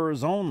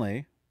 Members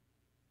only.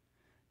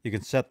 You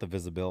can set the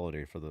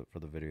visibility for the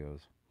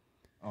videos.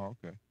 Oh,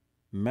 okay.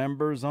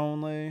 Members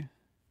only.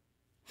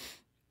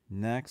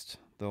 Next,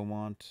 they'll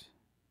want...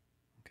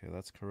 Okay,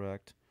 that's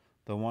correct.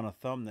 They'll want a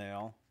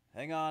thumbnail.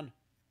 Hang on.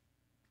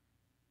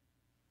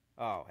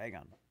 Oh, hang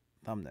on.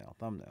 Thumbnail.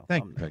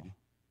 Thank you, Peggy.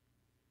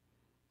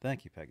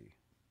 Thank you, Peggy.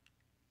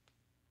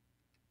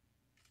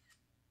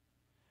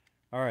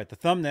 All right, the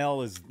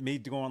thumbnail is me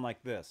going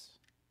like this.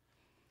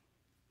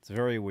 It's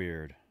very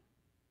weird.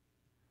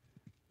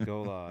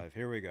 Go live.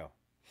 Here we go.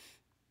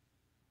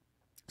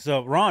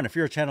 So, Ron, if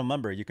you're a channel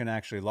member, you can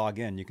actually log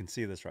in. You can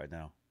see this right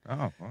now.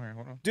 Oh, all right,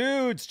 hold on.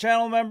 Dudes,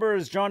 channel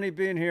members, Johnny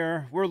Beane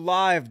here. We're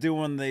live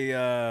doing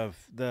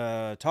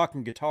the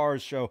Talking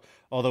Guitars show,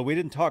 although we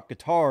didn't talk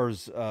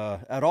guitars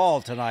at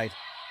all tonight.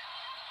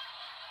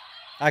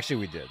 Actually,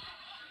 we did.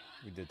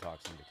 We did talk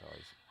some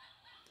guitars.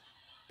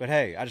 But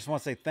hey, I just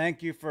want to say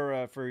thank you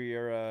for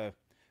your...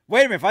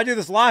 Wait a minute, if I do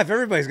this live,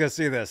 everybody's going to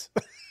see this.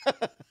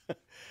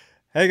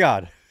 Hey,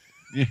 God.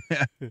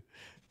 Yeah.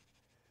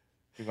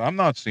 I'm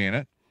not seeing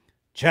it.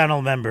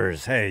 Channel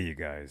members, hey, you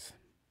guys.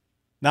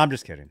 No, I'm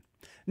just kidding.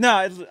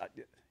 No,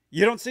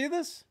 you don't see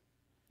this?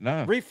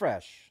 No.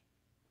 Refresh.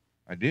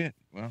 I did.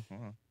 Well,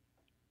 hold on.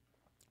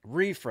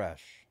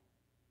 Refresh.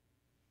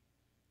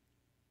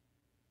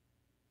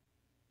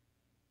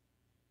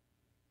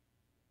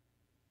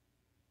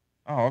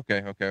 Oh,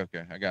 okay.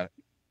 I got it.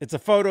 It's a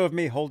photo of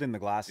me holding the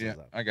glasses Yeah,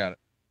 up. I got it.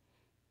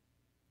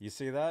 You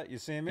see that? You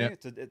see me?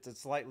 Yep. It's a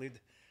slightly...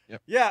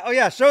 Yep. Yeah. Oh,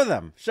 yeah. Show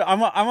them.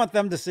 I want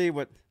them to see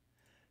what...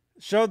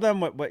 Show them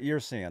what you're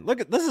seeing.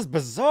 Look at... This is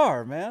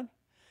bizarre, man.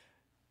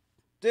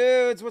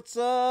 Dudes, what's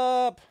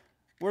up?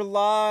 We're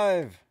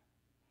live.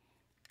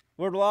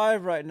 We're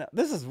live right now.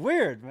 This is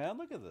weird, man.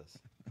 Look at this.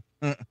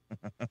 Look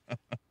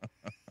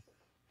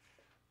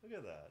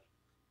at that.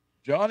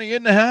 Johnny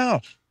in the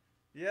house.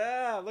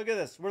 Yeah, look at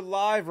this. We're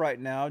live right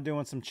now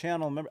doing some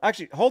channel member.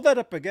 Actually, hold that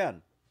up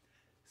again.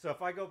 So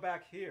if I go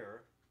back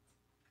here,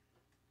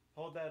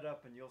 hold that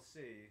up and you'll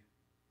see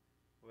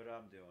what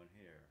I'm doing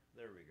here.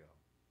 There we go.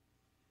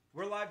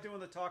 We're live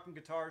doing the Talking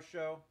Guitars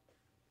show.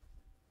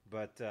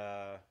 But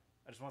I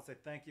just want to say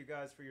thank you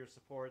guys for your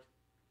support.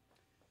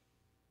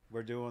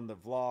 We're doing the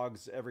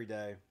vlogs every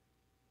day.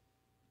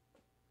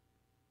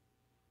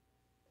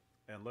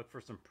 And look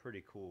for some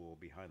pretty cool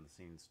behind the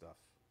scenes stuff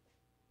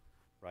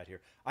right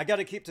here. I got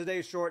to keep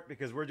today short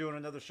because we're doing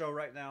another show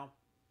right now.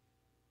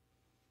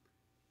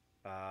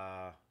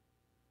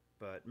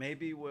 But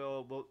maybe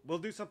we'll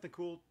do something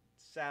cool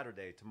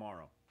Saturday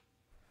tomorrow.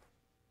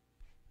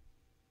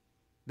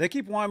 They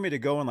keep wanting me to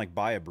go and like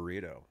buy a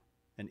burrito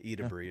and eat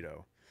a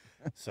burrito.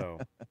 So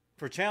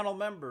for channel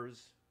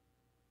members,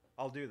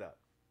 I'll do that.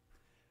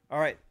 All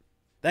right.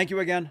 Thank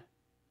you again.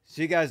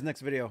 See you guys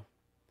next video.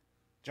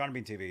 Johnny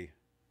Beane TV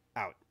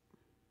out.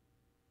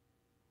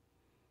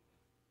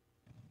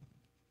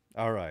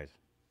 All right.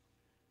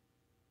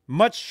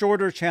 Much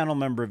shorter channel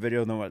member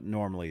video than what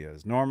normally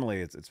is. Normally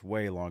it's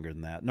way longer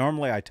than that.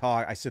 Normally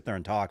I sit there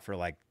and talk for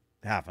like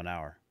half an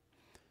hour.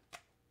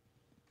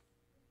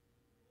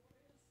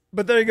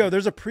 But there you go.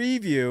 There's a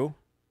preview.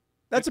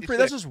 That's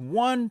just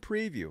one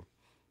preview.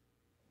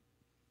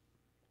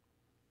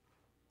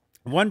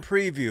 One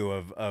preview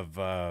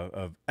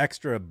of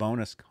extra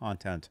bonus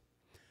content.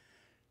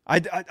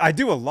 I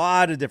do a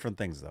lot of different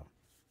things though.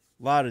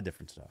 A lot of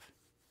different stuff.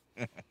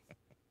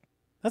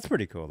 That's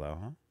pretty cool though,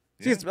 huh?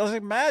 See, it's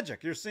like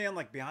magic. You're seeing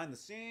like behind the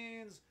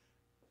scenes,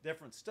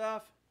 different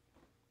stuff.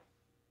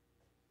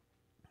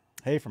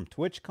 Hey, from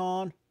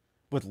TwitchCon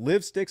with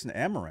Live Sticks and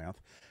Amaranth.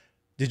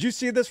 Did you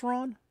see this,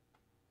 Ron?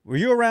 Were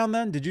you around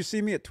then? Did you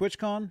see me at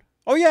TwitchCon?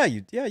 Oh yeah,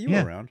 you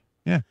were around.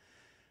 Yeah.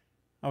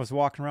 I was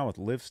walking around with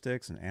Live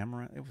Sticks and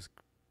Amaranth. It was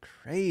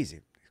crazy.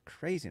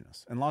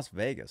 Craziness. In Las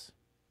Vegas.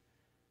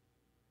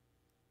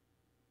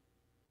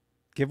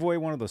 Give away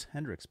one of those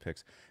Hendrix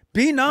picks.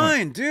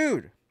 B9,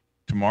 dude.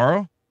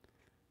 Tomorrow?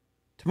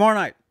 Tomorrow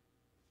night.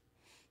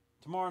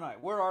 Tomorrow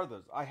night. Where are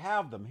those? I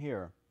have them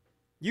here.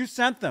 You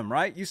sent them,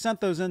 right? You sent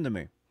those in to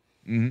me.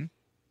 Mm-hmm.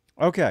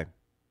 Okay.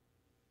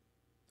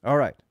 All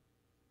right.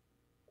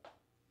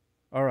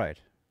 All right.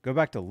 Go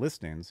back to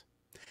listings.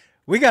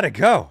 We got to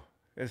go.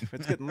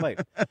 It's getting late.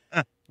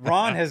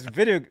 Ron has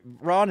video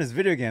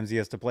games he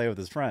has to play with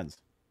his friends.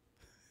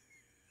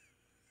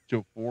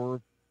 Till 4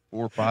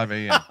 or 5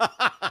 a.m.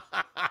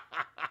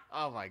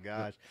 Oh my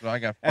gosh. So I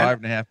got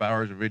 5.5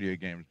 hours of video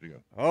games to go.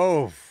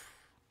 Oh.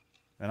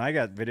 And I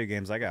got video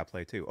games I got to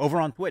play too. Over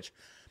on Twitch.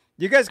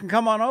 You guys can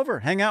come on over.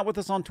 Hang out with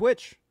us on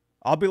Twitch.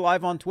 I'll be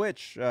live on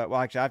Twitch. Well,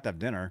 actually, I have to have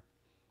dinner.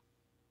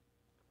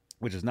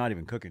 Which is not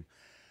even cooking.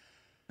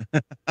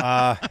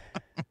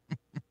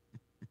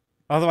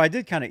 Although I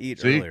did kind of eat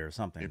earlier or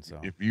something.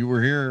 If you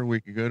were here, we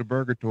could go to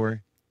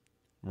Purgatory.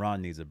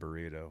 Ron needs a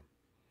burrito.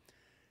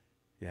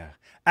 Yeah.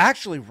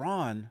 Actually,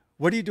 Ron,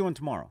 what are you doing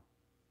tomorrow?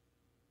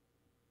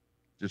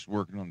 Just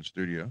working on the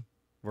studio.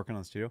 Working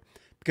on the studio?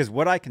 Because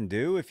what I can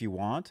do, if you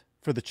want,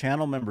 for the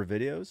channel member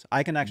videos,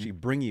 I can actually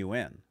bring you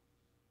in.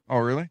 Oh,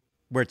 really?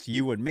 Where it's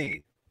you and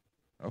me.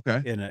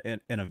 Okay.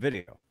 In a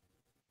video.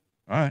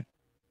 All right.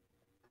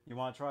 You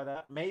want to try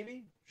that?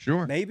 Maybe?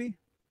 Sure. Maybe?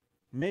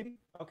 Maybe?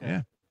 Okay.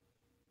 Yeah.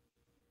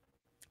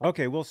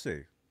 Okay, we'll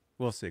see.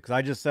 We'll see. Because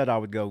I just said I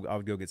would go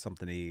get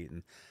something to eat,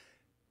 and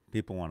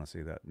people want to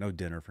see that. No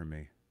dinner for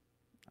me.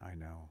 I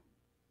know.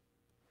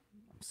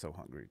 I'm so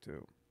hungry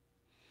too.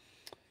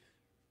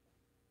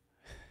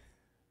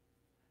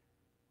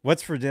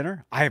 What's for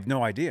dinner? I have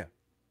no idea.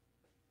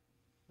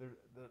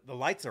 The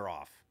lights are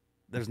off.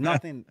 There's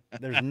nothing.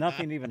 There's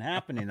nothing even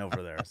happening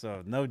over there.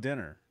 So no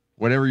dinner.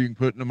 Whatever you can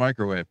put in the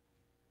microwave.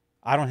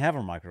 I don't have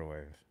a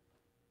microwave.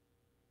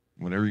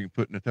 Whatever you can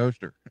put in a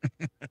toaster.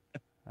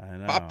 I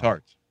know.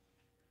 Pop-Tarts.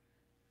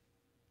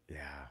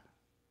 Yeah.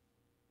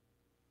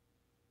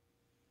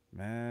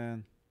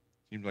 Man.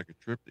 Seems like a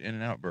trip to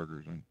In-N-Out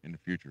Burgers in the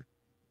future.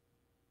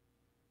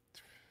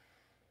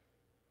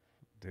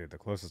 Dude, the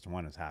closest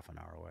one is half an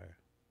hour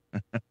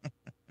away.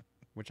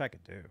 Which I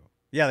could do.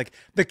 Yeah, like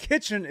the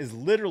kitchen is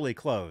literally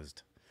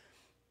closed.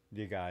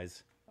 You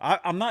guys.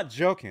 I'm not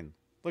joking.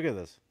 Look at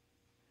this.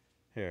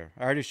 Here.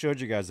 I already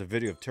showed you guys a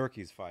video of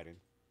turkeys fighting.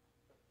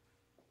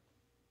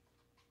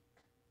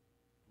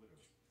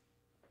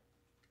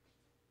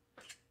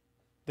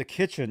 The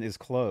kitchen is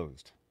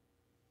closed.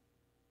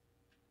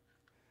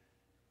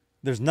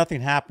 There's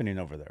nothing happening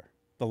over there.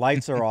 The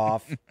lights are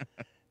off.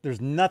 There's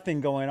nothing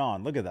going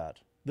on. Look at that.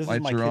 This Lights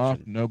is my are kitchen. off.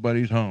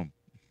 Nobody's home.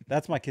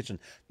 That's my kitchen.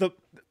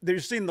 You're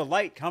seeing the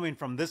light coming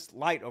from this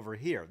light over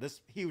here. This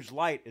huge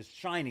light is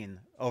shining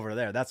over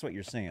there. That's what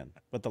you're seeing.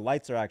 But the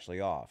lights are actually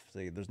off.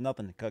 See, there's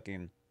nothing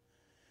cooking.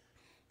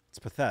 It's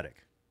pathetic.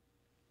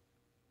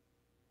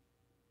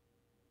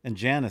 And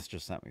Janice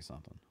just sent me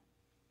something.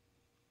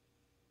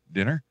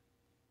 Dinner?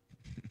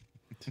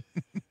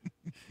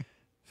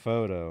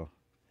 Photo.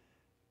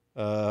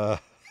 A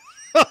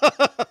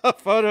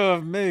photo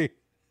of me.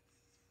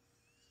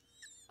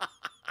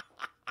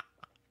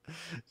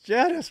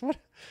 Janice, what?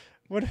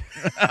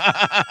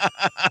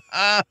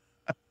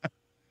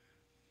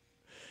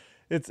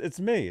 It's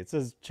me. It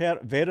says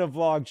Veda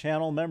Vlog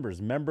channel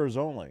members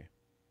only.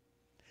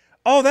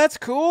 Oh, that's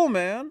cool,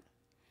 man.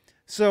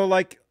 So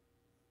like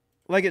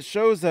it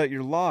shows that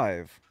you're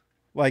live.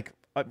 Like,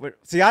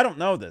 see, I don't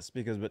know this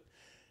but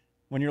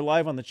when you're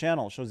live on the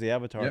channel, it shows the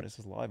avatar and it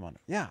says live on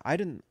it. Yeah, I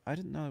didn't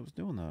know it was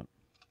doing that.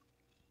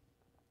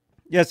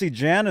 Yeah, see,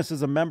 Janice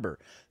is a member.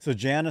 So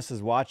Janice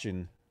is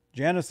watching.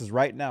 Janice is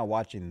right now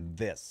watching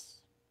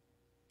this.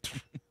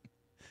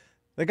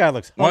 That guy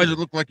looks hungry. Why does it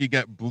look like you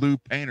got blue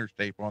painter's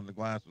tape on the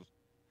glasses?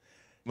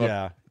 Look.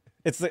 Yeah,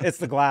 it's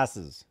the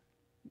glasses.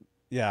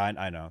 Yeah,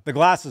 I know. The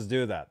glasses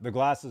do that. The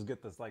glasses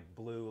get this like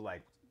blue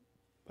like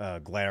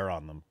glare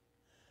on them.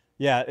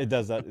 Yeah, it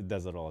does that. It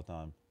does it all the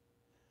time.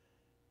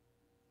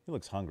 He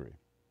looks hungry.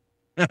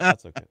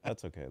 That's okay.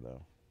 That's okay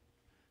though.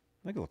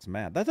 I think it looks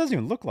mad. That doesn't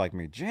even look like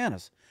me,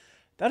 Janice.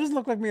 That doesn't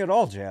look like me at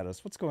all,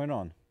 Janice. What's going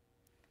on?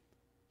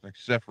 Like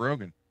Seth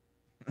Rogen.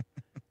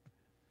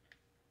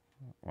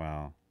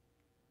 Wow.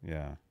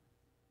 Yeah.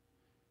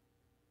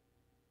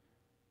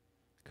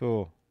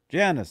 Cool.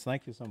 Janice,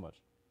 thank you so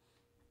much.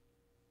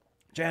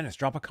 Janice,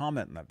 drop a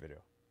comment in that video.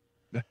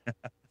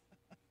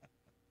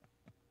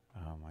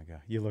 Oh my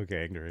God. You look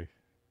angry.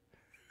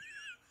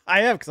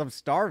 I am, because I'm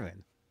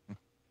starving.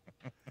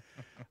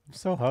 I'm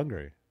so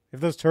hungry. If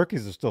those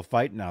turkeys are still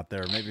fighting out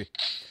there, maybe.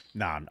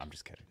 Nah, I'm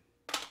just kidding.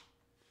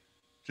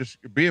 Just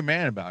be a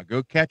man about it.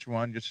 Go catch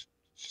one. Just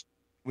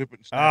whip it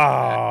and snap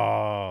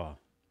Oh.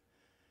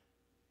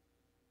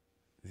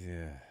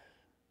 Yeah.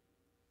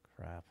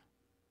 Crap.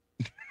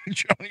 it.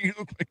 Johnny, you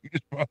look like you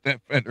just bought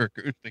that Fender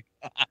acoustic.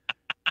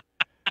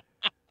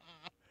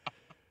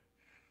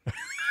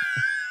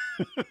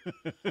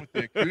 With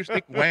the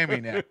acoustic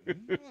whammy neck.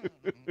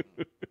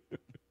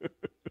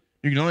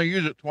 You can only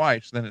use it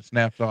twice, then it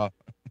snaps off.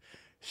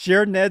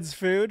 Share Ned's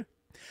food?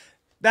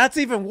 That's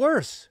even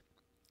worse.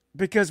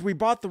 Because we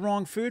bought the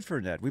wrong food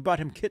for Ned. We bought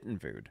him kitten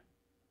food.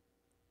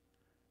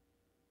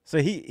 So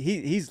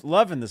he's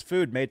loving this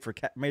food made for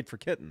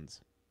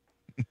kittens.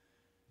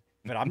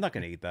 But I'm not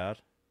going to eat that.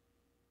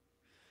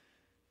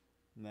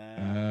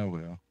 Nah.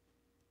 Well.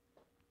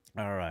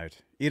 All right.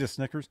 Eat a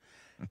Snickers.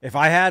 If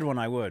I had one,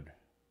 I would.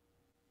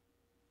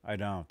 I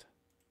don't.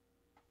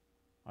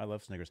 I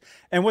love Snickers.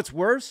 And what's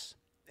worse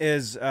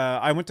is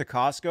I went to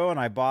Costco and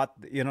I bought,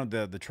 you know,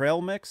 the trail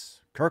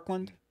mix,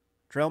 Kirkland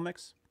trail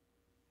mix.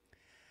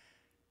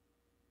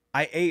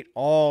 I ate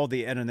all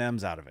the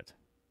M&Ms out of it.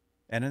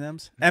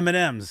 M&Ms?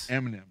 M&Ms.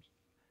 M&Ms.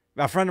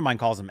 A friend of mine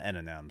calls them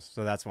M&Ms,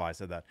 so that's why I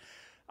said that.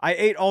 I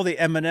ate all the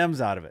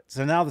M&Ms out of it,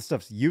 so now the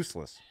stuff's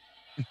useless.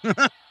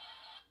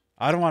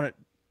 I don't want it.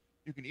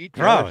 You can eat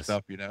the other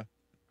stuff, you know.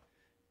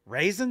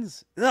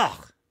 Raisins?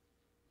 Ugh.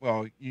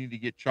 Well, you need to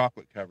get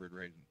chocolate-covered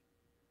raisins.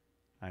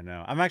 I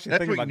know. I'm actually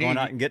thinking about going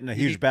out and getting a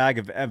huge bag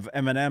of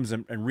M&Ms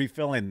and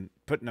refilling,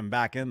 putting them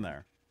back in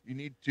there. You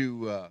need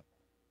to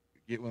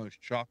get one of those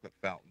chocolate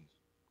fountains,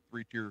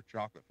 3-tier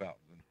chocolate fountains.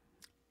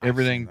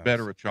 Everything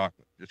better with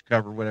chocolate. Just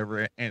cover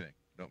whatever, anything.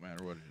 Don't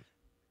matter what it is.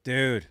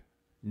 Dude,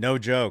 no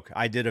joke.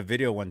 I did a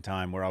video one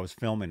time where I was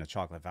filming a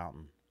chocolate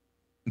fountain.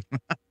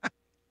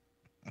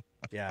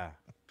 Yeah.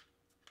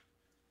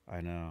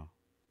 I know.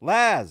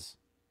 Laz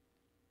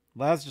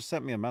just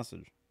sent me a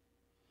message.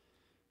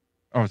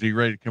 Oh, is he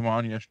ready to come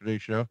on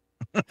yesterday's show?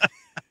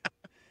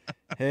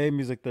 Hey,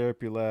 music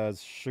therapy,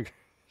 Laz. Sugar.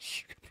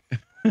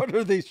 What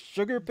are these,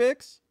 sugar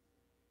picks?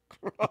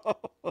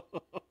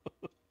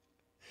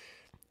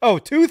 Oh,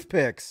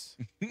 toothpicks.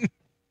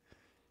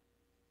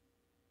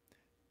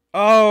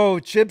 Oh,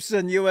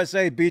 Chipson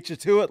USA beat you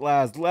to it,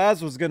 Laz.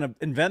 Laz was going to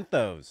invent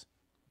those.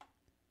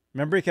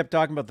 Remember he kept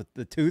talking about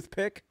the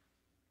toothpick?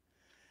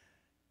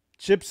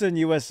 Chipson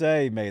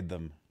USA made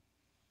them.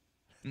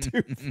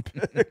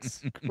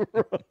 Toothpicks.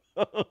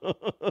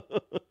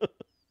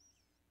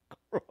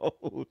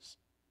 Gross.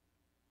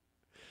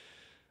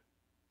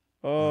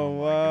 Oh,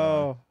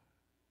 wow.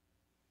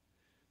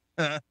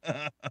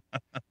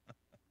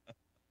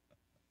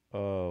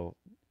 Oh,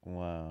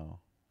 wow.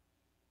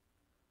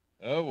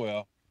 Oh,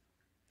 well.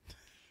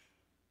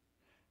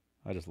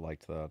 I just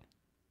liked that.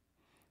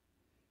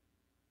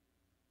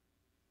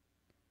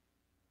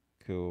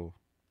 Cool.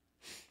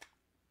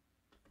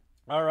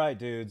 All right,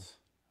 dudes.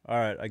 All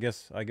right, I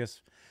guess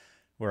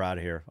we're out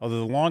of here.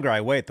 Although the longer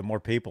I wait, the more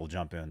people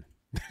jump in.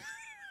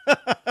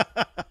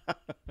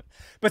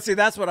 But see,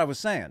 that's what I was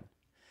saying.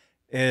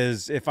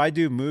 Is if I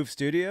do Move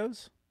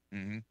Studios,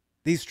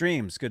 these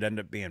streams could end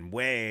up being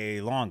way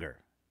longer.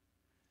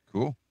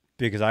 Cool.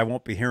 Because I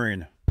won't be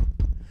hearing,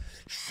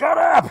 shut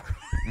up!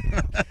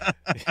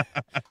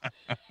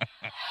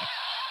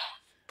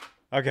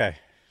 Okay.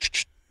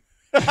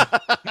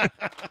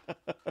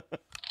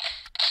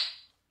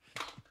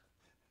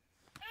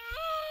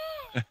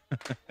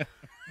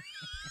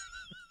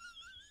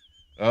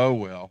 Oh,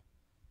 well.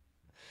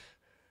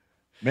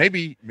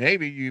 Maybe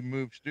you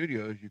move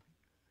studios. You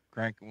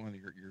crank one of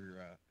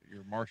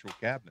your Marshall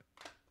cabinet.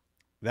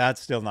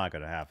 That's still not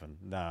going to happen.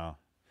 No.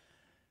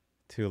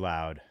 Too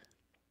loud.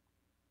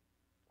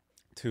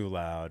 Too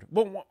loud.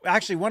 Well,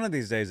 actually, one of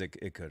these days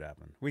it could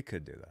happen. We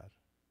could do that.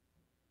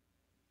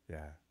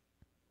 Yeah.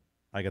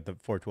 I got the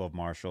 412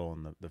 Marshall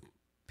and the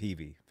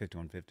PV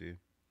 5150.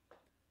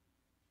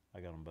 I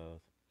got them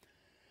both.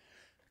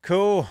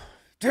 Cool.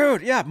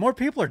 Dude, yeah, more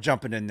people are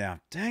jumping in now.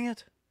 Dang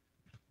it.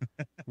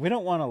 We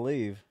don't want to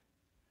leave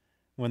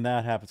when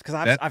that happens.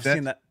 Because I've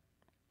seen that.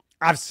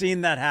 I've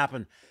seen that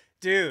happen.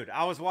 Dude,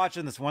 I was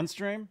watching this one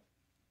stream.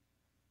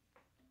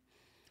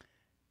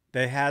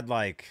 They had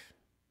like,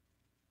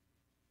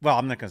 well,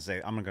 I'm not gonna say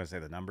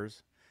the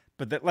numbers,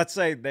 but let's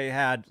say they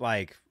had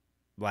like,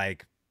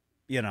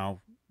 you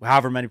know,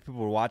 however many people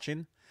were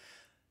watching.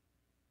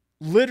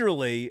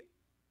 Literally,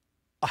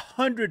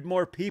 100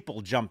 more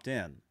people jumped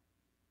in.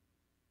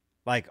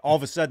 Like all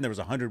of a sudden, there was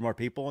 100 more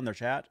people in their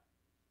chat,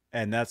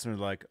 and that's when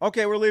they're like,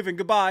 "Okay, we're leaving.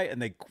 Goodbye,"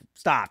 and they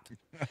stopped.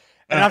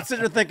 And I'm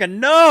sitting there thinking,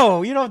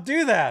 "No, you don't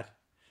do that."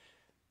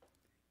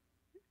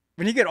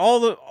 When you get all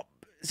the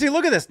see,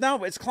 look at this.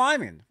 Now it's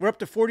climbing. We're up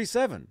to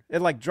 47.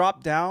 It like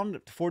dropped down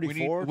to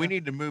 44. We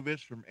need to move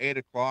this from 8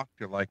 o'clock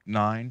to like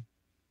 9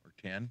 or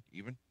 10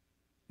 even.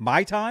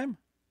 My time?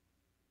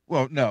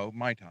 Well, no,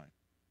 my time.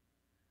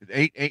 It's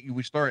 8.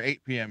 We start at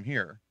 8 p.m.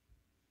 here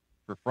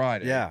for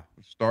Friday. Yeah.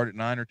 We start at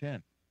 9 or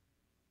 10.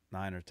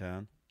 9 or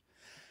 10.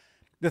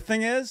 The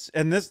thing is,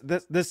 and this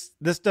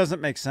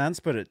doesn't make sense,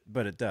 but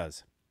it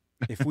does.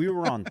 If we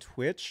were on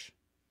Twitch,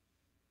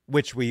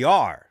 which we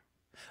are,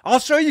 I'll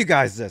show you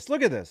guys this.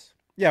 Look at this.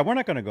 Yeah, we're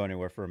not going to go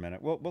anywhere for a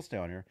minute. We'll stay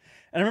on here.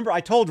 And remember, I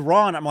told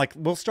Ron, I'm like,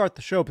 we'll start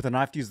the show, but then I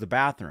have to use the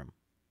bathroom.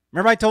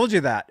 Remember, I told you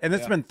that, and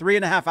it's been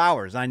 3.5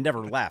 hours. And I never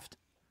left.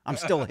 I'm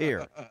still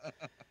here.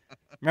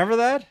 Remember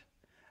that?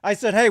 I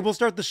said, hey, we'll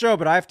start the show,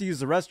 but I have to use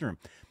the restroom.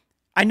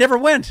 I never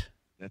went.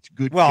 That's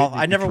good. Well,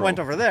 I never went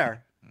over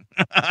there.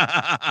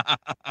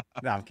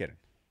 No, I'm kidding.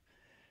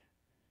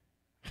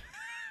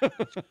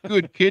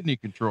 Good kidney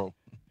control.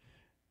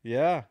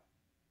 Yeah.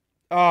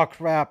 Oh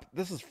crap!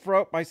 This is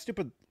my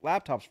stupid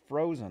laptop's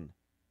frozen.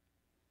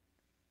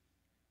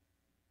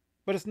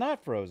 But it's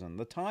not frozen.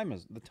 The time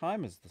is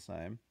the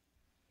same.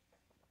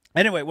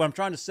 Anyway, what I'm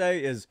trying to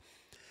say is,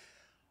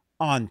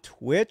 on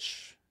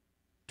Twitch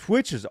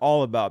is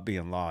all about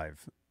being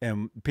live,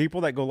 and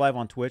people that go live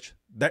on Twitch,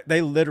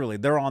 they literally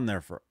they're on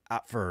there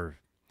for.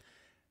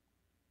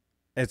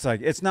 It's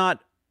like it's not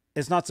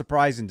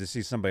surprising to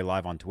see somebody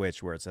live on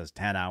Twitch where it says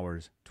 10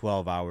 hours,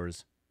 12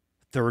 hours,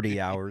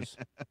 30 hours.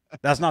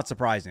 That's not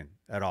surprising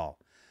at all.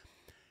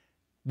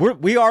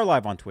 We are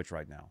live on Twitch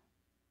right now.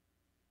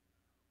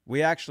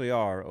 We actually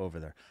are over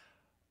there.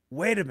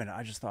 Wait a minute,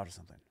 I just thought of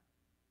something.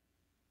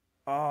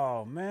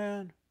 Oh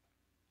man.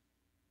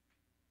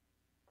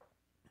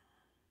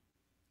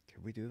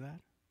 Can we do that?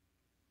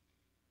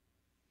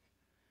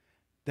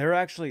 There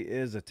actually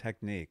is a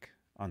technique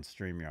on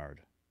StreamYard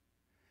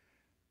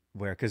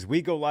where, because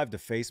we go live to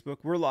Facebook,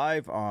 we're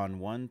live on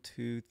 1,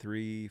 2,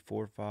 3,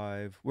 4,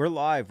 5. We're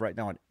live right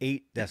now on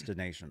 8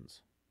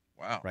 destinations.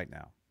 Wow. Right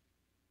now.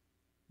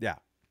 Yeah.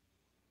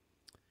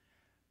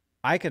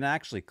 I can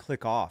actually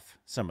click off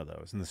some of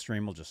those and the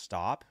stream will just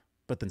stop,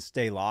 but then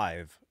stay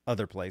live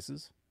other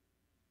places.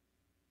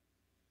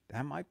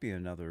 That might be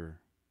another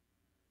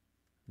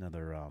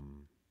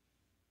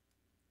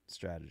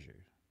strategy.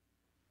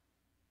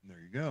 There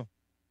you go.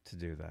 To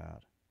do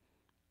that.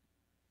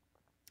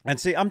 And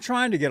see, I'm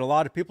trying to get a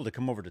lot of people to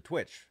come over to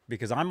Twitch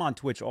because I'm on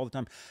Twitch all the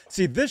time.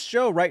 See, this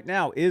show right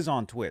now is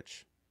on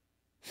Twitch.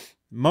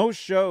 Most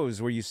shows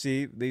where you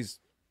see these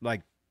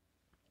like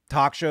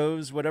talk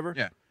shows, whatever.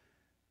 Yeah.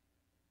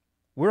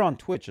 We're on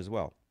Twitch as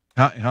well.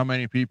 How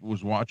many people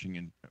was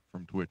watching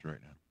from Twitch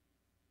right now?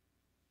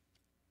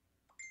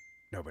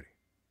 Nobody.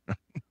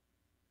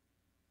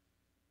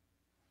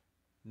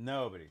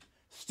 Nobody.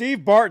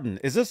 Steve Barton,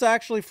 is this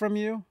actually from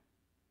you?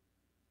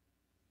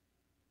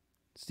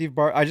 Steve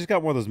Barton, I just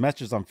got one of those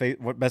messages on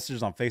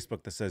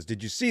Facebook that says,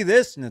 "Did you see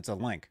this?" And it's a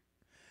link.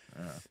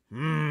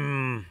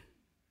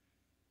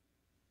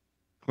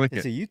 Click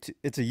it's it. A YouTube.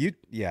 It's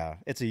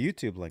a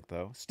YouTube link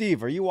though.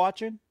 Steve, are you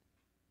watching?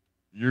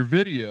 Your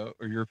video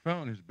or your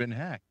phone has been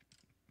hacked.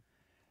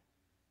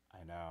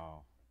 I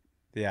know.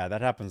 Yeah,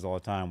 that happens all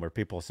the time where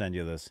people send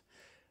you this.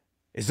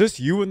 Is this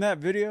you in that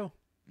video?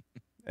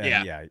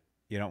 And yeah,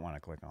 you don't want to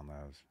click on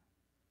those.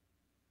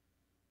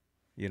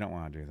 You don't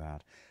want to do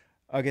that.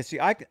 Okay, see,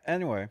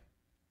 anyway,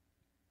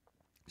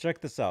 check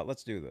this out.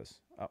 Let's do this.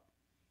 Oh.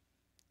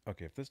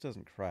 Okay, if this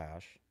doesn't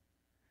crash,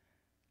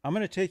 I'm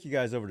going to take you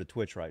guys over to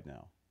Twitch right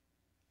now.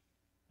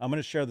 I'm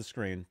going to share the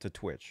screen to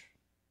Twitch.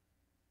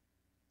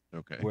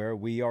 Okay. Where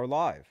we are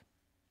live.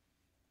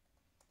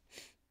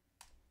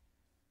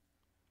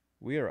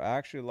 We are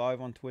actually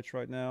live on Twitch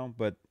right now,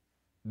 but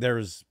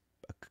there's...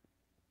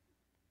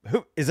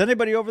 Who is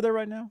anybody over there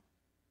right now?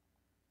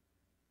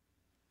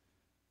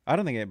 I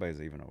don't think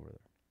anybody's even over there.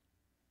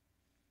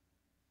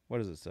 What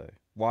does it say?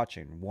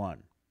 Watching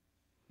 1.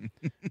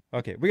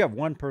 Okay, we got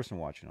 1 person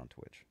watching on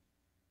Twitch.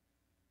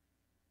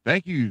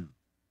 Thank you.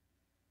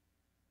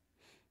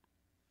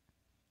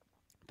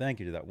 Thank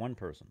you to that one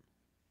person.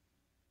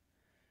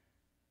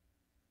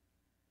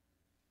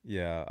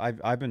 Yeah,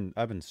 I've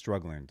been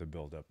struggling to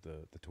build up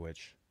the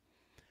Twitch.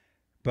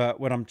 But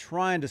what I'm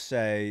trying to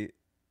say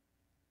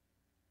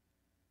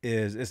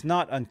is it's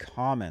not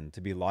uncommon to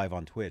be live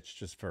on Twitch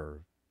just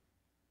for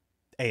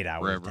 8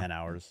 hours, Forever. 10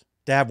 hours.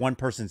 To have one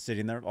person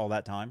sitting there all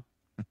that time.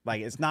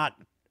 Like it's not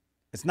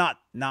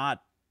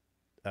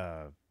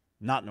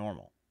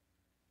normal.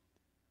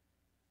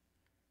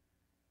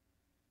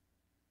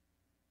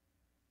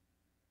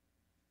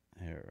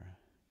 Here.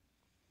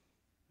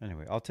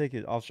 Anyway, I'll take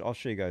it. I'll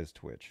show you guys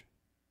Twitch.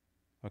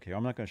 Okay,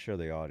 I'm not going to share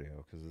the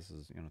audio because this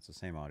is, it's the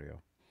same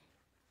audio.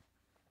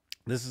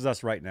 This is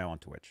us right now on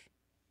Twitch.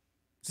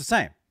 It's the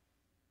same.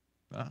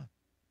 Ah,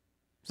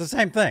 It's the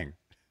same thing.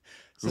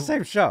 It's cool. the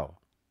same show.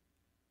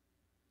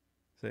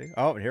 See?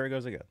 Oh, and here it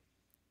goes again.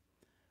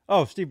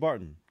 Oh, Steve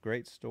Barton.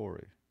 Great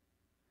story.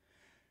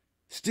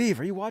 Steve,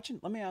 are you watching?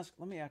 Let me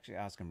actually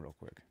ask him real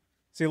quick.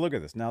 See, look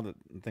at this. Now that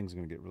things are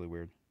going to get really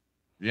weird.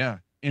 yeah,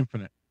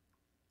 infinite.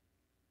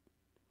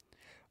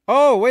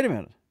 Oh, wait a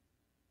minute.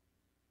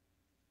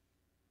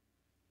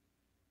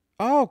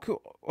 Oh,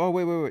 cool. Oh,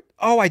 wait.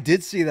 Oh, I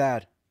did see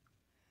that.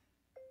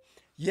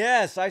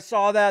 Yes, I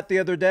saw that the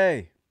other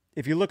day.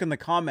 If you look in the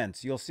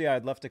comments, you'll see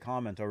I'd left a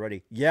comment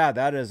already. Yeah,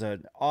 that is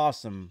an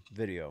awesome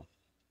video.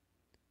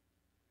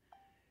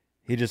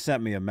 He just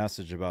sent me a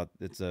message about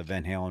it's a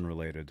Van Halen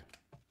related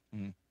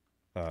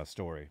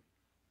story,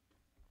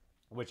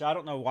 which I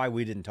don't know why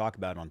we didn't talk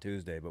about on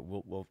Tuesday, but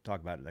we'll talk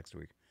about it next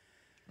week.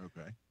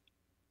 Okay.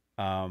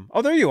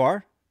 Oh, there you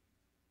are.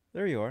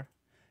 There you are.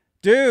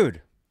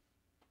 Dude.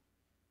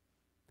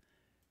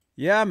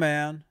 Yeah,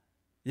 man.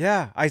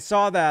 Yeah, I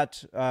saw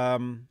that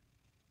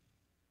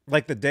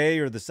like the day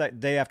or the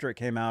day after it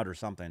came out or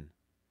something.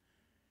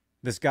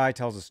 This guy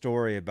tells a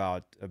story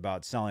about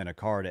selling a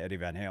car to Eddie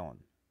Van Halen.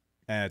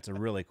 And it's a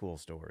really cool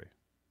story.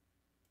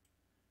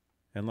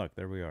 And look,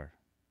 there we are.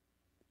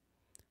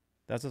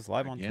 That's us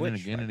live on Again Twitch.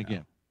 and again right and now.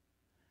 again.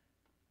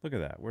 Look at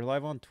that. We're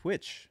live on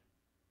Twitch.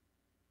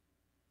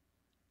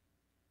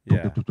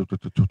 Yeah.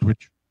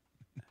 Twitch.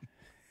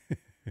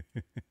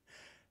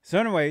 So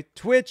anyway,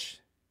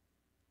 Twitch.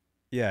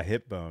 Yeah,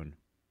 hip bone.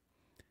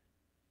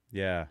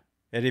 Yeah.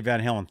 Eddie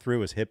Van Halen threw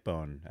his hip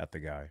bone at the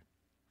guy.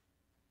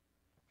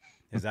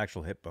 His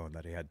actual hip bone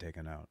that he had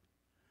taken out.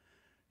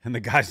 And the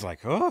guy's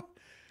like, oh.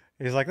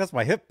 He's like, that's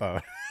my hip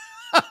bone.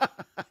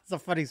 It's a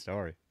funny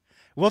story.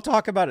 We'll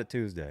talk about it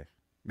Tuesday.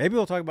 Maybe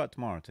we'll talk about it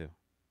tomorrow too.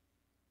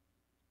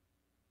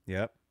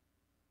 Yep.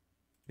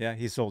 Yeah,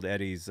 he sold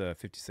Eddie's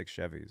 56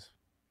 Chevys.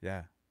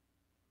 Yeah.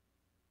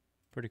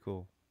 Pretty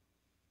cool.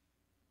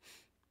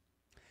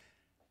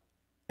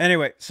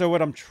 Anyway, so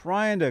what I'm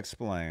trying to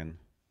explain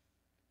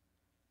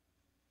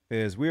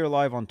is we are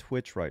live on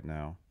Twitch right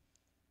now.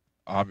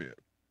 Obvious.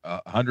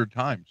 100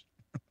 times.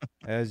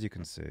 As you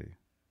can see.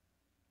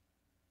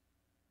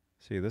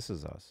 See, this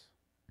is us.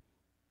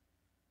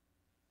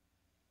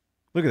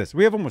 Look at this.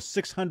 We have almost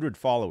 600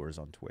 followers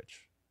on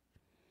Twitch.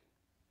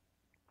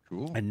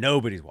 Cool. And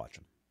nobody's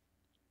watching.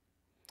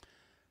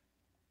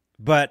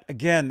 But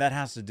again, that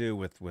has to do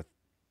with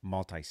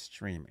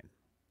multi-streaming.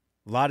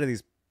 A lot of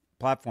these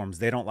platforms,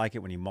 they don't like it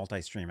when you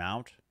multi-stream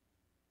out.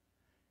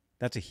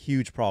 That's a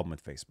huge problem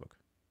with Facebook.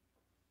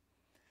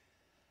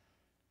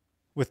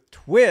 With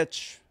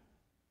Twitch,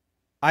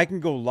 I can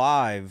go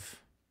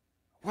live.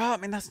 Well, I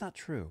mean, that's not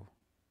true.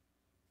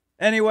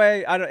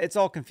 Anyway, it's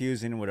all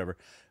confusing and whatever.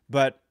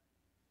 But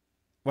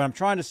what I'm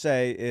trying to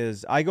say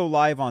is I go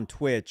live on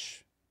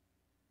Twitch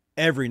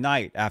every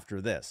night after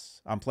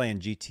this. I'm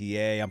playing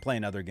GTA. I'm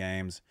playing other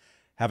games,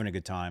 having a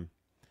good time.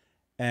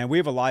 And we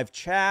have a live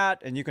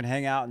chat, and you can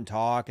hang out and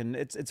talk. And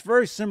it's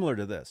very similar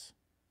to this.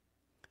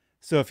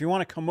 So if you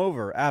want to come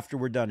over after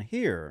we're done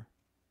here,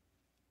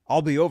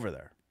 I'll be over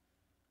there.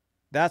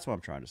 That's what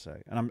I'm trying to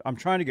say. And I'm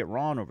trying to get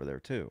Ron over there,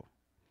 too.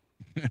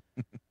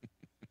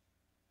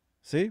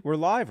 See, we're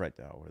live right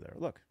now over there.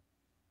 Look,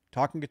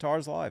 Talking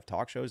Guitars Live,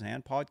 talk shows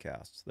and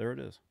podcasts. There it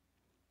is.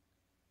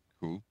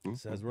 Cool. It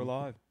says we're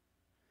live.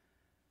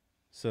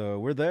 So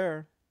we're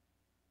there.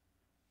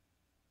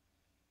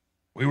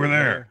 We were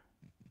there.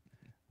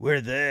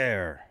 We're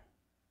there.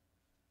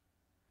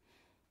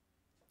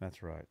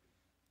 That's right.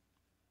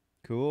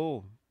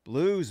 Cool.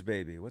 Blues,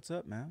 baby. What's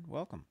up, man?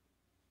 Welcome.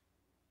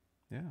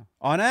 Yeah.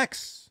 On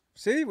X.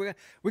 See,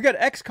 we got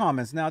X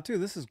comments now, too.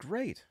 This is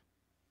great.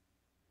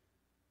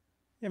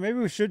 Yeah, maybe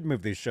we should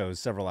move these shows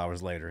several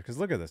hours later. Because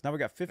look at this. Now we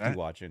got 50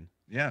 watching.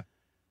 Yeah.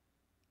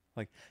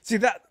 Like, see,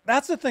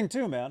 that's the thing,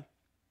 too, man.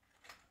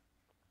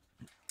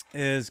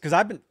 Is because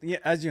I've been,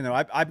 as you know,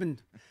 I've been,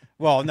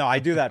 well, no, I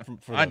do that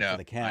for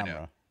the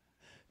camera.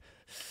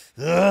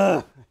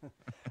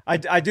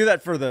 I do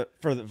that for the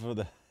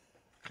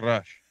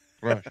Crush.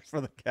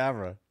 for the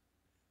camera.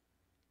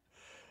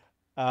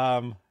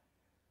 What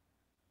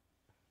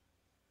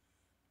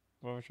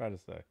was I trying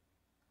to say?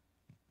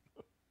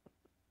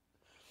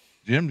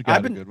 Jim's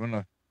got a good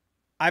one.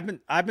 I've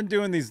been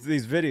doing these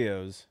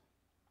videos.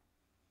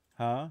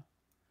 Huh?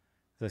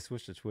 If I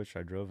switched to Twitch,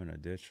 I drove in a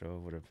ditch. Oh,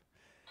 would have.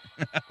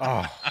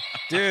 Oh,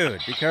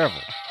 dude, be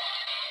careful.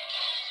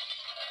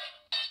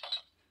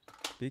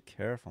 Be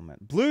careful, man.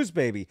 Blues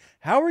Baby,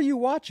 how are you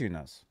watching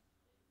us?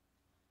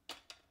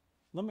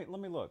 Let me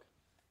look.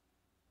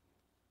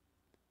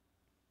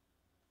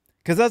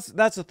 Because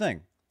that's the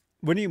thing.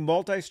 When you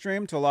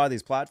multi-stream to a lot of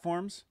these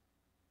platforms,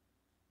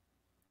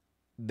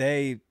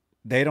 they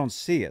don't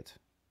see it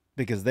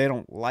because they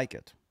don't like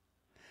it.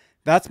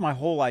 That's my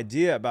whole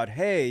idea about,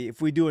 hey,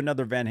 if we do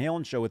another Van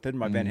Halen show within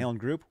my Van Halen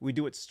group, we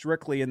do it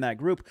strictly in that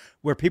group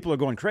where people are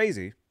going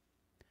crazy.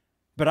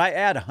 But I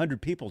add 100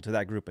 people to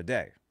that group a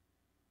day.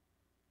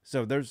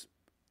 So there's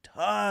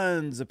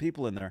tons of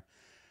people in there.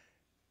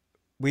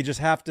 We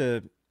just have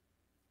to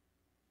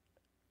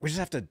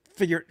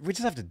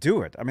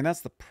do it. I mean,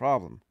 that's the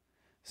problem.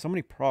 So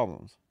many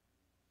problems.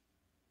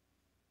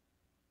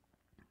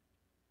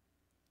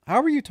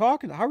 How are you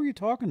talking? How are you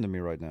talking to me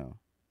right now?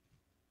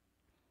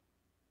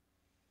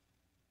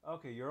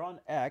 Okay, you're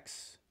on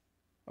X.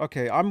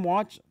 Okay, I'm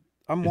watching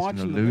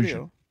the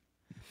video.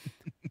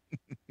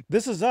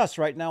 This is us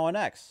right now on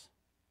X.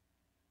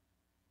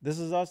 This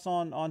is us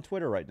on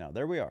Twitter right now.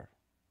 There we are.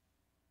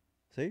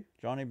 See?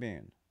 Johnny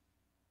Beane.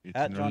 It's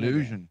an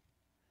illusion.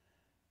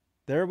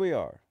 There we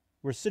are.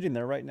 We're sitting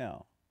there right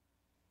now.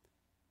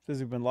 Says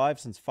we've been live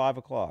since 5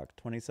 o'clock.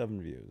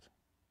 27 views.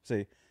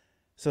 See?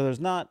 So there's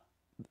not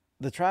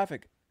the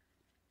traffic.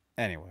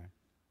 Anyway.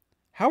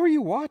 How are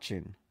you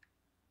watching?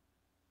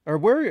 Or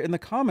where in the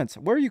comments?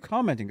 Where are you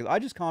commenting? Because I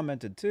just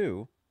commented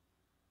too.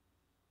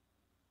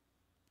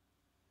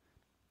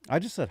 I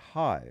just said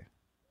hi.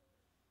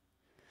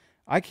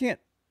 I can't.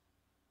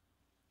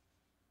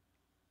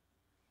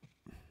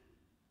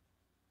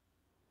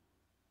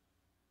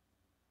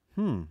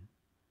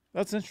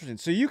 That's interesting.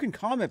 So you can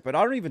comment, but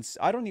I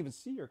don't even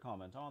see your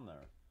comment on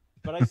there.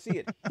 But I see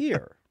it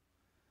here.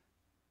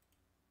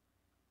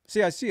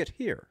 See, I see it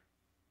here.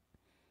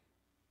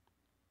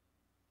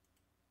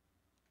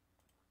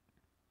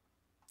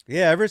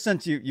 Yeah, ever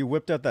since you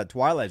whipped out that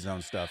Twilight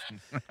Zone stuff,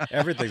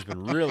 everything's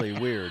been really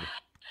weird.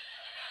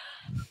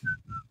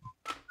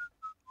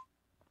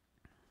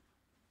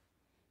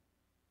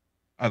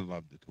 I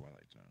love the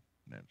Twilight Zone.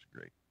 That's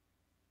great.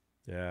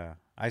 Yeah.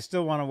 I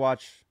still want to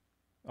watch.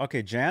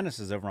 Okay, Janice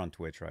is over on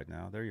Twitch right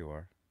now. There you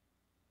are.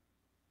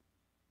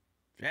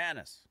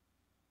 Janice.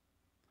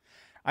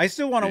 I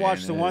still want to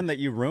watch the one that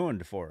you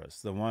ruined for us.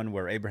 The one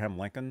where Abraham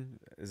Lincoln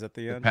is at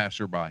the end.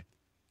 Passerby.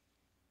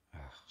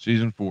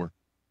 Season 4.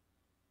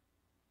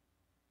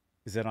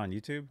 Is that on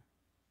YouTube?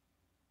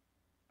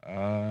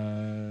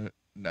 No,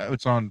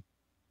 it's on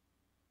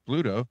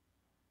Pluto.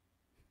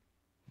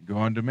 Go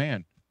on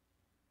demand.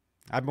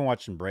 I've been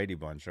watching Brady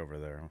Bunch over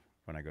there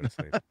when I go to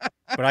sleep.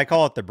 But I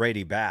call it the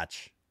Brady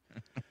Batch.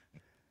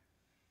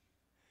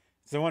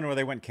 It's the one where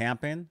they went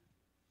camping.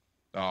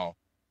 Oh.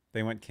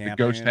 They went camping.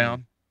 The Ghost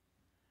Town?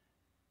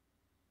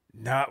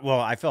 No, well,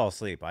 I fell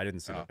asleep. I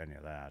didn't sit up any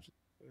of that.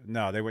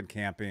 No, they went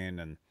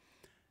camping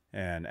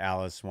and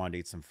Alice wanted to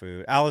eat some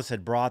food. Alice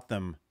had brought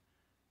them,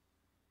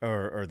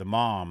 or the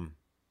mom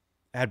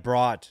had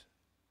brought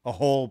a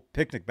whole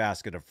picnic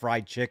basket of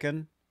fried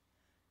chicken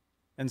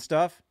and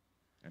stuff.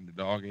 And the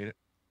dog ate it.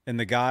 And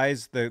the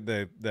guys,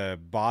 the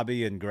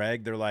Bobby and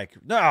Greg, they're like,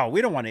 no,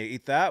 we don't want to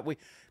eat that.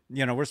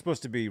 We're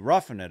supposed to be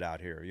roughing it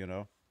out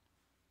here,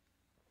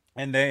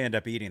 And they end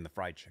up eating the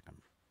fried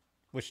chicken,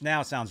 which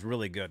now sounds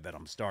really good that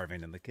I'm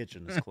starving and the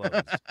kitchen is closed.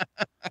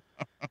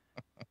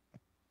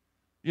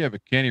 You have a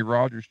Kenny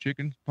Rogers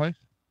chicken place?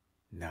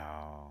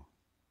 No.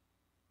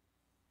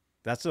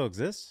 That still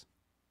exists?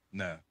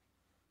 No.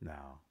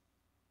 No.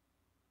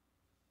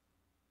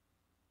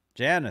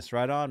 Janice,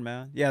 right on,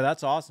 man. Yeah,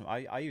 that's awesome.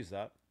 I use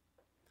that.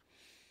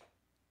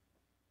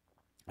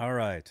 All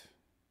right.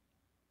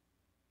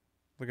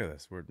 Look at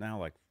this. We're now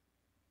like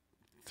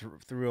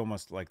through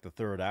almost like the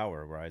third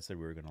hour where I said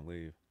we were going to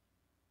leave.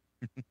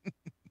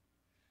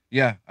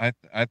 Yeah,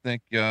 I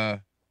think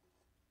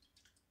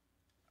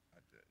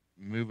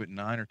move at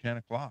 9 or 10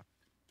 o'clock.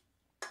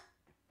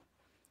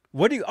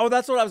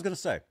 That's what I was going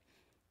to say.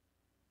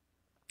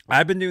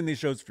 I've been doing these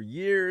shows for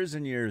years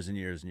and years and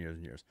years and years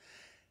and years.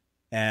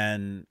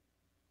 And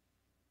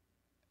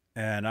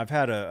I've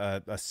had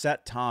a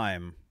set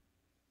time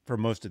for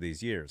most of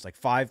these years, like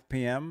 5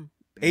 p.m.,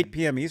 8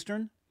 p.m.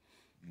 Eastern.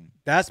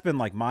 That's been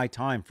like my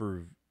time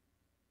for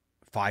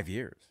 5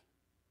 years,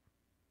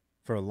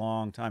 for a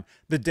long time.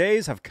 The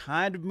days have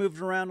kind of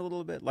moved around a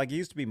little bit. Like it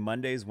used to be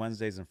Mondays,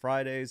 Wednesdays, and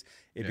Fridays.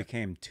 It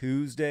became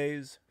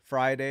Tuesdays,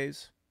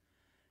 Fridays,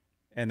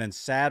 and then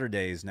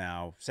Saturdays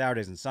now.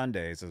 Saturdays and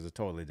Sundays is a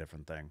totally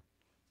different thing.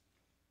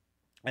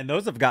 And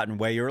those have gotten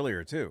way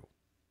earlier too.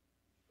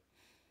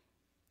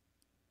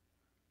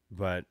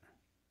 But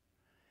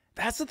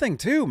that's the thing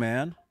too,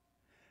 man.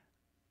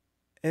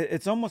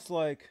 It's almost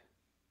like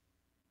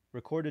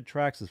Recorded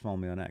Tracks is following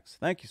me on X.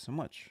 Thank you so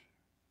much.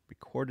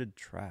 Recorded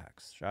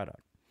Tracks. Shout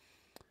out.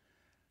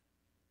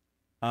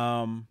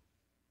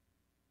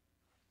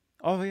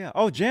 Oh yeah.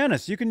 Oh,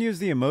 Janice, you can use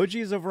the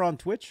emojis over on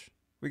Twitch.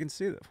 We can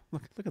see them.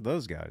 Look at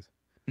those guys.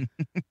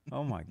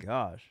 Oh my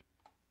gosh.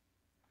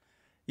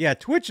 Yeah,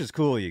 Twitch is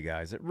cool, you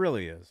guys. It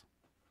really is.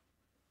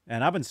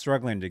 And I've been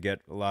struggling to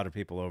get a lot of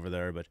people over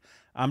there, but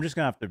I'm just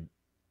going to have to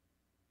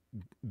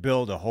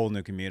build a whole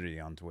new community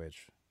on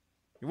Twitch,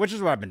 which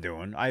is what I've been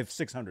doing. I have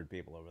 600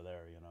 people over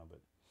there, you know, but.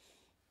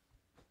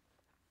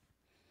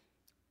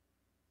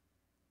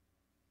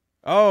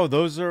 Oh,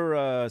 those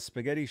are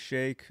Spaghetti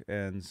Shake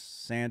and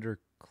Sander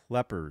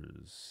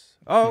Kleppers.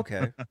 Oh,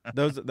 okay.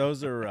 those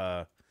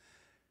are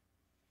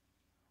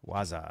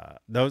Waza.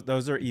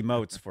 Those are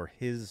emotes for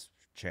his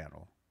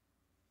channel.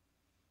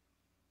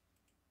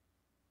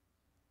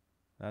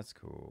 That's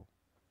cool.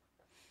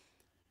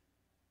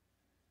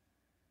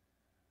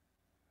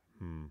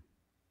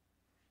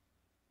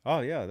 Oh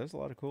yeah, there's a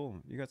lot of cool.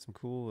 You got some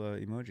cool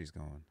emojis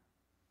going.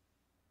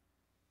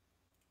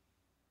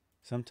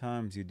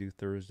 Sometimes you do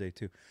Thursday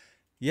too.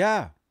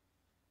 Yeah.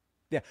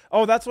 Yeah.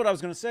 Oh, that's what I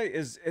was going to say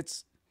is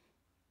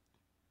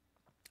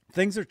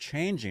things are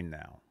changing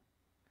now.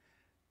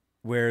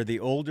 Where the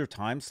older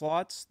time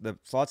slots, the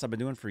slots I've been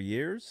doing for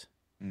years,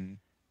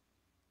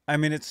 I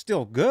mean, it's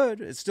still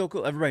good. It's still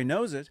cool. Everybody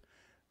knows it.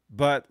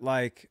 But,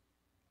 like,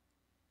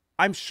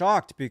 I'm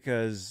shocked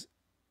because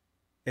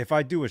if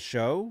I do a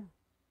show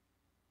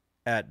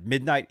at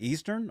midnight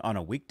Eastern on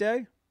a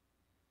weekday,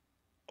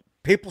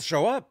 people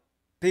show up.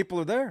 People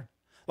are there.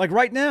 Like,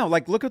 right now,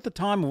 like, look at the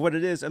time of what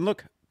it is. And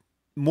look,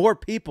 more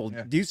people.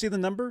 Yeah. Do you see the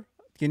number?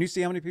 Can you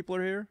see how many people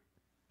are here?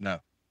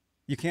 No.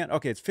 You can't?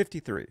 Okay, it's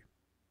 53.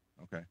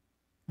 Okay.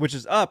 Which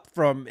is up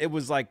from, it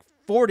was like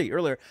 40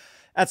 earlier.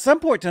 At some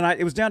point tonight,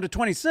 it was down to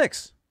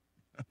 26.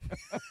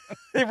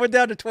 It went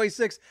down to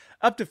 26,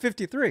 up to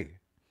 53.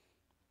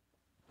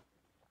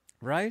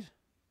 Right?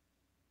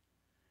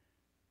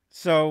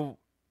 So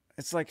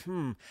it's like,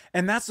 And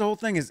that's the whole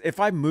thing is if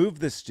I move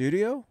the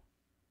studio,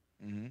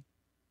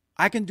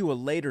 I can do a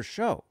later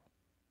show.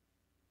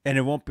 And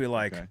it won't be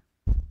like,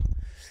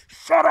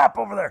 shut up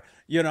over there.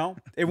 You know,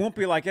 it won't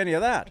be like any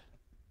of that.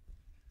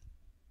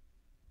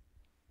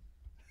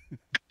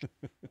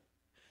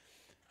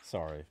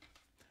 Sorry.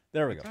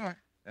 There we go. All right.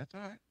 That's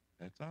all right.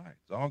 That's all right.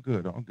 It's all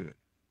good. All good.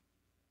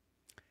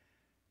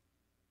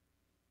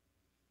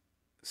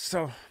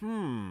 So,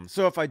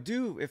 So if I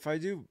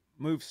do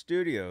move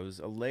studios,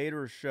 a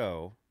later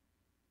show,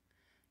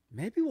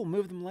 maybe we'll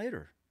move them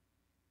later.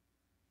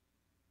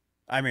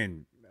 I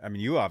mean,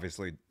 you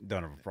obviously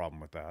don't have a problem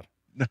with that.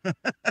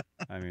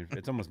 I mean,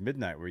 it's almost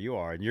midnight where you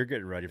are, and you're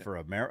getting ready for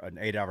an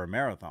 8-hour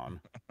marathon.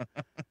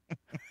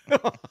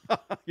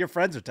 Your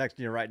friends are texting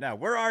you right now.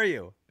 Where are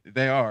you?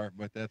 They are,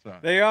 but that's all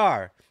right. They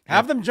are.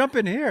 Have them jump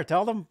in here.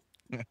 Tell them.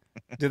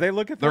 Do they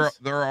look at this?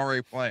 They're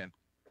already playing.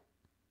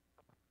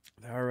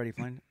 They're already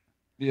playing?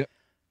 Yeah.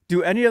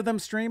 Do any of them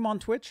stream on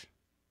Twitch?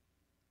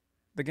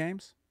 The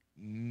games?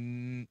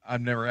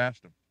 I've never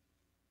asked them.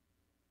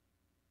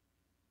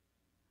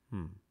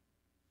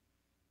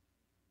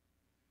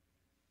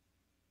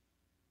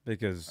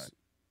 Because,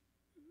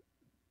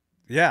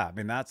 yeah, I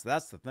mean, that's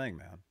the thing,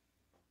 man.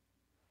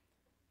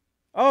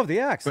 Oh, the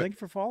Axe. Thank you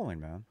for following,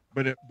 man.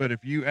 But if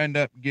you end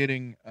up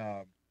getting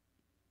the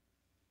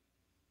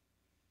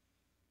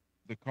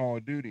Call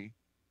of Duty,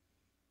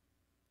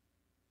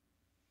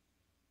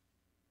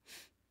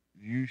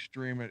 you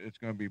stream it. It's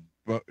going to be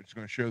it's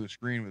going to show the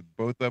screen with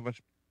both of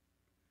us.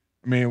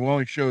 I mean, it will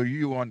only show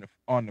you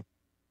on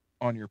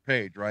your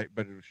page, right?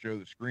 But it'll show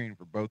the screen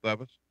for both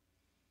of us.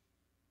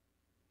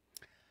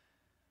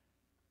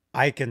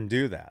 I can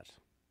do that.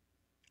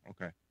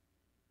 Okay.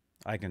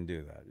 I can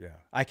do that, yeah.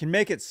 I can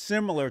make it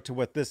similar to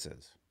what this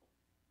is.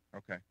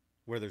 Okay.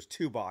 Where there's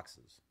two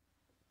boxes.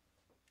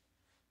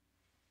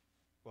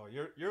 Well,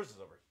 yours is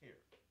over here.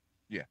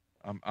 Yeah.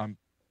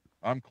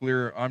 I'm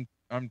clear. I'm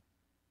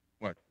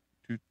what,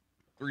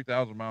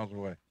 3,000 miles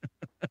away.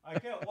 I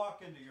can't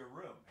walk into your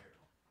room here.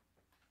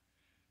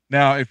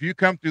 Now, if you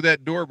come through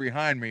that door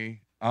behind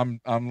me,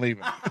 I'm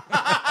leaving.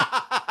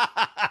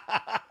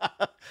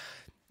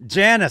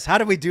 Janice, how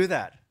do we do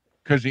that?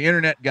 Because the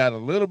internet got a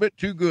little bit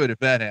too good if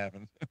that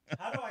happens.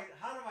 How do I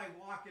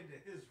walk into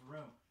his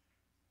room?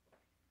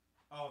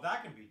 Oh,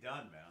 that can be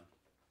done,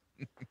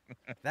 man.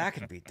 That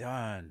can be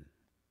done.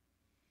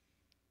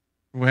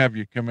 We'll have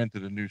you come into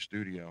the new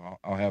studio.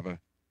 I'll have a.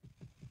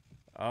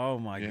 Oh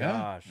my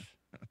gosh.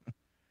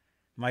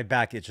 My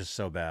back itches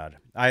so bad.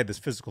 I had this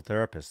physical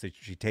therapist.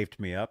 She taped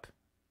me up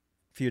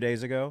a few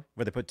days ago,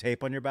 where they put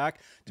tape on your back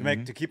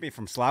to keep me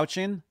from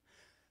slouching.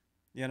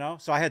 You know,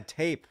 so I had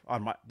tape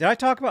on my. I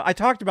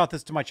talked about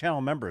this to my channel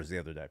members the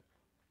other day.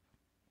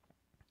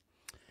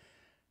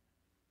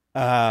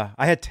 I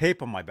had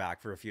tape on my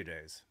back for a few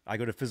days. I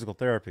go to physical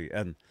therapy,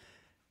 and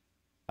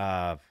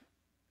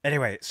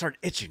anyway, it started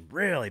itching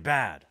really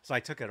bad. So I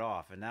took it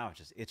off, and now it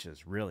just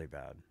itches really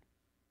bad.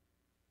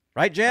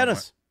 Right,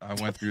 Janice? I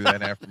went through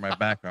that after my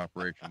back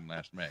operation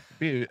last May.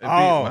 It'd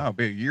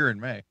be a year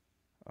in May.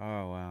 Oh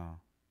wow.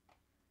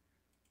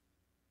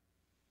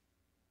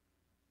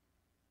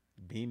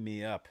 Beam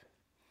me up.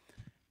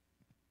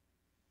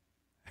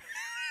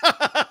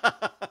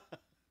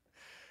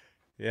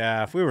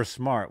 Yeah, if we were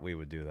smart, we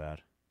would do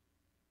that.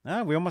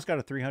 We almost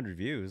got 300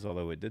 views,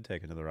 although it did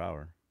take another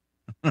hour.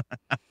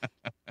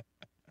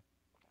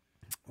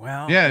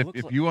 Well, Yeah, it if, looks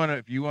if like- you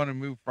want to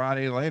move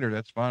Friday later,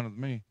 that's fine with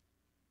me.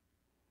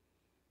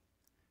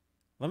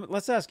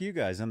 let's ask you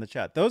guys in the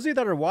chat. Those of you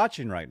that are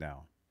watching right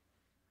now,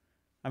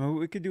 I mean,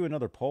 we could do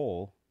another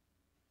poll.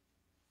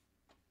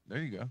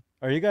 There you go.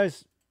 Are you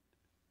guys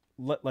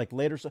like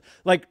later?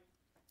 Like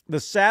the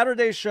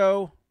Saturday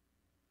show,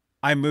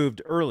 I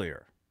moved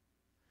earlier.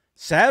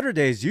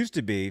 Saturdays used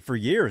to be for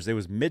years. It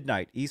was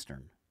midnight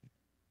Eastern.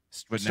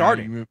 But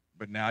Starting.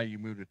 now you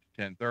moved it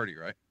to 10:30,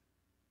 right?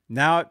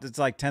 Now it's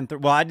like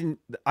 10:30. Well,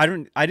 I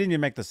didn't even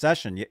make the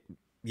session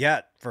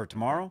yet for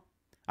tomorrow.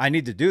 I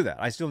need to do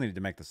that. I still need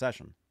to make the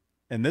session.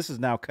 And this is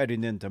now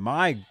cutting into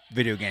my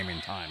video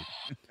gaming time.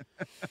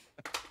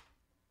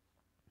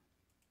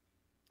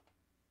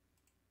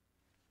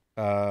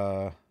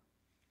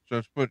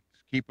 So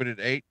keep it at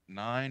 8,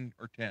 9,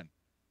 or 10.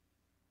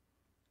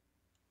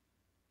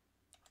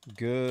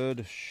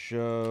 Good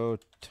show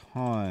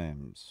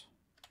times.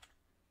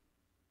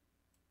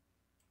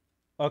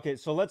 Okay,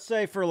 so let's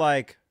say for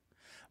like,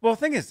 well, the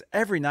thing is,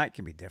 every night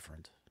can be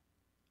different.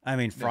 I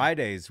mean,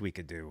 Fridays we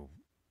could do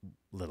a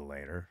little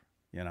later,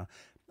 you know.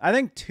 I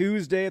think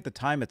Tuesday at the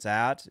time it's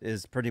at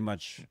is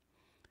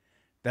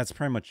that's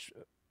pretty much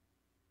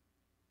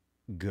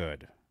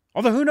good.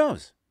 Although who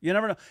knows? You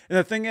never know. And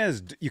the thing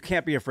is, you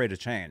can't be afraid of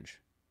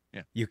change.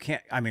 Yeah. You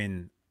can't. I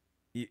mean,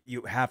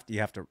 you have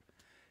to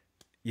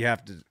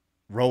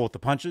roll with the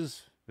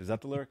punches. Is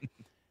that the lyric?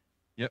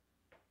 Yep.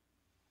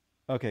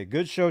 Okay,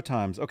 good show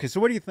times. Okay, so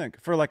what do you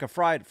think for like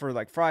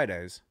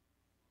Fridays?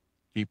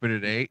 Keep it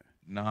at 8,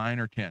 9,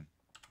 or 10.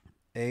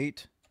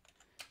 8.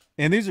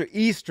 And these are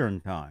Eastern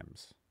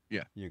times.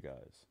 Yeah. You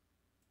guys.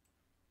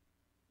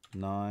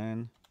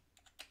 9.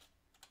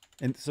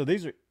 And so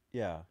these are,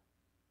 yeah.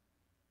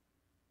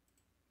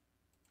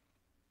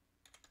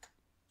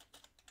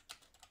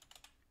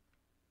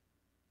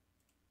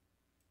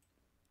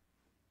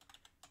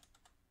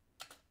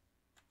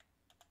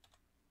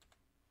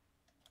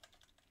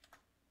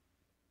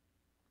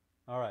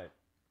 All right.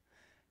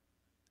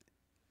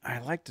 I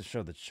like to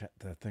show the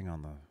thing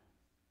on the.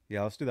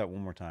 Yeah, let's do that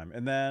one more time.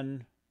 And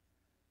then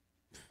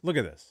look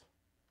at this.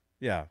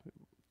 Yeah,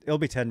 it'll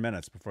be 10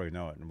 minutes before you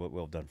know it, and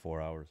we'll have done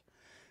 4 hours.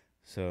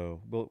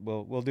 So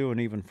we'll do an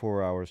even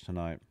 4 hours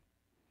tonight.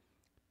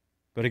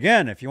 But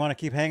again, if you want to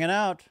keep hanging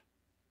out,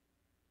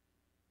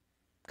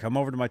 come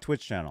over to my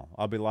Twitch channel.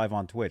 I'll be live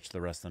on Twitch the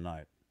rest of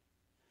the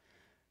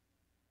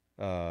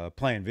night,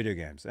 playing video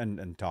games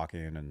and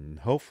talking and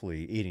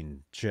hopefully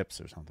eating chips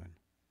or something.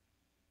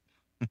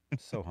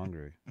 So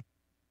hungry.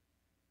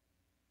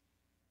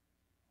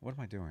 What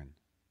am I doing?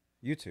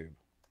 YouTube.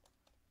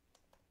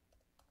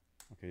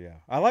 Okay, yeah.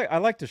 I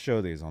like to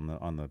show these on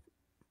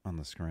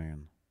the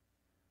screen.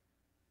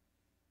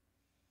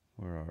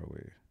 Where are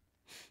we?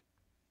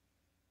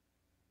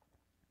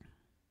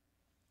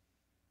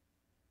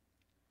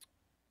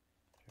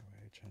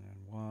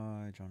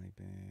 HNNY, Johnny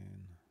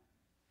Beane.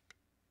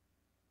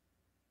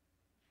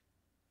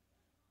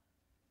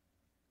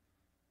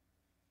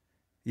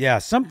 Yeah,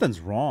 something's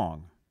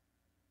wrong.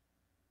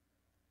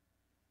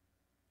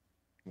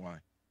 Why?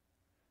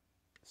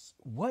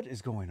 What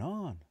is going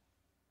on?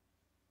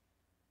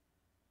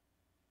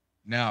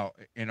 Now,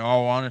 in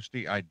all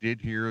honesty, I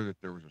did hear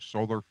that there was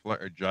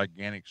a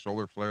gigantic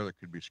solar flare that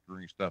could be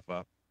screwing stuff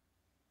up.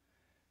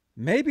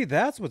 Maybe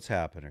that's what's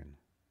happening.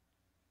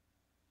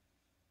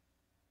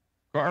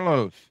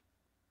 Carlos.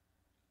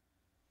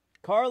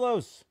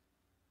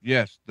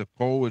 Yes, the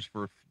poll is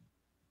for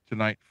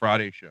tonight,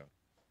 Friday show.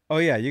 Oh,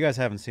 yeah, you guys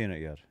haven't seen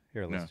it yet.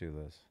 Here, let's No. do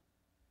this.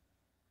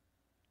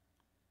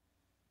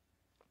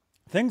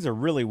 Things are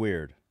really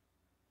weird.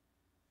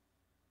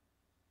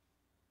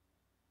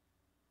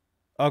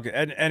 Okay,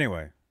 and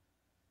anyway.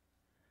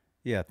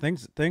 Yeah,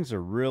 things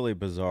are really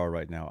bizarre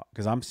right now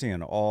because I'm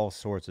seeing all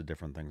sorts of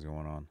different things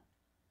going on.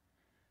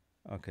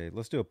 Okay,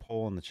 let's do a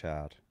poll in the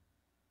chat.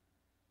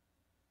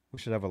 We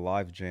should have a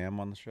live jam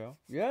on the show.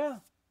 Yeah.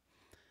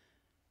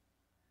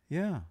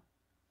 Yeah.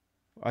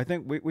 I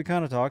think we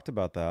kind of talked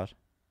about that.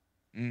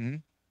 Mm-hmm.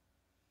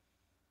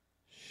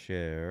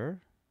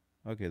 Share.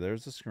 Okay,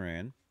 there's the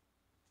screen.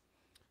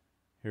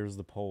 Here's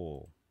the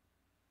poll.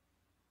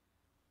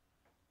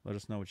 Let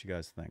us know what you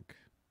guys think.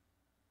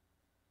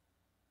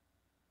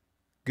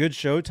 Good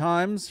show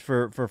times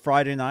for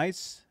Friday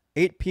nights.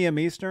 8 p.m.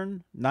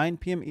 Eastern, 9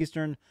 p.m.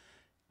 Eastern,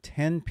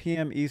 10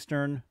 p.m.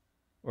 Eastern,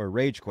 or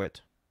Rage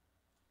Quit.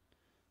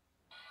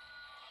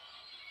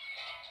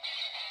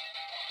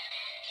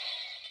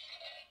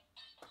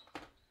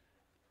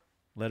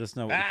 Let us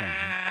know what you think.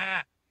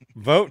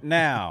 Vote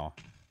now.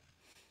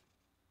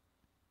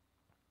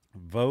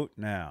 Vote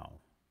now.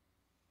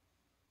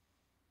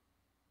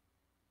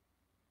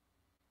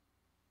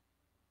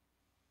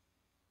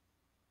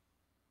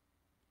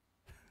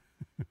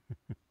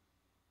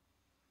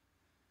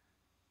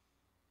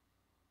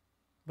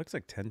 Looks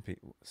like 10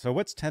 p.m. So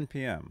what's 10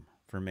 p.m.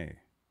 for me?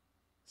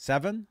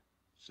 7?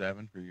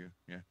 7 for you,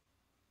 yeah.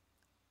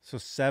 So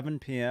 7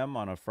 p.m.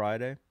 on a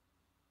Friday?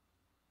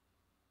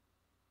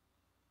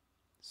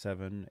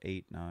 7,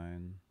 8,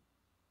 9.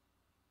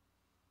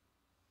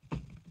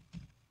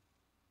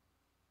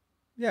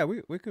 Yeah,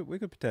 we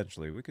could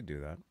potentially do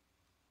that.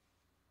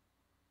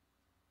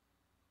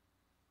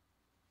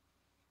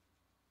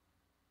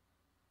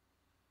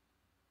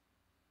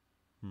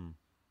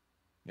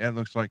 Yeah, it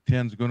looks like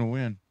 10's going to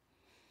win.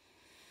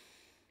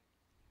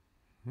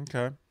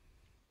 Okay.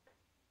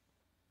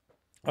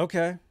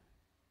 Okay.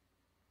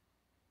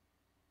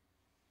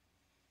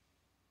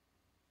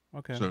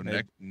 Okay. So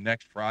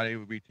next Friday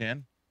would be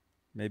 10.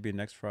 Maybe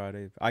next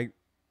Friday.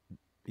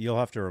 You'll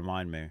have to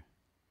remind me.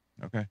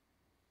 Okay.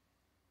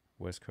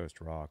 West Coast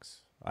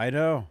rocks. I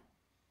know.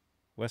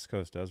 West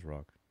Coast does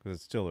rock because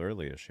it's still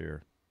early-ish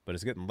here, but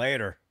it's getting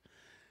later.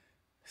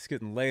 It's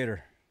getting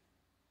later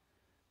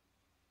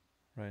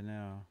right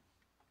now.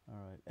 All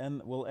right,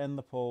 and we'll end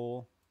the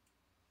poll.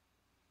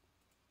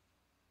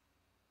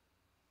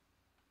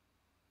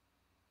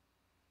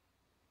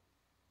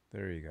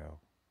 There you go.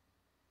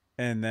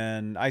 And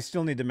then I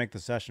still need to make the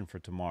session for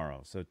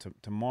tomorrow. So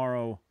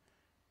tomorrow,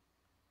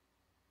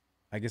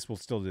 I guess we'll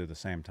still do the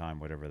same time,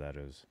 whatever that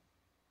is.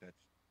 That's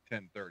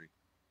 10:30.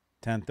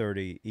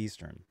 10:30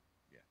 Eastern.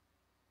 Yeah.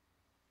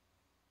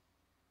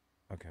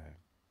 Okay.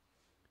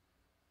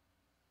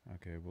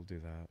 Okay, we'll do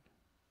that.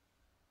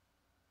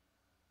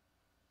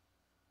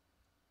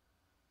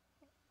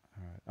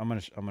 All right. I'm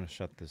gonna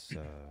shut this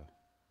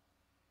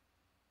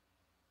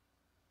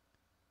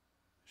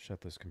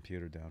shut this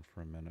computer down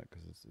for a minute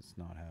because it's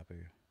not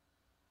happy.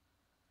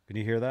 Can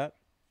you hear that?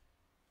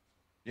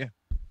 Yeah.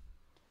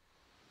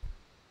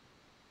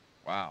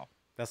 Wow.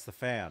 That's the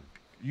fan.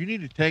 You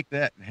need to take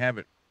that and have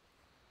it,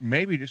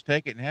 maybe just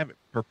take it and have it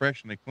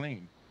professionally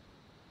cleaned.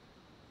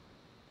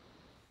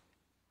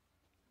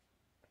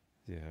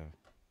 Yeah.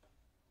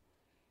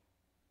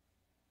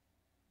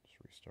 Just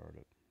restart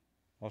it.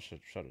 I'll shut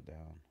it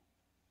down.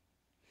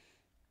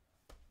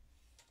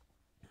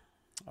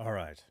 All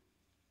right.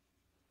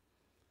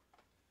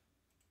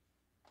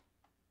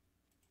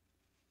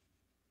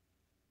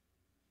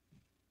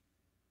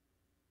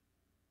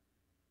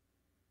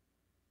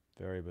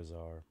 Very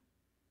bizarre.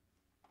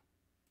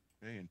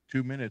 Okay, in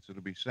 2 minutes,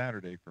 it'll be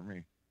Saturday for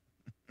me.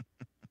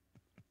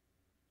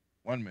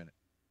 1 minute.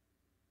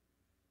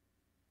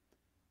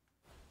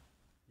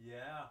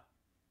 Yeah.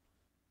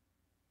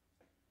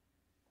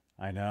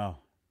 I know.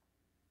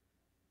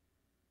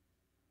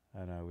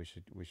 We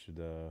should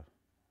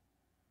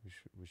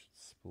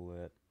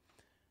split.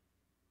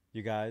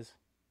 You guys,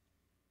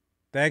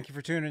 thank you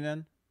for tuning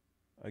in.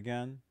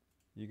 Again,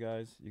 you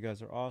guys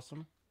are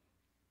awesome.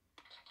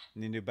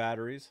 Need new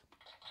batteries.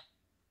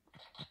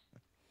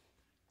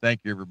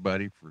 Thank you,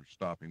 everybody, for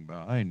stopping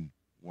by and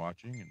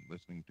watching and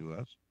listening to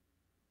us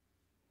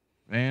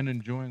and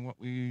enjoying what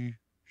we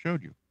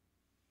showed you.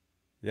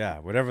 Yeah,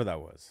 whatever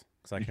that was,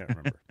 because I can't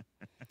remember.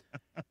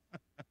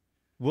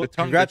 Well,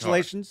 tongue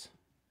congratulations.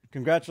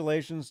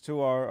 Congratulations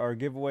to our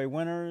giveaway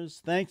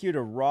winners. Thank you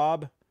to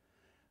Rob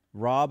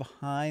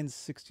Hines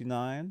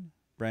 69,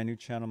 brand new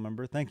channel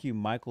member. Thank you,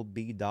 Michael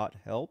B.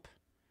 Help,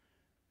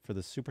 for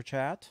the super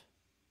chat.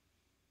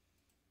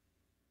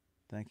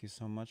 Thank you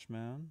so much,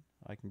 man.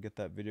 I can get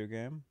that video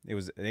game. It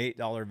was an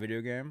 $8 video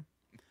game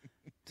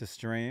to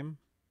stream.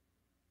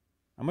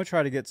 I'm going to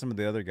try to get some of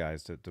the other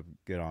guys to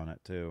get on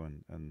it too,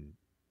 and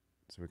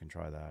so we can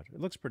try that. It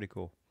looks pretty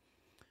cool.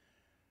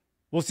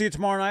 We'll see you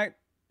tomorrow night,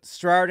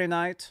 Saturday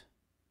night.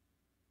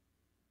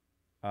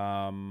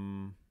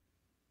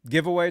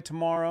 Giveaway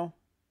tomorrow.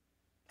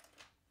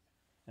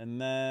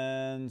 And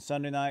then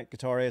Sunday night,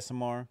 Guitar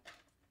ASMR.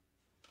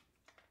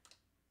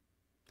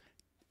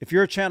 If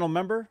you're a channel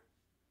member,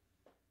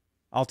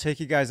 I'll take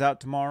you guys out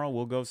tomorrow.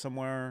 We'll go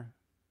somewhere,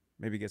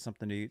 maybe get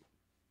something to eat.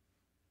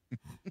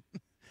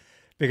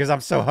 Because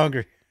I'm so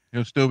hungry.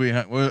 You'll still be,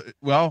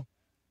 well,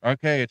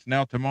 okay, it's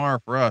now tomorrow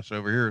for us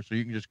over here, so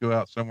you can just go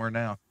out somewhere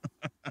now.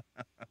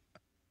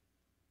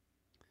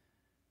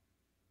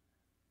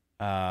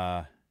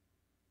 Yeah.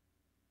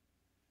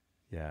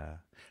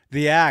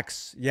 The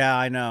axe, yeah,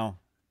 I know.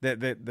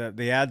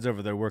 The ads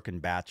over there work in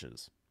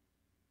batches.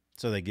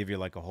 So they give you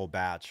like a whole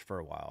batch for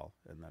a while,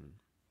 and then,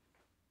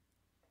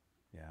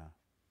 yeah.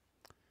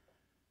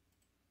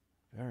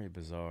 Very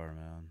bizarre,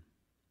 man.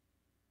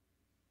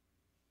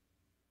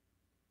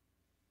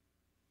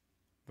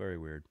 Very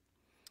weird.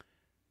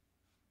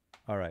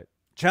 All right.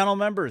 Channel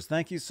members,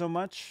 thank you so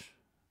much.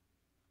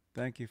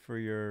 Thank you for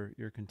your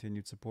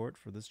continued support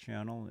for this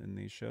channel and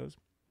these shows.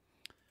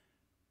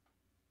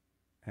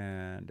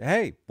 And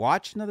hey,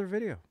 watch another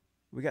video.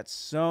 We got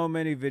so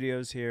many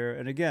videos here.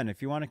 And again,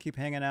 if you want to keep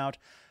hanging out,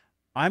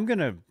 I'm going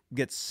to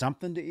get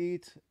something to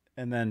eat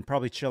and then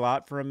probably chill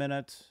out for a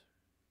minute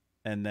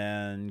and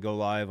then go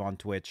live on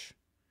Twitch.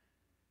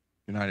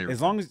 Good night,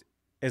 everybody.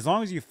 As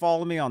long as you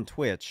follow me on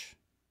Twitch,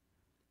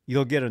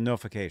 you'll get a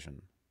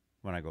notification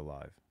when I go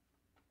live.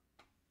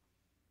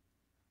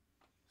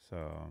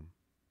 So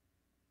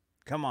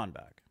come on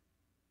back.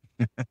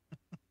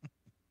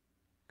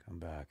 Come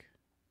back.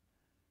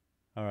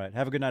 All right.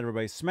 Have a good night,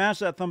 everybody. Smash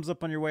that thumbs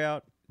up on your way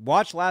out.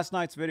 Watch last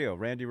night's video,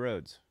 Randy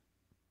Rhodes.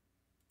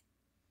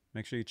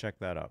 Make sure you check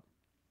that out.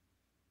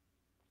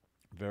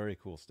 Very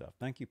cool stuff.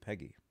 Thank you,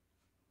 Peggy.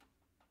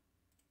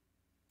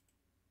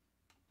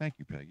 Thank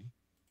you, Peggy.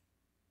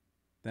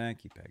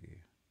 Thank you, Peggy.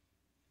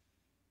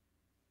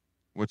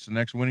 What's the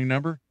next winning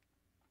number?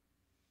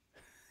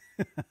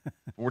 I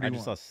 41.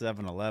 just saw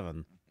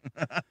 7-Eleven.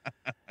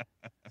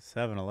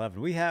 7-Eleven.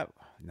 We have...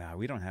 No,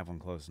 we don't have one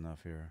close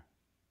enough here.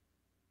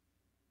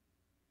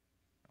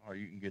 Oh,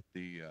 you can get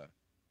the...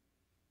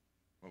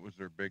 what was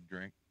their big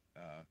drink?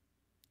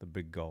 The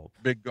Big Gulp.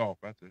 Big Gulp,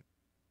 that's it.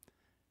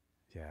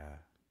 Yeah.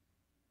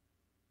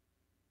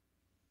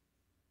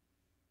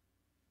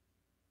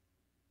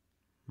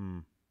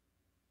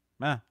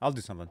 I'll do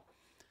something.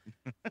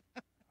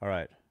 All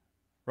right.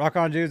 Rock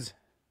on, dudes.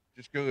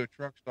 Just go to a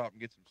truck stop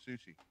and get some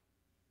sushi.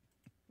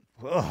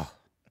 Ugh.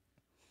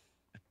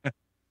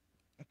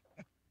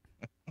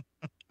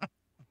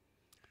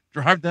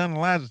 Drive down to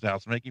Laz's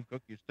house and make him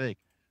cook you steak.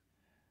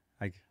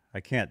 I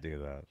can't do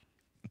that.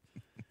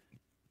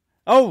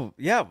 Oh,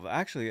 yeah,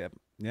 actually,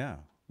 yeah.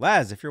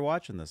 Laz, if you're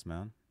watching this,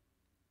 man,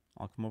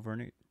 I'll come over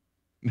and eat.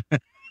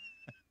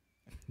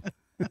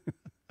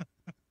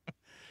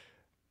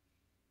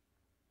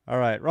 All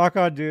right. Rock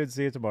on, dude.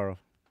 See you tomorrow.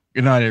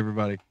 Good night,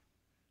 everybody.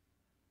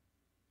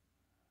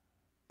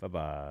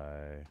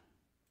 Bye-bye.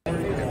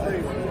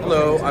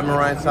 Hello, I'm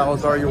Ryan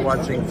Salazar. You're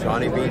watching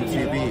Johnny Beane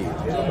TV.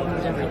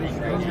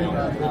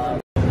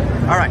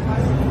 All right.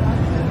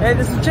 Hey,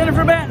 this is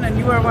Jennifer Batten, and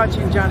you are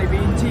watching Johnny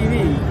Beane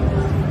TV.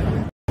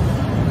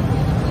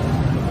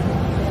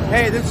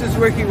 Hey, this is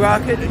Ricky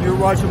Rocket, and you're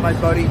watching my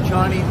buddy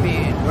Johnny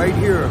Beane right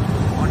here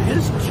on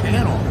his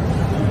channel.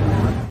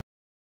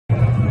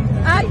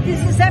 Hi,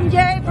 this is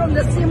MJ from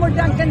the Seymour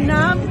Duncan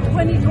NAM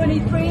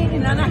 2023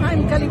 in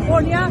Anaheim,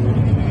 California.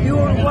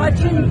 You're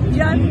watching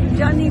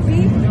Johnny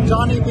Beane.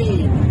 Johnny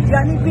Beane.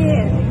 Johnny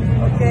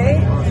Beane, okay?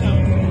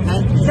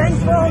 Thank you.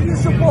 Thanks for all your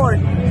support.